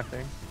time. right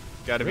after.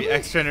 Got to be Really?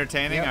 extra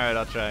entertaining. Yep. All right,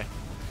 I'll try.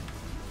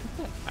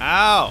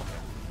 Ow!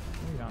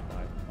 Maybe not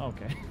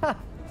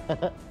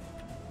die. Okay.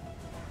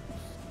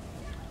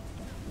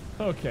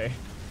 Okay.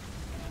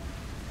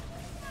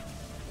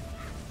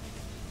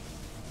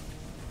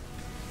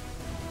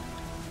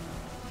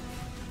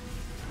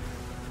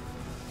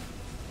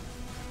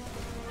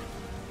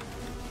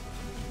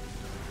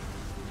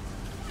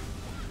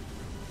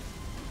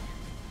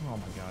 Oh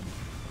my god.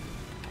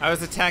 I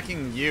was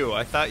attacking you.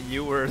 I thought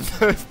you were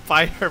the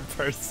fire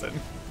person.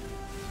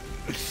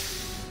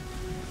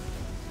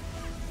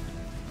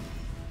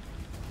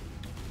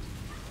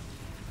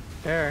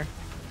 Sure.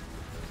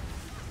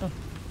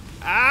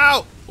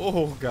 Ow!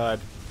 Oh god.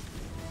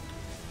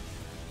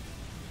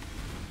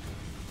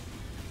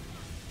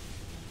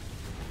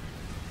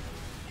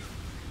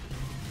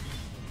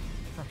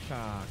 Truck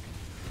shock.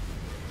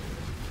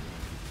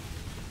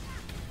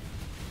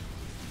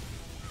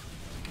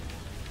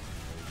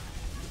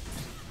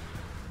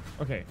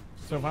 Okay,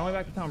 so if I went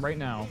back to town right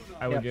now,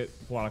 I would Yep.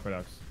 get blood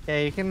aqueducts. Yeah,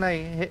 you can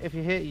like if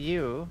you hit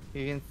you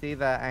can see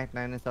that Act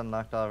 9 is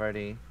unlocked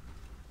already.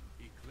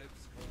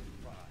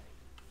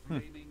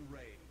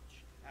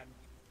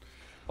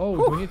 Oh,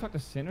 do we need to talk to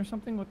Sin or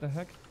something? What the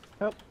heck?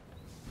 Nope.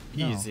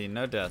 No. Easy,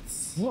 no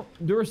deaths. Well,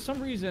 there was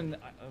some reason.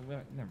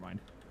 Never mind.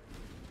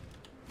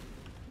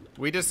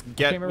 We just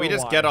remember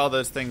get why. all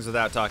those things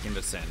without talking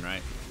to Sin,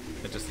 right?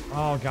 It just.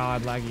 Oh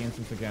god, laggy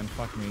instance again.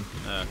 Fuck me.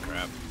 Oh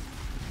crap.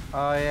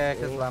 Oh yeah,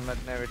 because Lamet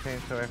never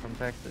changed away from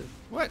Texas.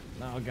 What?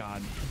 Oh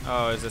god.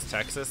 Oh, is this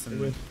Texas? And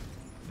was-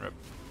 rip.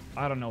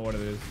 I don't know what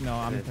it is. No,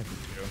 I'm It- Texas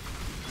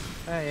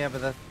too. Yeah,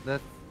 but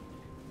that's.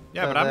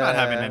 Yeah, so but I'm not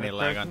having the any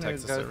lag on person who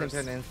Texas goes servers.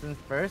 into an instance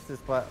first is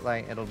what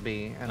like it'll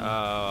be. And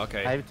Oh,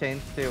 okay. I've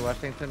changed to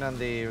Washington on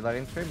the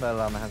loading screen, but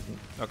Llama hasn't.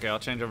 Okay, I'll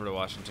change over to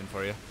Washington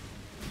for you.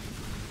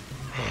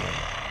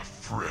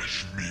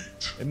 Fresh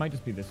meat. It might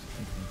just be this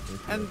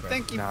instance. And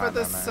thank you No, for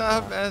the no, no,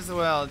 sub no. as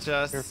well,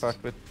 Just. You're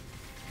fucked with.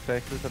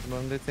 fixes at the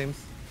moment, it seems.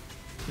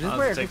 Which is I'll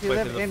weird, take if you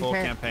live through the in full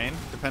Par- campaign.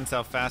 Depends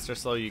how fast or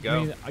slow you go. I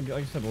mean,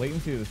 like I said,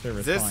 latency of the server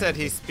is Ziz fine, said but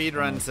he it's speed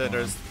runs it,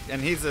 almost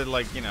and he's a,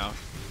 like, you know,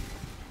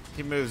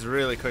 he moves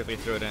really quickly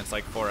through it, and it's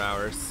like 4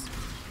 hours.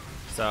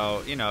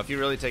 So, you know, if you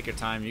really take your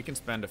time, you can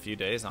spend a few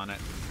days on it.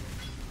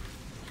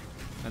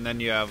 And then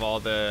you have all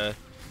the,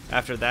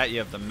 after that you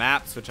have the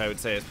maps, which I would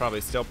say is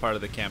probably still part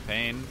of the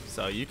campaign.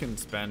 So you can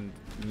spend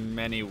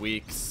many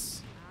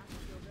weeks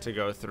to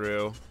go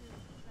through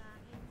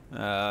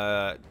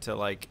to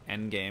like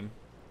end game.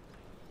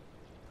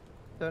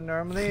 So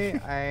normally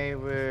I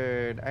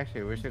would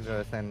actually we should go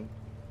ascend.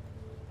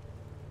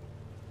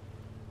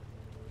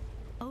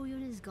 Oh, you're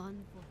just gone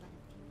for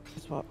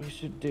That's what we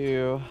should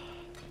do.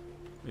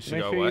 We should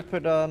Make go sure you what?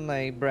 put on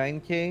like Brian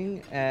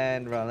King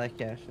and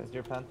Ralakesh as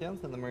your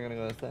pantheons, and then we're gonna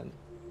go ascend.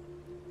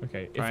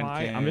 Okay, if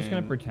Brian I'm just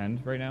gonna King.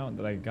 pretend right now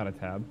that I got a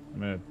tab. I'm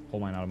gonna pull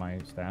mine out of my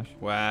stash.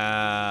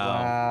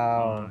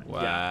 Wow.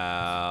 Wow.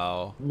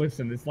 Wow.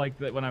 Listen, it's like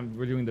that when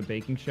we're doing the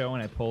baking show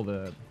and I pull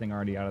the thing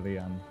already out of the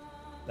oven.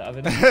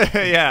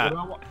 Yeah.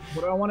 What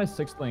do I want a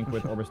 6th link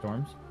with Orb of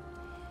Storms?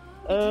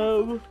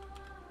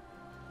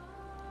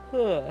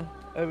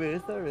 I mean,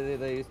 it's not really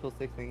that useful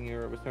 6ing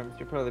your Orb of Storms.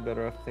 You're probably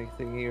better off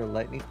 6ing your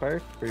Lightning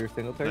Spark for your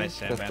single turn. Nice,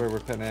 That's man. where we're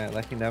kind of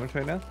lacking damage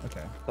right now.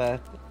 Okay.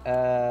 But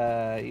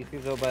you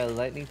can go by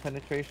Lightning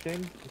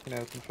Penetration. You can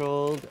have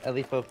Controlled,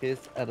 Ellie Focus,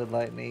 Added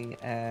Lightning,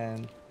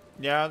 and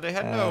Yeah, they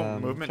had no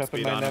movement Trap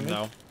and speed on Mind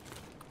them,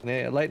 though.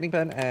 damage. Lightning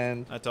Pen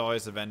and That's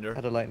always a vendor.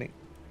 Added Lightning.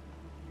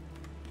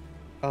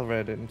 I'll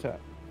write it in chat.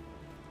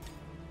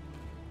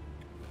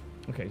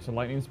 Okay, so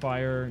Lightning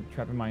Spire,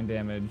 Trap and Mind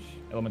damage,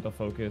 Elemental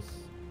Focus,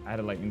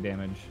 added Lightning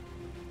damage.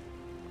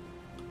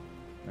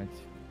 Right,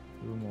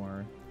 2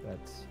 more.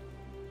 That's.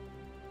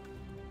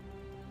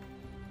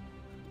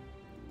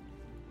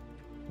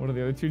 What are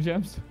the other 2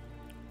 gems?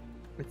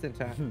 It's in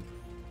chat.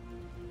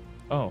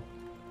 Oh.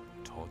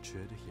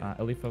 Tortured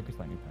Elite Focus,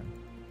 Lightning Pen.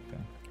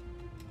 Okay.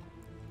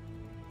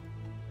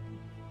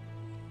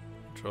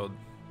 Controlled.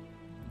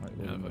 Alright,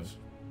 Yeah, we'll it move. was-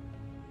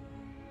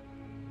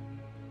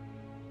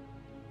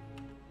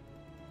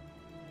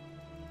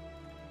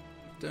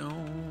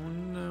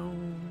 Don't know.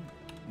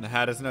 The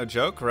hat is no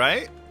joke,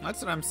 right?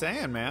 That's what I'm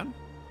saying, man.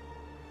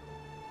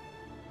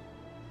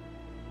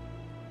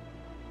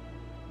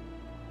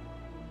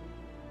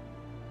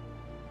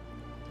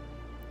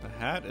 The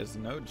hat is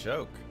no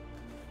joke.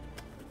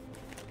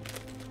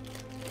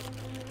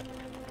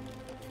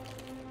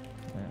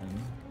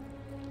 And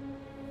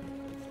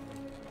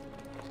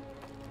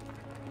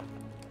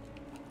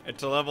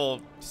It's a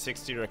level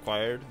 60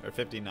 required, or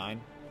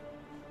 59.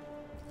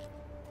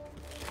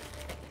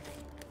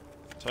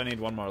 So I need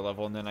 1 more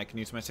level, and then I can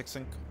use my 6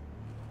 sync.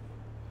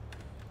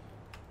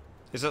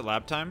 Is it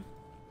lab time?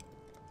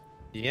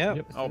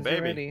 Yep. Oh, since baby.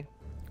 you're ready.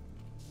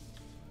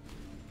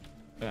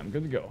 yeah, I'm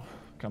good to go.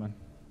 Coming.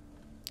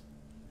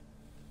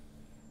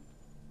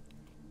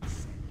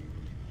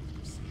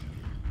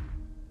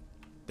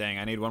 Dang,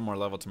 I need 1 more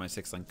level to my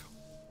 6 link.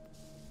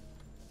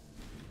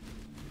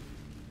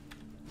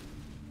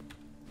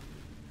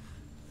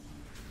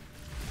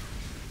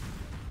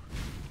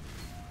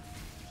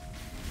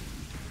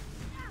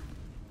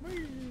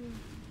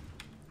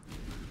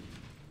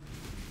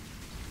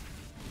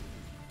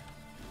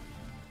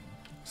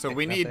 So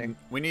we Nothing.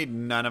 need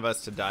none of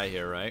us to die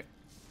here, right?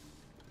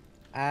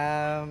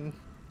 I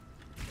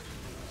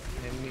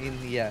mean,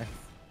 yes.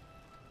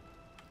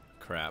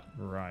 Crap.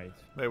 Right.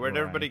 Wait, where'd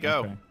everybody go?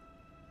 Okay.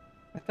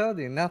 I told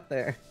you, not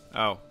there.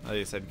 Oh, I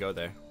you said go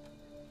there.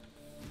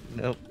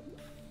 Nope.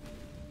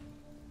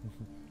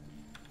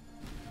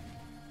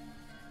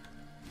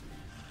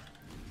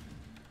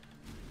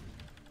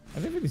 I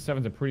think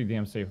 57's a pretty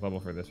damn safe level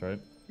for this, right?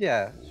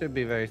 Yeah, should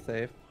be very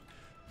safe.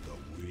 The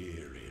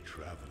weary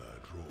traveler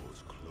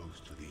draws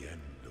close to the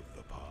end of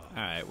the path.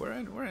 All right,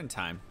 we're in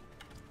time.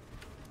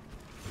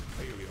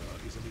 Failure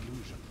is an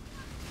illusion.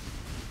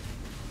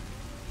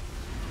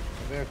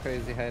 Very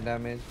crazy high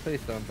damage.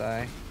 Please don't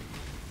die.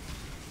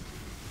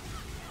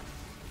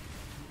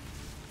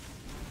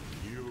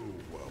 You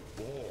were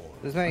born.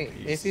 This might,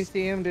 if you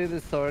see him do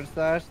the sword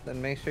slash,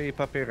 then make sure you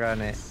puppy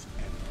run it.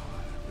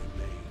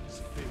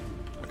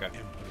 Okay.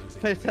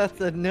 But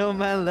said no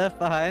man left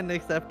behind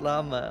except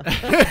Llama.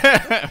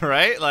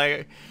 Right?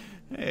 Like,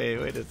 hey,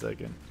 wait a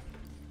second.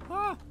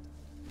 Ah.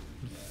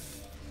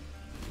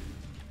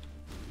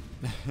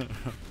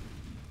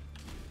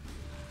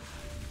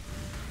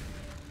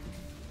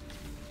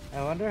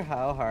 I wonder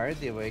how hard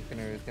the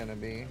Awakener is gonna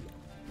be.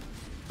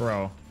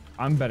 Bro,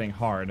 I'm betting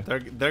hard.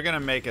 They're gonna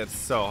make it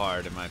so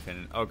hard, in my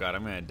opinion. Oh god,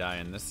 I'm gonna die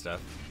in this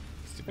stuff.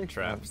 Stupid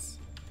traps.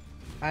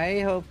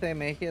 I hope they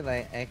make it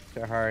like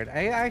extra hard.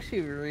 I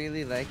actually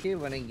really like it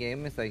when a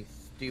game is like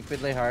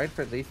stupidly hard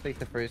for at least like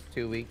the first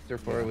 2 weeks or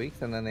 4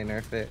 weeks, and then they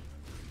nerf it.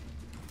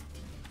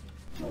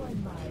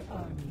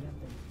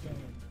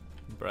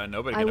 Bruh,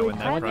 nobody I gonna would win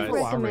that highly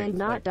prize. recommend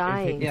not Like, it'd take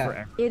dying. you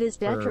forever It is for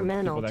people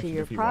detrimental to to actually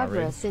your defeat WoW raids.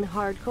 progress in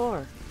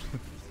hardcore.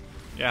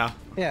 Yeah,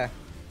 Yeah.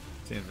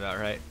 seems about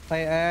right. Like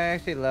I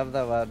actually love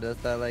that WoW does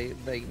that.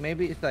 Like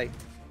maybe it's like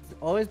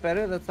always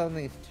better that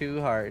something's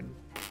too hard.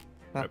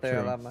 Not Yep, there,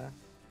 true. Llama.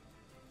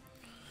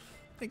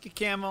 Thank you,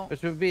 Camel.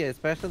 Which would be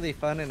especially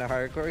fun in a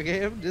hardcore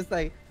game. Just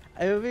like,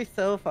 it would be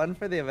so fun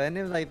for the event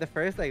if like the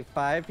first like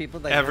 5 people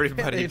like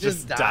Everybody they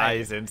just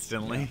dies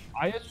instantly.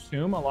 I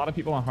assume a lot of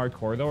people on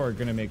hardcore though are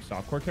gonna make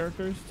softcore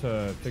characters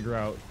to figure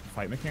out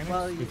fight mechanics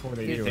Well, before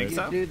they you do think it.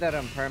 so? do that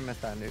on perma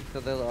standard, so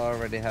they'll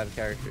already have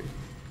characters.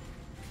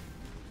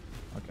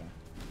 Okay.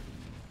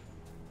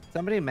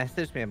 Somebody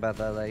messaged me about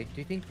that. Like,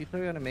 do you think people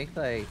are gonna make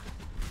like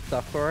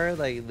softcore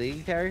like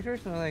league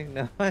characters? And I'm like,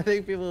 no. I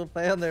think people will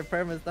play on their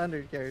perma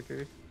standard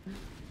characters.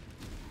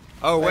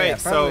 Oh But wait, yeah,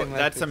 so probably most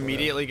that's people will.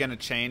 immediately going to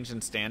change in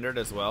standard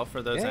as well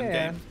for those Yeah, end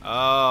yeah. games?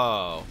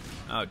 Oh.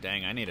 Oh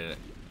dang, I need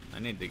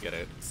to get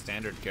a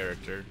standard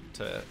character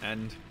to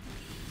end.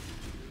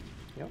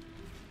 Yep.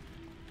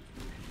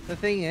 The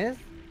thing is,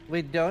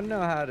 we don't know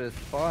how to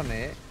spawn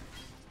it,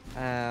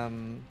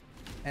 and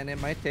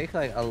it might take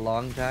like a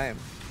long time.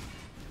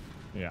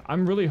 Yeah,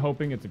 I'm really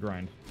hoping it's a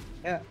grind.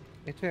 Yeah,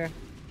 me too.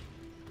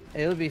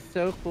 It'll be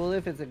so cool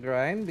if it's a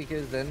grind,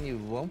 because then you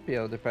won't be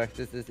able to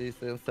practice this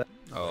easily and stuff.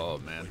 Oh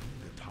man.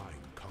 The time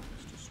comes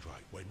to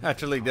strike when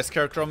Actually, this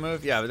character will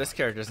move? Yeah, but this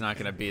character's not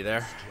going to be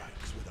there.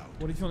 strikes without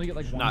What if you only get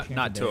like one Not chance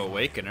not a to day?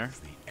 awaken her.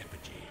 the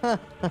effigy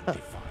that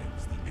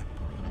defines the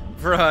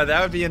emperor. Bruh,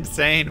 that would be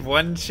insane.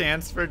 One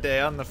chance per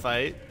day on the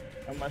fight.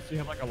 Unless you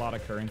have like a lot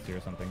of currency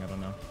or something, I don't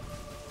know.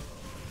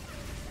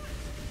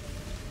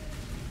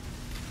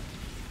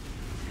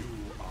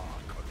 You are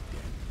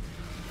condemned.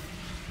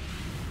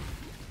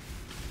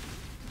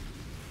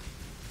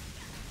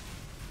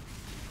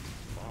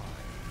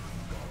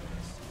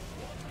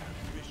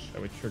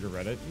 That would trigger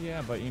Reddit.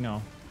 Yeah, but you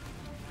know,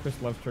 Chris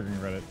loves triggering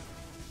Reddit.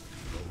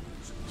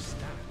 Those who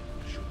stand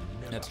should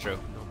never That's true.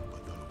 outnumber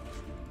those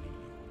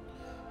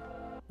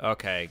who lead.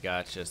 Okay,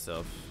 gotcha,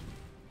 Sylph.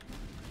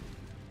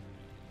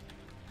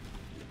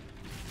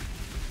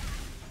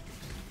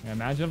 Yeah,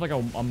 imagine if like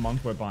a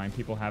month went by and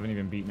people haven't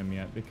even beaten him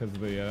yet because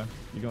the you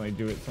can only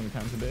do it so many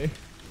times a day.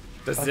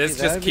 Does Okay, this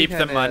that just would be keep the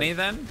kinda- money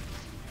then?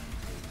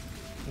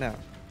 No.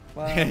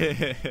 Well, I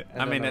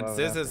don't mean, know it's what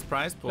would Ziz's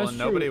prize pool That's and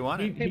nobody true.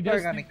 won it. He people are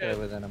does gonna think kill it that-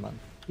 within a month.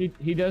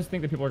 He does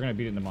think that people are going to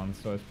beat it in the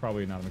month, so it's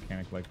probably not a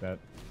mechanic like that.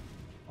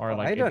 Or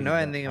like I if don't you know don't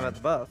anything find- about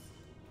the boss.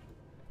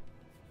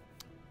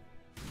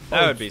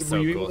 That Oh, would be were so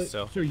you cool able to-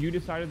 still. So you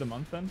decided the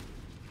month then?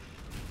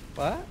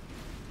 What?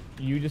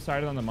 You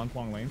decided on the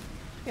month-long lane?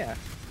 Yeah.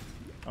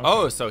 Okay.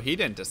 Oh, so he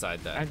didn't decide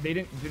that. And they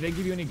didn't. Did they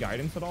give you any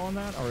guidance at all on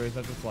that, or is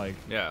that just like?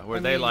 Yeah, were I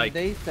they mean, like,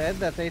 They said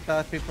that they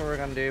thought people were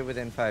gonna do it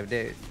within 5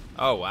 days.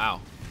 oh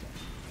wow.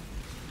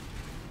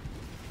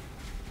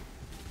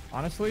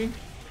 Honestly,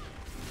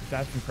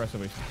 that's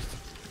impressively fast.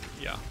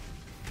 Yeah.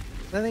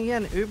 Then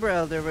again, Uber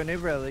Elder, when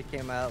Uber Elder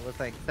came out, was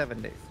like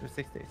 7 days or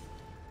 6 days.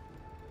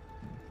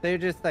 They're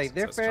just like,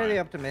 they're Just fairly trying.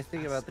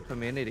 optimistic about the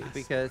community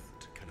because,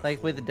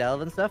 like with the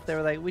Delve and stuff, they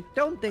were like, we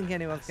don't think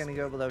anyone's gonna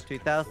go below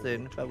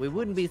 2,000, but we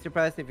wouldn't be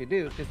surprised if you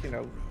do, because you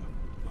know,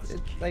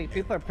 it's like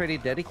people are pretty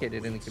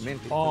dedicated in the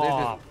community. So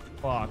Oh,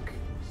 fuck.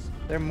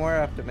 they're more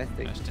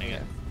optimistic. Gosh, dang it.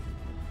 yes.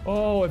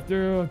 Oh, if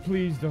they're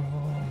please don't.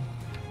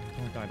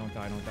 Don't die! Don't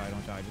die! Don't die!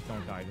 Don't die! Just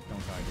don't die! Just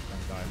don't die! Just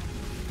don't die!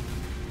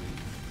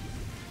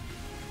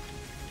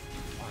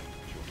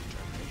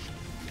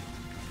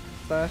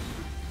 Slash.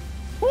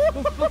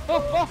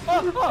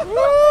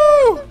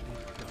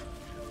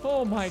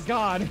 Oh my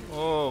god!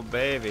 Oh,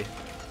 baby.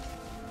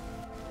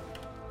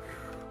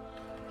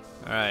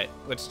 Alright,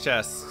 which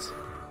chest?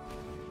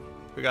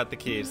 We got the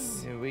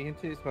keys. Yeah, we can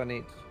choose one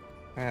each.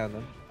 I have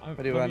them. I'm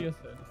What do you want? Tobias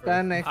said first.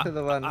 Stand next to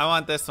the one. I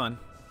want this one.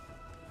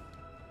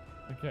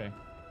 Okay.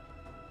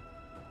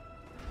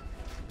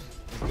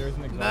 If there's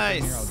an exalt in here,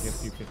 Nice. I'll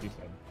give you 50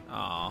 cents.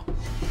 Aw.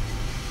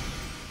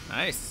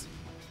 Nice.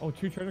 Oh,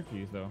 2 treasure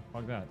keys though.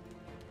 Fuck that.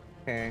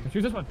 Okay.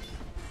 Choose this one.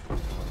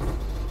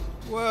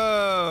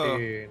 Whoa.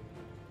 Dude.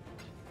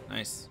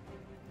 Nice.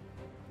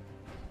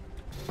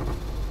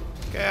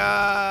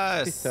 Chaos.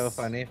 It'd be so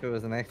funny if it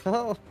was an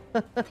XL.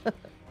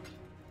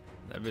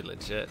 That'd be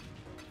legit.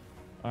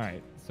 All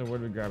right. So what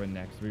are we grabbing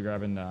next? We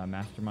grabbing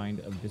Mastermind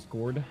of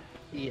Discord.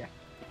 Yeah.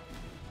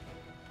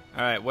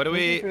 All right, what do This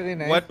we? is really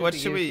nice what that it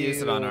should we gives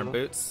use it on our you-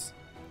 boots?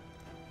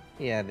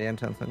 Yeah, the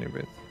entrance on your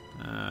boots.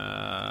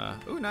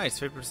 Ooh, nice.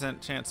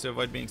 50% chance to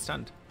avoid being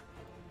stunned.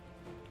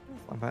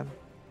 That's not bad.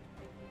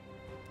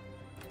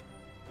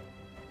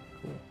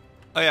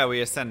 Oh yeah,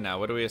 we ascend now.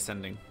 What are we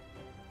ascending?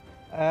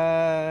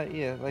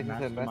 Yeah, like I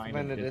said, Mastermind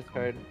Mastermind of of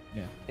Discord.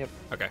 Yeah. Yep.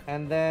 Okay.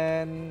 And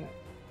then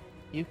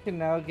you can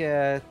now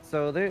get,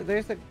 so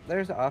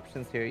there's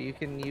options here. You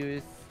can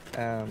use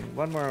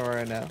one more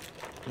aura now.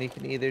 And you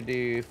can either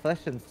do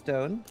Flesh and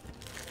Stone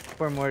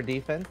for more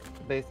defense,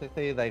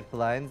 basically like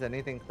blinds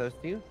anything close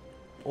to you.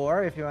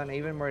 Or if you want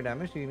even more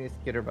damage, you can use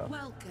Skitterbuff.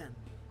 Welcome.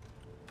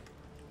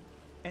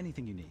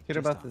 Anything you need.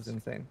 Skitterbuff is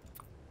insane.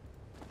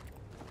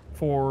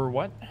 For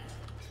what?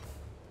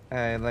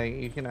 Like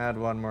you can add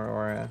one more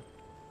aura.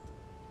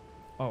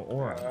 Oh,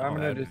 aura. I'm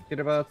gonna add- do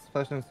Skitterbuffs,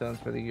 Flesh and Stones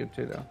for the you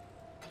too though.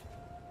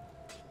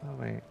 Oh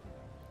wait.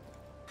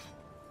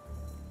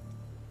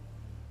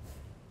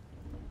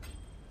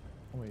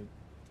 Wait.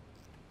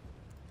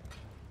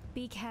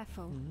 Be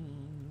careful.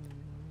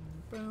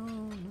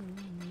 Join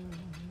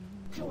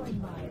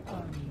my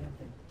army of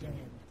the dead.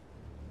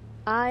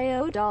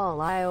 IO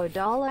doll, IO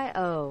doll,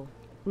 IO.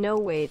 No,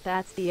 wait,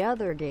 that's the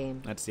other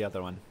game. That's the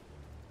other one.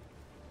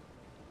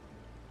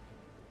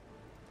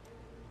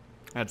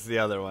 That's the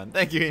other one.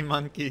 Thank you,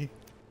 monkey.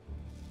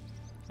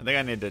 I think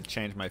I need to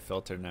change my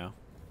filter now.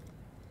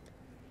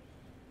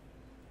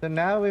 So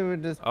now we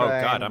would just Oh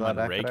try god, and I'm on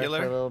blood aqueduct regular?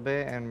 for a little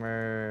bit, and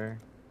we're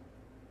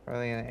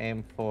probably gonna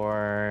aim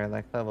for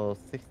like level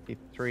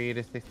 63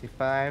 to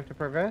 65 to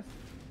progress.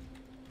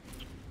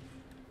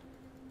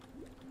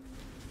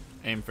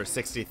 Aim for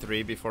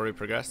 63 before we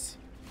progress.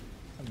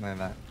 Something like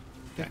that.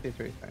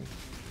 63 is fine.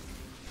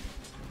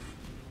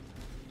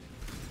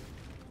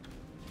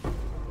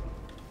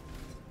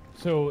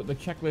 So the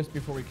checklist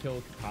before we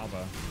kill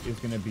Kakava is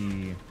going to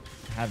be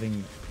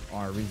having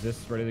our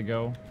resists ready to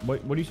go.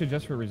 What do you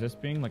suggest for resist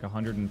being? Like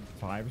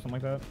 105 or something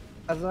like that?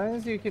 As long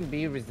as you can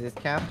be resist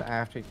capped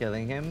after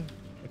killing him,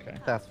 okay,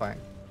 that's fine.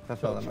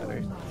 That's all that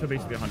matters. So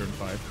basically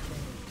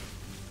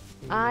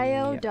 105.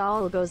 IO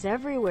doll goes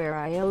everywhere.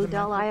 IO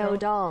doll, IO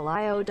doll,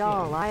 IO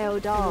doll, IO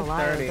doll,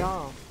 IO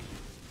doll.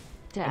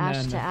 To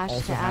ash, to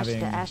ash, to ash,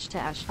 to ash, to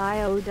ash.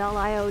 IO doll,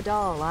 IO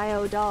doll,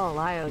 IO doll,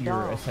 IO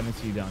doll. Your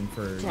ascendancy done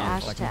for to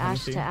ash, to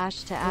ash, to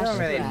ash, to ash. You don't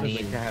to really ash.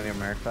 need to have your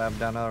Merc Lab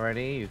done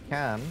already. You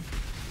can.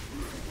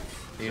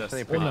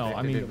 Usually Well, no, pretty I quick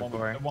to mean do the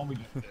before. one we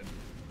just did.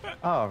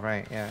 Oh,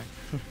 right, yeah.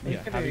 You Yeah,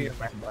 can do having your the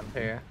Merc Lab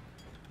too.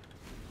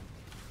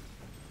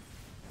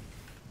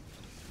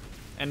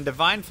 And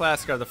Divine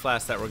Flask are the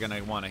flasks that we're going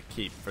to want to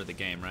keep for the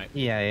game, right?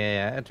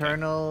 Yeah.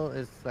 Eternal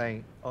is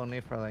like only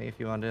for like if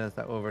you want it as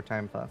the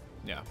overtime plus.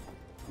 Yeah.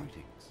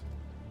 Greetings.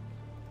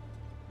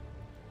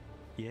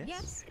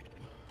 Yes?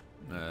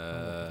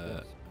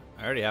 I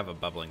already have a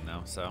bubbling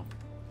though, so.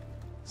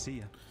 See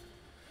ya.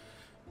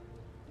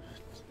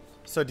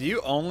 So do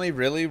you only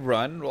really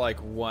run like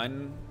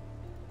one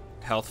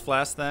health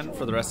flask then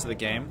for the rest of the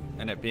game,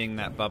 and it being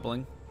that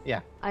bubbling?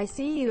 Yeah. I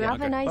see you Yeah, have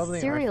okay. a nice Bubbling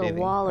or cereal seething.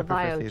 wall I of prefer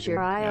IO seething. cheer,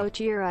 IO Yeah.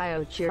 cheer,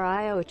 IO cheer,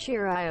 IO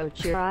cheer, IO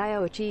cheer,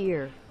 IO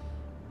cheer.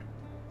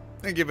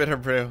 Thank you, Bitter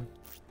Brew.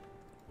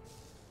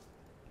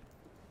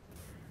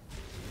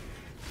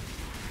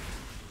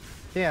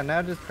 So yeah,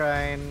 now just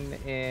grind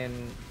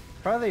in.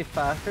 Probably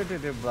faster to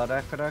do Blood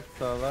Aqueduct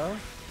solo.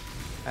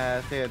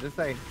 So yeah, just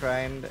like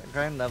grind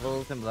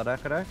levels in Blood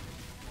Aqueduct.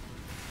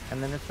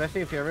 And then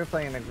especially if you're ever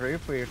playing in a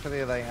group, we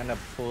usually like end up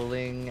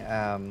pooling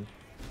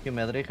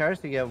humility cards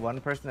to get one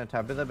person a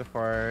tabula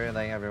before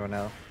like everyone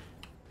else.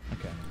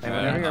 Okay. Like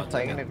whenever you're I'll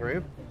playing take in a it.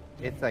 group,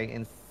 it's like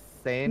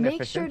insane Make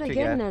efficient sure to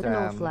get an get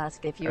eternal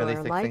flask if you early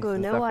are sixteenths LIGO.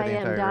 and No, stuff for I the am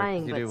entire group, 'cause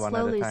dying, you but do one at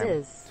a slowly time.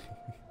 is.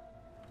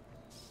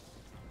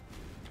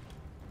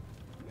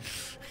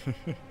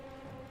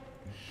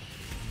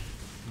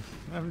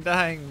 I'm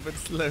dying, but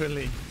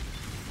slowly.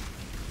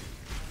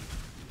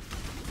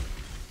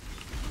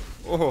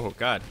 Oh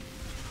god.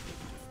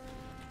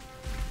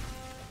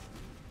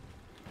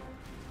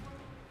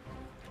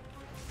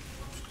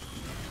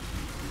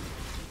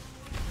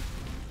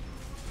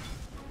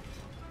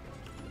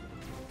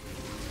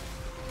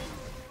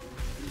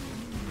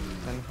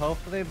 And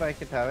hopefully by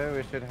Katawe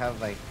we should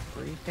have like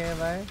 3k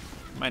life.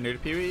 Am I new to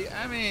PoE?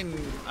 I mean,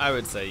 I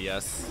would say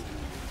yes.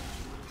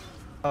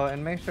 Oh,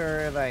 and make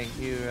sure like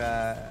you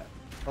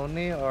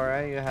only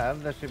aura you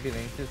have that should be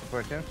linked to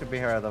support gym should be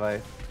here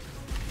otherwise.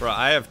 Bro,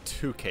 I have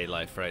 2k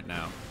life right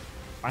now.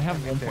 I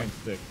have Me too.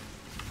 1.6.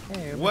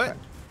 Hey, you'll be What? fine.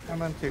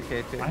 I'm on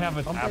 2k too. I have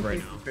a tab 1.6 right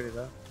is now. pretty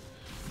low.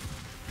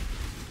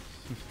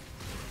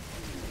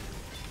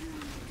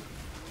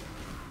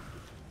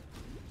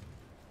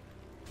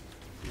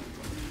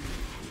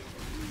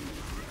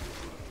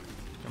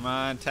 Come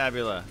on,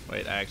 Tabula.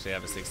 Wait, I actually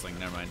have a 6 link.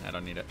 Never mind. I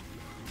don't need it.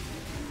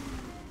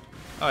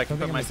 Oh, I can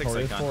Something put my I'm 6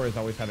 notorious link on. for is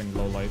always having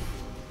low life.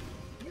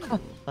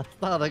 That's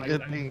not a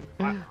good I- thing.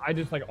 I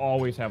just like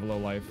always have low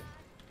life.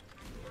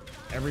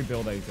 Every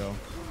build I go.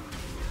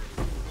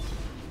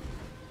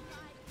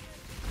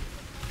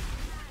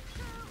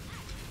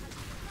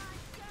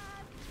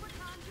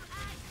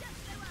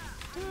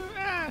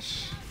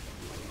 Ash.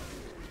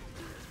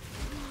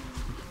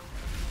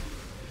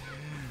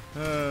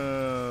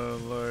 Oh,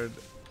 Lord.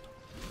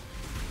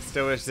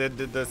 Still wish Zid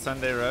did the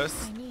Sunday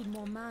roast. I need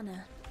more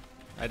mana.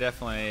 I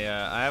definitely,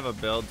 I have a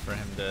build for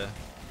him to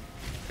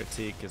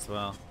critique as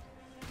well.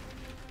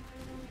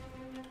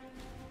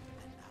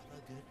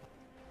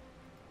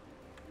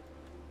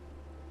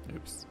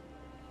 Oops.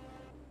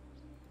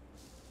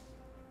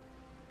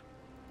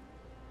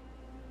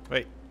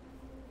 Wait.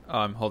 Oh,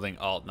 I'm holding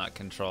Alt, not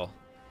Control.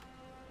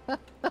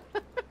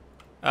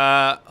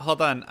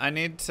 Hold on. I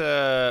need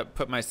to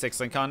put my 6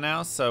 link on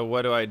now, so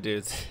what do I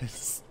do?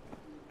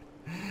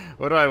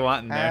 What do I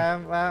want in there?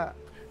 Well,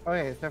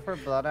 okay, so for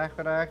Blood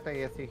Aqueduct, I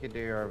guess you could do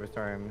your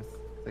Orbistorms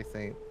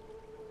 16.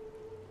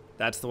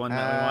 That's the one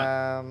that we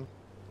want?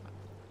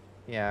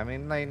 Yeah, I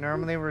mean, like,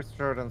 normally we're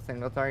short on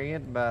single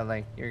target, but,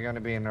 like, you're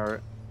gonna be in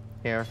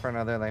here for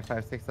another, like,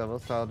 5-6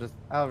 levels, so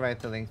I'll write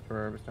the links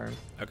for Orbistorms.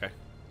 Okay.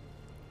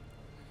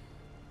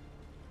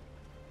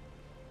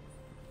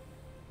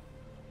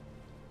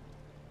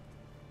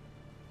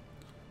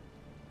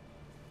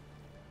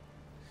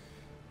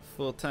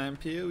 Full-time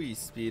PoE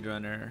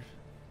speedrunner.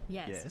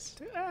 Yes.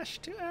 To Ash,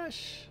 to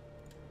Ash.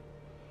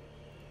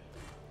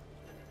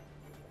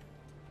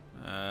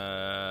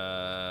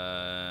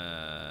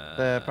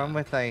 The problem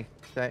with like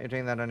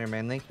doing that on your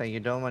main link, that you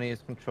don't want to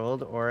use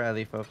controlled or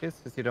LE focus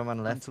because you don't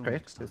want less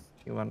crit, because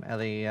you want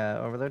LE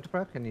overload to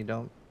proc, and you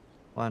don't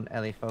want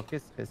LE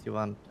focus because you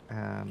want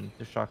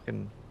to shock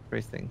and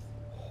freeze things.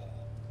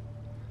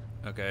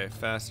 Okay,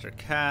 faster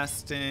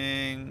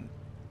casting,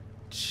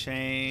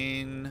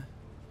 chain,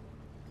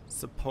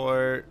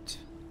 support,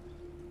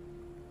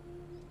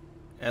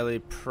 LE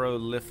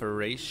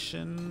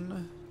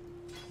proliferation.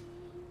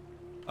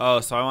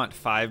 Oh, so I want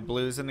 5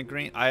 blues and a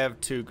green. I have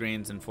 2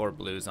 greens and 4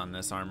 blues on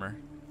this armor.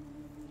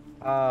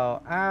 Oh,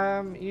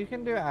 you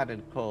can do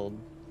added cold.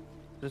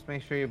 Just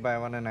make sure you buy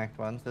one in Act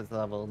 1 so it's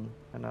leveled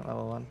and not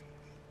level 1.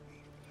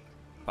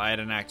 Buy it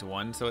in Act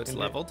 1 so it's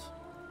leveled?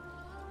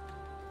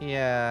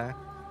 Yeah.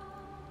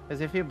 Because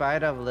if you buy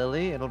it of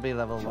Lily, it'll be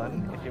level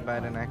 1. If you buy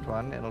it in Act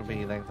 1, it'll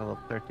be like level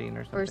 13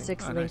 or something. For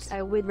 6 Oh, links, nice.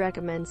 I would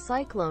recommend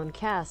Cyclone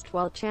Cast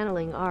while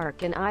channeling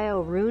Arc and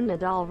Io Rune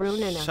Nadal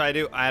Rune Should I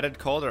do added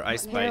cold or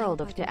ice bite? Herald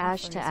of to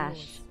Ash to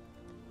Ash.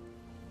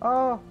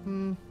 Oh,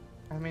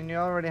 I mean, you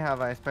already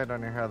have Ice Bite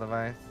on your Herald of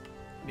Ice.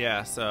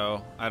 Yeah,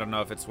 so I don't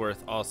know if it's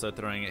worth also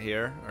throwing it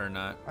here or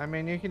not. I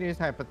mean, you can use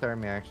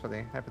Hypothermia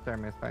actually.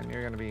 Hypothermia is fine.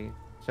 You're gonna be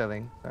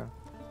chilling, so.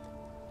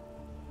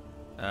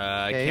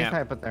 I Yeah, use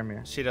can't.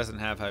 Hypothermia. She doesn't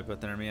have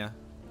hypothermia.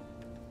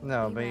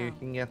 No, but you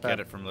can get that Get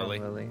it from Lily.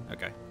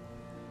 Okay.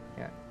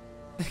 Yeah.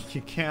 Thank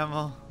you,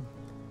 Camel.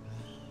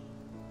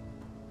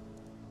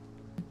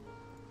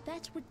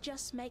 That would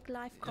just make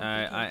life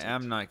I complicated.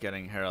 am not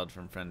getting Herald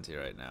from Frenzy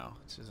right now,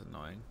 which is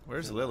annoying.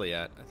 Where's Lily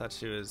at? I thought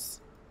she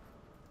was...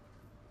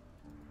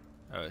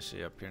 Oh, is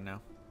she up here now?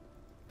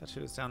 I thought she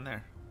was down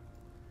there.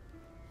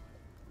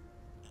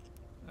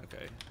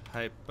 Okay.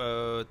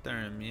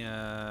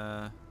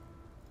 Hypothermia...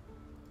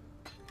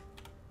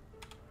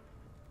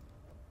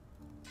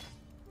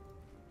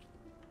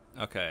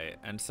 Okay,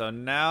 and so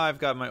now I've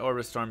got my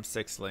Orbistorm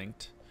 6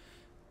 linked,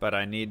 but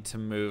I need to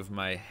move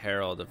my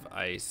Herald of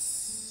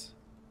Ice.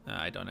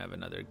 I don't have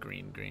another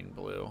green,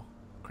 blue.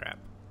 Crap.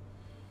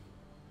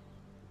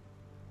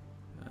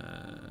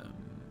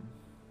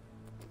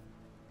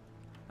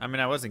 I mean,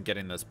 I wasn't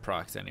getting those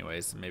procs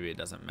anyways, so maybe it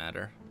doesn't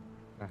matter.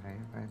 Okay,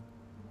 fine.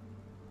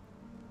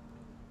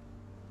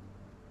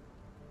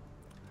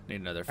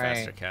 Need another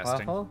faster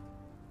casting. Waffle?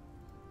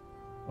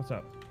 What's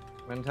up?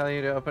 I'm gonna tell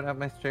you to open up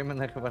my stream and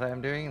look at what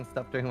I'm doing and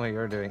stop doing what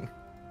you're doing.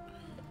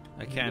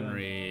 I can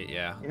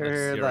yeah. You're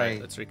you're like,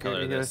 right. Let's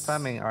recolor you're this.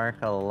 spamming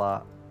Arc a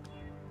lot.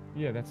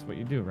 Yeah, that's what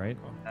you do, right?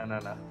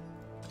 No.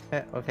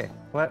 Okay,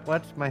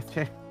 what's my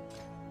stream?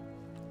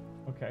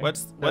 Okay.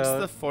 What's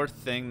the fourth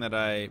thing that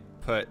I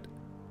put?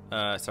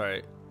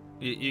 Sorry,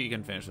 you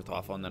can finish with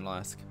Waffle and then I'll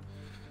ask.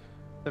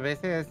 So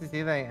basically, as you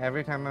see, like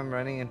every time I'm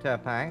running into a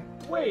pack.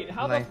 Wait,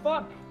 how like, the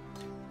fuck?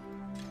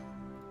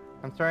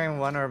 I'm throwing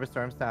one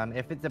Orbistorms down.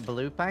 If it's a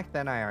blue pack,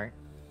 then I arc.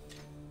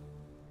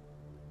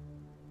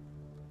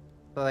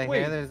 So like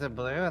here, there's a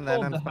blue, and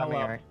then I'm spamming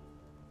arc.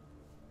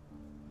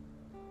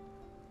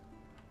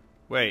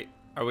 Wait,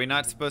 are we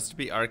not supposed to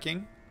be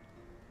arcing?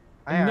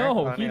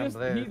 No, he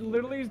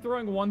literally is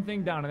throwing one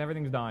thing down and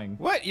everything's dying.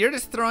 What? You're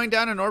just throwing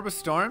down an Orb of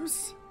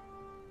Storms?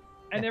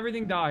 And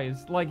everything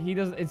dies. Like, he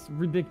does. It's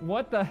ridiculous.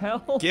 What the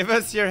hell? Give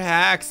us your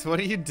hacks. What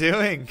are you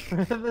doing?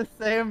 The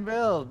same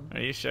build. Are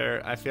you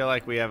sure? I feel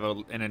like we have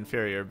an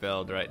inferior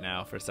build right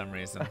now for some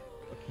reason.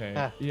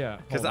 Okay. Yeah.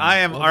 Because I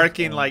am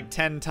arcing like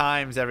 10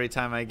 times every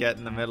time I get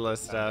in the middle of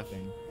stuff.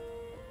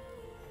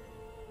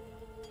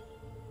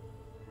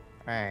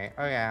 Alright,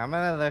 okay, I'm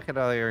gonna look at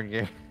all your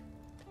gear.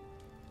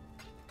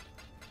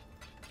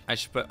 I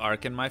should put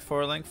arc in my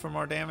 4-link for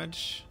more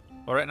damage.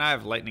 Well, right now I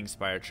have Lightning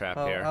Spire Trap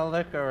here. I'll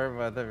look over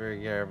both of your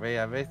gear, but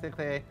yeah,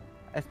 basically,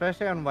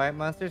 especially on white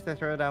monsters, I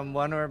throw down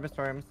one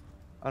Orbistorms.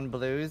 On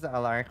blues,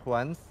 I'll arc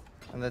once,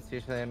 and that's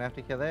usually enough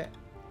to kill it.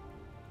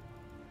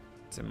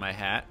 It's in my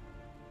hat.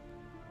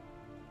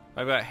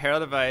 I've got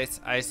Herald of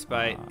Ice, Ice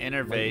Bite,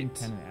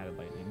 Innervate. Added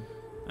lightning.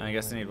 I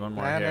guess I need one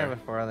more and here. I have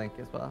a 4-link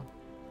as well.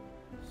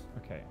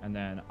 Okay, and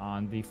then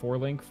on the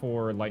 4-link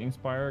for Lightning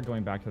Spire,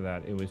 going back to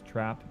that, it was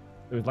Trap.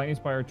 It was Lightning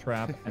Spire,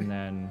 Trap, and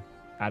then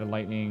added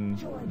lightning,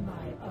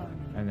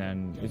 and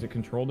then is it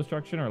Control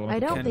Destruction or? I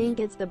don't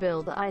think it's the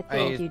build. I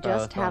think you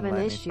just have an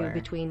issue Spire.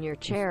 between your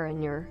chair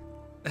and your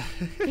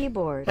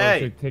keyboard.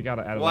 Hey, take out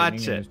added watch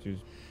lightning it. And just use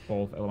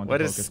both elemental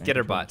What is focus and Skitterbots?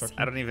 Control I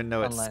Destruction? don't even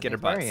know what Lightning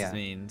Skitterbots Spire, yeah.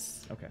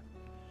 means. Okay.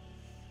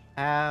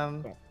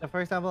 So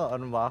for example,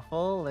 on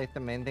Waffle, like the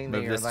main thing that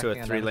Move you're this to a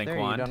lacking on 3-link there,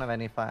 you wand. don't have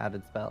any flat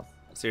added spells.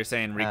 So you're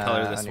saying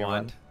recolor this on your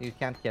wand? You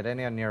can't get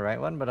any on your right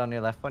one, but on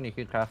your left one, you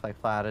could craft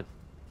like flat added.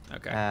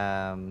 Okay.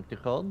 To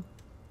cold,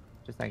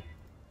 just like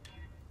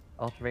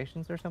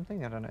alterations or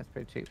something. I don't know. It's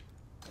pretty cheap.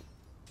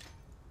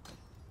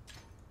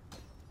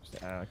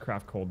 Just,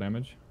 craft cold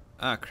damage.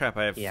 Ah, crap.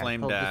 I have Yeah,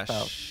 Flame hold the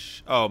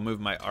Dash. Oh, move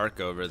my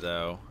arc over,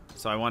 though.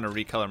 So I want to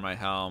recolor my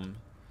helm.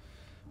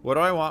 What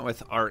do I want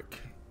with arc?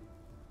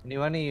 You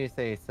want to use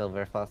a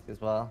silver flask as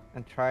well,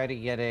 and try to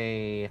get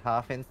a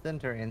half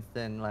instant or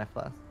instant life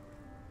flask.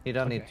 You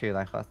don't need 2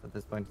 life flasks at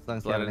this point, as long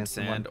as you have Blood an and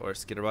instant sand one. or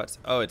skitterbots.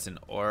 Oh, it's an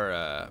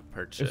aura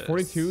purchase. Is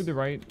 42 the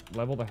right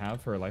level to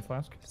have for a life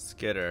flask?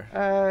 Skitter.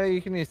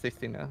 You can use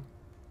 60 now.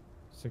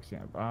 60.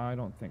 I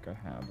don't think I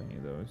have any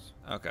of those.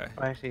 Okay.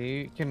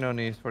 Actually, you can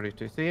only use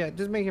 42. So yeah,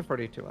 just make it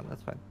 42 one.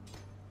 That's fine.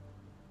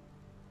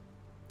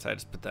 So I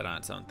just put that on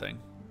its own thing.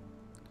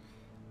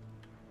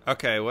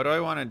 Okay, what do I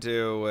want to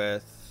do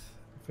with...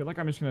 I feel like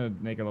I'm just gonna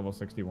make it level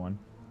 61,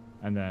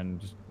 and then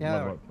just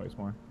level up twice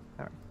more.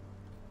 Alright.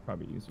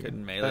 Probably easier. Good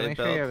melee But make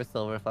build. sure you have a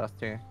silver flask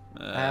too.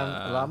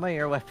 Llama,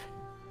 your weapon.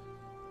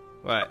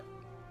 What?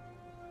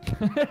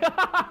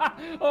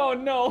 Oh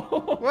no!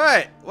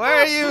 What? Why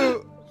are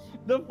you...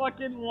 The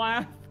fucking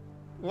laugh.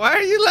 Why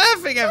are you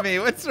laughing at me?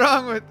 What's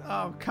wrong with...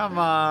 Oh, come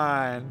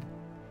on.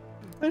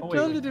 I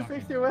told you to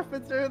fix your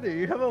weapons earlier.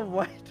 You have a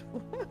white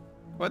one.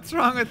 What's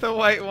wrong with the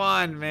white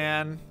wand,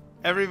 man?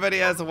 Everybody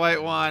has a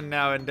white wand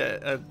now and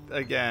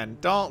again.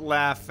 Don't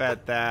laugh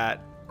at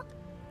that.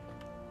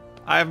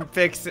 I'm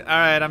fixing...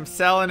 Alright, I'm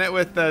selling it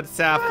with the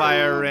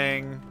sapphire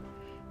ring.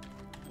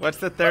 What's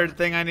the third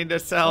thing I need to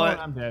sell it?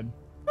 I'm dead.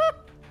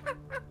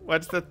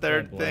 What's the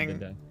third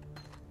thing?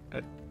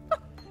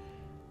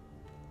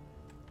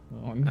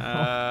 Oh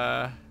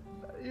no.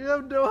 You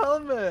have no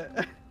helmet.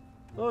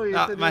 Oh, you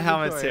said my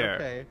helmet's here.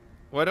 Okay.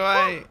 What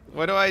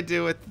do I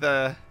do with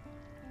the...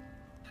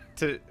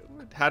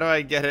 How do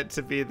I get it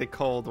to be the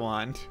cold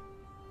wand?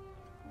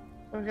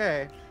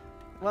 Okay.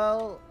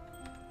 Well...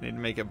 Need to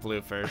make it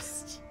blue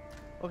first.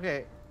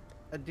 Okay.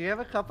 Do you have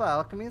a couple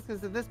alchemies?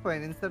 Because at this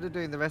point, instead of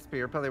doing the recipe,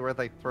 you're probably worth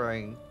like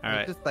throwing.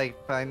 Alright. Just like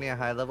finding a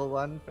high level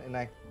one in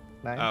Act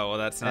 9. Oh, well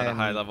that's not a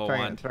high level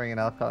one. Throwing an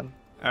alcon.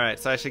 Alright,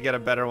 so I should get a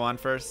better one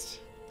first?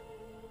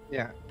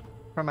 Yeah.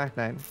 From Act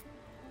 9.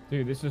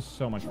 Dude, this is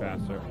so much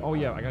faster. Oh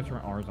yeah, I got your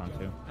R's on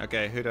too.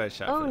 Okay, who do I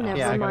shot Oh, for that?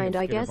 never I mind.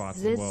 I guess Skitterbots as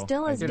Ziz well.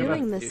 still is Skitterbots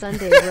doing the too.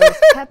 Sunday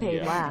roast Pepe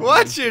laugh.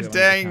 Watch your Still on the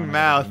dang counter,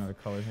 mouth. another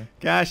color here.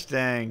 Gosh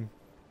dang.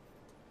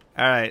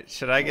 Alright,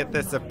 should I get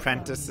this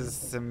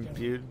apprentice's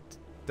imbued?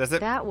 Does it?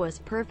 That was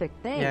perfect.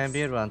 Thanks. Yeah,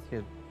 imbued one's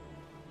good.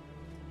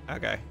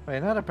 Okay.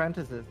 Wait, not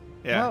apprentices.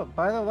 Yeah. No,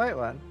 buy the white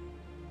one.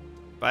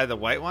 Buy the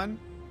white one?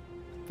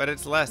 But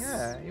it's less.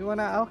 Yeah, you want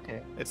to alch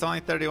it. It's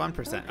only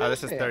 31%. Oh,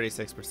 this is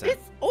 36%.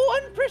 It's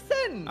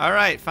 1%!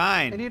 Alright,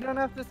 fine. And you don't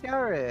have to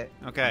scour it.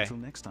 Okay. Until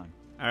next time.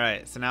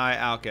 Alright, so now I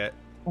alch it.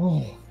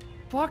 Oh,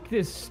 fuck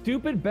this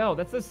stupid belt.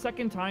 That's the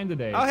second time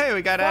today. Oh, hey,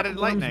 we got Fuck added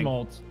Worm's lightning.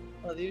 Molt.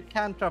 Well, you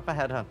can't drop a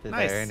headhunter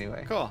Nice. there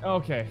anyway. Cool.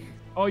 Okay.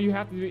 Oh, you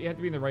have to be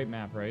in the right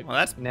map, right? Well,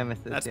 that's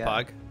Nemesis, that's yeah.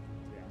 Pog.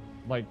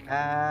 Like.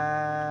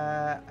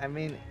 I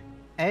mean,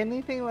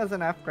 anything was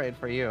an upgrade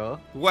for you.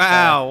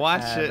 Wow,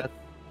 watch it.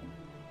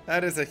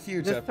 That is a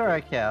huge Just upgrade. throw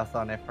a chaos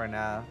on it for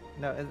now.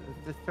 No,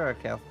 just throw a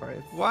chaos for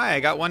it. Why? I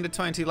got 1 to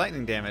 22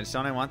 lightning damage.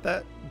 Don't I want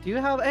that? Do you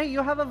have? Hey,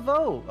 you have a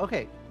voe.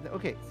 Okay,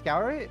 okay,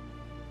 scour it.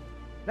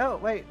 No,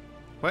 wait.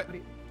 What?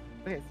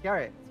 Okay, scour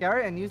it. Scour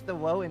it and use the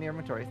woe in your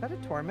inventory. Is that a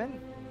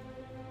torment?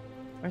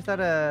 Or is that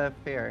a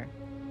fear?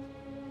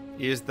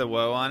 Use the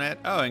woe on it.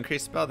 Oh,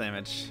 increased spell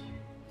damage.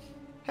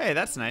 Hey,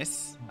 that's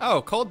nice.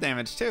 Oh, cold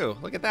damage too.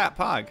 Look at that,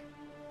 Pog.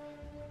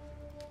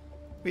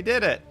 We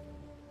did it.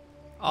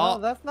 No,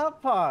 that's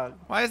not Pog.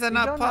 Why is that You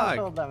not don't Pog? have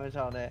cold damage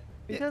on it.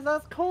 Because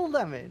that's cold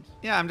damage.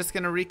 Yeah, I'm just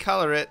gonna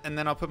recolor it, and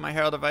then I'll put my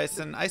Herald of Ice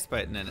and Ice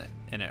Bite in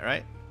it,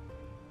 right?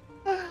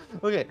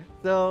 Okay,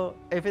 so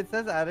if it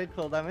says added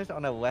cold damage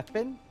on a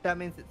weapon, that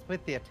means it's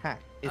with the attack.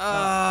 It's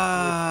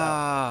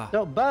Ah. not.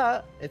 So,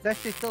 but it's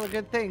actually still a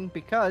good thing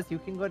because you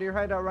can go to your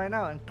hideout right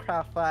now and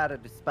craft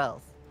added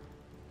spells.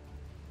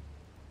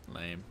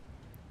 Lame.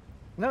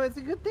 No, it's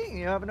a good thing.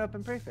 You have an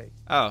open prefix.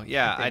 Oh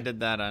yeah, Okay. I did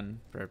that on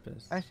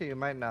purpose. Actually, you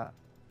might not.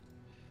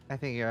 I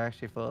think you're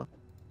actually full.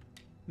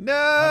 No,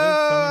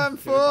 I'm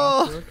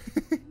full.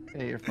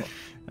 Yeah, you're full.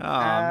 Oh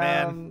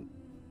man.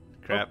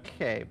 Crap.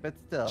 Okay, but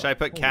still. Should I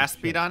put Holy cast shit.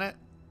 speed on it,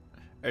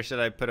 or should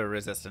I put a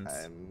resistance?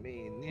 I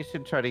mean, you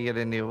should try to get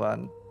a new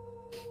one.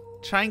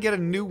 Try and get a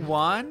new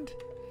wand.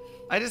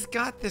 I just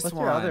got this What's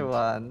wand. your other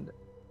one?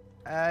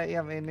 Yeah,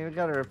 I mean, you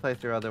gotta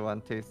replace your other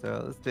one too,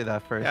 so let's do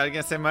that first. Yeah, I was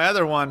gonna say my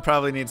other one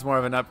probably needs more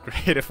of an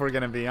upgrade if we're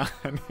gonna be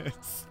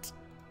honest.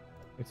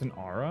 It's an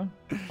aura?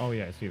 Oh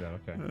yeah, I see that.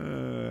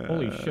 Okay.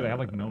 Holy shit, I have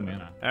like no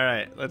mana. All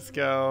right, let's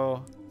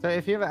go. So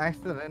if you have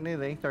accidentally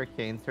linked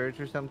Arcane Surge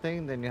or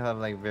something, then you'll have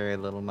like very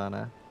little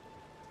mana.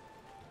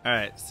 All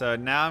right, so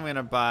now I'm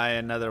gonna buy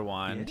another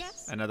wand,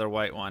 Yes. another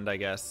white wand, I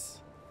guess.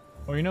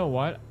 Oh, you know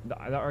what? The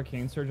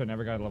Arcane Surge, I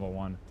never got level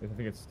 1. I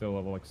think it's still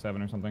level like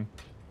 7 or something.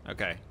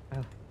 Okay.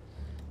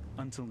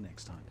 Until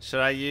next time.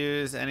 Should I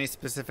use any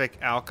specific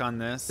alch on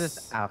this?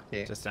 Just alch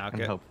it. Just alch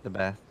and it. hope for the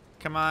best.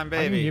 Come on, I can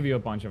baby. give you a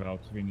bunch of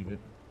elves if you need it.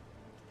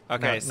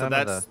 Okay, No, so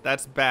none of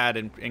that's bad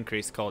in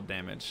increased cold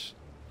damage.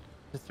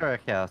 Just throw a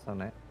chaos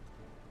on it.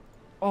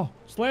 Oh,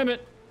 slam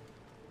it!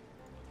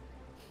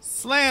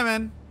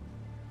 Slamming.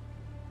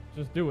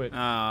 Just do it.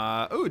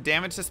 Ooh,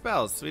 damage to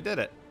spells. We did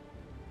it.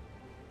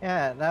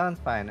 Yeah, that one's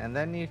fine. And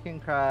then you can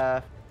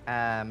craft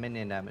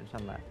minion damage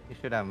on that. You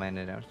should have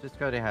minion damage. Just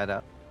go to head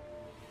up.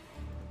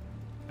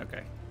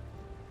 Okay.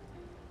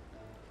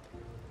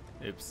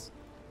 Oops.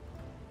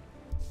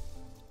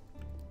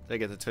 Did I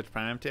get the Twitch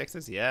Prime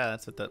MTXs? Yeah,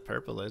 that's what that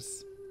purple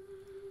is.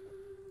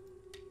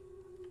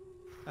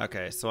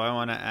 Okay, so I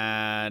want to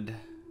add...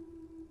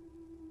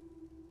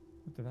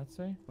 What did that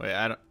say? Wait,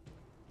 I don't...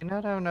 You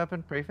not have an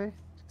open prefix?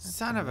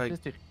 Son of a...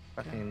 Just do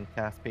fucking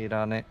cast speed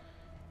on it.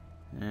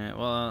 Yeah,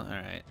 well,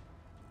 alright.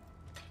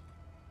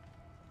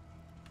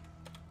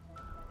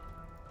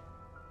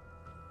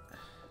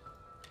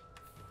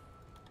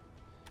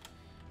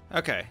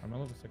 Okay. I'm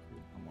level 60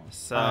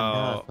 almost. So... that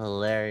was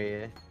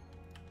hilarious.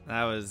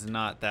 That was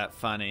not that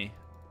funny.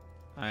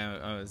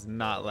 I was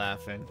not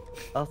laughing.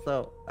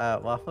 Also,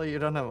 Waffle, you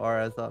don't have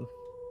auras on.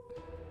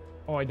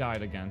 Oh, I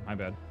died again. My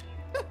bad.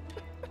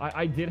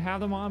 I did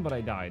have them on, but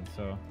I died,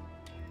 so...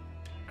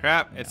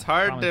 Crap, Yeah, it's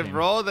hard to promising.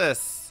 roll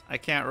this. I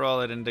can't roll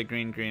it into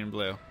green, green,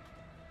 blue.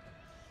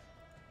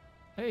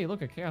 Hey,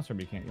 look, a Chaos Orb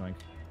you can't yoink.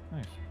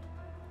 Nice.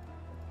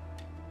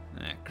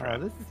 Eh, crap.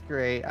 Oh, this is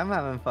great. I'm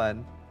having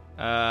fun.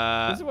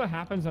 This is what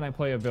happens when I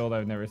play a build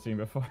I've never seen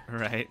before.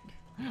 Right.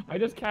 I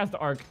just cast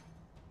Arc.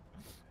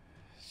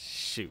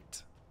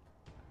 Shoot.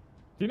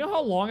 Do you know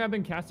how long I've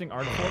been casting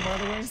Arc for, by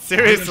the way?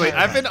 Seriously,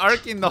 I've been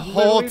arcing the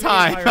whole Literally the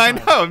time. entire I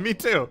time. know, me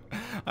too.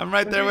 I'm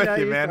right there with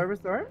you, man.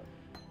 Storm?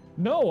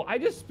 No, I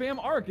just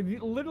spam Arc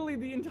literally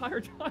the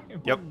entire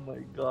time. Yep. Oh my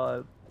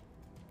god.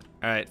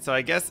 Alright, so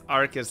I guess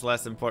Arc is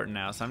less important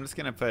now. So I'm just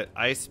going to put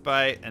Ice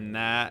Bite and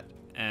that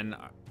and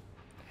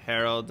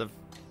Herald of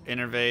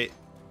Innervate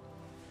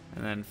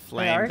and then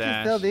Flame Arc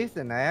Dash. is still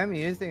decent. I am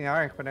using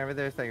Arc whenever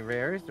there's like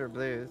rares or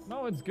blues.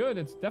 No, it's good.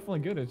 It's definitely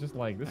good. It's just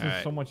like, this is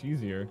Alright. so much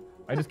easier.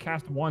 I just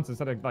cast once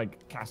instead of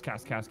like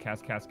cast.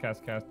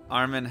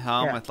 Arm and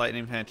Helm Yeah. with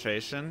Lightning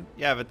Penetration.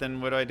 Yeah, but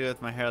then what do I do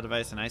with my Herald of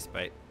Ice and Ice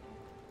Bite?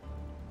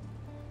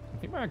 I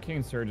think my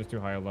Arcane Surge is too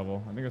high a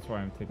level. I think that's why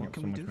I'm taking What up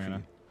so can we much do for mana.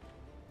 you?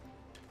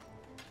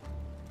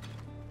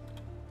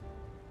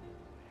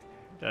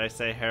 Did I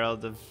say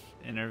Herald of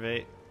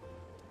Innervate?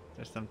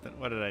 Or something?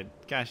 What did I...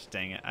 Gosh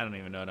dang it. I don't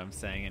even know what I'm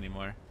saying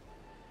anymore.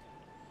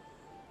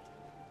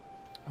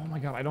 Oh my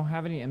god, I don't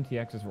have any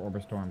MTXs for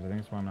Orber Storms. I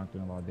think that's why I'm not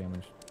doing a lot of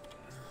damage.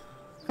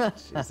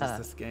 Jesus,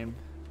 this game.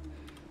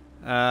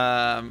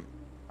 That's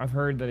I've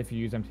heard that if you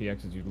use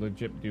MTXs, you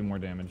legit do more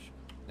damage.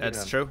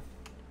 true.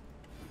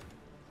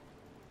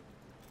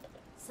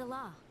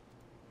 Salah.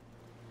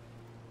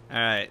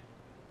 Alright.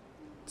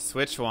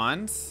 Switch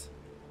wands.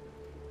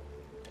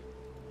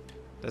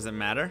 Does it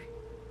matter?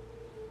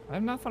 I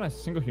have not found a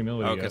single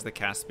humility Oh, yet. because the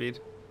cast speed?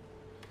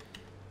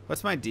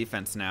 What's my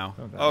defense now?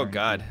 Oh, that Oh, range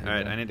God. is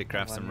Alright, good. I need to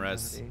craft some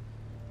res.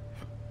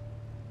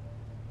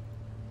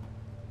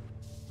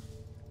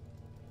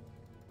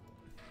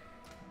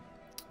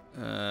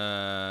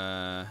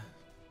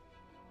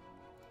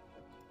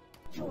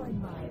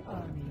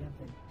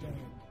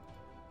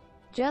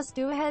 Just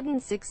go ahead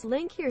and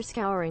 6-link your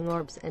Scouring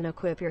Orbs and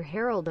equip your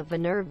Herald of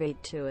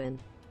Innervate to an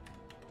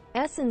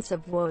Essence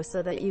of Woe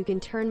so that you can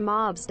turn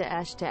mobs to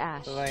ash to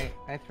ash. So like,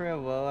 I threw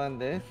a woe on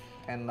this,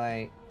 and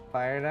like,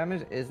 fire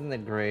damage isn't the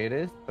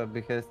greatest, but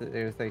because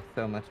there's like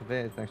so much of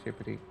it, it's actually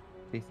pretty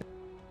decent.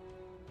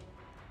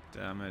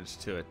 Damage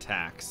to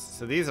attacks.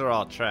 So these are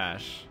all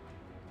trash.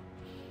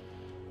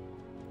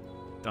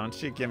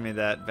 Don't you give me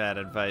that bad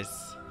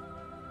advice.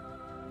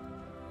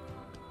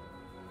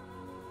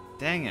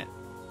 Dang it.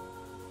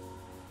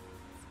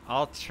 It's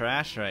all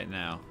trash right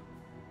now.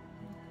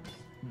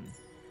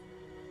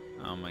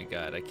 Oh my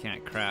god, I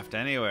can't craft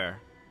anywhere.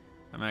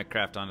 I might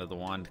craft onto the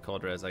wand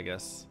cold res, I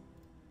guess.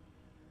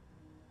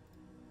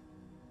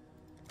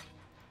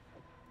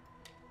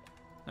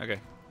 Okay.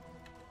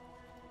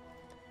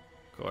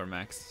 Core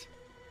maxed.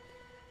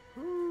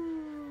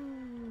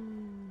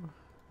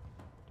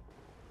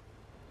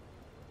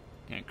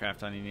 Can't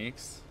craft on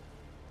uniques.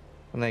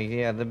 Like,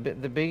 yeah, the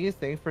biggest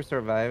thing for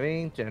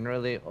surviving,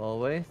 generally,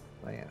 always,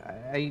 like,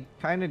 I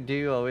kind of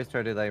do always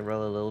try to like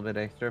roll a little bit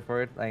extra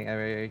for it. Like,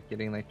 I'm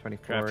getting like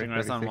 24. Crafting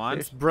res on 36-ish.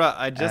 wands? Bruh,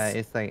 I just...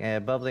 It's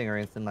like bubbling or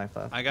instant life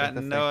loss. I got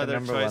That's, no like, other the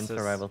number choices. one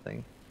survival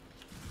thing.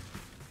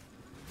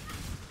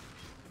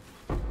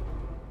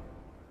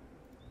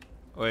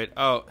 Wait,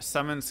 oh,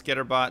 summon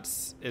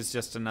Skitterbots is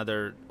just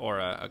another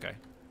aura. Okay.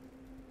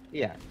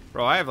 Yeah.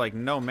 Bro, I have like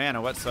no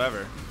mana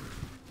whatsoever.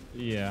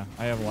 Yeah,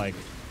 I have like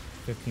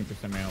 15%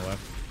 mana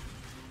left.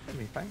 That'd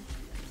be fine.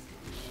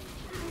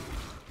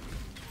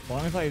 As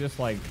long as I just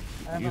like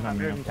I have use my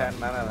mana 110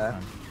 flash,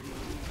 mana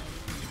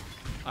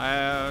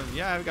left.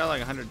 Yeah, I've got like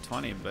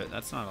 120, but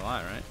that's not a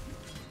lot, right?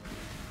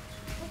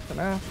 So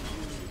now,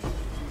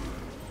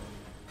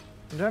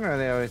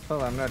 generally always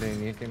full. I'm not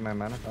even using my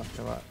mana cost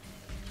a lot.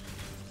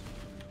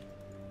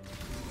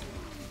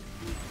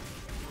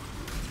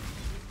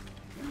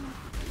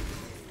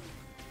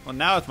 Well,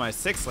 now with my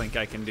 6-link,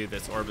 I can do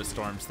this Orbis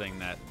Storms thing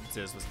that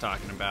Ziz was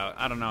talking about.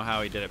 I don't know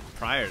how he did it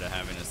prior to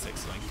having a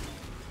 6-link.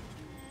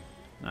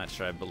 Not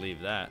sure I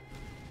believe that.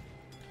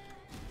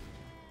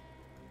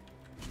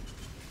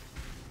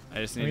 I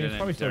just need it's an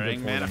probably still good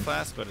Enduring Mana forwarding.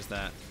 Flask? What is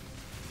that?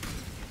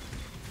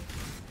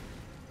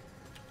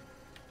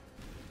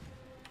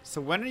 So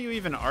when are you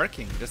even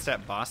arcing? Just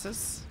at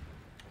bosses?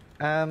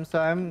 So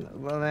I'm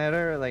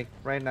later, like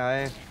right now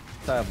I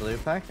saw a blue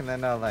pack, and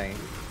then I'll like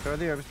throw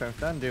the herb storm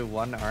stone, do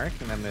one arc,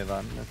 and then move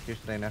on. That's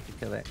usually enough to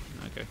kill it.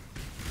 Okay.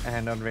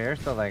 And on rare,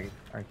 so like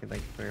arc it like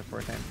 3 or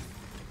 4 times.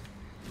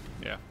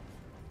 Yeah.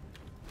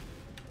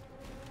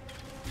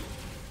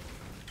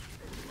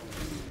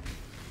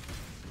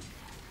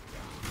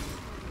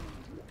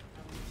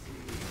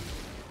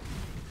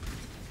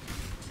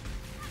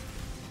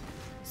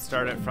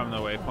 Start it from the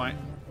waypoint.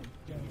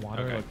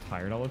 Water Okay. look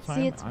tired all the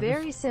time. See, it's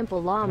very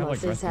simple. Llamas like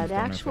has had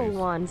resting stoner actual face.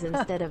 ones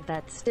instead of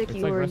that stick It's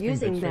you like were resting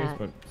using bitch that.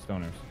 face, but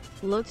stoners.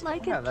 Looked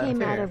like Yeah, it that's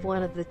came out fair. of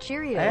one of the I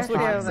Cheerios actually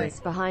have, boxes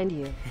like- behind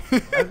you.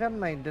 I've gotten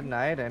like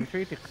denied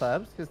entry to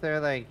clubs because they're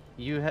like,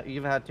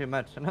 you've had too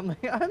much, and I'm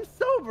like, I'm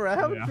sober. I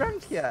haven't Yeah.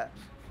 drunk yet.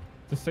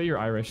 Just say you're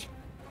Irish.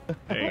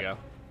 There you go.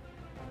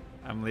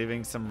 I'm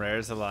leaving some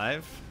rares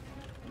alive.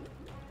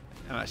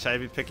 Should I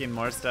be picking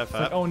more stuff It's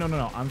like, up? oh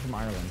no, I'm from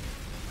Ireland.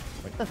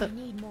 I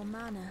need more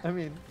mana. I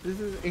mean, this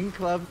is in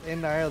clubs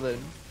in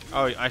Ireland.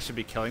 Oh, I should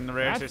be killing the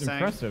rares, That's you're saying?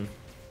 impressive.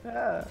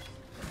 Yeah.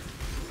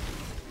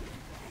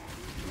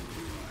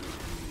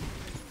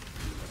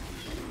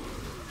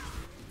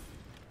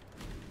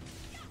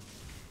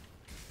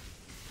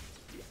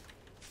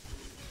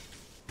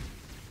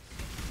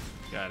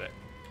 Got it.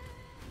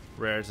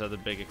 Rares are the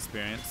big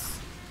experience.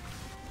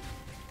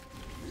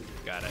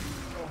 Got it.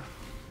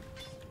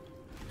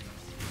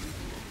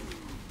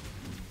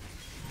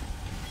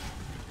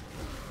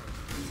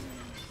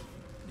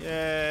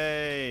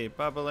 Yay!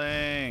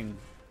 Bubbling!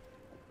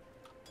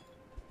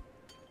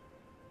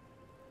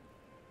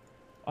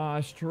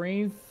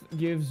 Strength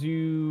gives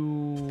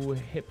you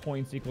hit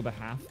points equal to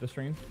half the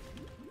strength.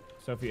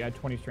 So if you add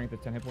 20 strength,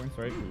 it's 10 hit points,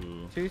 right?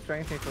 Ooh. 2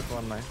 strength equals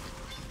 1 life.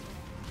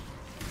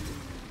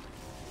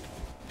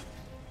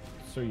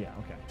 So yeah,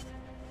 okay.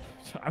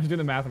 So I was doing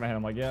the math in my head.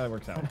 I'm like, yeah, that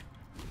works out.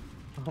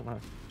 Oh my.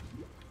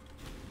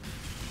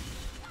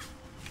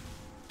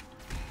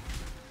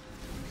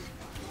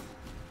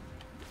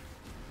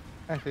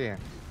 Actually, yeah.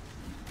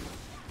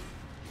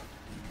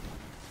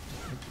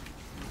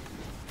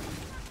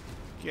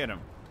 Get him.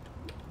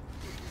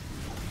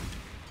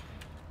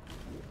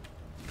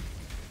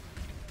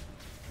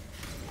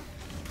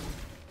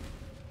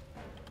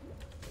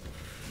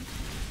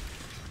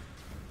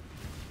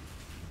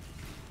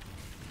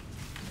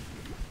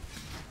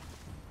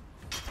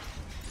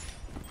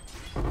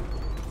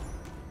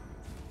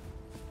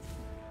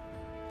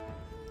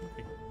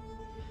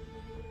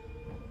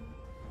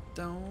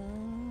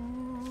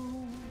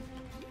 Don't.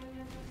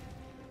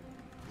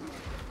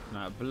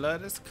 Not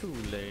blood is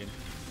Kool-Aid.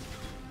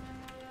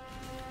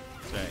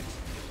 Okay.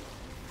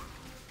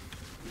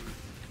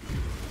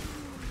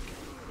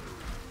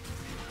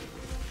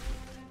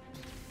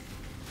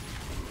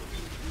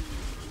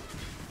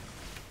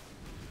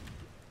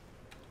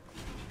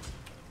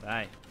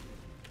 Die.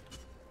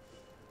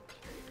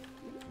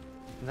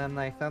 And then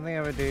like something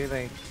I would do,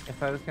 like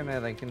if I was gonna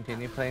like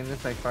continue playing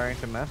this like far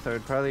into maps, I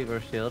would probably go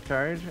shield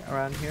charge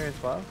around here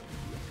as well.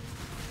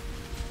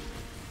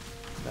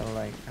 That'll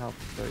like help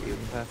go even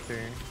faster.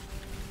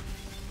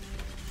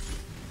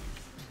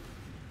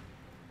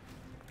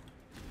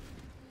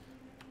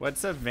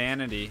 What's a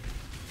vanity?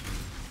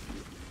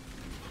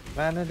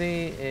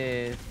 Vanity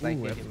is like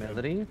Ooh, a that's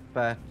humility,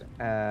 but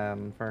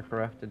for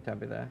corrupted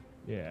tabula.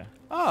 Yeah.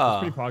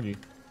 Oh, It's pretty poggy.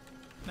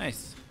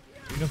 nice.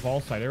 You have all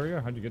side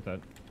area? How'd you get that?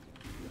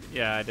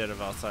 Yeah, I did a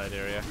Vol side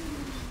area.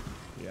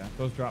 Yeah.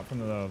 Those drop from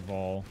the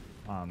Vol,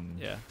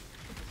 Yeah.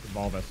 the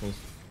Vol vessels.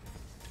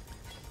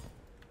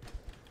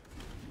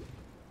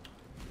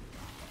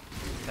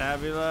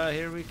 Tabula,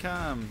 here we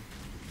come.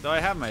 Though I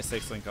have my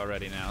 6 link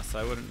already now, so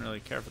I wouldn't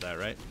really care for that,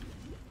 right?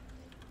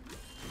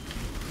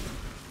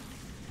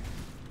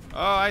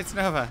 Oh, Ice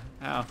Nova.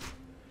 Ow.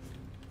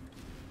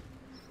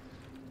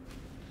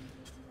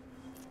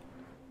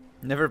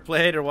 Never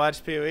played or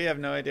watched PoE. I have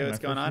no idea Yeah,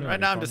 what's my going first on. meal Right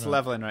now, I'm was just on that.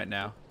 leveling right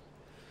now.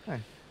 Nice.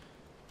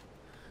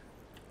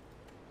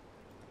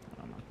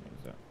 I'm not gonna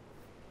use that.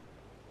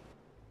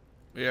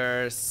 We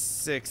are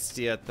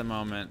 60 at the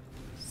moment.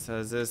 So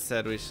as this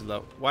said, we should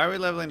level. Why are we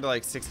leveling to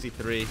like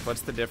 63?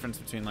 What's the difference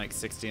between like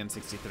 60 and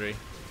 63?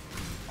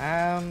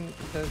 So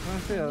it's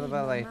mostly all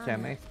about like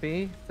gem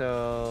XP.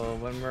 So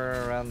when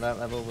we're around that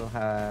level, we'll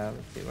have.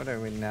 Let's see, what are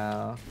we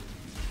now?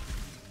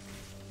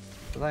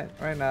 So like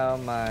right now,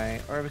 my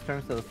orb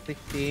storm still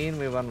 16.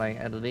 We want like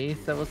at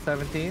least level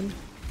 17.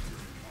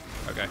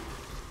 Okay.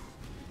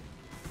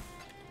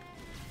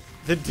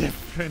 The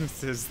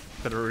difference is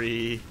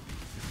 3.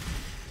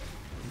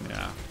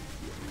 Yeah.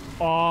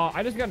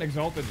 I just got an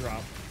Exalted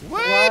drop.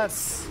 What?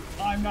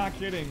 I'm not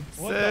kidding.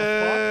 What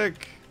the Sick.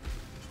 fuck?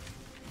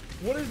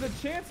 What is the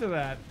chance of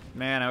that?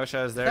 Man, I wish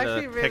I was there It's to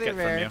actually pick really it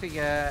rare from to you.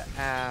 get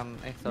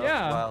exalt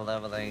Yeah. while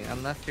leveling,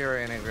 unless you're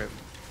in a group.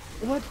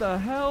 What the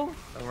hell?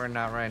 But we're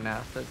not right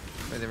now, so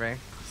it's really rare.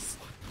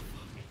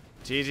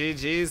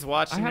 GGG's I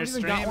watching your haven't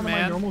even stream, got one of my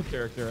man. normal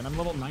character, and I'm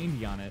level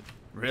 90 on it.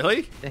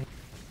 Really? Dang.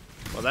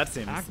 Well, Well, that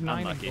seems Act 9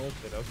 unlucky.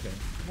 exalted, okay.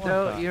 What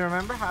So the- you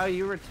remember how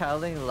you were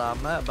telling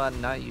Llama about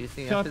not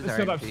using up his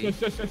Shut up. RNG?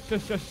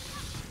 Shush.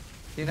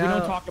 You We know,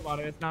 don't talk about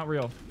it. It's not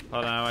real.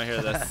 Hold on, I want to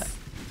hear this.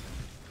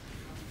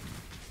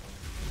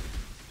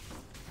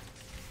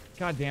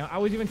 God damn. I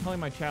was even telling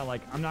my chat,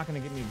 like, I'm not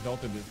going to get me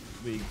exalted this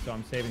league, so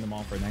I'm saving them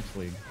all for next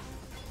league.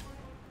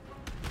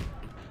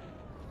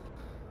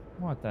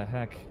 What the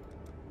heck?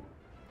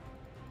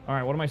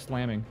 Alright, what am I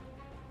slamming?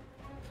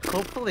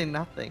 hopefully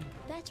nothing.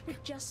 That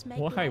would just make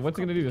Why? life What's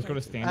it going to do? Just go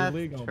to complicated. standard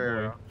league? That's Oh,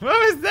 true. boy.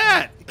 What was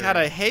that? God,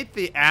 I hate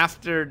the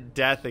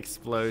after-death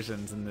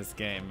explosions in this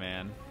game,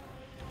 man.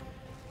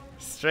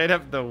 Straight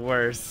up the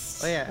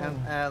worst. Oh yeah,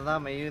 and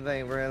Llama, you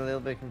like were a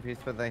little bit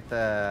confused with like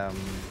the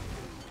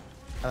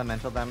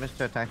elemental damage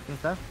to attacks and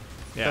stuff.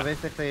 Yeah. So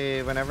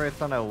basically, whenever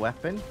it's on a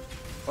weapon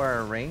or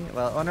a ring,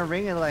 well, on a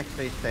ring it'll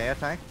actually say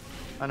attacks.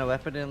 On a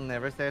weapon it'll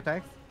never say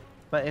attacks.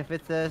 But if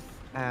it says,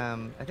 I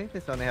think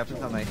this only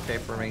happens on like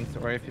shaper rings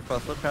or if you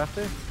puzzle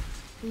crafter.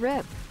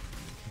 Rip.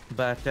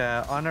 But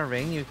on a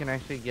ring you can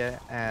actually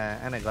get,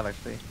 and a glove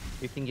actually,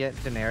 you can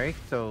get generic,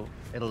 so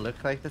it'll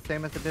look like the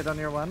same as it did on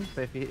your one.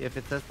 But if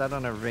it says that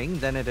on a ring,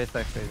 then it is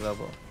actually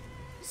global.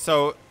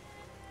 So,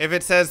 if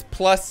it says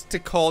plus to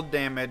cold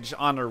damage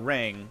on a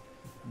ring,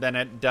 then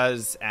it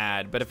does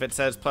add. But if it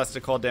says plus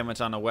to cold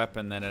damage on a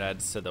weapon, then it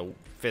adds to the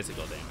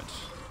physical damage.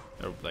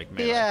 Or like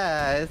melee.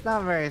 Yeah, it's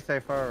not very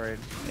straightforward.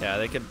 Yeah,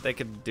 they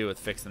could do with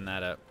fixing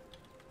that up.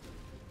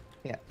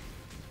 Yeah.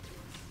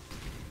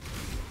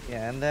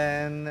 Yeah, and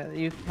then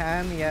you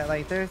can, yeah,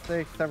 like there's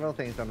like several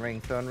things on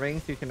rings. So on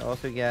rings you can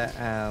also get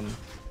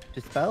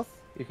to spells.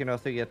 You can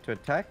also get to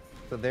attacks.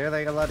 So they're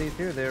like a lot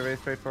easier. They're very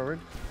straightforward.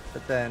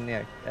 But then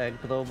yeah,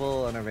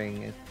 global on a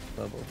ring is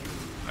global.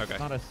 Okay. It's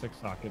not a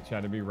 6-socket, chat.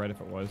 It'd be right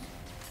if it was.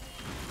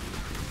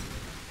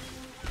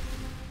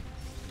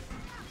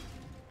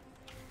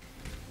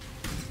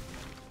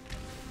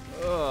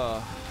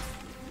 Ugh.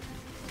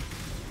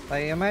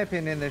 Like in my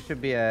opinion, there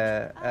should be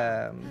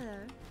a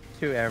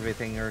to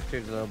everything or to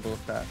global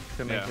stuff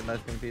to make it less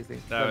confusing.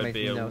 That would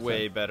be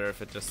way better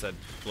if it just said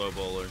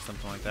global or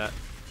something like that.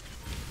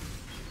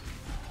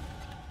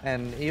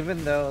 And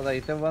even though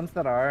like the ones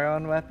that are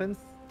on weapons,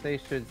 they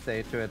should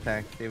say to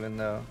attacks, even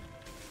though.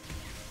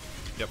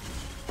 Yep.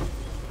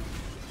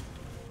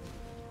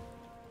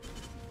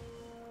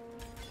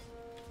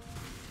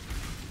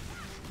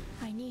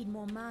 I need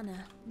more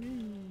mana.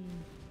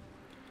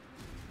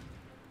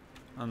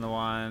 On the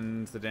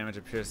ones, the damage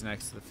appears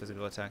next to the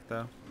physical attack,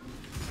 though.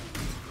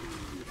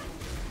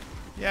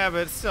 Yeah,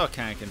 but it's still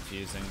kind of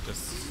confusing.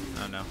 Just,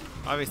 I don't know.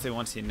 Obviously,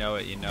 once you know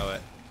it, you know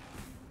it.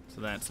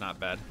 So then it's not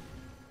bad.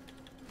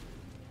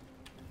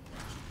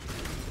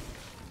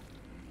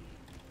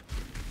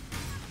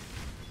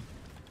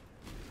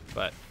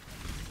 But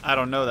I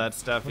don't know that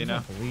stuff, you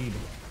know. Bleed.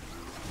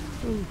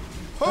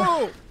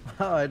 Oh!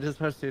 Oh, I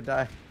just watched you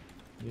die.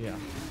 Yeah.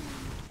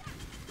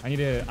 I need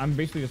to. I'm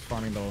basically just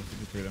farming the level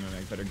 53 them to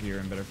make better gear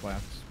and better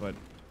flasks, but.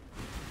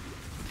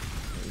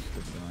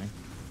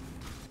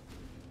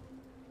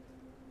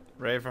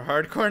 Ready for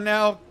hardcore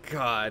now?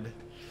 God.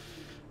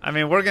 I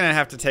mean, we're gonna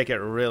have to take it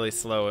really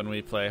slow when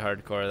we play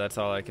hardcore. That's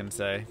all I can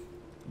say.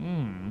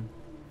 Can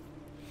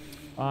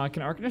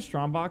Arcanist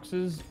Strong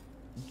boxes?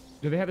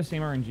 Do they have the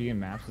same RNG in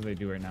maps as they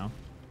do right now?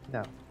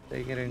 No,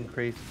 they get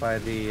increased by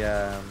the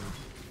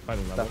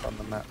level stuff on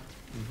the map.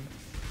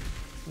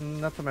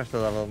 Not so much the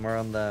level, more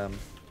on the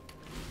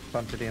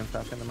quantity and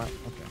stuff in the map.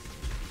 Okay.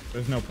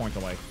 There's no point to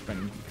like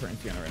spend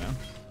currency on it right now.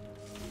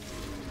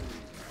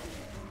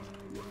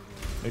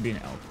 Maybe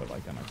an elk, but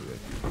like that might be good.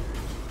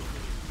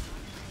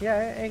 Yeah,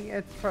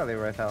 it's probably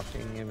worth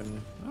helping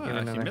even.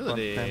 Even in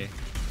humility.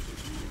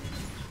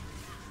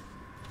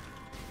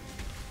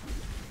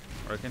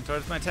 Working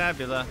towards my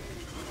tabula.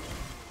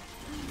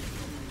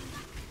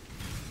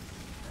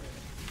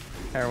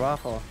 Hair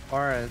waffle,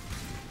 auras.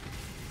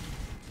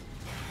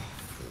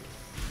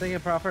 It's like a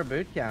proper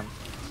boot camp.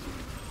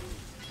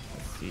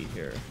 Let's see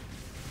here.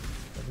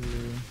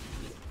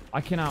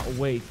 I cannot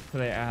wait till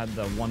they add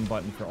the one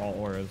button for all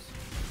auras.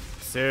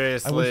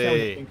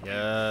 Seriously,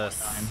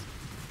 yes.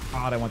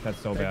 God, I want that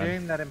so They're bad.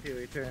 doing that in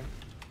PoE too.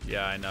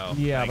 Yeah, I know.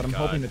 Yeah, Thank but I'm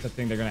God. hoping that's the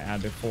thing they're gonna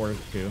add before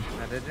too.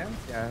 Added gems?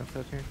 Yeah, that's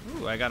so true.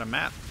 Ooh, I got a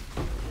map.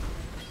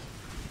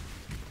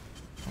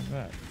 What's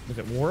that? Was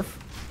it Wharf?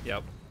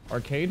 Yep.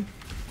 Arcade?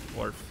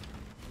 Wharf.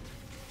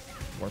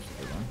 Wharf's a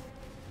good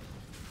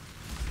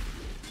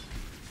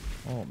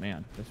one. Oh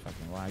man, this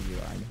fucking laggy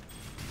lag.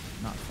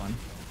 Not fun.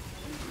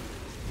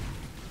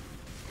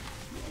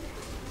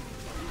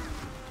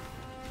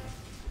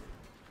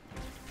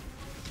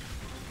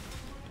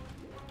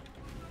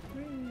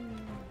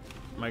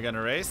 Am I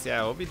gonna race?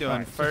 Yeah, we'll be doing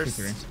Alright, first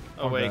 63.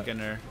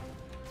 Awakener.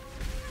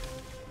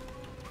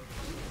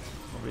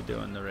 We'll be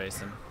doing the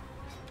racing.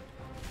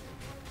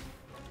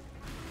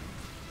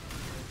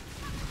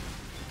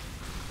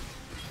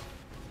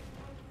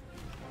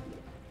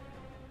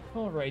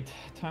 Alright,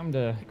 time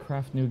to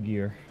craft new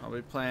gear. I'll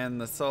be playing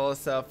the solo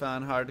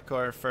self-found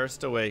hardcore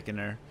first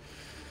Awakener.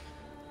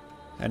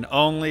 And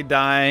only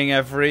dying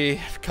every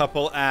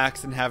couple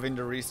acts and having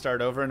to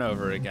restart over and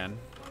over again.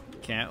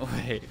 Can't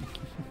wait.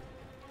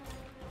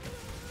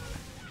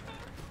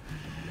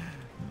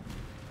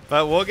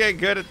 But we'll get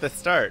good at the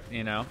start,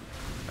 you know.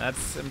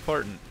 That's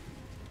important.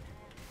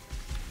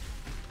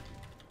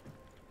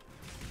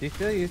 Do you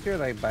still use your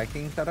like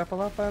biking setup a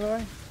lot, by the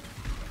way?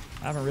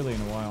 I haven't really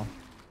in a while.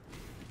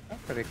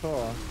 That's pretty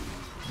cool.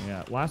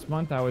 Yeah, last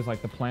month I was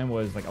like, the plan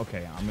was like,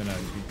 okay, I'm gonna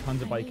do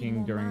tons of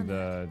biking during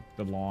the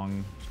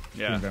long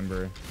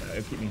November.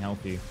 It'd keep me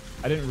healthy.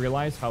 I didn't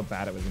realize how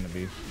bad it was gonna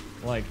be.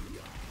 Like,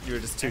 you were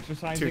just too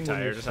exercising tired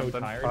when or you're something. So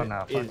tired Oh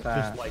no, is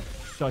just like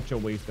such a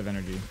waste of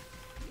energy.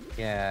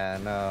 Yeah,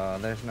 no,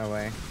 there's no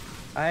way.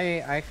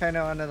 I kind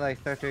of want to like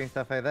start doing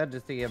stuff like that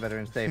just to get better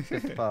in shape.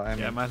 Well, I mean,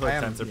 Yeah, my I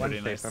am times are pretty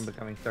one nice. shape. I'm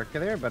becoming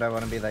circular, but I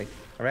want to be like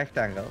a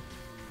rectangle.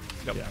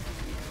 Yep. Yeah.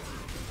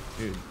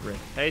 Dude, Rick.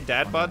 Hey,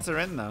 dad bods are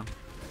in though.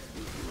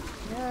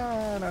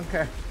 Yeah, I don't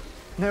care.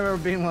 Never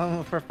been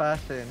one for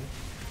fashion.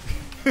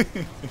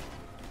 Someone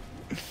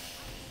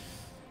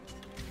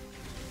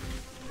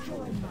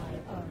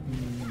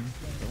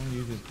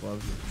uses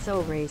gloves.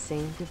 So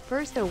racing, the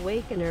first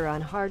awakener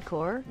on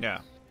hardcore? Yeah.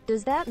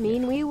 Does that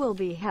mean we will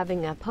be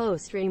having a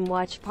post-stream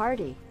watch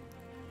party?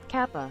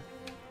 Kappa.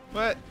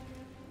 What?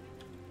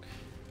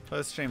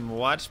 Post-stream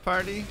watch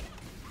party?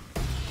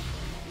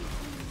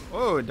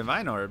 Oh,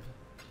 Divine Orb.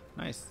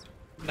 Nice.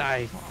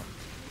 Nice.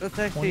 That's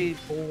actually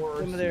 24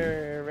 some of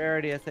their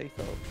rarity as I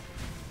sold.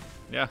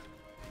 Yeah.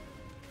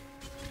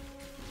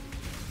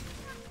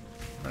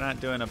 We're not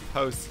doing a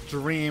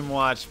post-stream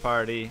watch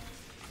party.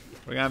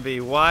 We're gonna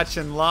be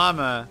watching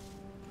Llama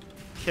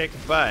kick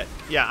butt.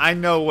 Yeah, I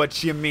know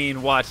what you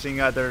mean watching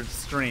other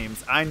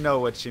streams. I know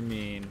what you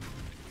mean.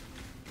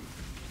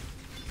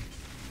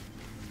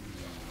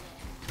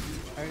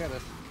 I got a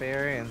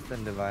spare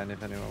instant divine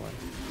if anyone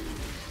wants.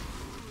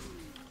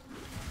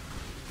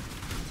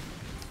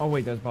 Oh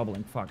wait, there's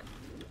bubbling. Fuck.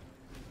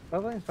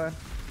 Bubbling's fine.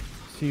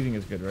 Seething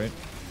is good, right?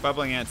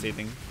 Bubbling and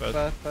seething. Both.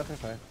 Both are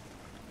fine.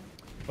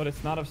 But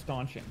it's not of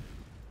staunching.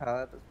 Oh,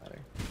 that does matter.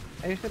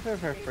 I usually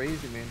prefer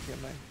freeze immune to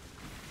mine.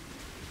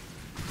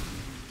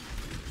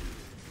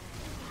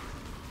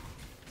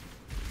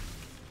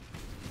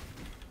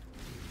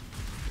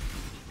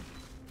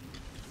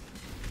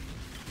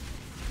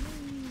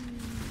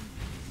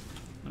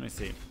 Let me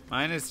see.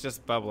 Mine is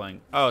just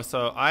bubbling. Oh,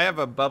 so I have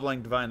a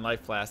bubbling divine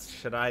life flask.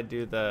 Should I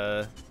do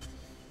the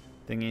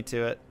thingy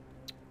to it?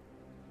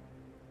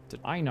 To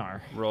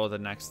Einar. roll the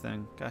next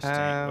thing. Gosh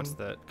dang, what's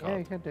that called? Yeah,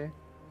 you could do.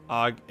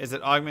 Is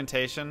it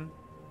augmentation?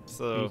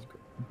 So,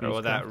 or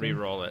will that crafting?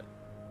 re-roll it?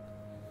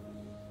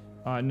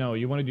 No,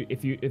 you want to do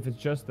if it's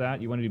just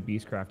that, you want to do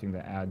beast crafting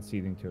to add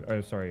seething to it.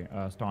 Oh, sorry,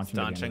 staunching. to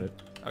the end Staunching? of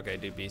it. Okay,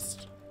 do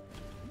beast.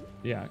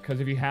 Yeah, because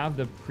if you have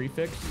the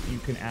prefix, you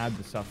can add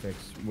the suffix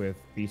with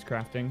beast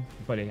crafting,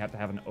 but you have to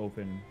have an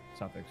open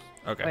suffix.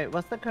 Okay. Wait,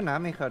 what's the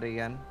Konami code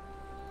again?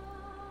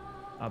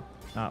 Up,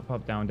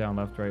 down,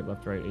 left, right,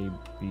 A,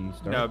 B,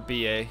 start. No,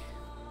 BA.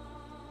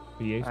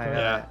 BA start.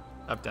 Yeah.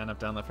 Up, down,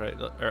 left, right.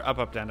 Or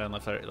up, down,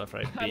 left, right,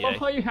 I love BA.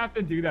 how you have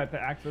to do that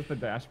to access the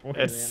dashboard.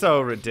 It's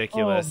so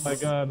ridiculous. Oh my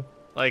god.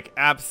 Like,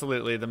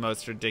 absolutely the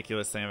most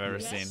ridiculous thing I've ever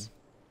seen.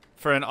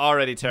 For an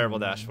already terrible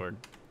dashboard.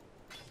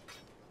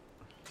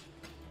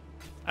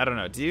 I don't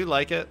know. Do you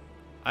like it?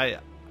 I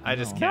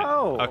just can't.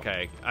 No.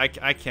 Okay. I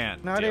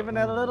can't. Not do even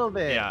it. a little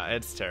bit. Yeah,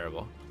 it's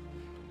terrible.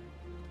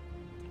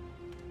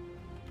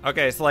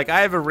 Okay, so like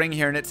I have a ring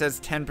here and it says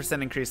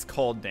 10% increased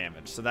cold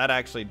damage. So that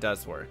actually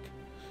does work.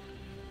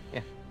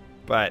 Yeah.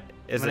 But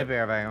is it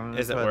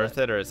worth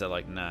it or is it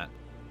like not?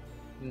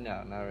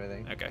 No, not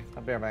really. Okay.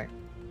 I'll be right back.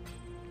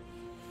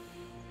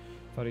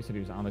 I thought he said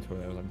he was on the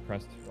toilet. I was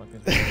impressed. Like,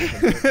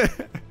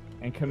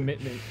 and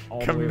commitment. All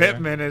the way there.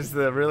 Commitment is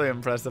the really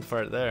impressive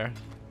part there.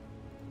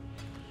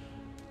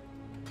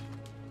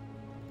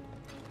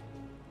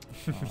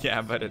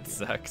 Yeah, but it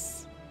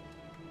sucks.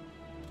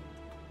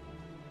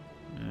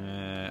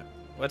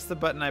 What's the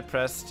button I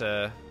pressed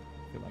to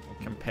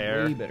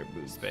compare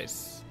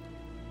space?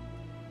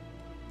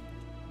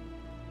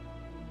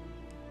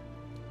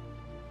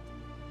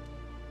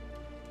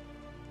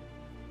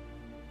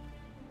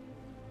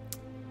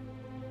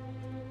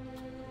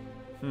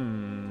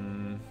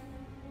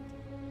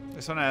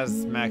 This one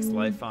has max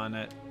life on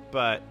it,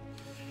 but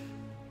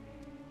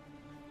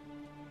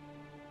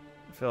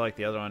I feel like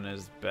the other one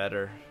is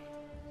better.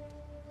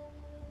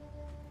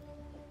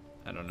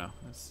 I don't know.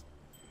 It's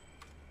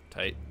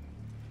tight.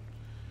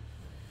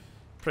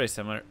 Pretty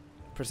similar.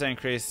 Percent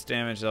increase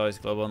damage is always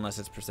global unless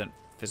it's percent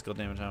physical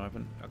damage on a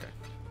weapon. Okay.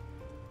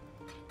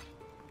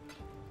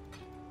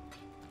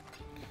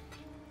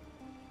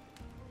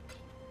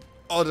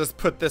 I'll just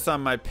put this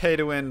on my pay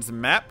to win's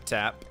map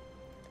tab.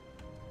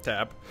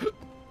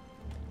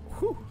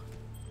 Whew.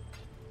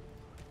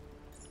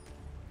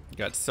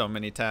 Got so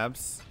many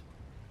tabs.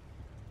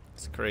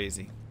 It's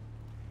crazy.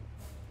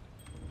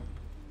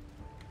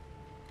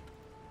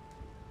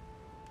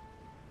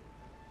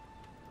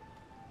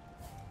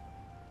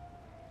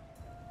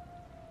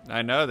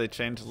 I know they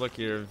changed the look of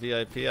your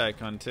VIP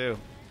icon too.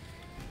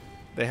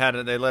 They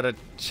let a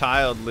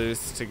child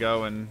loose to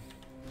go and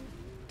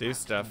do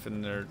stuff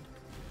in their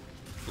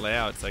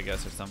layouts, I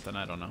guess, or something.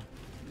 I don't know.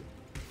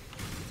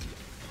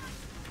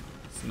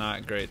 It's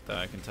not great, though,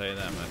 I can tell you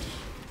that much.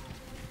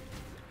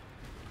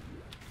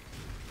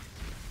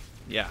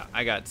 Yeah,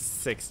 I got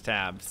 6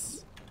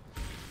 tabs.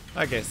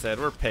 Like I said,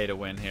 we're pay to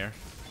win here.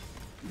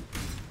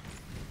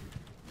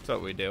 That's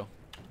what we do.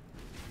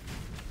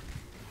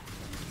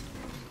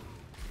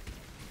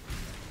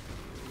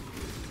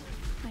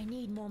 I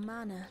need more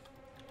mana.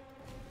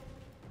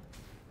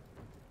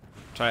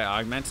 Try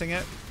augmenting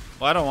it?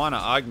 Well, I don't want to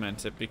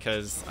augment it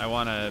because I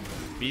want to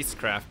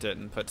beastcraft it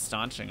and put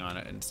staunching on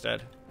it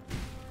instead.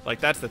 Like,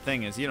 that's the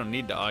thing, is you don't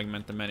need to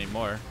augment them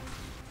anymore.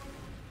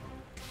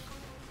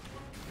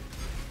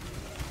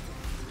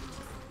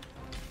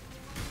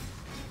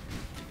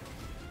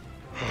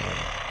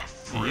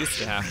 You used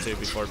to have to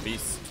before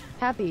beast.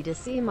 Happy to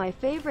see my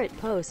favorite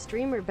post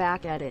streamer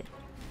back at it.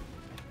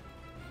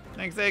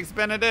 Thanks,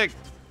 Benedict.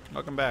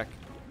 Welcome back.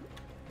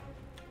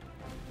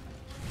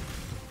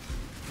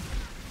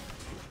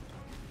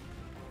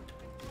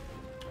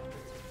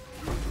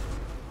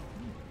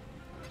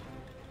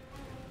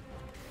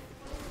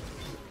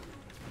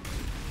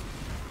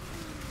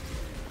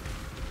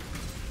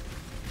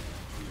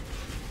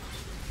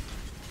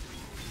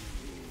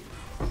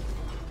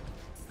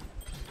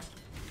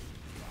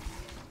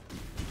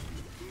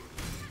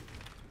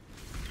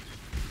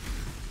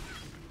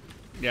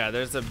 Yeah,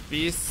 there's a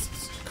beast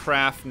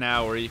craft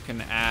now where you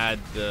can add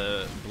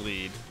the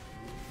bleed.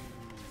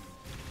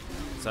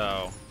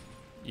 So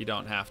you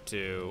don't have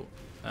to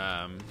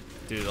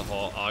do the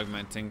whole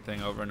augmenting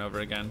thing over and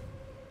over again.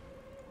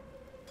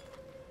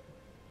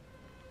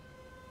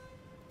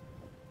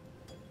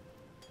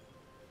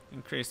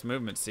 Increased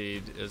movement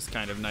speed is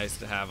kind of nice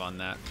to have on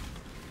that,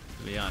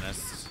 to be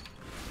honest.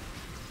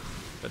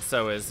 But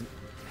so is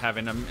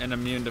having an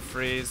immune to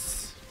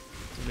freeze,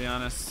 to be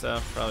honest,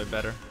 so probably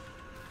better.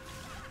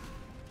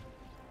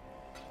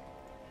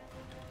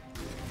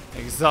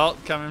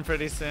 Exalt coming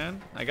pretty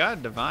soon. I got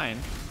a divine.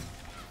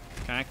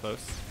 Kinda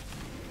close.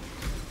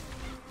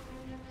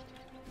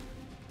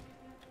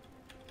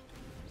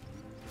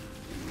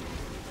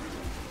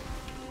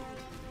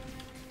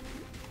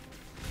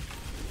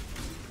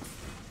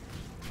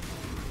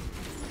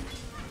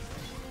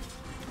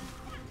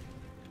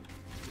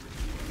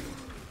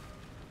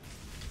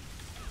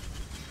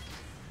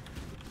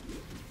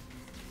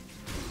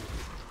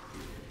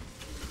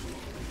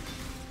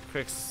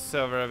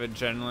 Quicksilver of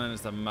Adrenaline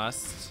is a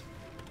must.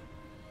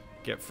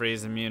 Get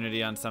freeze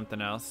immunity on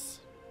something else.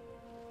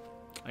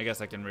 I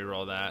guess I can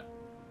reroll that.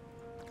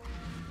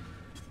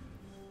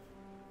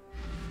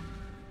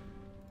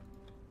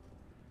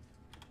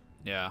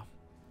 Yeah.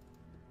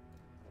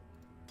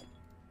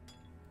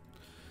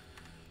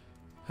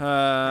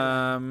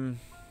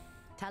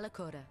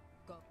 Talakora.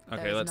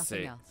 Okay, let's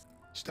see.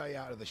 Stay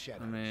out of the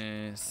shadows. Let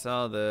me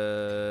sell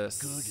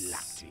this. Good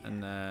luck to you.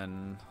 And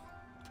then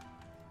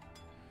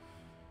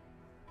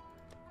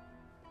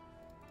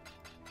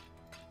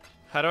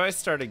how do I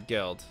start a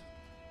guild?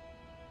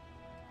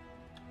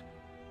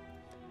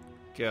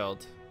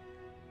 Guild.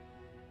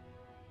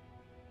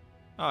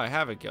 Oh, I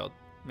have a guild.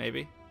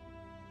 Maybe.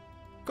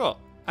 Cool.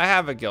 I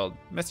have a guild.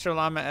 Mr.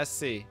 Llama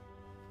SC.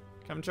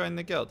 Come join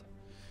the guild.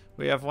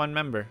 We have 1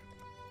 member.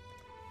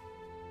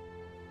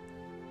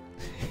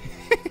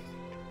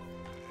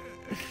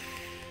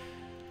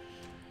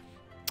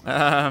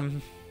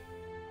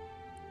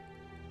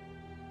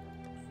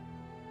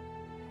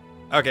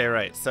 Okay,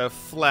 right. So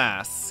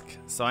flask.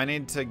 So I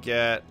need to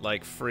get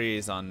like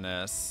freeze on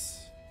this.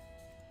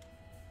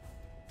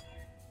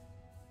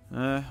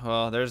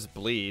 Well, there's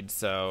bleed,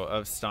 so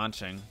of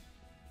staunching.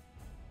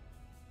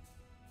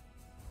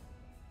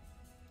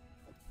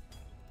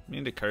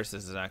 Immune to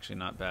curses is actually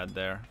not bad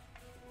there.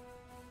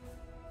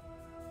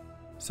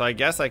 So I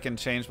guess I can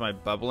change my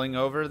bubbling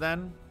over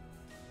then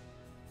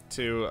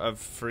to a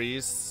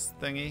freeze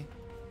thingy.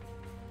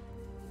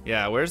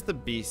 Yeah, where's the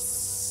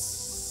beast?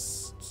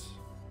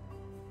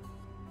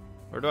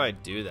 Where do I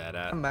do that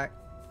at? I'm back.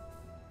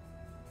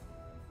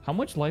 How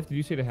much life did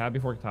you say to have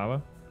before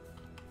Octava?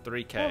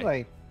 3K. Oh,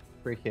 like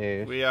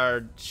 3K. We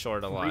are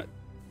short a lot.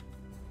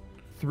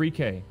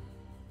 3K.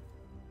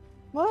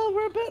 Well,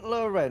 we're a bit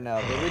low right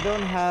now, but we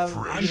don't have.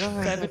 I'm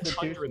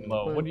 700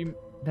 low. What do you?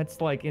 That's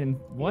like in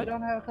what? We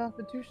don't have a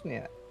constitution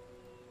yet.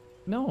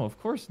 No, of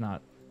course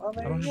not. Oh,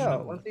 there you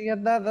go. Once you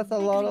get that, that's a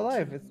lot of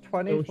life. It's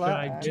 20 So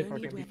flat. should I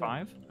get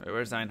 65? Wait,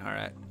 where's Einhar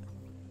at?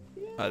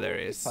 Oh, there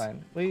he is.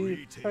 Fine.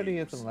 We try to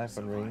get some life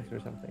on rings or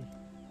something.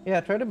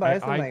 Yeah, try to buy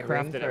some like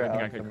rings crafted or everything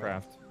I alchemy. could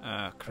craft.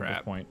 Ah, crap. At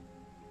this point.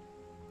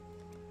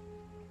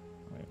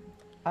 Wait.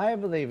 I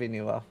believe in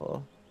you,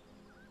 Waffle.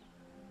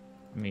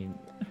 I mean,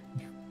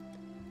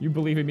 you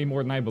believe in me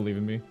more than I believe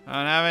in me. I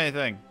don't have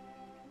anything.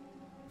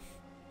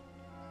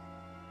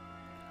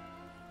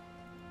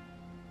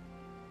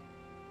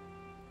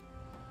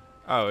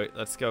 Oh, wait,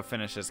 let's go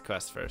finish his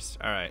quest first.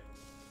 All right.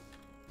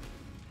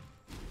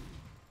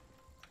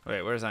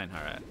 Wait, where's Einhar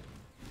at?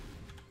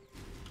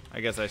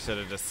 I guess I should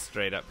have just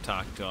straight up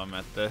talked to him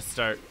at the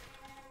start.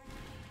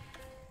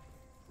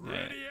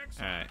 Ready,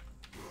 All right.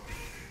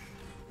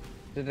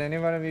 Did any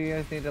one of you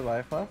guys need a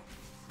life loss?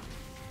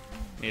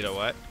 Need a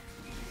what?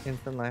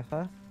 Instant life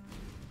loss?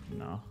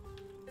 No.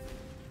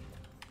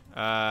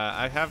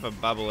 I have a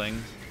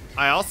bubbling.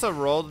 I also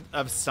rolled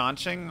a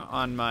staunching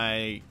on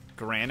my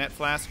granite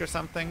flask or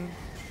something.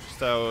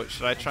 So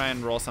should I try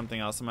and roll something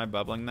else in my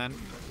bubbling then?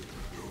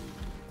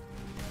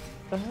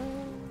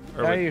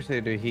 Or I would-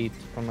 usually do heat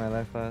on my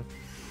life loss.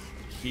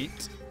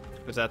 Heat?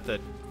 Was that the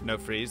no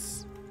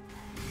freeze?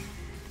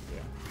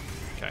 Yeah.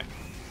 Okay.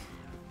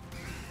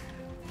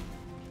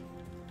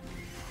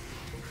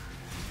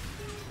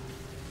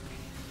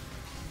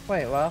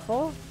 Wait,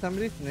 Waffle?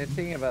 Somebody's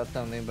snitching about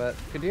something, but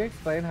could you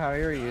explain how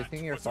you're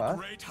using your was a flask?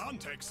 great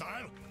hunt,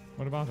 exile.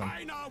 What about them?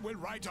 I now will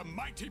write a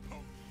mighty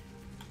poem.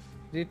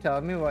 Could you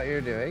tell me what you're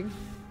doing?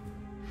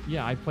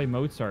 Yeah, I play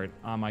Mozart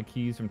on my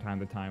keys from time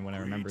to time when I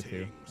remember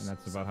to, and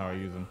that's about how I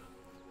use them.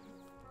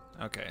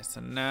 Okay,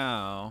 so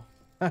now...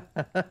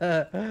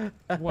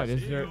 What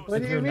is there?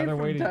 What is do there you mean another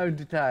way from to? time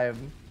to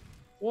time?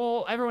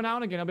 Well, every now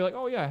and again I'll be like,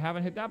 oh yeah, I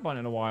haven't hit that button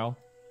in a while.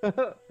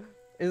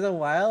 Is a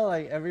while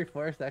like every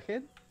 4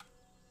 seconds?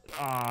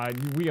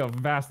 We have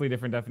vastly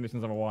different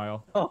definitions of a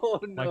while. Oh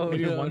no! Like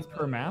maybe no, once no.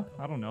 per map.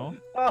 I don't know.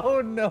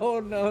 Oh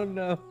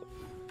no!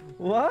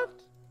 What?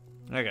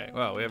 Okay,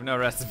 well, we have no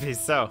recipes,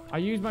 so... I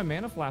use my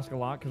mana flask a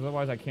lot because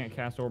otherwise I can't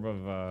cast Orb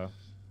of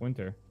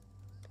Winter.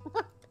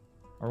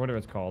 Or whatever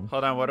it's called.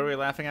 Hold on, what are we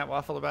laughing at,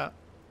 Waffle, about?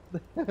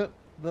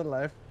 The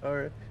life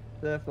or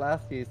the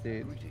flask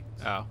usage.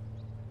 Oh.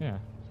 Yeah.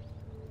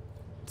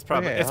 It's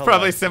probably Okay, it's hold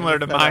probably on. similar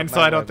to Let me set mine, up so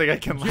my I don't web. think I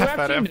can Do you laugh at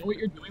actually him. know what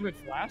you're doing with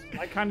flask?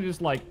 I kind of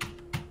just like...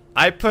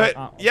 I put...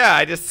 Yeah,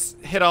 I just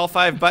hit all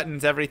 5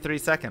 buttons every 3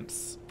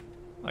 seconds.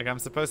 Like I'm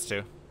supposed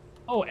to.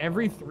 Oh,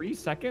 every 3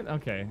 seconds?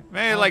 Okay. I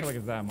Maybe don't like feel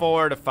it's that much.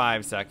 4 to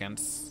 5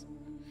 seconds.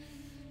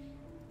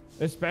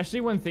 Especially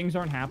when things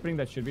aren't happening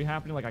that should be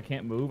happening, like I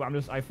can't move.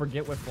 I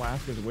forget what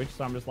flask is which,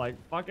 so I'm just like,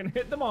 fucking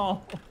hit them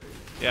all.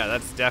 Yeah,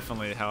 that's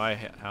definitely how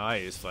I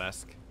use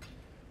Flask.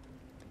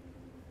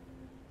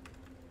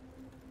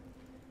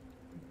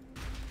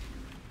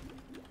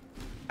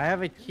 I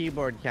have a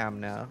keyboard cam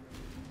now.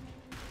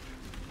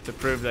 To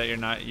prove that you're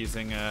not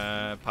using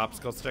a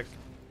popsicle stick?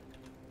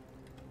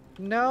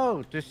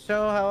 No, to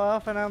show how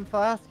often I'm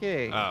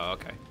flasking. Oh,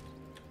 okay.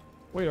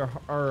 Wait,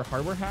 are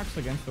hardware hacks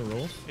against the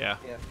rules? Yeah.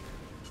 Yeah.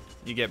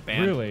 You get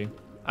banned. Really?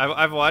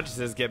 I've watched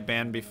this get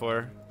banned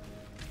before.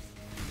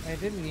 I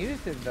didn't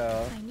use it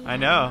though. I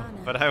know,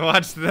 but I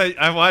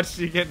watched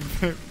you get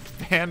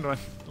banned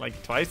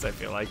like twice. I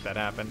feel like that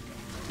happened.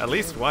 At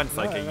least once,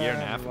 like a year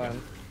and a half ago.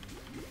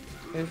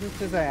 It was just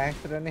because I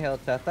accidentally held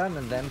shutdown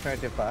and then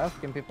tried to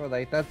flask, and people were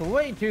like, "That's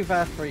way too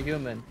fast for a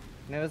human."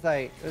 And it was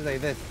like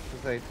this. It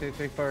was like 2,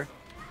 3, 4,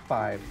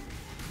 5.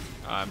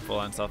 I'm full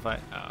on sulfite.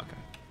 Oh, okay.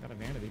 Got a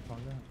vanity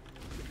on that.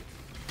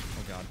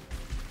 Oh god.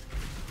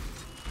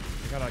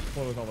 I gotta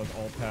close all those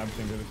alt tabs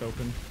things that it's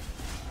open.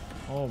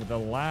 Oh, the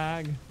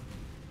lag.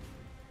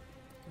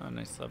 Oh,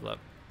 nice level up.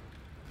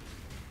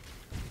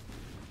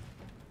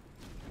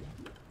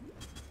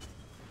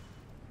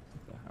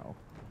 What the hell?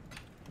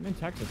 I'm in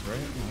Texas, right?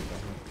 Oh,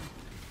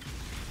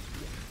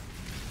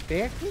 what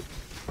Texas?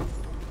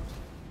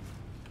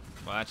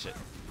 Watch it.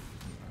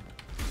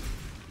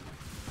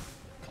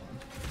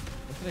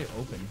 What did I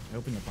open? I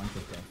opened a bunch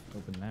of stuff.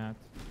 Open that.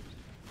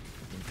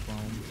 Open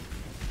Chrome.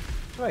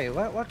 Wait,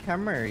 what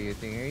camera are you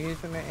using? Are you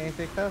using an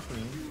A6000?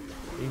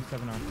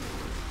 A7R.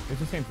 It's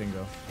the same thing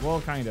though.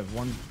 Well, kind of.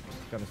 One's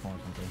got a smaller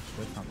sensor.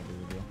 That's not the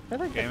big deal. I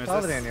think Game the is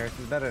quality this? on yours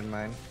is better than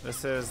mine.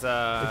 This is It's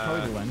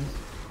probably the lens.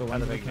 The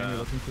lens of the big, camera you're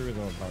looking through is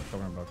about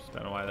 $700.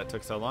 Don't know why that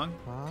took so long.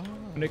 Oh.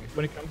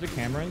 When it comes to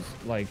cameras,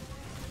 like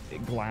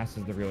glass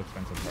is the real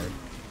expensive part.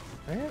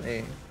 Really?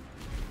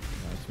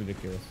 Yeah, it's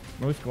ridiculous.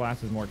 Most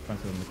glass is more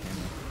expensive than the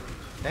camera.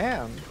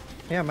 Damn.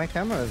 Yeah, my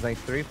camera is like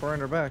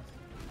 $300-400.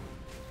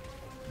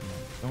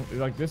 Don't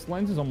like this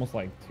lens is almost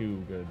like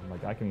too good.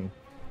 Like I can.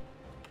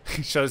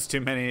 Shows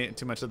too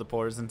much of the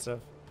pores and stuff.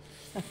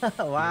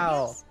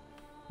 Wow.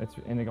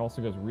 And it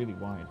also goes really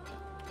wide.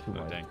 Too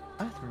Oh, wide. dang.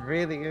 That's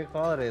really good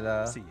quality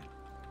though. See ya.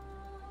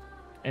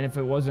 And if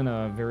it wasn't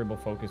a variable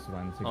focus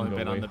lens, it Only can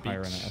been go on way the higher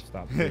on an beach.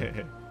 f-stop.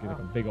 Get like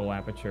a big old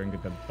aperture and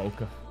get the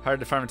bokeh.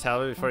 Hard to farm a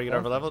tablet before you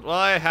get overleveled. Well,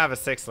 I have a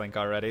 6 link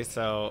already,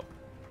 so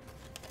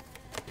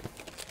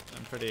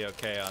I'm pretty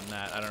okay on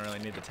that. I don't really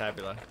need the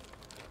tabula.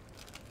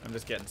 I'm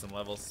just getting some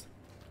levels.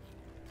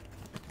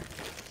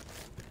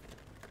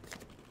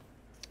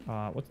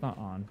 What's not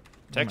on?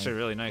 It's actually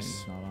really nice.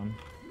 It's not on.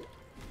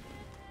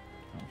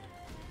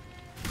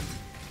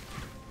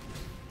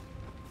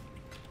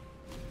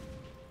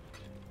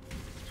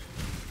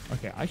 Oh.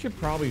 Okay, I should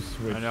probably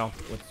switch. I know.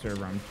 What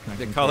server I'm The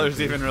connecting to, color's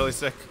because even really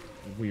sick.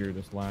 weird.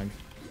 This lag.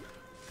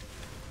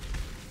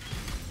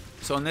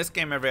 So in this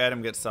game, every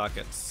item gets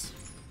sockets.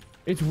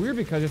 It's weird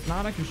because it's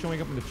not actually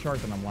showing up in the chart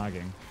that I'm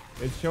lagging.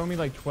 It's showing me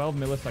like 12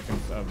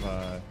 milliseconds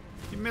of.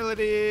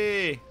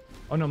 Humility.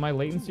 Oh no, my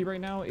latency right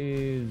now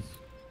is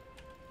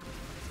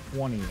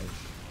 20-ish,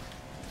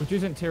 which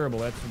isn't terrible.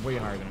 That's way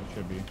higher than it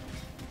should be.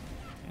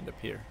 And up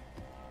here.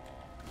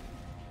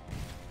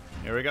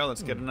 Here we go.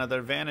 Let's get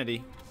another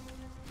vanity.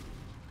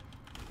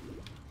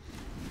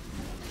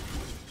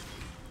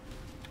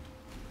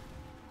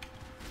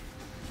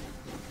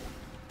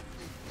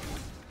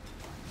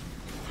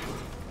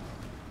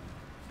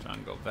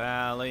 Jungle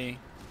Valley.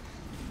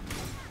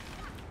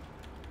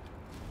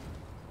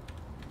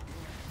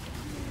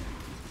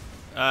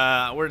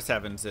 Where's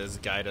Heavens is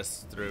guide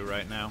us through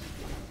right now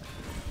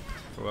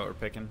for what we're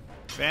picking.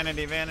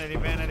 Vanity, vanity,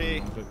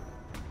 vanity.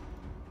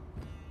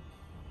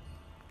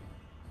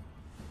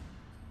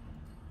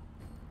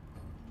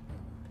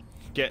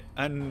 Get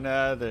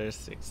another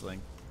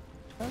 6-link.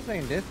 I was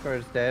saying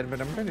Discord's dead,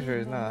 but I'm pretty sure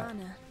he's not.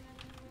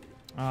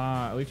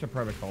 At least your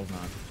private call's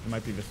not. It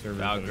might be the server.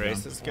 Val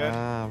Grace is good.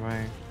 Ah,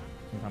 right.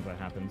 Sometimes that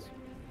happens.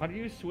 How do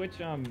you switch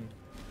How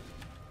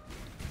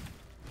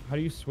do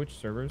you switch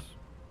servers?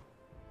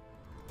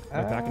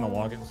 Like back in the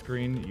login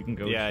screen, you can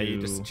go yeah, to... you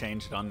just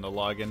change it on the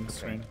login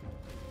screen.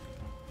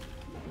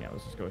 Yeah,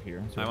 let's just go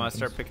here. I want to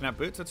start picking up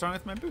boots. What's wrong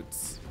with my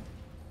boots?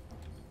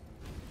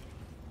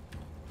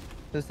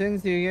 So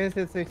since you guys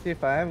hit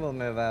 65, we'll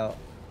move out.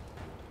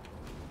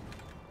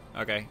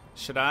 Okay.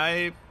 Should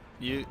I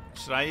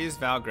use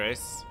Val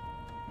Grace?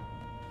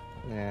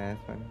 Yeah,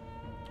 it's fine.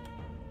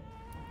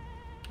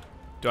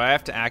 Do I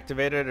have to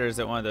activate it, or is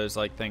it one of those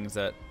like things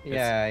that?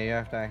 Yeah, you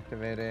have to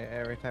activate it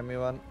every time you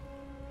want.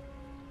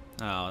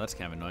 Oh, that's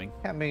kind of annoying.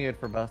 Can't be good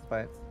for boss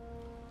fights.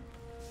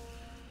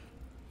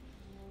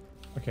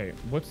 Okay,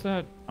 what's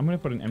that? I'm gonna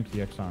put an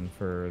MTX on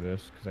for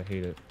this because I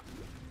hate it.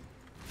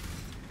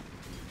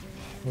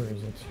 Where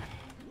is it?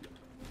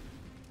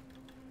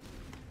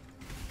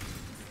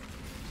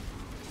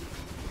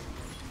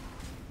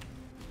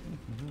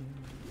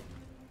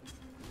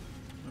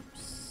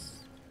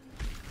 Oops.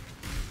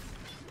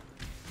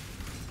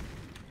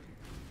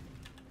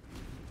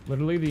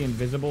 Literally, the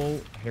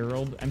Invisible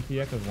Herald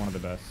MTX is one of the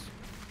best.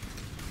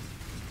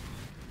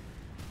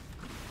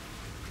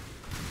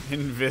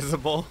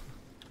 Invisible?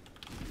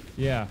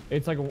 Yeah,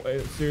 it's like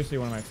it's seriously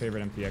one of my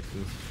favorite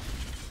MTXs.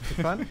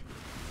 Fun?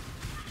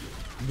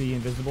 The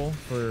Invisible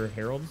for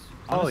Heralds.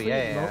 Honestly,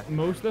 yeah.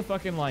 Most of the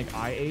fucking like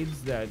eye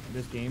aids that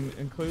this game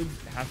includes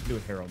has to do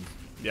with Heralds.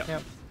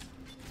 Yep.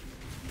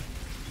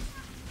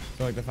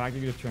 So like the fact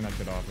that you just turn that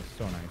shit off is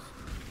so nice.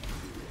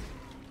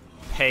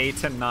 Pay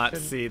to not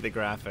see the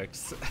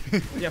graphics.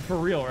 Yeah, for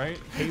real, right?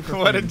 Pay for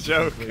what a frames,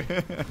 joke.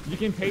 You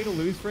can pay to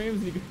lose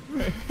frames. You can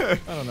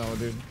I don't know,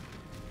 dude.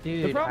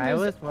 Dude, I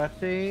was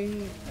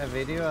watching a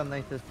video on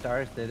like the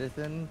Star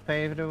Citizen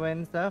pay to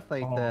win stuff,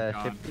 like the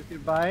ships you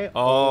could buy.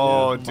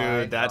 Oh,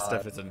 dude, that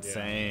stuff is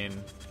insane.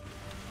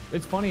 Yeah.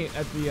 It's funny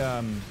at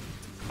the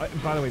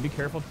by the way, be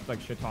careful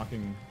like shit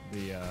talking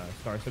the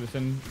Star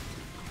Citizen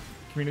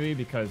community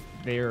because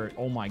they're,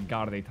 oh my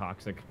god, are they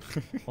toxic.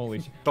 Holy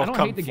shit. I don't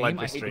hate the game,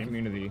 I hate the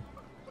community.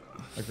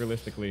 Like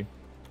realistically.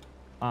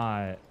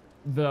 All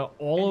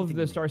of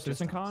the Star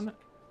Citizen Con,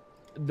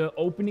 the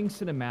opening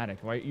cinematic,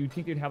 right? You'd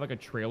think they'd have like a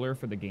trailer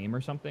for the game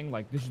or something.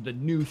 Like, this is the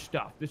new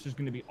stuff. This is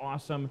going to be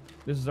awesome.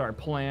 This is our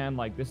plan.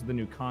 Like, this is the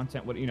new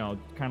content. What, you know,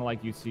 kind of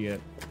like you see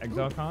at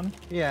ExileCon.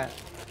 Yeah.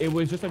 It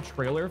was just a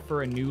trailer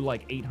for a new,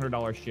 like,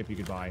 $800 ship you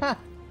could buy.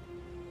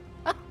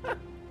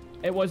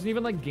 It wasn't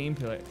even like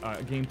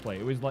gameplay.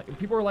 It was like,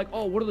 people were like,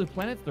 oh, what are the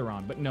planets they're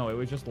on? But no, it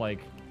was just like,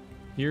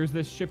 here's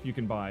this ship you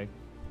can buy.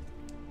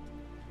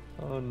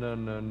 Oh,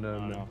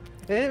 no.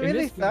 It In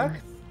really this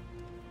sucks.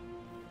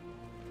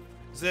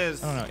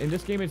 Ziz. I don't know. In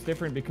this game, it's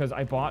different because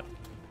I bought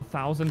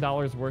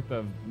 $1,000 worth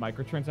of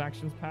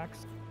microtransactions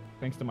packs,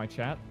 thanks to my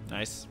chat.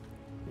 Nice.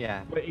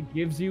 Yeah. But it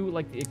gives you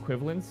like the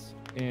equivalents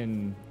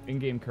in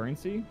in-game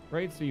currency,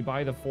 right? So you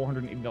buy the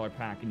 $480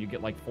 pack and you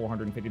get like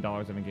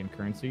 $450 of in-game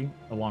currency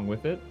along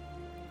with it.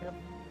 Yep.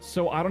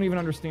 So I don't even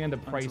understand the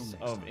price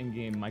of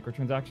in-game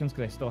microtransactions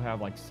because I still have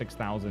like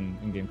 6,000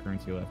 in-game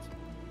currency left.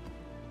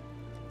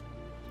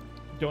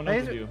 Don't know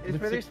what to do. It's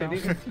really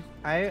shitty.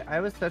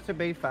 I was such a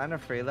big fan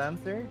of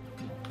Freelancer,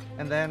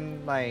 and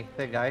then like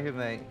the guy who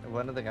made,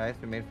 one of the guys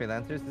who made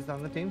Freelancers is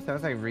on the team, so I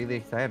was like really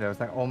excited. I was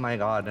like, oh my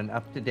god, an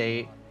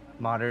up-to-date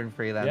modern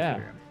Freelancer. Yeah.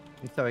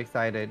 I'm so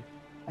excited.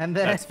 And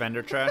then that's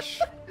vendor trash.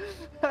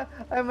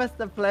 I must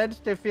have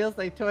pledged. It feels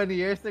like 20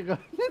 years ago.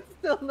 It's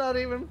still not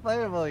even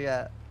playable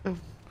yet.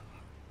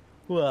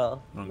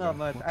 Well, not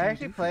much. I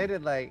actually played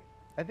it like,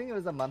 I think it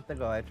was a month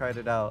ago. I tried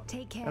it out.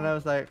 Take care. And I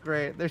was like,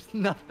 great. There's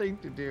nothing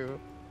to do.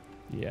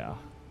 Yeah.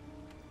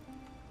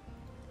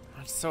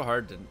 It's so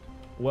hard to...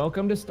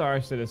 Welcome to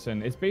Star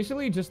Citizen. It's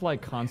basically just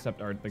like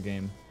concept art, the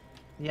game.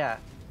 Yeah.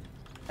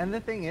 And the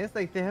thing is,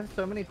 like, they have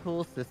so many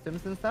cool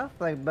systems and stuff,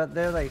 like, but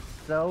they're like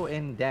so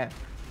in-depth.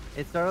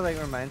 It sort of like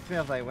reminds me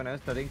of like when I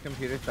was studying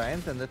computer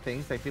science and the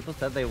things like people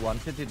said they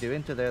wanted to do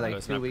into their like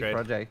 2-week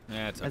project.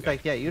 Yeah, it's okay. It's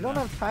like, yeah, you don't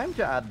have time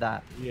to add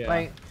that. Yeah.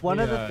 Like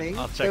one of the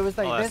things, there was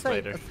like there's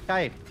like later. a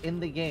Skype in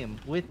the game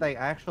with like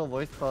actual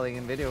voice calling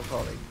and video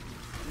calling.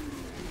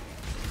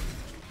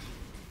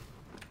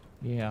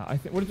 Yeah, I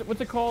think what's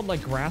it called?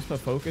 Like grasp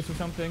of focus or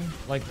something?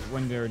 Like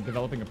when they're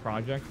developing a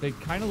project, they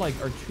kind of like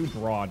are too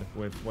broad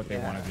with what they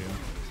want to do.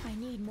 I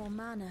need more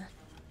mana.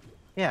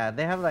 Yeah,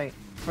 they have like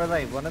for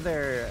like one of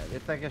their.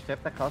 It's like a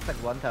ship that costs like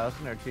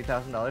 $1,000 or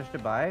 $2,000 to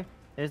buy.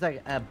 There's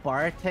like a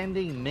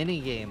bartending mini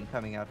game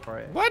coming out for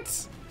it.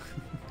 What?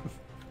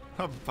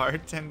 A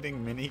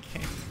bartending mini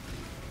game?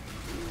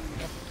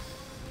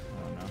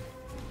 I don't know.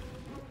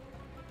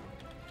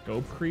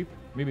 Scope creep?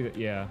 Maybe that.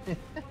 Yeah.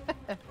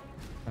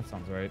 That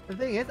sounds right. The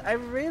thing is, I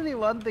really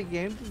want the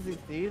game to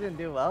succeed and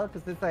do well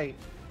because it's like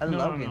I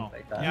love games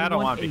like that. Yeah, I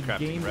don't want to be a crafting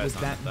game res with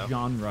on that it, though.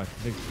 genre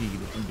to succeed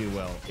and do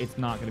well. It's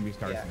not going to be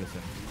Star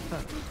Citizen.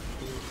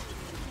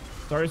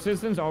 Star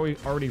Citizen's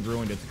already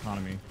ruined its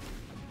economy.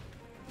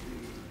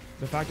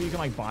 The fact that you can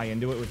like buy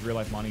into it with real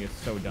life money is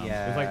so dumb.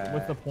 It's like,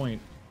 what's the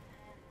point?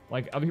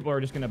 Like, other people are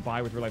just gonna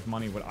buy with real life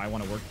money what I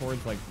want to work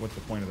towards. Like, what's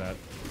the point of that?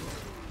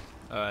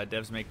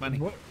 Devs make money.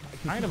 What,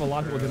 kind of a lot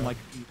of people didn't like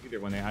either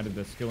when they added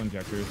the skill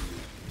injectors.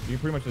 You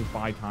pretty much just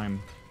buy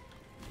time,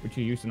 which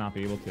you used to not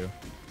be able to.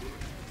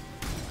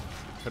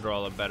 Could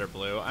roll a better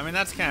blue. I mean,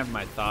 that's kind of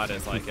my thought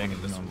is like I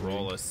can just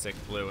roll a sick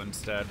blue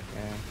instead.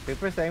 Yeah.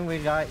 People are saying we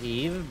got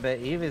Eve, but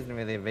Eve isn't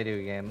really a video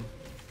game.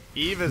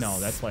 Eve is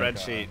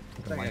spreadsheet.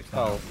 Like a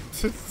cult.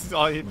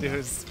 All you do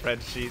is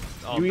spreadsheet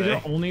all day. You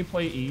either only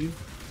play Eve,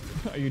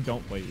 or you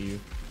don't play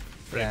Eve.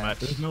 Pretty much.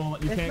 There's no,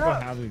 you can't go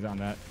halvesies on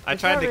that. I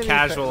tried to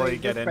casually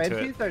get into it.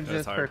 Spreadsheets are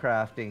just for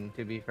crafting,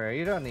 to be fair.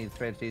 You don't need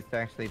spreadsheets to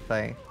actually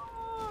play.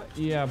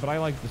 Yeah, but I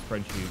like the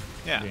spreadsheet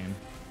game.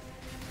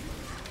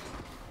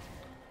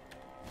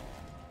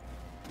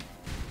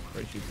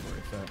 Spreadsheets are where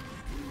it's at.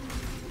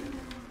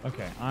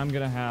 Okay, I'm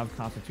gonna have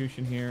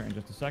Constitution here in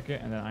just a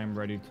second, and then I'm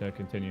ready to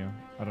continue.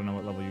 I don't know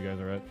what level you guys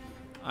are at.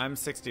 I'm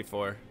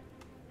 64.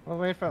 We'll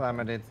wait for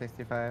Limited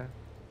 65.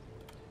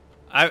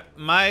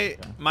 My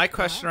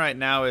question right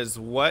now is,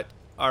 what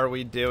are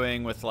we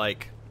doing with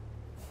like?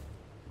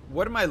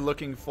 What am I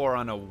looking for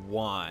on a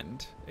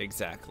wand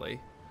exactly?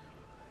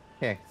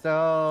 Okay,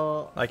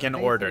 so like in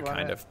order,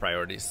 kind of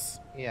priorities.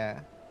 Yeah.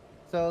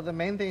 So the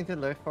main thing to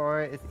look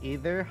for is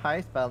either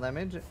high spell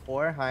damage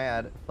or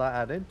high flat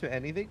added to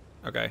anything.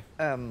 Okay.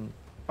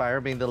 Fire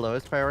being the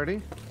lowest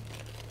priority.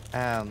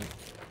 And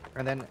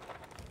then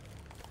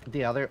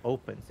the other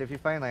open. So if you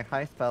find like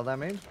high spell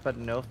damage but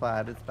no flat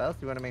added spells,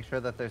 you want to make sure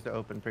that there's an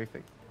open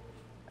prefix.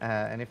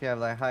 And if you have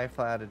like high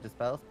flat added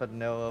spells but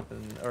no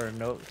open or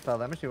no spell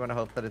damage, you want to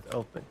hope that it's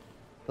open.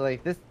 So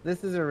like this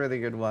is a really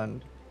good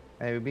one.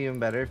 It would be even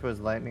better if it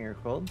was lightning or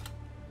cold.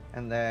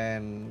 And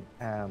then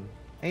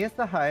I guess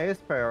the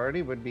highest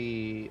priority would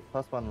be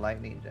 +1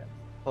 lightning gems.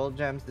 Cold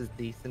gems is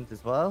decent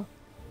as well.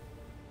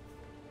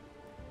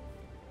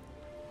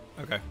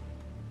 Okay.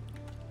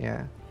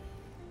 Yeah.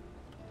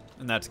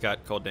 And that's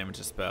got cold damage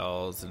to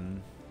spells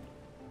and...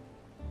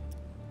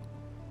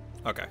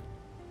 Okay.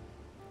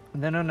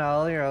 And then on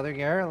all your other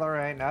gear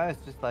right now, it's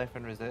just life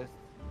and resist.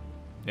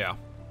 Yeah.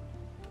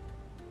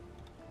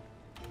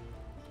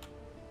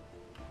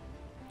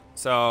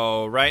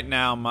 So right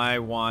now my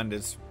wand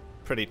is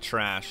pretty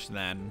trash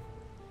then.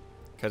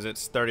 Because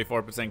it's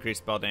 34%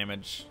 increased spell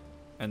damage.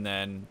 And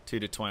then 2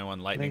 to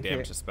 21 lightning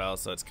damage to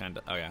spells, so it's kind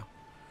of... Oh, yeah.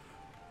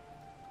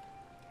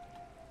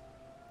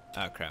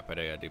 Oh, crap. I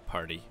gotta do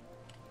party.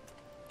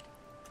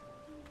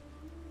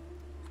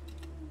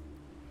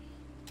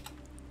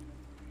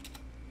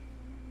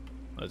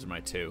 Those are my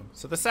 2.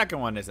 So the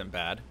second one isn't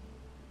bad.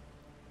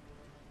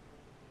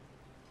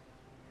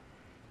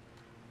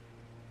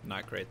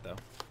 Not great, though.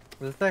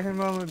 The second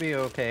one would be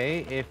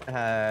okay if it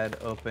had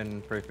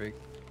open prefix.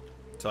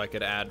 So I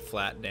could add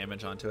flat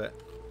damage onto it?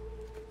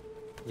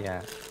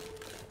 Yeah.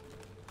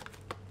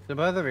 So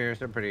both of yours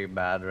are pretty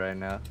bad right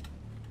now.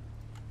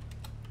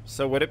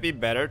 So would it be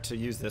better to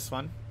use this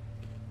one?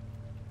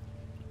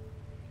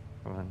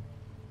 Come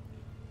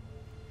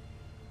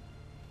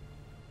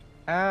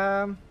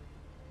on.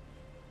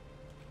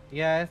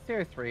 Yeah, it's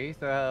tier 3,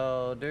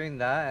 so doing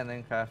that and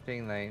then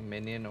crafting like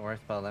minion or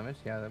spell damage,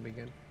 yeah, that'd be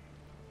good.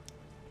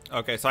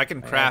 Okay, so I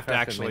can craft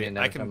actually.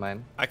 I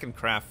I can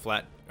craft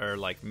flat or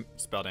like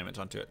spell damage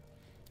onto it.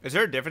 Is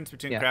there a difference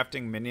between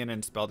crafting minion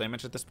and spell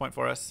damage at this point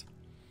for us?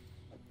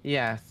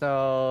 Yeah,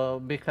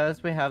 so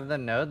because we have the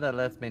node that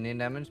lets minion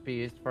damage be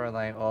used for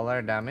like all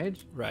our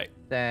damage, right?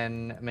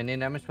 Then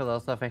minion damage will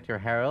also affect your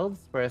heralds,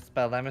 whereas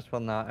spell damage will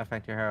not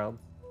affect your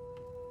heralds.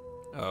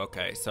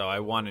 Okay, so I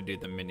want to do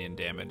the minion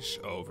damage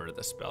over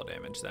the spell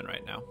damage then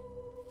right now.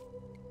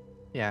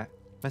 Yeah.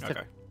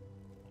 Okay.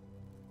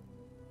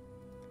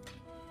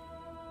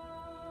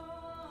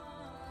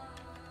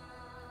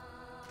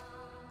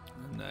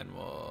 And then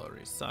we'll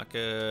resuck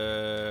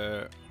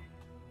it.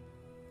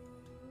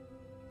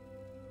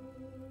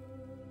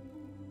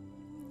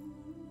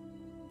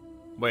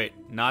 Wait,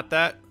 not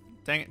that?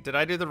 Dang it, did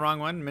I do the wrong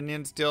one?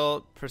 Minions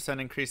deal %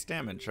 increased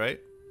damage, right?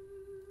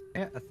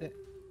 Yeah, that's it.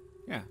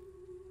 Yeah.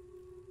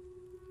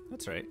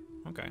 That's right.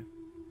 Okay.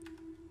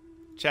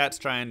 Chat's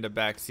trying to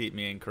backseat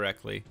me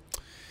incorrectly.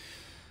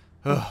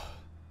 Did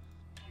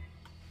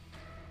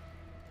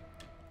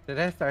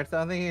I start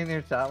something in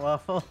your chat,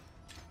 Waffle?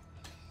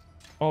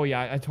 Oh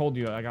yeah, I told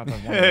you I got the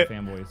one of the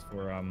fanboys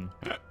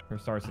for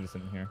Star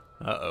Citizen here.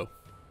 Uh-oh.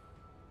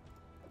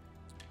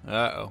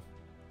 Uh-oh.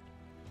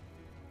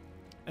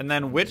 And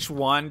then which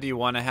one do you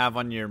want to have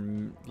on your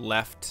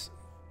left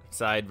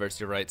side versus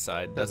your right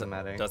side? Doesn't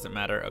matter. Doesn't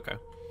matter. Okay.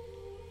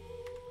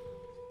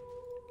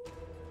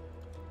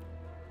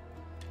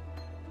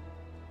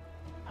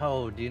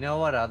 Oh, do you know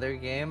what other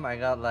game I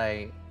got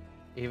like,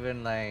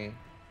 even like,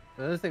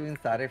 this is even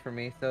sadder for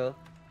me. So,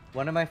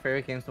 one of my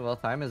favorite games of all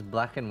time is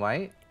Black and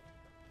White.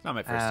 Not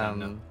my first time,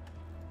 no.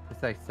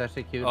 It's like such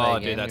a cute Oh,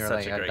 like, dude, game. that's You're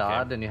such like a great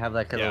god game. and you have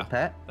like a little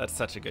pet. That's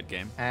such a good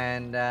game.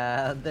 And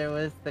there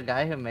was the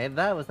guy who made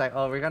that was like,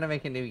 oh, we're gonna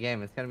make a new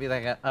game. It's gonna be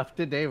like an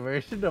up-to-date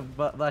version of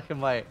Black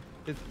and White.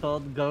 It's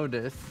called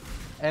Godus.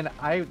 And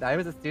I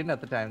was a student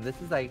at the time. This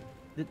is like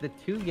the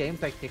two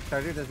games I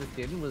kickstarted as a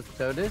student was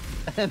Godus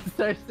and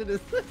Star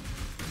Citizen.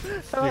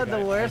 I had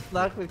the worst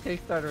luck with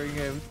Kickstarter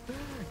games.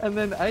 And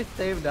then I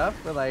saved up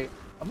for like,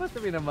 it must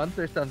have been a month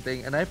or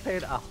something, and I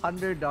paid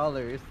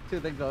 $100 to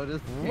the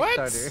Godus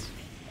Kickstarter.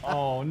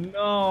 Oh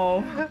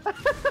no!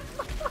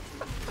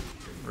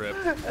 Rip.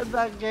 And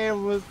that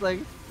game was like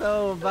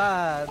so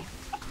bad.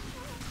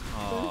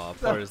 Oh,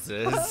 poor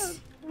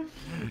Ziz.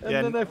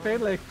 And then I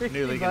paid like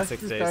 $50 in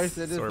 6 to Star days,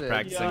 Citizen. so we're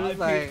practicing. Yeah, I It was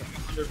like,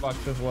 paid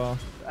 $100 as well.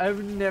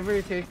 I've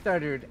never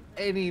Kickstartered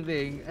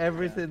anything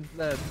ever since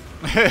then.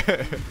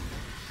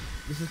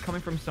 This is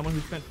coming from someone who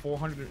spent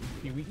 400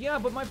 in PoE. Yeah,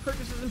 but my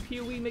purchases in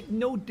PoE make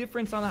no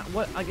difference on that.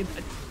 What? Like,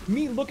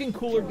 me looking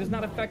cooler does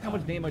not affect how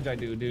much damage I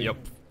do, dude. Yep.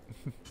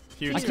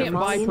 Huge I can't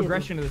difference. buy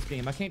progression in this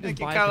game. I can't just Thank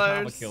you, buy a Katava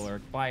colors.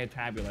 killer, buy a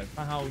tabula. That's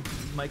not how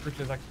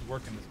microtransactions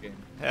work in this game.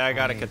 Hey, I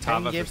got a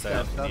Katava for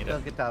sale. I'll Need sell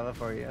it. Katava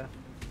for you.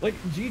 Like,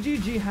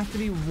 GGG has to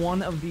be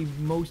one of the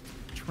most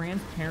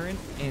transparent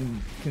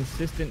and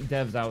consistent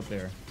devs out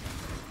there.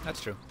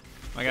 That's true.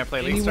 Am I gonna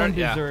play League Anyone Start?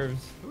 Yeah.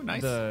 deserves Ooh,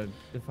 nice. the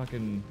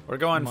fucking We're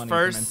going money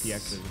first- from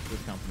NPXs with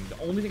this company. The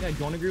only thing I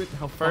don't agree with is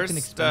how First, fucking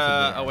expensive they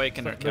are.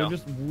 Awakener They're kill.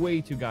 just way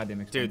too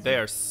goddamn expensive. Dude, they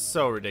are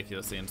so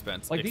ridiculously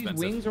expensive. Like, these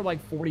wings are like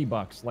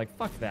 $40. Like,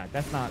 fuck that.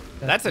 That's not.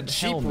 That's a hell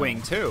cheap no. wing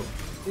too.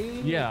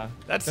 Yeah.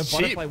 That's the cheap.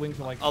 butterfly wings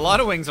are like. A lot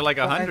of wings are like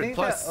I 100 think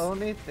plus. the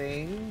only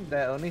thing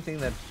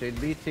that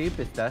should be cheap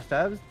is dust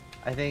tabs.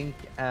 I think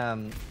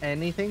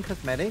anything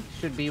cosmetic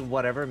should be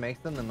whatever makes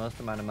them the most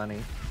amount of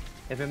money.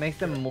 If it makes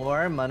them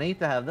more money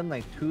to have them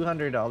like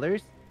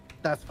 $200,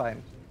 that's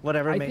fine.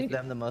 Whatever makes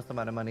them the most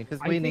amount of money,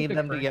 because we need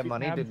them to get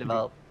money to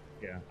develop.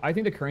 Yeah. I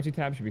think the currency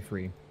tab should be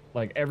free.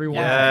 Like, everyone.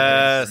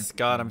 Yes,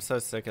 God, I'm so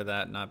sick of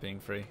that not being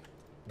free.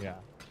 Yeah.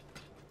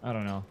 I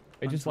don't know.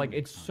 It's just like,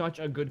 it's such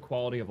a good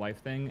quality of life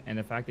thing, and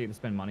the fact that you have to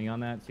spend money on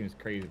that seems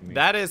crazy to me.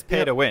 That is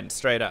pay to win,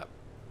 straight up.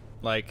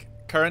 Like,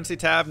 currency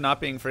tab not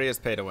being free is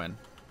pay to win.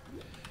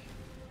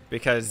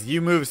 Because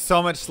you move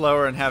so much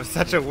slower and have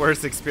such a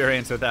worse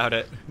experience without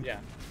it. Yeah.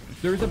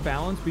 There's a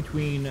balance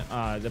between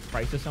the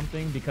price of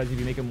something, because if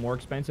you make it more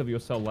expensive, you'll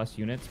sell less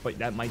units, but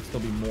that might still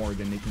be more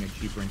than making it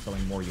cheaper and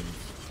selling more units.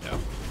 Yeah.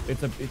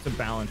 It's a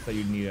balance that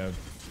you'd need a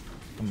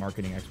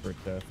marketing expert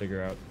to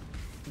figure out.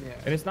 Yeah.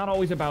 And it's not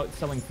always about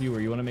selling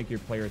fewer. You want to make your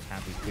players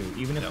happy too.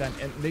 Even if that,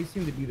 and they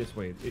seem to be this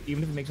way.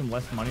 Even if it makes them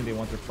less money, they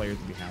want their players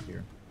to be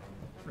happier.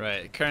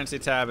 Right. Currency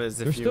tab is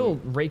if They're you... still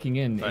raking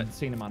in an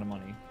insane amount of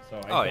money. So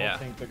I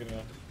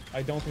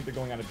don't think they're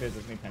going out of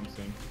business anytime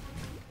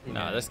soon.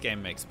 No, this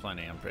game makes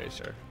plenty, I'm pretty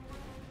sure.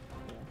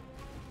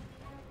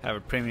 Have a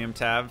premium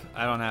tab?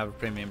 I don't have a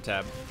premium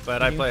tab,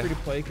 but I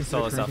play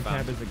solo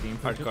self-found. Tab is a game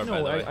Hardcore, no, by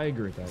the way. I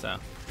agree with that. So.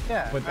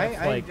 Yeah, but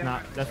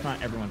that's that's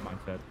not everyone's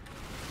mindset.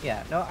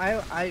 Yeah, no,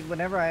 I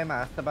whenever I am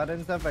asked about it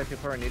and stuff by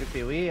people who are new to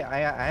PoE, I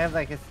have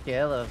like a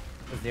scale of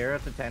 0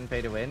 to 10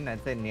 pay to win.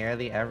 I'd say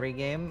nearly every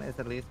game is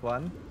at least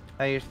 1.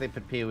 I usually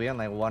put PoE on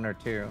like 1 or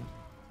 2.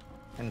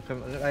 And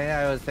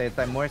I always say it's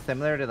like more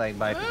similar to like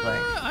buy to play.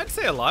 I'd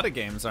say a lot of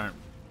games aren't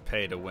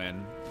pay to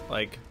win.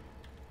 Like,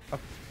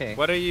 okay.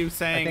 What are you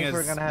saying is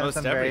most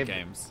every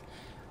games?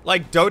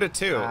 Like Dota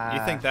 2,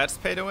 you think that's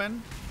pay to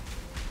win?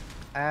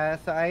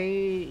 So I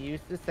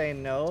used to say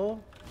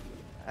no,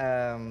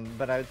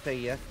 but I would say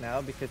yes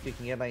now, because you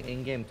can get like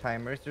in-game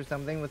timers or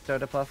something with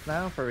Dota Plus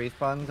now for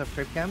respawns of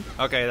Bootcamp.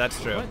 Okay, that's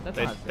true.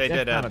 They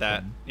did add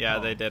that. Yeah,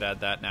 Oh. they did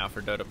add that now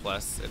for Dota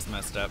Plus. It's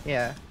messed up.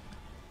 Yeah.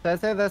 So I'd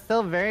say that's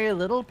still very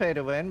little pay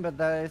to win, but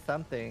that is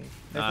something.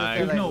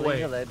 There's no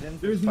way.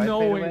 There's no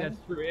way that's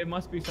true. It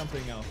must be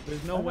something else.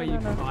 There's no way you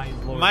can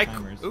find lower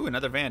timers. Ooh,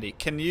 another Vandy.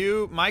 Can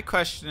you? My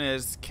question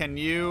is, can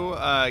you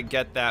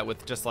get that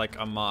with just like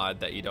a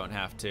mod that you don't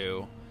have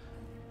to?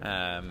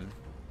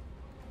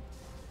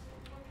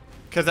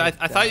 Because I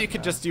thought you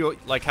could just do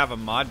like have a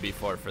mod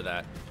before for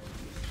that.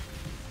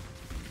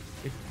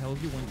 It tells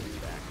you when to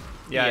stack.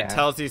 Yeah, it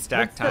tells you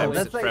stack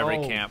times for every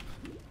camp.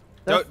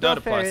 That's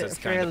Dota Plus is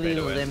kind of fairly pay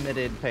to win.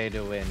 limited pay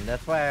to win.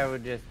 That's why I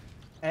would just.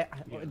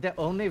 The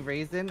only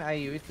reason I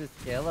use the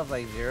scale of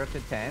like 0 to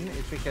 10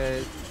 is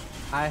because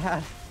I had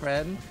a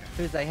friend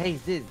who's like, "Hey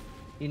Ziz,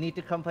 you need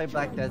to come play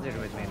Black Desert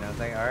with me." And I was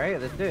like, "All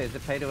right, let's do it. Is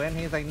it pay to win?"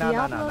 He's like, "No,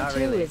 not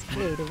really." Diablo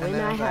 2 is pay to win.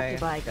 I have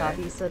to buy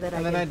copies so that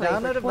I can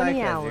play for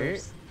 20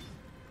 hours.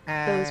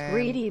 Those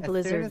greedy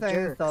Blizzard jerks. As soon as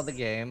I installed the jerks.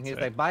 game, he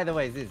was like, "By the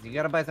way, Ziz, you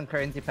gotta buy some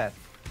currency pets."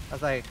 I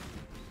was like,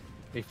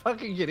 "Are you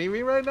fucking kidding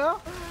me right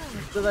now?"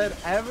 So then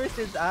ever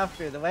since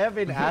after, the way I've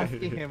been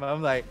asking him,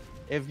 I'm like,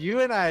 if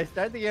you and I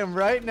start the game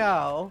right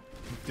now,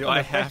 do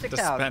I have to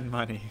spend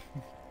money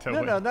to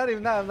win? No, not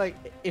even that. I'm like,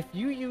 if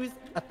you use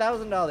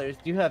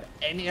 $1,000, do you have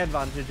any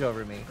advantage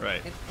over me?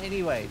 Right. In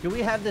any way? Do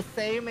we have the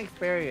same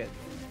experience?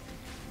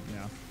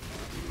 Yeah.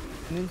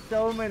 And in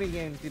so many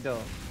games, you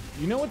don't.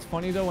 You know what's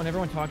funny though? When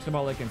everyone talks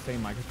about like insane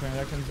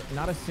microtransactions,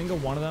 not a single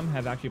one of them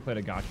have actually played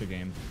a gacha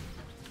game.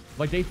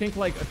 Like they think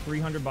like a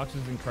 $300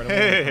 is incredible.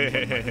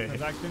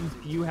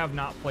 Microtransactions. You have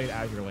not played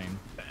Azure Lane.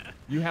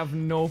 You have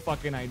no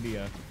fucking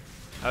idea.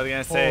 I was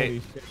gonna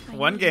say,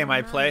 one game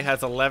I play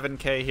has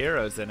 11k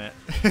heroes in it.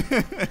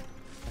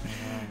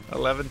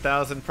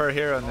 11,000 per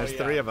hero, and there's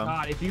 3 of them.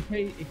 God,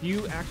 if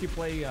you actually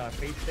play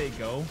Fate Stay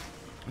Go,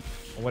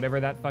 or whatever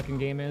that fucking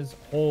game is,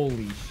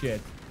 holy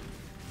shit.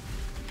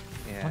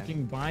 Yeah.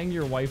 Fucking buying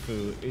your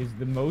waifu is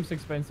the most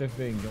expensive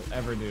thing you'll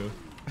ever do.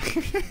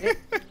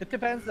 It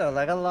depends though.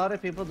 Like a lot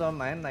of people don't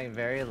mind like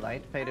very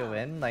light pay to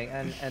win. Like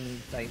and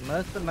like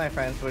most of my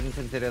friends wouldn't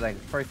consider like,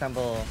 for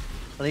example,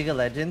 League of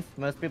Legends.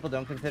 Most people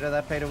don't consider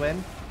that pay to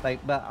win.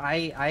 Like, but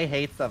I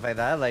hate stuff like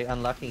that. Like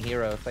unlocking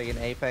heroes, like in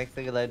Apex,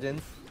 League of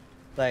Legends.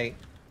 Like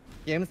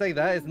games like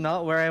that is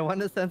not where I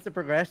want a sense of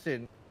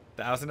progression.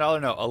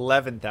 $1,000? No,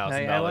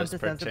 $11,000 I want the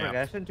per sense of champ.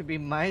 progression to be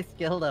my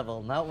skill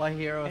level, not what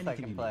heroes I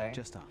can play.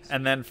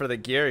 And then for the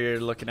gear, you're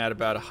looking at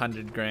about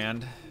 100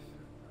 grand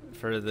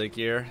for the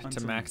gear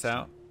to max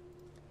out.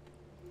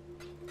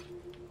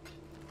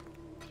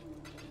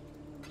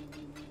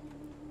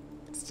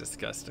 It's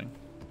disgusting.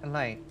 And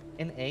like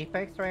in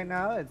Apex right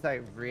now, it's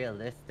like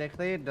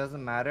realistically it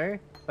doesn't matter,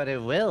 but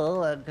it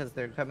will because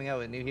they're coming out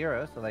with new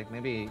heroes. So like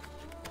maybe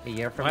a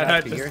year from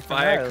now, 2 years from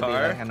now, it'll be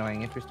like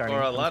annoying if you're starting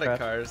or a from lot scratch.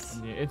 of cars.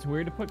 Yeah, it's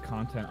weird to put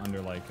content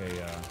under like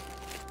a.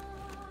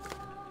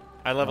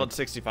 I leveled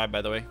 65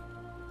 by the way.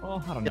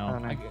 Well, I don't know.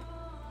 In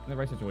the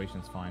right situation,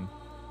 it's fine.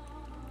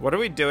 What are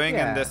we doing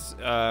in this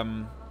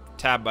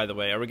tab, by the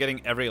way? Are we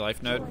getting every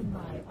life node?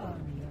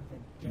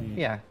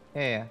 Yeah.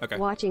 Okay.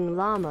 Watching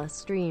llama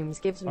streams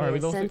gives me All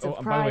right, a sense of by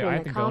the pride way, I and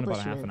have to go in about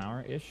accomplishment. half an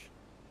hour-ish.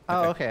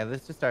 Oh, okay.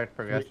 Let's just start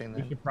progressing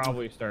We then. should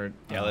probably start.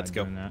 Yeah, let's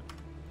go. doing that.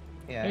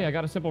 Yeah. Hey, I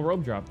got a simple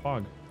robe drop,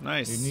 Pog.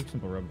 Nice. Unique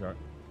simple robe drop.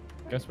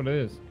 Guess what it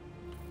is?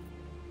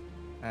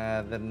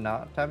 The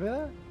not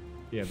tabula?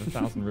 Yeah, the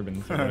 1,000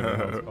 ribbons. Or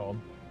whatever it's called.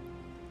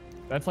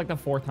 That's like the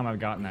 4th time I've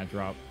gotten that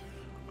drop.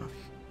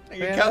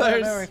 Yeah,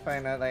 colors. No, it's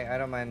fine. I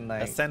don't mind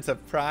like A sense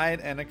of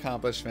pride and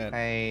accomplishment.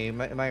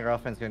 my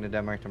girlfriend's going to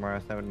Denmark tomorrow,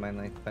 so I wouldn't mind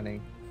like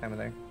spending time with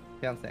her.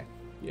 Fiance.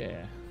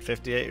 Yeah.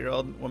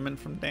 58-year-old woman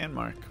from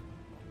Denmark.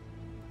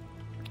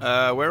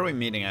 Where are we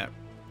meeting at?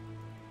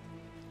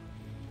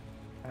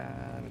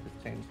 Let me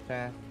just change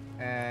that,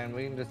 and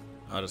we can just.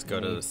 I'll just go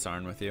to the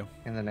Sarn with you.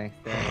 In the next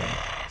area.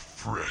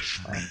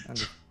 Fresh meat. I'm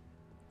just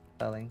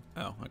selling.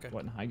 Oh, okay.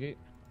 What, in Highgate?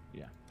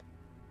 Yeah.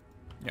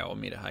 Yeah, we'll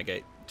meet at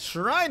Highgate.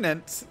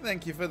 Trinant,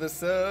 thank you for the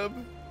sub.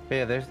 But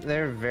yeah,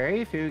 there are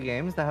very few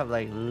games that have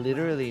like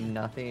literally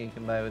nothing you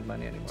can buy with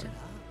money anymore.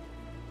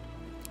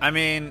 I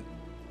mean,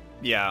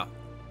 yeah,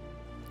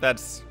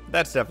 that's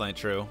definitely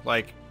true.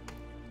 Like,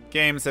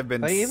 games have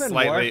been Like, even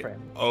slightly Warframe.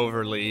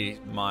 overly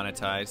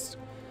monetized.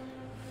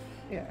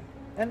 Yeah,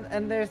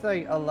 and there's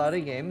like a lot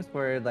of games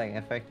where it like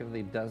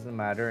effectively doesn't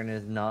matter and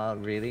is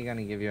not really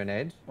gonna give you an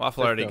edge.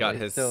 Waffle But already still, got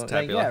it's his still,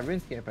 tabula. Like, yeah,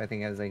 RuneScape I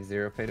think has like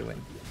 0 pay to win.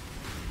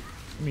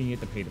 I mean, you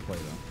have to pay to play,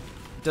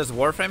 though. Does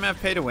Warframe have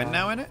pay to win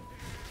now in it?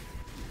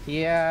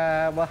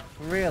 Yeah, well,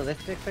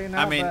 realistically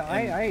now. I mean, but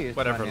I use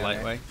whatever money on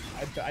it. light way.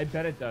 I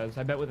bet it does.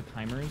 I bet with the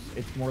timers,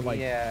 it's more like,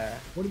 Yeah.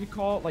 what do you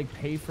call it? Like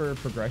pay for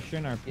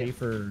progression or pay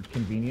for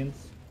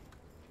convenience?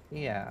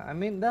 Yeah, I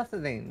mean, that's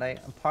the thing. Like,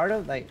 part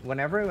of, like,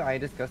 whenever I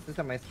discuss this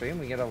on my stream,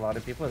 we get a lot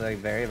of people with, like,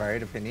 very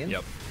varied opinions.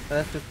 Yep. But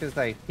that's just because,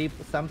 like,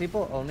 some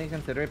people only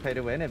consider it pay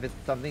to win if it's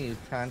something you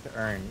can't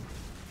earn.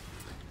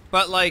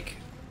 But, like,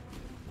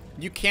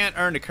 you can't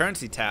earn a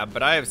currency tab,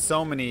 but I have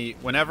so many,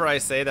 whenever I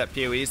say that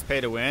PoE is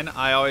pay to win,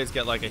 I always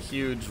get, like, a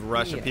huge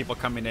rush of people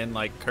coming in,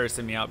 like,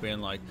 cursing me out,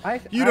 being like,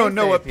 you don't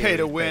know what pay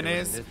to win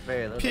is.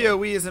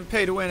 PoE isn't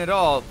pay to win at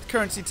all.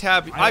 Currency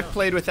tab, I've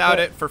played without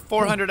it for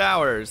 400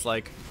 hours.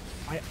 Like,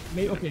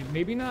 okay,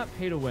 maybe not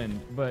pay to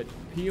win, but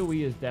PoE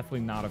is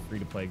definitely not a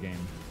free-to-play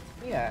game.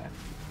 Yeah.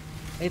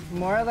 It's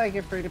more like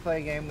a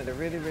free-to-play game with a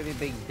really, really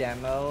big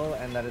demo,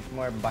 and that it's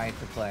more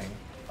buy-to-play.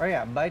 Or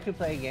yeah,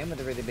 buy-to-play game with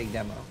a really big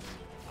demo.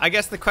 I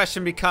guess the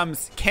question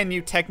becomes, can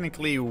you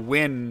technically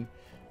win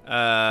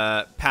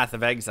Path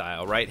of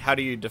Exile, right? How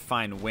do you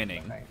define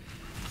winning? Right.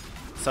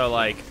 So,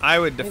 like, I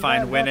would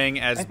define winning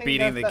as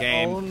beating the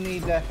game. I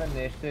think that's the only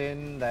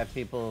definition that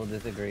people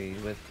disagree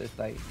with. Is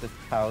like, just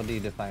how do you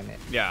define it?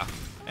 Yeah.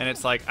 And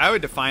it's like, I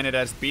would define it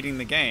as beating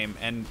the game,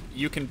 and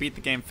you can beat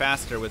the game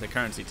faster with a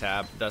currency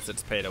tab, thus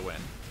it's pay to win.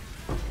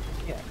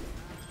 Yeah.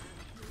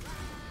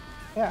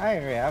 Yeah, I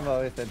agree. I've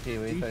always said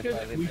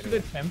PoE. We should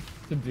attempt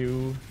to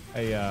do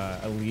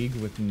a league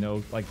with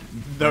no like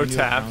No new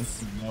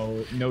tabs.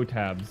 accounts, no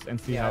tabs, and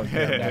see how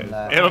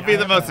It'll be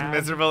the most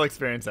miserable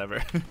experience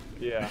ever.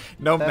 Yeah.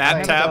 No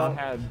map tab.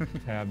 Had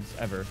tabs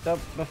ever. So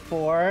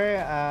before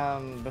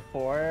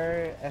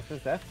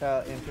SSF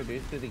got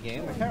introduced to the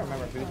game, I can't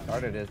remember who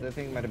started it. I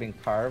think it might have been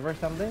Carve or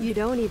something. You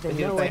don't even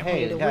know what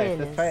hey, way to guys, win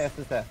let's is. try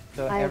SSF.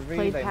 So I have every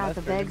played like, Path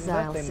of month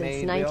Exile they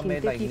since we all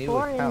made, like, new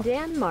 1954 in accounts.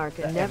 Denmark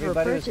and never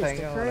Everybody was purchased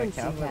playing a on an currency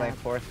account with like tab.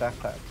 4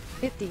 stack tabs.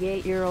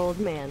 58-year-old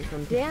man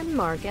from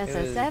Denmark, not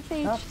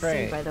SSFHC,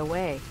 great. by the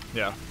way.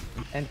 Yeah.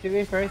 And to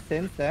be fair,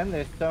 since then,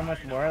 there's so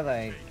much more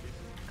like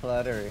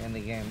clutter in the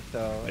game,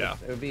 so Yeah.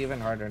 it would be even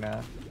harder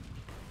now.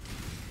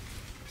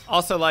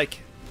 Also, like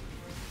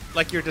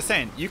you're just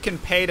saying, you can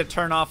pay to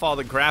turn off all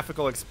the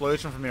graphical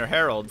explosion from your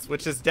heralds,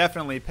 which is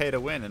definitely pay to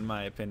win, in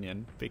my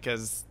opinion,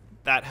 because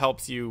that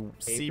helps you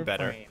see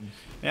better. Frames.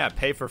 Yeah,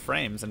 pay for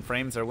frames, and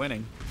frames are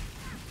winning.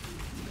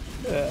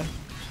 Yeah.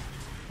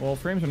 Well,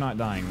 frames are not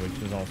dying,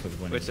 which is also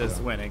winning. Which is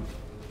so. winning.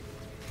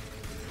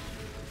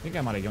 I think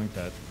I might have yoinked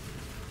that.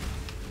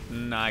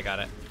 No, I got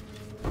it.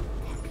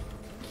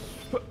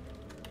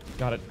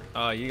 Got it.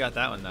 Oh, you got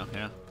that one though,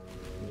 yeah.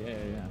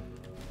 Yeah.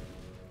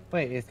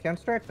 Wait, is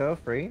Counter-Strike Go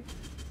free?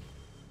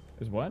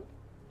 Is what?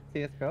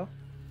 CS:GO?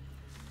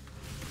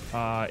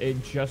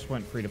 It just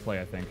went free to play,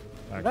 I think.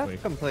 Actually.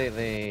 That's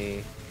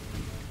completely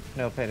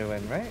no pay to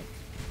win, right?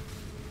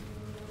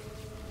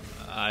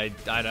 I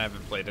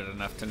haven't played it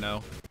enough to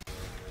know.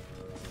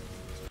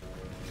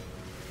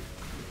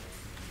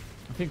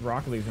 I think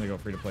Rocket League's gonna go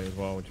free to play as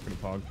well, which is pretty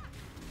pog.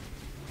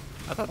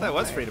 I thought that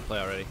was free to play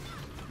already.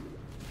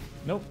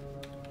 Nope.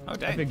 Oh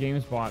dang. Epic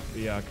Games bought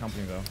the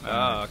company though.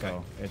 Oh, okay.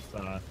 So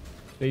it's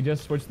they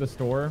just switched the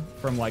store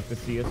from like the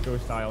CS:GO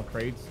style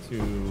crates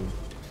to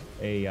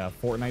a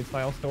Fortnite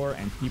style store,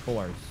 and people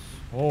are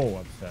so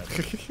upset.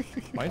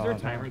 Why is there a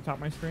timer at the top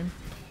of my screen?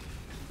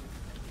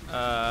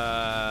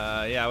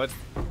 Yeah.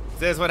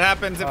 This is what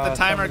happens if the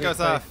timer goes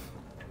off.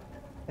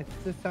 It's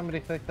just somebody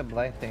clicked the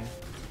blight thing.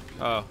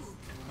 Oh,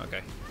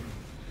 okay.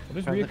 What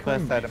is How's the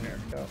quest reoccurring item nightmare?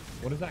 go?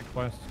 What is that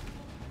quest?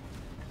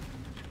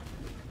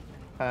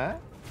 Huh?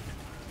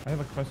 I have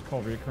a quest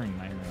called Reoccurring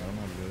Nightmare. I don't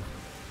know what it is.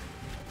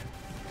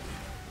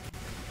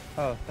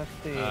 Oh, that's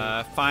the...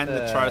 Find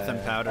the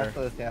Charthan powder.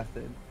 Basilisk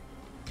acid.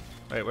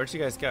 Wait, where'd you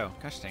guys go?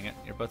 Gosh dang it,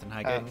 you're both in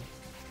high gate.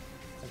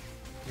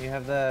 You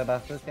have the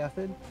Basilisk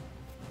acid?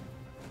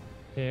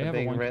 Yeah, I The have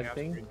big a red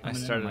thing? I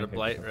started a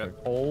blight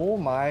rip. Oh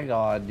my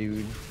god,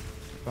 dude.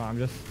 So I'm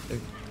just...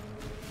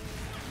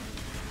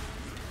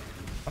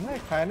 I'm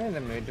like kinda in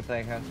the mood to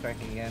play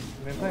Counter-Strike again.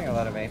 I've been playing a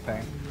lot of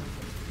Apex.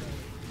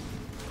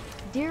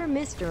 Dear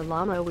Mr.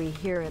 Llama, we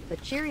here at the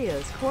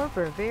Cheerios Corp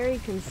are very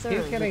concerned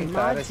with the getting sad.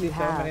 I mods see you so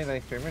many have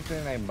like streamers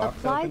doing like box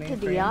applied opening to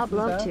streams and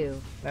Diablo stuff.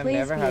 2. I've Please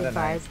never be had a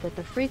advised knife. that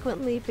the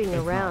frequent leaping It's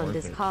not around worth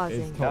is it.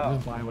 causing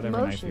Just buy whatever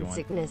knife you motion want.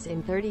 sickness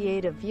in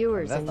 38 of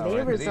viewers That's and not may worth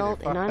it either. result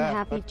in Fuck that.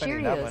 unhappy Fuck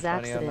spending that Cheerios much money on a,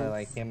 accidents.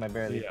 like game I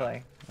barely Yeah.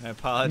 play. I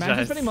apologize.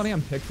 Imagine spending money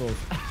on pixels.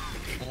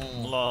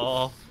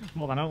 Lol.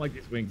 Hold on, I don't like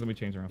these wings. Let me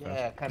change them real fast.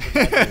 Yeah, kind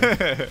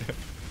of.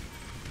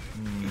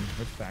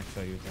 Which stack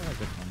should I use? I like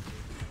this one.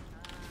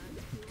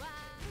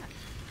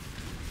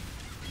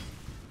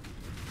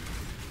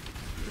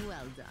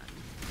 Well done.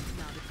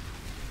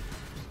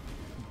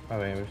 Oh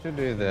wait, we should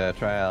do the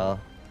trial.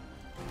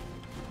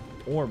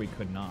 Or we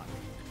could not.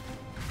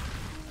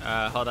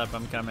 Hold up,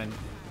 I'm coming.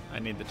 I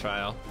need the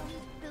trial.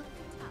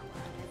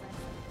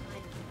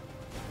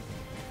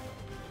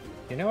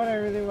 You know what I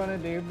really want to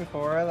do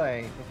before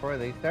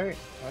they start?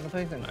 I want to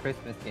play some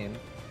Christmas games.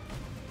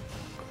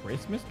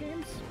 Christmas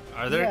games?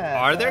 Are there Yeah,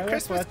 are so there I was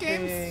Christmas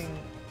games? watching-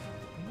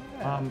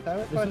 Yeah, so I was this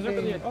isn't watching.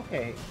 really a-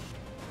 Okay,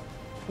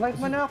 like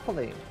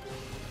Monopoly.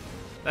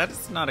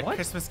 That's not a What?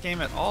 Christmas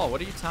game at all.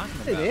 What are you talking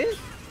about? It is.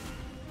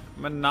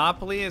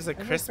 Monopoly is a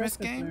Every Christmas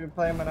We game?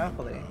 play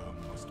Monopoly.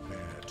 must bear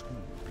two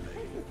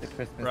The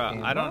Christmas Bro,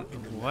 game. I don't.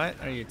 What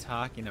are you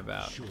talking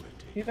about?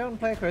 You don't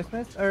play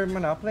Christmas or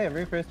Monopoly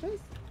every Christmas?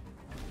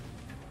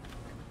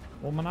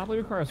 Well, Monopoly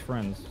requires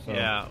friends. So.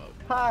 Yeah,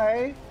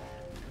 Hi.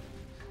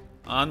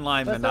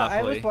 online But so Monopoly.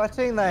 I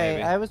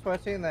was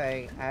watching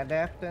maybe. like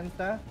Adept and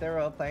stuff. They were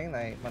all playing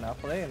like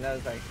Monopoly, and that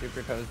was like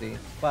super cozy.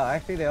 Well,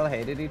 actually, they all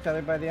hated each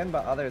other by the end,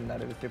 but other than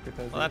that, it was super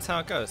cozy. Well, that's how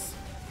it goes.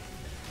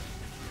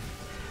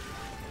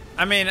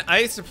 I mean, I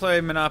used to play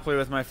Monopoly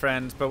with my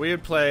friends, but we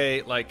would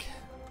play like,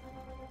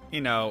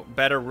 you know,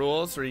 better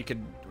rules, where you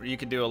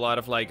could do a lot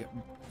of like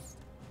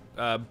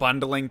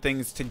bundling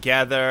things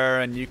together,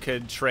 and you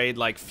could trade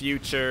like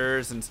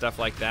futures and stuff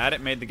like that.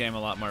 It made the game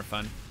a lot more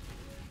fun.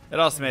 It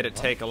also made it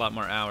take a lot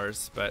more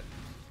hours, but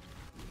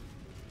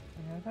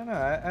I don't know.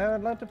 I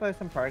would love to play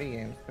some party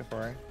games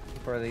before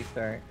they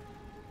start.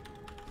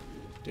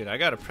 dude, I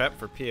gotta prep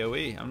for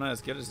PoE. I'm not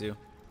as good as you.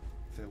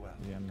 Farewell.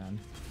 Yeah, man.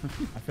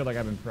 I feel like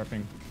I've been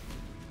prepping.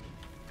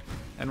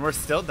 And we're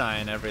still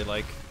dying every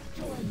like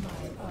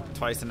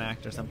twice an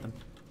act or something.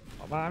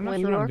 Well, I'm not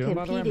When sure what you're I'm doing,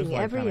 by the way. I'm just, competing,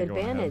 like, every kinda going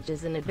ahead. advantage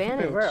is an Wait,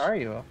 advantage. where are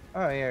you?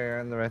 Oh, yeah, you're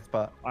in the right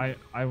spot.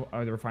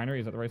 The refinery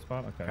is at the right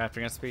spot. Okay.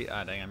 Crafting recipe?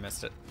 Ah, dang, I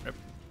missed it. Rip.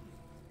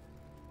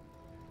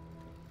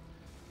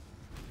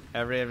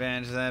 Every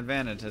advantage is an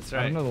advantage. That's I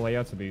right. don't know the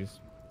layouts of these.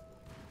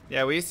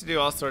 Yeah, we used to do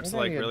all sorts of I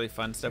think like you're- really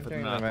fun stuff with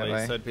doing it the right Monopoly.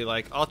 way. So it'd be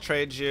like, I'll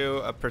trade you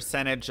a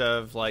percentage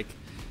of like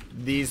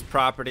these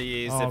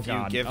properties Oh, if you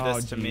God. give Oh,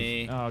 this to geez.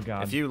 me. Oh,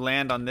 God. If you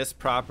land on this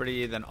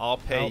property, then I'll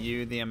pay Nope.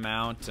 you the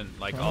amount and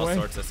like Run all away.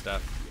 sorts of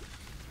stuff.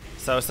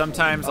 So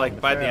sometimes like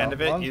by the end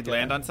of it, you'd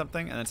land on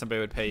something and then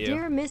somebody would pay you.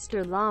 Dear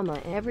Mr. Llama,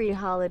 every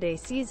holiday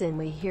season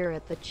we here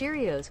at the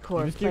Cheerios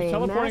Corp just keep play a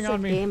teleporting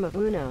on massive me. game of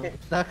Uno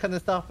It's not gonna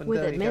stop until with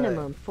at you get it.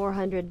 minimum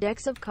 400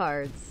 decks of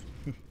cards.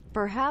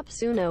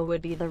 Perhaps Uno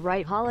would be the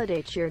right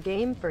holiday cheer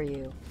game for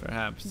you.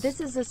 Perhaps.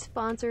 This is a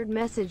sponsored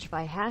message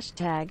by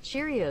hashtag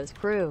Cheerios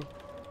Crew.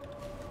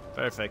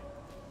 Perfect.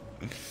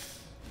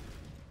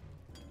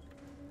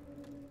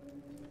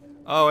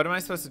 Oh, what am I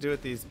supposed to do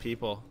with these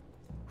people?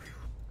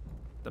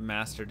 The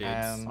master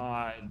dudes.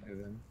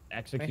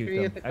 Execute Make sure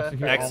you them. hit the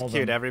Execute all of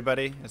Execute them.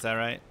 everybody. Is that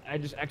right? I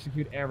just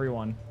execute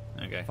everyone.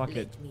 Okay. Fuck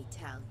it. Let me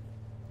tell you.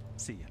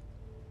 See ya.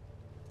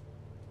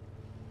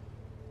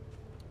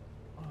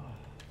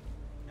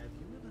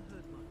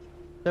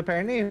 So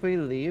apparently, if we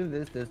leave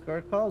this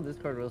Discord call,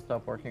 Discord will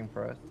stop working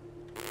for us.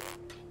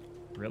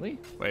 Really?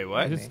 Wait,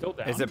 what? Is it still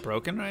down? Is it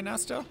broken right now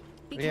still?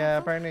 Be Yeah,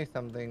 careful. apparently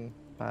something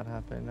bad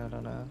happened. I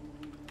don't know.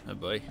 Oh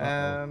boy.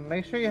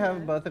 Make sure you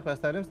have both the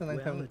quest items and then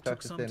come It talk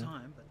took to some Sin.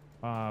 time,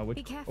 but Which?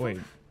 Be careful. Wait,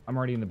 I'm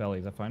already in the belly.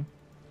 Is that fine?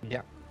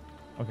 Yeah.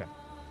 Okay.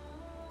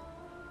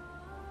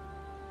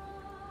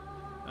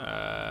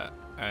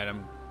 Alright,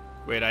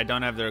 wait, I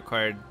don't have the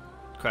required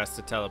quest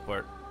to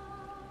teleport.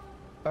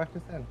 Talk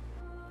to Sin.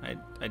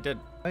 I did.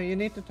 Oh, you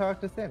need to talk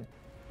to Sin.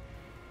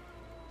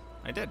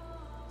 I did.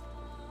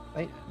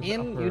 Like, Is it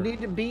you upper?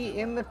 need to be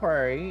in the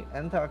quarry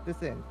and talk to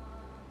Sin.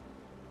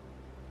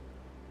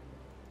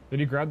 Did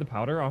you grab the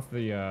powder off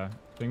the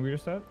thing we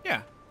just said?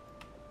 Yeah.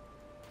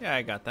 Yeah,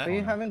 I got that. But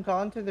you haven't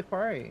gone to the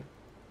quarry.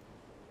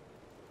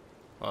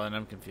 Well, then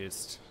I'm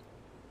confused.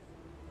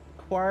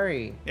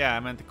 Quarry. Yeah, I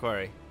meant the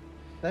quarry.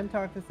 Then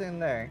talk to Sin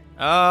there.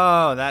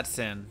 Oh, that's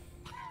Sin.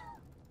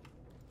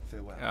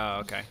 Farewell. Oh,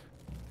 okay.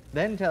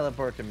 Then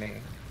teleport to me.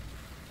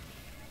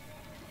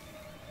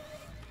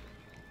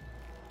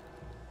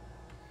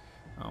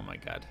 Oh my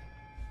god.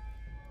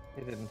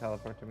 He didn't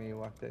teleport to me, you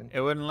walked in.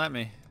 It wouldn't let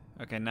me.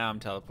 Okay, now I'm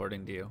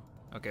teleporting to you.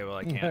 Okay, well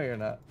I No, can't. you're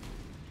not.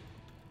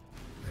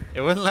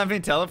 It wouldn't let me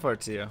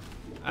teleport to you.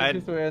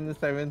 Because we're in the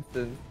same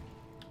instance.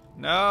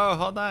 No,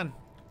 hold on.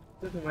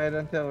 Just wait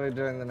until we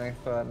join the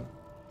next one.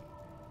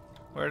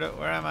 Where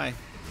am I?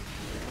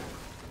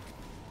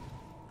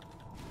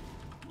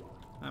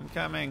 I'm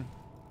coming.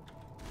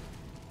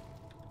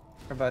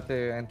 We're about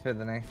to enter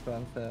the next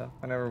one, so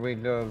whenever we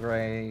go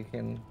gray, you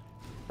can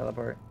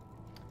teleport.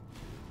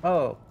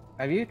 Oh,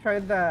 have you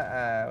tried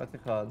that, what's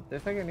it called?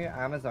 There's like a new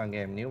Amazon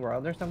game, New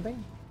World or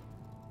something?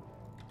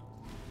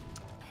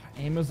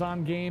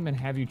 Amazon game and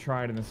have you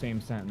tried in the same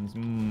sentence?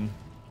 Mm.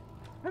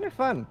 Kind of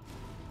fun.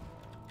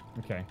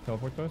 Okay,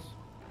 teleport to us.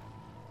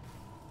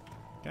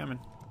 Coming.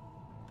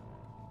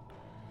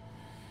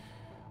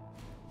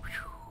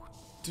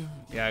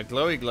 Yeah,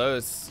 glowy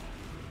glows.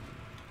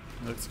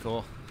 Looks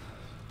cool.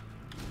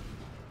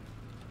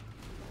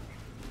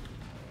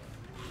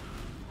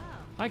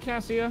 Hi,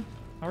 Cassia.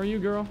 How are you,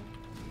 girl?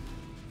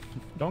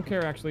 Don't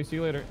care, actually. See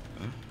you later.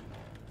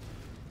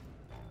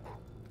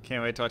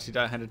 Can't wait to watch you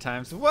die 100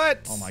 times.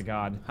 What? Oh my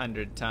god.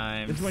 100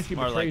 times. This is when she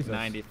More like betrays us.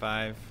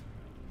 95.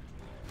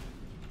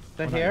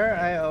 So here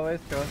I always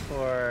go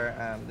for,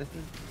 this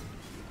is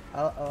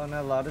on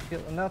a lot of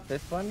skills, not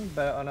this one,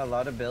 but on a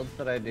lot of builds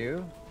that I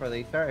do for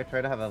the start, I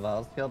try to have a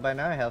Val skill by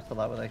now. It helps a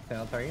lot with like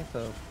single target,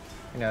 so,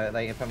 you know,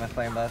 like if I'm a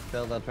Flame Blast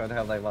build, I'll try to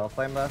have like Val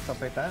Flame Blast,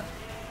 stuff like that.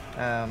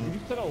 You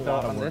just said a So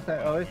lot of on words. this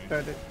I always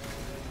try to,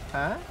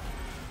 huh?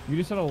 You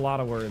just said a lot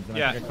of words, and I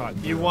Yeah, think I caught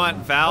you zero want of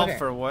them. Val Okay.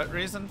 for what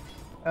reason?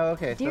 Oh,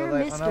 okay, Dear so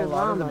like on Mr. a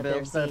lot of the Llama, there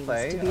builds I seems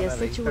play, to be on a the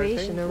league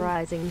situation start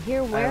arising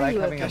here where like you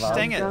having a have Val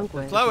dang it. drunk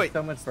with Chloe,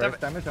 so much stop burst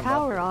it. damage on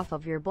power Val. off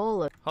of your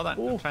bullet. Hold on,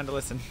 I'm trying to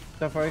listen.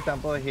 So for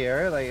example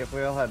here, like if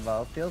we all had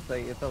Val skills,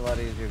 like it's a lot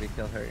easier to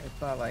kill her. It's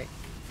not like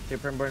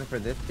super important for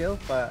this skill,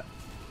 but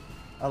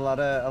a lot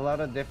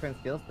of different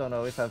skills don't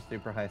always have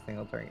super high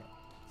single target.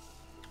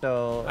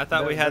 So I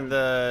thought we had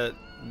the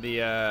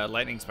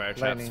lightning spire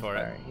traps lightning for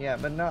fire. it. Yeah,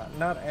 but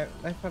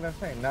that's what I'm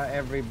saying. Not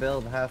every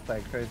build has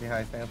like crazy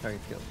high single target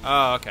skills.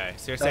 Oh, okay.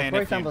 So you're So saying for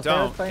if example, you say I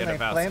was don't playing get a like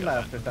Val Flame skill,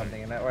 Blast or then-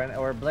 something, and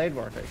or Blade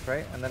Vortex,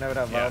 right? And then I would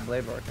have Yeah.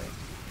 Blade Vortex.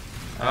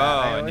 Oh,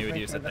 I and always you would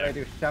make use sure it that I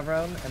there. do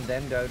Chevron and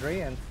then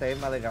Dodri and save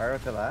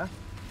Maligaro to last.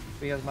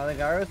 Because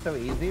Maligaro is so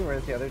easy,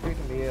 whereas the other two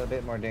can be a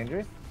bit more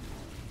dangerous.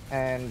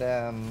 And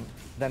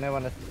then I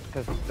want to,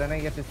 because then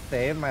I get to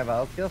save my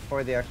Val skill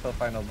for the actual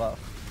final buff.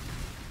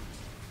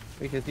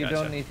 Because you Gotcha.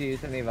 don't need to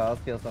use any Val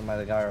skills on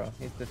Maligaro.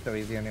 He's just so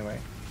easy anyway.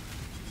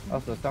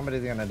 Also,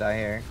 somebody's gonna die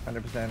here,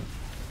 100%.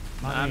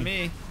 Not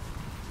me.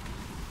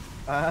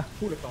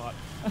 Who'd have thought?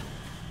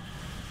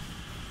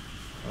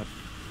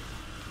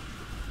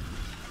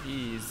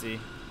 Easy.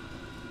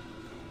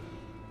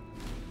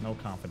 No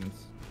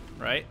confidence.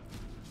 Right?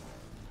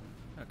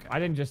 Okay. I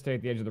didn't just stay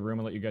at the edge of the room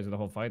and let you guys do the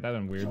whole fight. That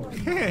would weird.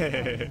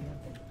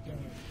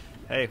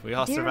 Hey, we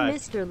all Dear survived.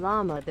 Mr.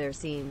 Llama, there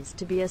seems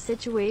to be a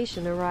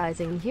situation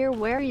arising here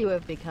where you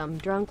have become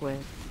drunk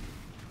with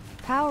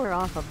power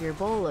off of your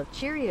bowl of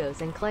Cheerios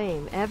and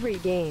claim every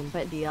game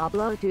but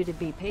Diablo 2 to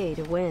be pay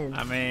to win.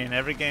 I mean,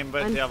 every game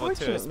but Diablo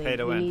 2 is pay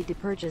to you win. need to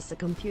purchase a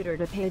computer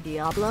to pay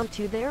Diablo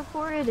 2,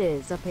 therefore it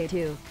is a pay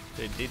to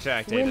Dude,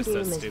 Detract 8 win is so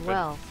game stupid. as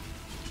well.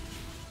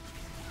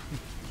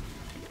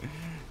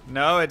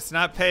 No, it's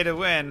not pay to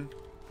win.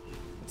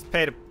 It's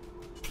pay to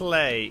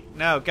play.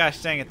 No,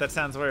 gosh dang it, that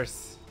sounds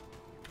worse.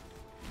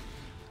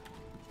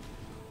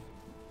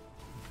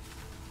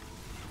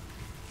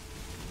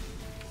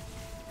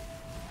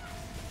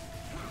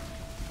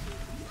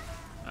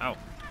 Oh.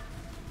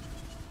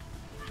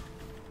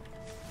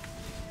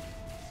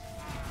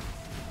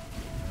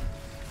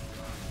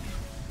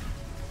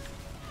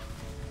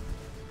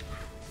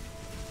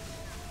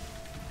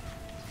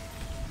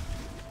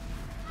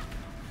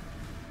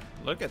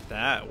 Look at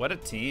that. What a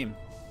team.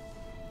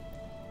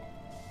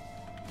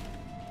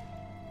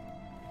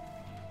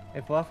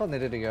 If Waffle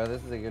needed to go,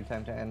 this is a good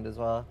time to end as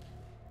well.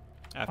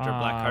 After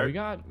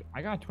Blackheart.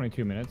 I got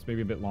 22 minutes,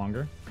 maybe a bit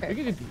longer. Okay.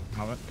 We could do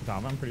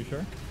Katava, I'm pretty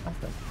sure.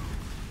 Awesome.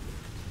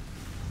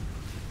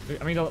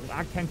 I mean,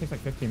 Act 10 takes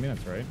like 15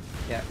 minutes, right?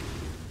 Yeah.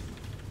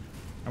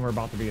 And we're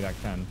about to be at Act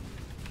 10.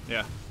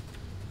 Yeah.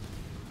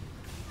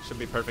 Should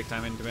be perfect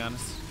timing, to be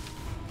honest.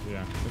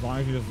 Yeah, as long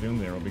as you just zoom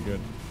there, it'll be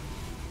good.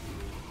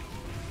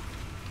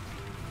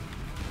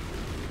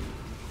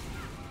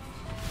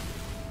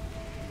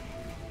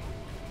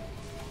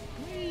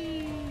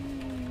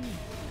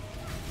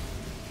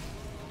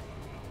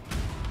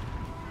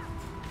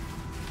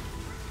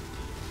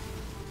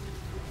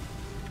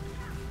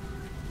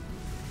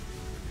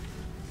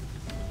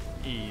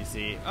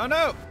 Easy. Oh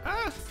no!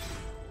 Ah!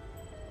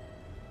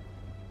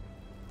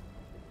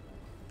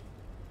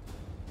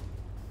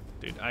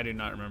 Dude, I do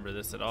not remember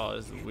this at all.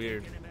 This is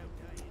weird.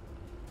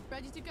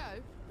 Ready to go?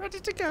 Ready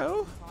to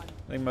go. I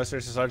think most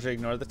races largely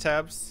ignore the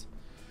tabs.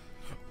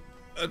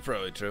 That's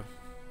probably true.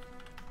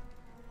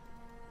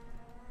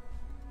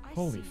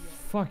 Holy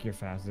fuck, your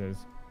fast is.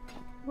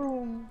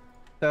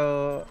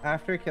 So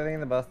after killing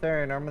the boss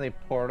there, I normally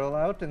portal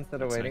out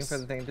instead of That's waiting nice. for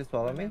the thing to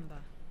swallow me.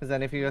 Because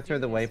then if you go through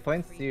the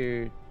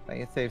waypoints, like,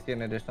 it saves you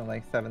an additional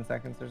like 7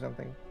 seconds or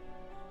something.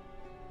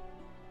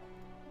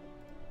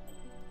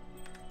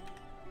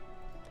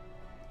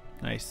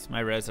 Nice. My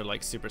res are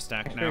like super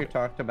stacked Make now. sure you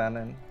talk to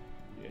Bannon.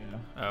 Yeah.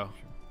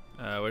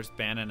 Oh. Where's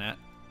Bannon at?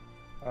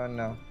 Oh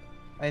no.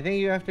 I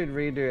think you have to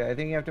redo it. I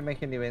think you have to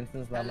make a new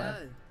instance, Llama.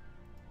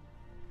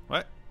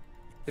 What?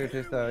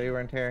 So you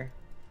weren't here.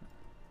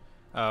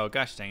 Oh,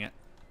 gosh dang it.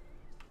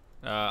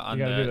 On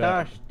You gotta do the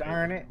that. Gosh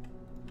darn it.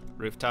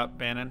 rooftop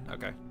Bannon?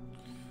 Okay.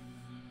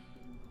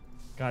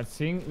 God,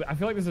 I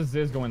feel like this is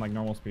Ziz going like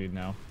normal speed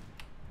now.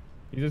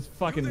 He's just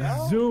fucking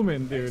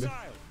zooming, dude.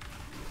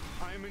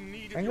 I am in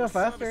need I can of go your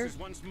faster. services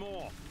once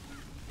more.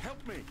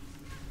 Help me.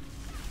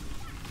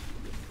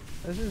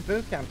 This is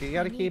Bootcamp. You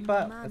gotta keep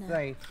up. It's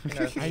like, you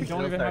know, I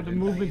don't even have the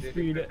movement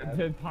speed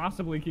to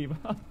possibly keep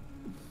up.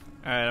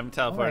 Alright, I'm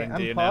teleporting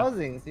to you I'm now.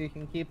 pausing so you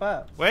can keep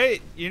up.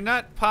 Wait, you're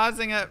not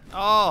pausing at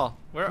all.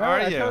 Where No,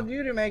 are I you? told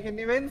you to make a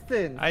new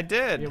instance. I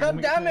did.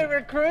 God damn it,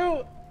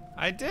 recruit!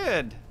 I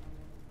did.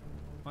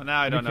 Well,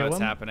 now I don't know kill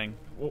what's him? happening.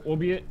 We'll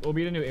be at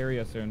a new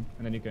area soon,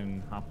 and then you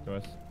can hop to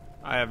us.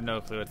 I have no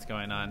clue what's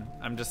going on.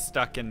 I'm just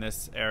stuck in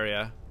this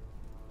area.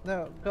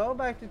 No, go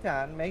back to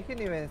town, make a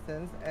new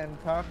instance, and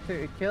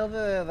kill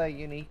the like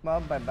unique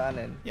mob by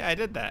Bannon. Yeah, I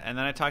did that, and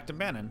then I talked to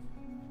Bannon.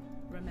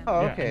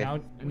 Oh, Yeah, okay.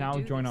 and now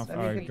join off. Then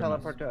you can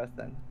teleport to us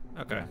then.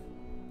 Okay.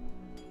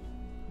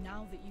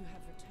 Now that you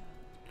have returned.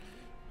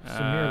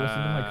 Samir, listen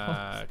to my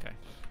calls. Okay.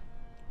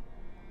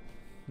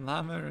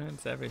 Llama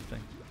ruins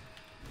everything.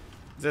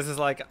 This is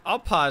like, I'll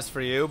pause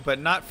for you, but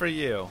not for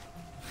you.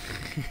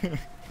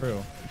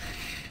 True.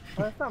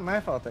 Well, it's not my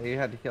fault that you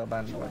had to kill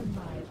Bannon.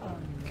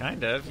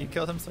 Kind of. You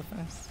killed him so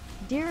fast.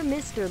 Dear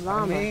Mr.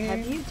 Llama,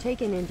 have you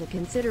taken into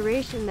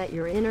consideration that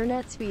your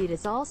internet speed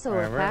is also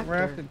a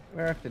factor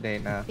We're up to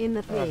date now. in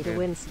the pay to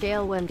win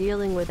scale when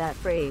dealing with that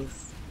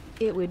phrase?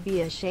 It would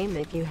be a shame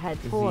if you had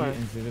poor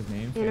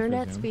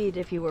internet speed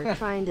if you were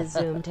trying to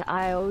zoom to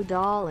IO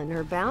Doll and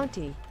her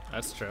bounty.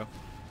 That's true.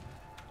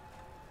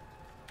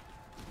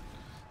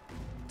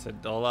 To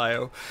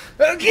Dolio.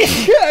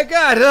 Okay,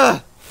 God!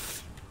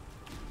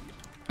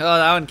 Oh,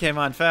 that one came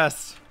on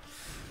fast.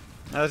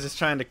 I was just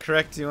trying to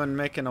correct you on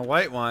making a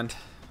white wand.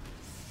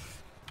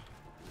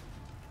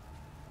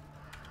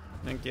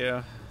 Thank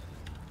you.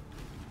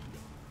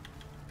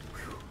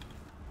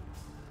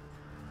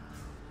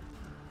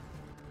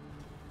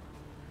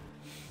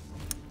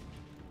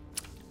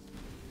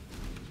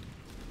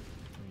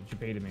 You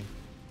baited me.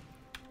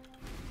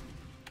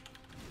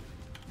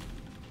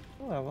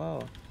 Oh,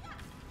 wow.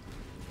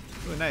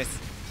 Ooh, nice.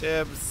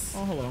 Dibs.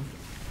 Oh, hello.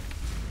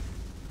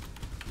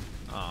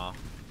 Aw.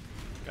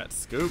 Got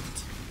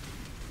scooped.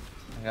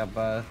 I got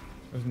both.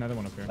 There's another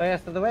one up here. Oh yeah,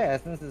 so the way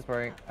essences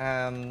work,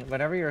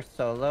 whenever you're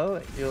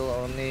solo, you'll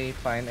only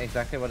find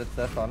exactly what it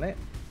says on it.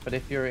 But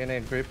if you're in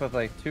a group of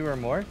like 2 or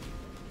more,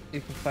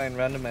 you can find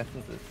random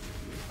essences.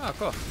 Oh,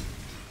 cool.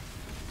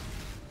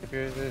 If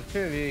there's two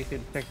of you, you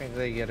could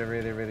technically get a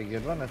really, really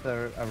good one. It's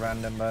a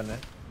random bonus.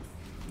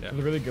 Yeah.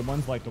 The really good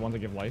ones, like the ones that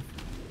give life?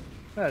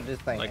 No,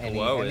 just like any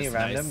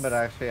random, nice. but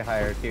actually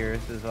higher tiers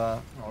as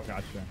well. Oh,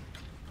 gotcha.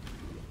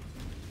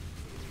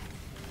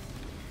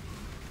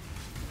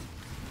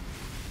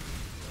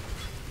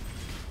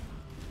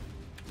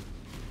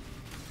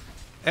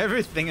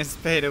 Everything is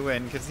pay to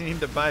win because you need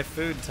to buy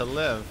food to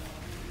live.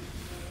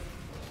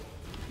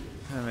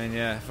 I mean,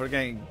 yeah, if we're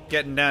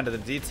getting down to the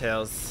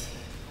details.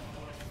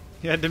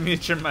 You had to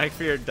mute your mic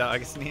for your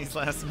dog sneeze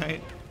last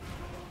night.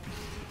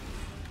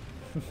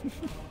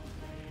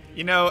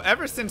 You know,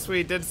 ever since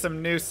we did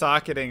some new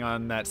socketing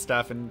on that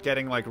stuff and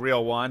getting like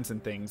real wands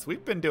and things,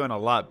 we've been doing a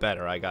lot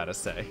better, I gotta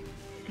say.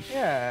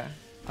 Yeah.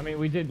 I mean,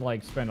 we did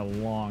like spend a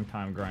long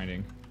time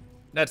grinding.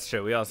 That's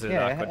true. We also did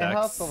aqueducts. It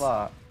helps a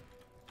lot.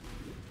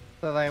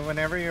 So like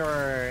whenever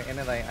you're in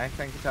a like ice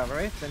rank Java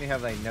race, then you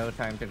have like no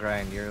time to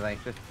grind. You're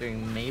like just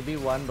doing maybe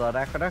one blood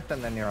aqueduct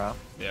and then you're off.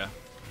 Yeah.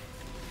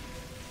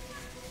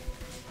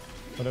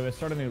 But if I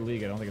start a new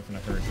league, I don't think it's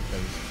gonna hurt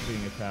because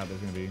being a tab is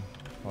gonna be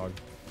hog.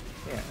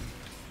 Yeah.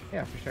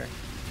 Yeah, for sure.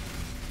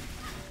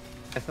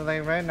 So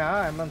like right now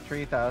I'm on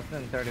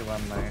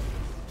 3031 life.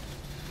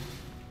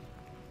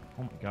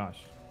 Oh my gosh.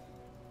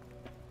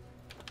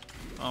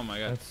 Oh my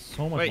god. That's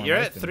so much. Wait, you're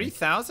at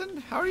 3,000?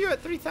 How are you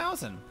at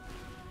 3,000?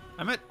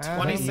 I'm at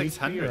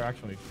 2,600.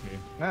 Actually,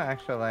 no,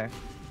 actually,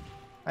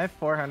 I have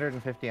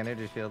 450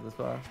 energy shield as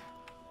well.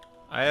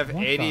 I have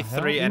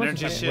 83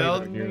 energy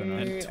shield and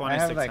 2,600 I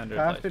have like life.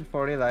 crafted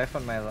 40 life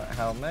on my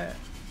helmet,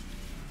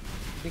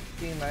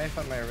 16 life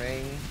on my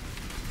ring,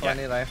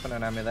 20 life on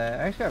an amulet.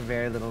 I actually have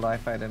very little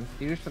life items.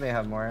 Usually I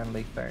have more on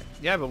League Start.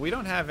 Yeah, but we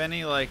don't have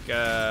any like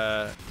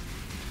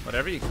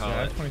whatever you call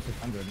it.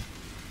 2,600.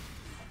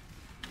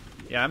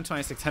 Yeah, I'm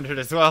 2,600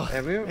 as well.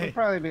 Yeah, we've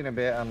probably been a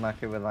bit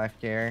unlucky with life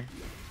gear.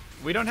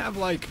 We don't have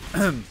like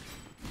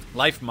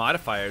life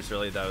modifiers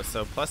really though,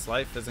 so plus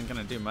life isn't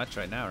gonna do much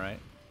right now, right?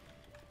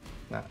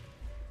 No.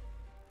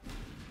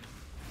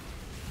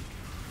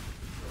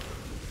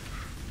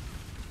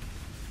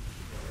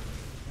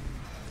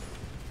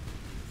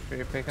 Should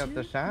you pick up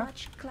the shaft?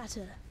 Much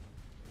clutter.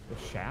 The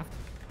shaft?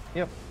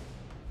 Yep.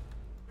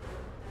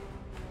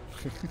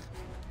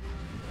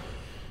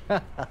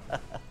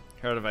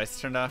 Hero device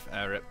turned off.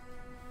 Rip.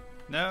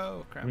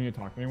 No, crap. Do we need to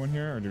talk to anyone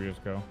here, or do we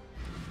just go?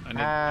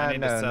 I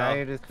need to sell. Now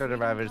you just go to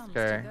Ravage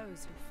Square.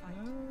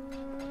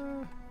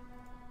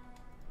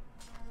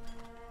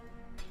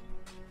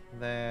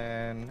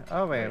 Then,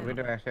 oh wait, we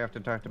do actually have to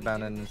talk to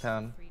Bannon in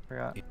town.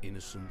 Forgot.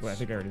 Innocence. Wait, I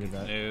think I already did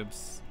that.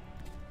 Noobs.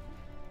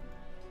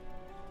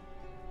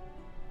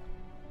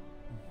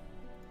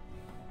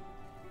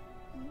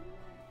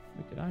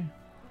 Wait, did I?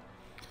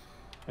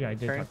 Yeah, I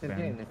did talk to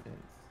Bannon.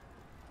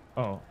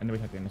 Oh, and then we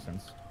talked to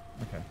Innocence.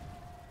 Okay.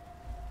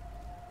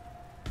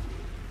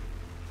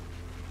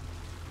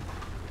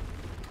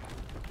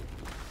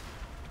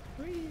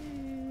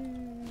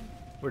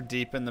 We're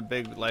deep in the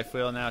big life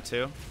wheel now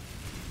too.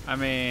 I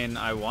mean,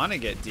 I want to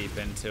get deep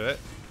into it.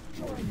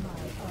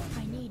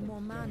 I need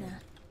more mana.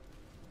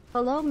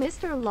 Hello,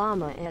 Mr.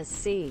 Llama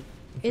SC.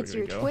 It's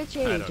your Twitch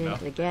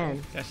agent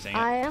again.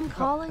 I am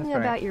calling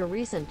about your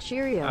recent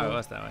Cheerio Oh, it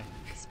was that way.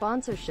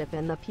 sponsorship,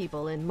 and the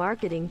people in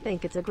marketing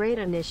think it's a great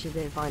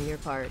initiative on your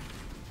part.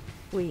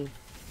 We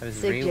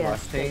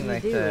suggest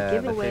that you do a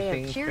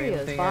giveaway of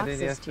Cheerios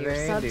boxes to your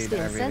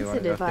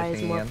substance-sensitive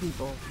eyes more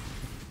people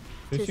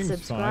to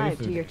subscribe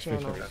to your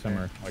channel.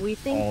 We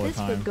think this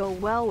would go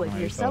well with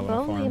your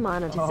sub-only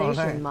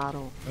monetization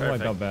model.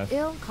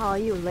 I'll call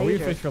you later. We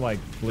fish for like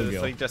bluegill. Did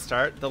this league just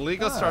start? The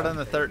league will start on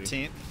the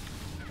 13th.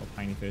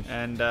 Tiny fish.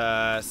 And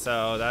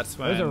so that's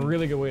when That was a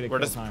really good way to we're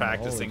kill just time.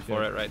 practicing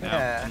for it right now.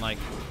 Yeah. And like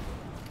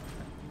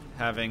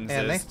having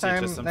Ziz next teach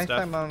time, us some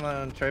stuff. I'm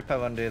on trip, I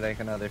want to do like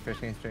another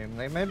fishing stream.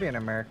 Like maybe in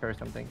America or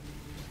something.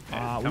 We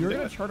were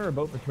gonna charter a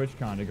boat for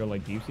TwitchCon to go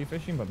like deep sea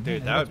fishing, but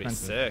dude, that would be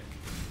sick.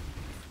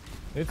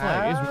 It's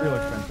like it's real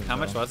expensive. How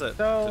much was it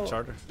So to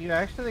charter? you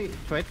actually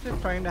Twitch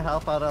is trying to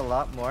help out a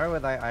lot more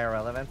with like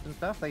IRL events and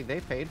stuff. Like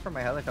they paid for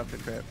my helicopter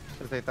trip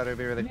because they thought it'd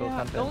be really cool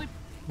content. The only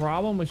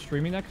problem with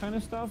streaming that kind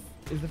of stuff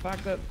is the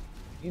fact that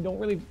you don't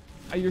really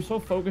you're so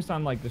focused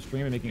on like the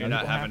stream and making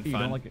other people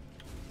happy.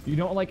 You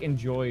don't like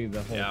enjoy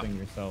the whole thing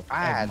yourself.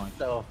 It's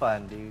so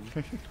fun, dude.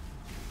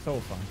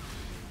 So fun.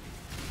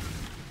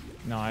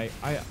 No, I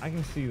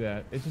can see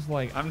that. It's just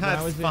like I'm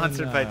not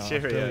sponsored by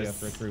Australia Cheerios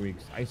for 3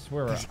 weeks. I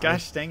swear.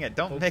 Gosh dang it!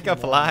 Don't make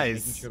up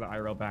lies. Making sure the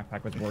IRL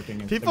backpack was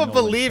working. And people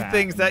believe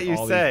things that you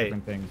say.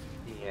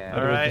 Yeah.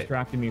 But it was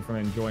distracting me from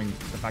enjoying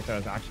the fact that I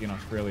was actually in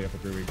Australia for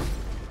 3 weeks.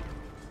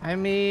 I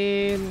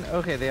mean,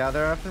 okay, the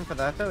other option for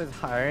that though is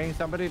hiring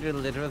somebody to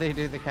literally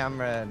do the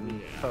camera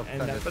and focus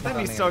on but then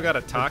you still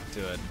gotta talk to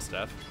it and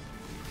stuff.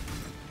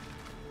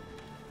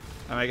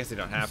 I mean, I guess you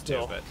don't have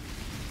to, but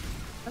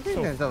I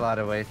think there's a lot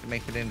of ways to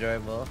make it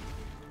enjoyable.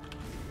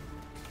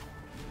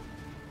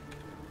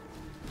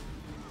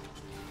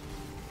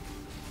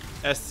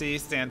 SC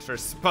stands for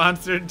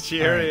Sponsored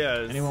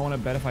Cheerios. Right. Anyone want to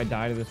bet if I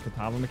die to this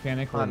Katava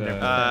mechanic or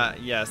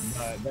yes.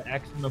 The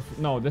X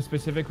and the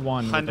specific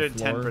one.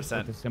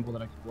 110%. The symbol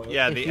that explodes.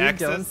 Yeah, the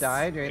X. If you don't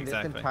die during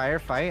this entire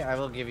fight, I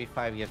will give you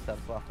 5 gift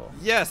subs, Waffle.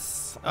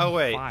 Yes. Oh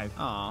wait. 5.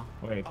 Aw.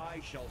 Wait.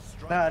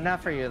 No,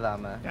 not for you,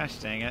 Llama. Gosh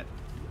dang it.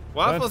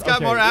 Waffle's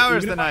got more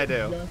hours than I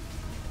do.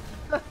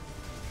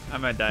 I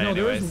might die anyways.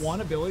 No, there is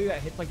one ability that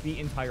hits like the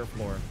entire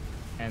floor.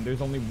 And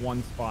there's only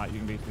one spot you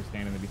can basically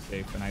stand in to be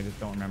safe, and I just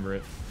don't remember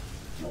it.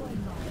 Okay,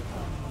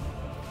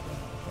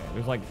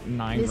 there's like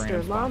 9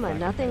 Mr. Llama,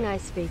 nothing I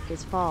speak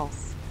is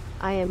false.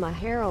 I am a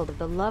herald of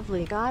the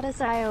lovely goddess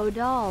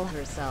Iodal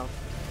herself.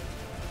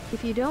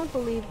 If you don't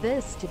believe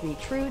this to be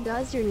true,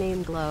 does your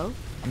name glow?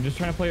 I'm just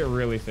trying to play it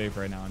really safe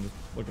right now and just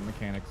look at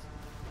mechanics.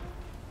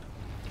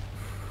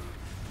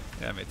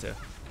 Yeah, me too.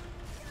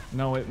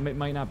 No, it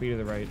might not be to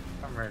the right.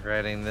 I'm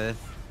regretting this.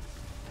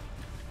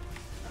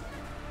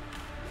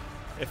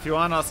 If you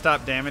want, I'll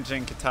stop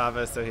damaging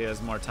Katava so he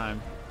has more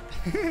time.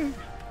 Hey,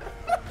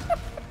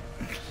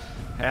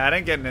 I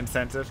didn't get an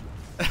incentive.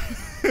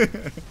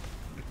 The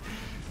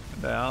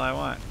hell I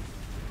want.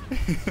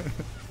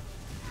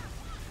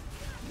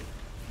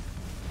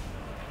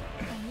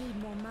 I need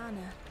more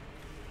mana.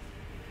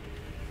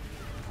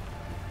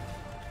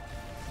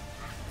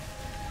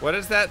 What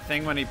is that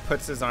thing when he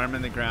puts his arm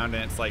in the ground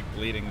and it's like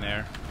bleeding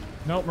there?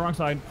 Nope, wrong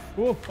side.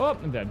 Ooh, oh,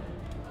 I'm dead.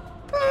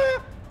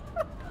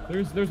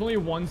 There's only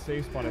one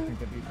safe spot I think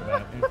that beats for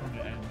that, and it's on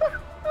the end.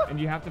 And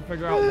you have to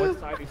figure out what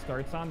side he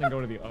starts on, then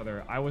go to the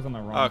other. I was on the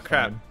wrong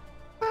side.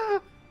 Oh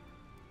crap!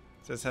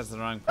 This has the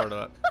wrong portal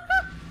up.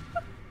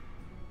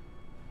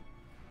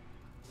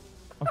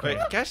 Okay.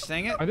 Wait, gosh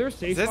dang it! Are there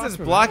safe This spots is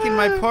for blocking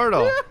my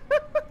portal.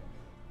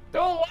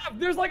 Don't laugh!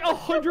 There's like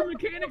 100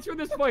 mechanics for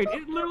this fight.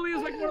 It literally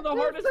is like one of the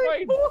hardest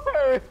fights.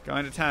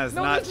 Going to town is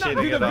No, not it's not.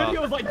 cheating Dude, at the all.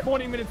 video is like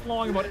 20 minutes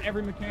long about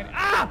every mechanic.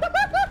 Ah!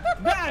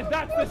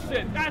 That's the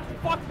shit.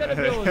 Fuck that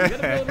ability. That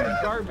ability is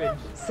garbage.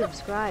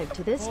 Subscribe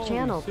to this Holy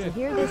channel shit. to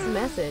hear this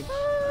message.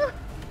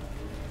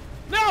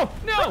 No!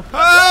 No!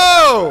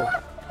 Oh!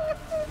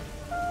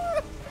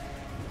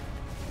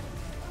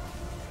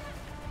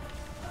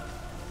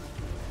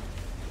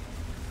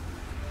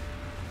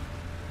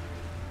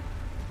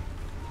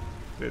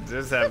 Dude,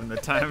 just having the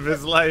time of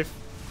his life.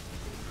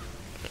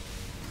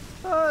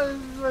 Oh,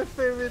 this is my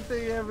favorite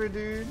thing ever,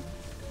 dude.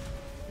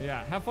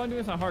 Yeah, have fun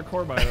doing this on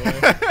hardcore, by the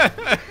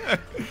way.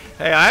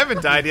 Hey, I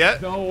haven't died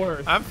yet. No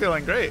worse. I'm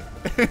feeling great.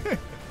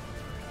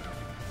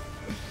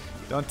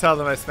 Don't tell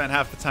them I spent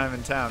half the time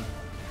in town.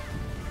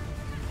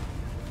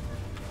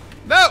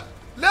 No!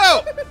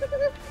 No!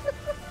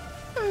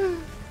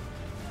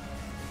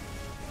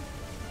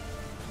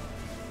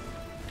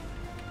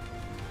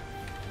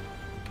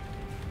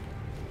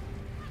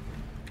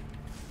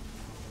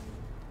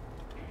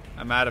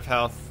 I'm out of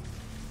health.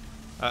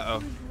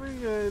 Uh-oh. Pretty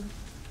good.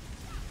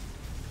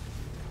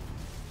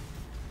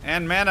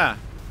 And mana.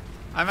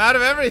 I'm out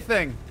of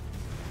everything.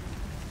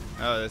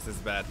 Oh, this is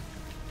bad.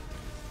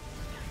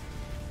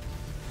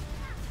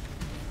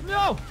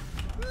 No!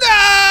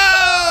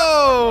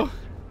 No!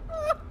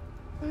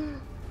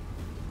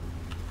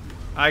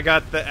 I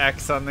got the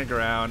X on the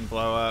ground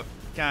blow up.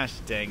 Gosh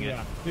dang it.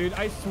 Yeah, dude,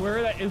 I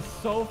swear that is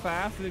so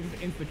fast that it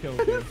just insta-kills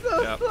you. It's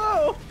so Yep.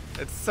 slow.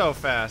 It's so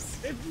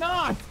fast. It's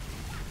not!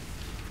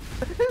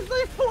 It's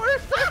like 4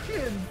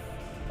 seconds.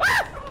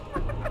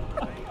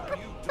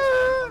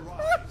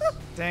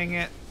 Dang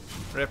it.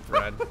 Rip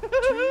Red.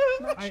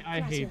 I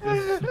hate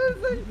this.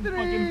 It's like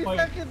 3 fight.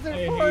 seconds I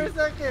and 4 hate-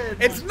 seconds.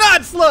 It's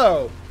not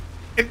slow!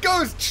 It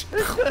goes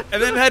and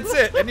then that's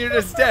it, and you're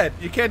just dead.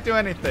 You can't do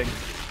anything.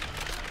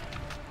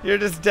 You're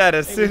just dead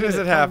as Hey, soon we as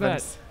did it it. How's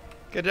happens.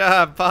 Good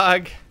job,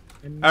 Pog.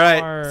 And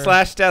Alright, our-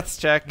 slash deaths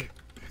check.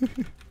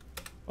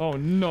 Oh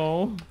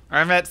no.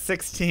 I'm at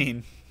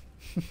 16.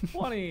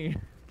 20.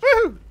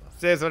 Woo!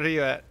 Says, what are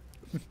you at?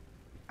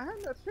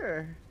 I'm not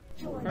sure.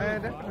 I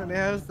definitely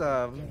have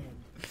some.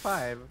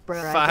 5.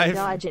 Bruh, I 5? can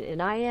dodge it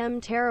and I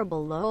am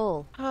terrible,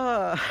 lol.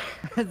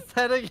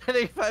 Instead of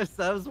getting 5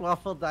 subs,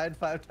 Waffle died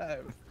 5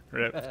 times.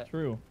 Rip.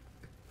 True.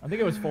 I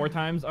think it was 4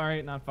 times.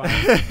 Alright, not 5.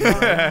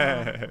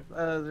 That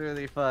was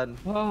really fun.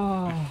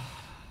 Oh.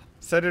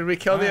 So did we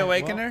kill the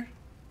Alright, Awakener?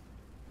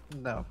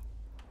 No.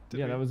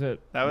 Yeah, that was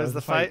it. That was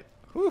the fight?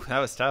 Whew, that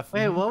was tough.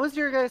 Wait, what was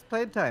your guys'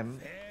 playtime?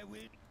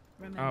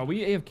 We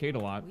AFK'd a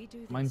lot.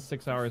 Mine's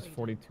 6 hours,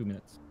 42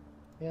 minutes.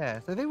 Yeah,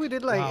 so I think we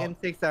did like Wow. in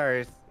 6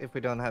 hours if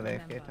we don't have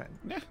AFK time.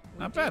 Yeah,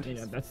 not bad.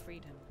 Yeah, that's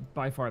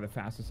by far the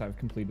fastest I've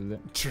completed it.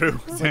 True.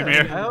 Same I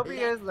here. hope you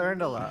guys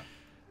learned a lot.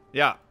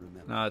 Yeah.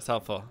 No, it's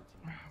helpful.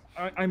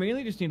 I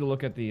mainly just need to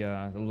look at the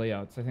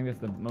layouts. I think that's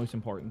the most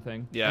important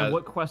thing. Yeah. And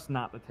what quests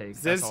not to take. That's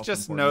Ziz also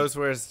just important.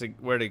 knows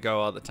where to go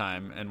all the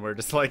time, and we're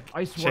just like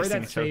I swear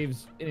chasing that each other.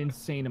 saves an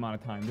insane amount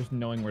of time, just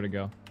knowing where to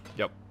go.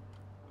 Yep.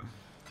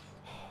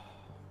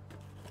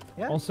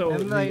 Yeah. Also,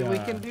 and like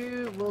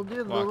the, we'll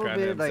do a walk little around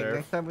bit and like observe.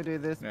 next time we do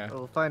this, Yeah.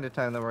 we'll find a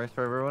time that works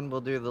for everyone.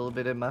 We'll do a little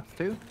bit of maps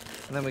too,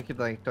 and then we could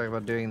like talk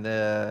about doing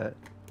the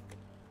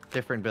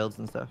different builds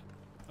and stuff.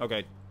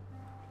 Okay.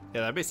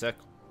 Yeah, that'd be sick.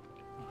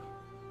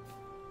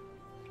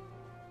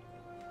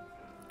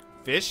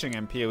 Fishing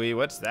in PoE,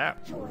 what's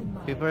that?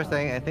 People are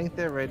saying, I think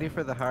they're ready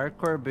for the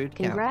hardcore boot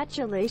camp.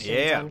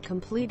 Congratulations on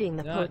completing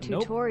the PoE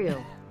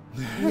tutorial.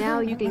 Now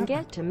you can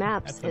get to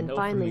maps and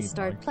finally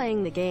start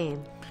playing the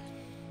game.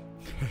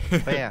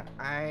 But yeah,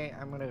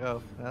 I'm gonna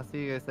go. I'll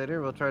see you guys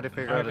later. We'll try to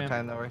figure out a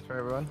time that works for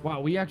everyone.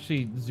 Wow, we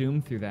actually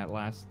zoomed through that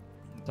last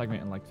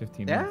segment in like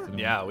 15 minutes.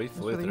 Yeah, we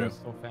flew through.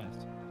 So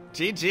fast.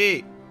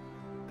 GG.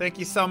 Thank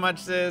you so much,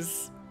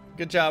 Ziz.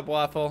 Good job,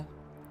 Waffle.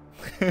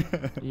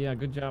 Yeah,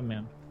 good job,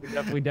 man.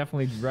 We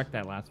definitely wrecked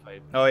that last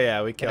fight. Oh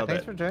yeah, we killed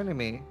Thanks for joining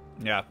me.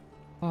 Yeah.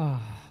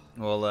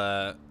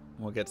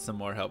 We'll get some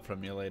more help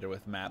from you later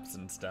with maps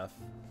and stuff.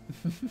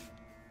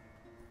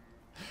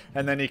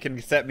 And then you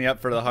can set me up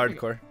for the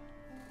hardcore.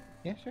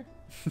 Yeah, sure.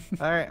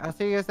 All right, I'll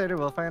see you guys later.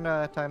 We'll find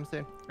a time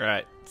soon. All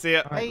right, see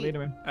ya. All right, later,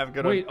 man. Have a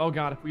good one. Wait, oh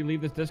god, if we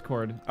leave this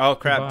Discord. Oh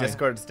crap, goodbye.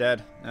 Discord's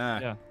dead. Ah,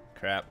 yeah.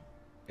 Crap.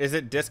 Is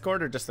it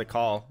Discord or just the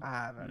call?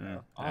 I don't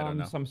know. I don't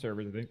know. Some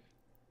servers, I think.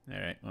 All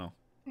right, well,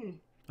 I'm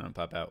gonna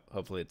pop out.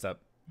 Hopefully it's up.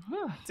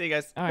 See you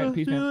guys. All right,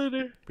 peace,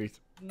 man. Peace.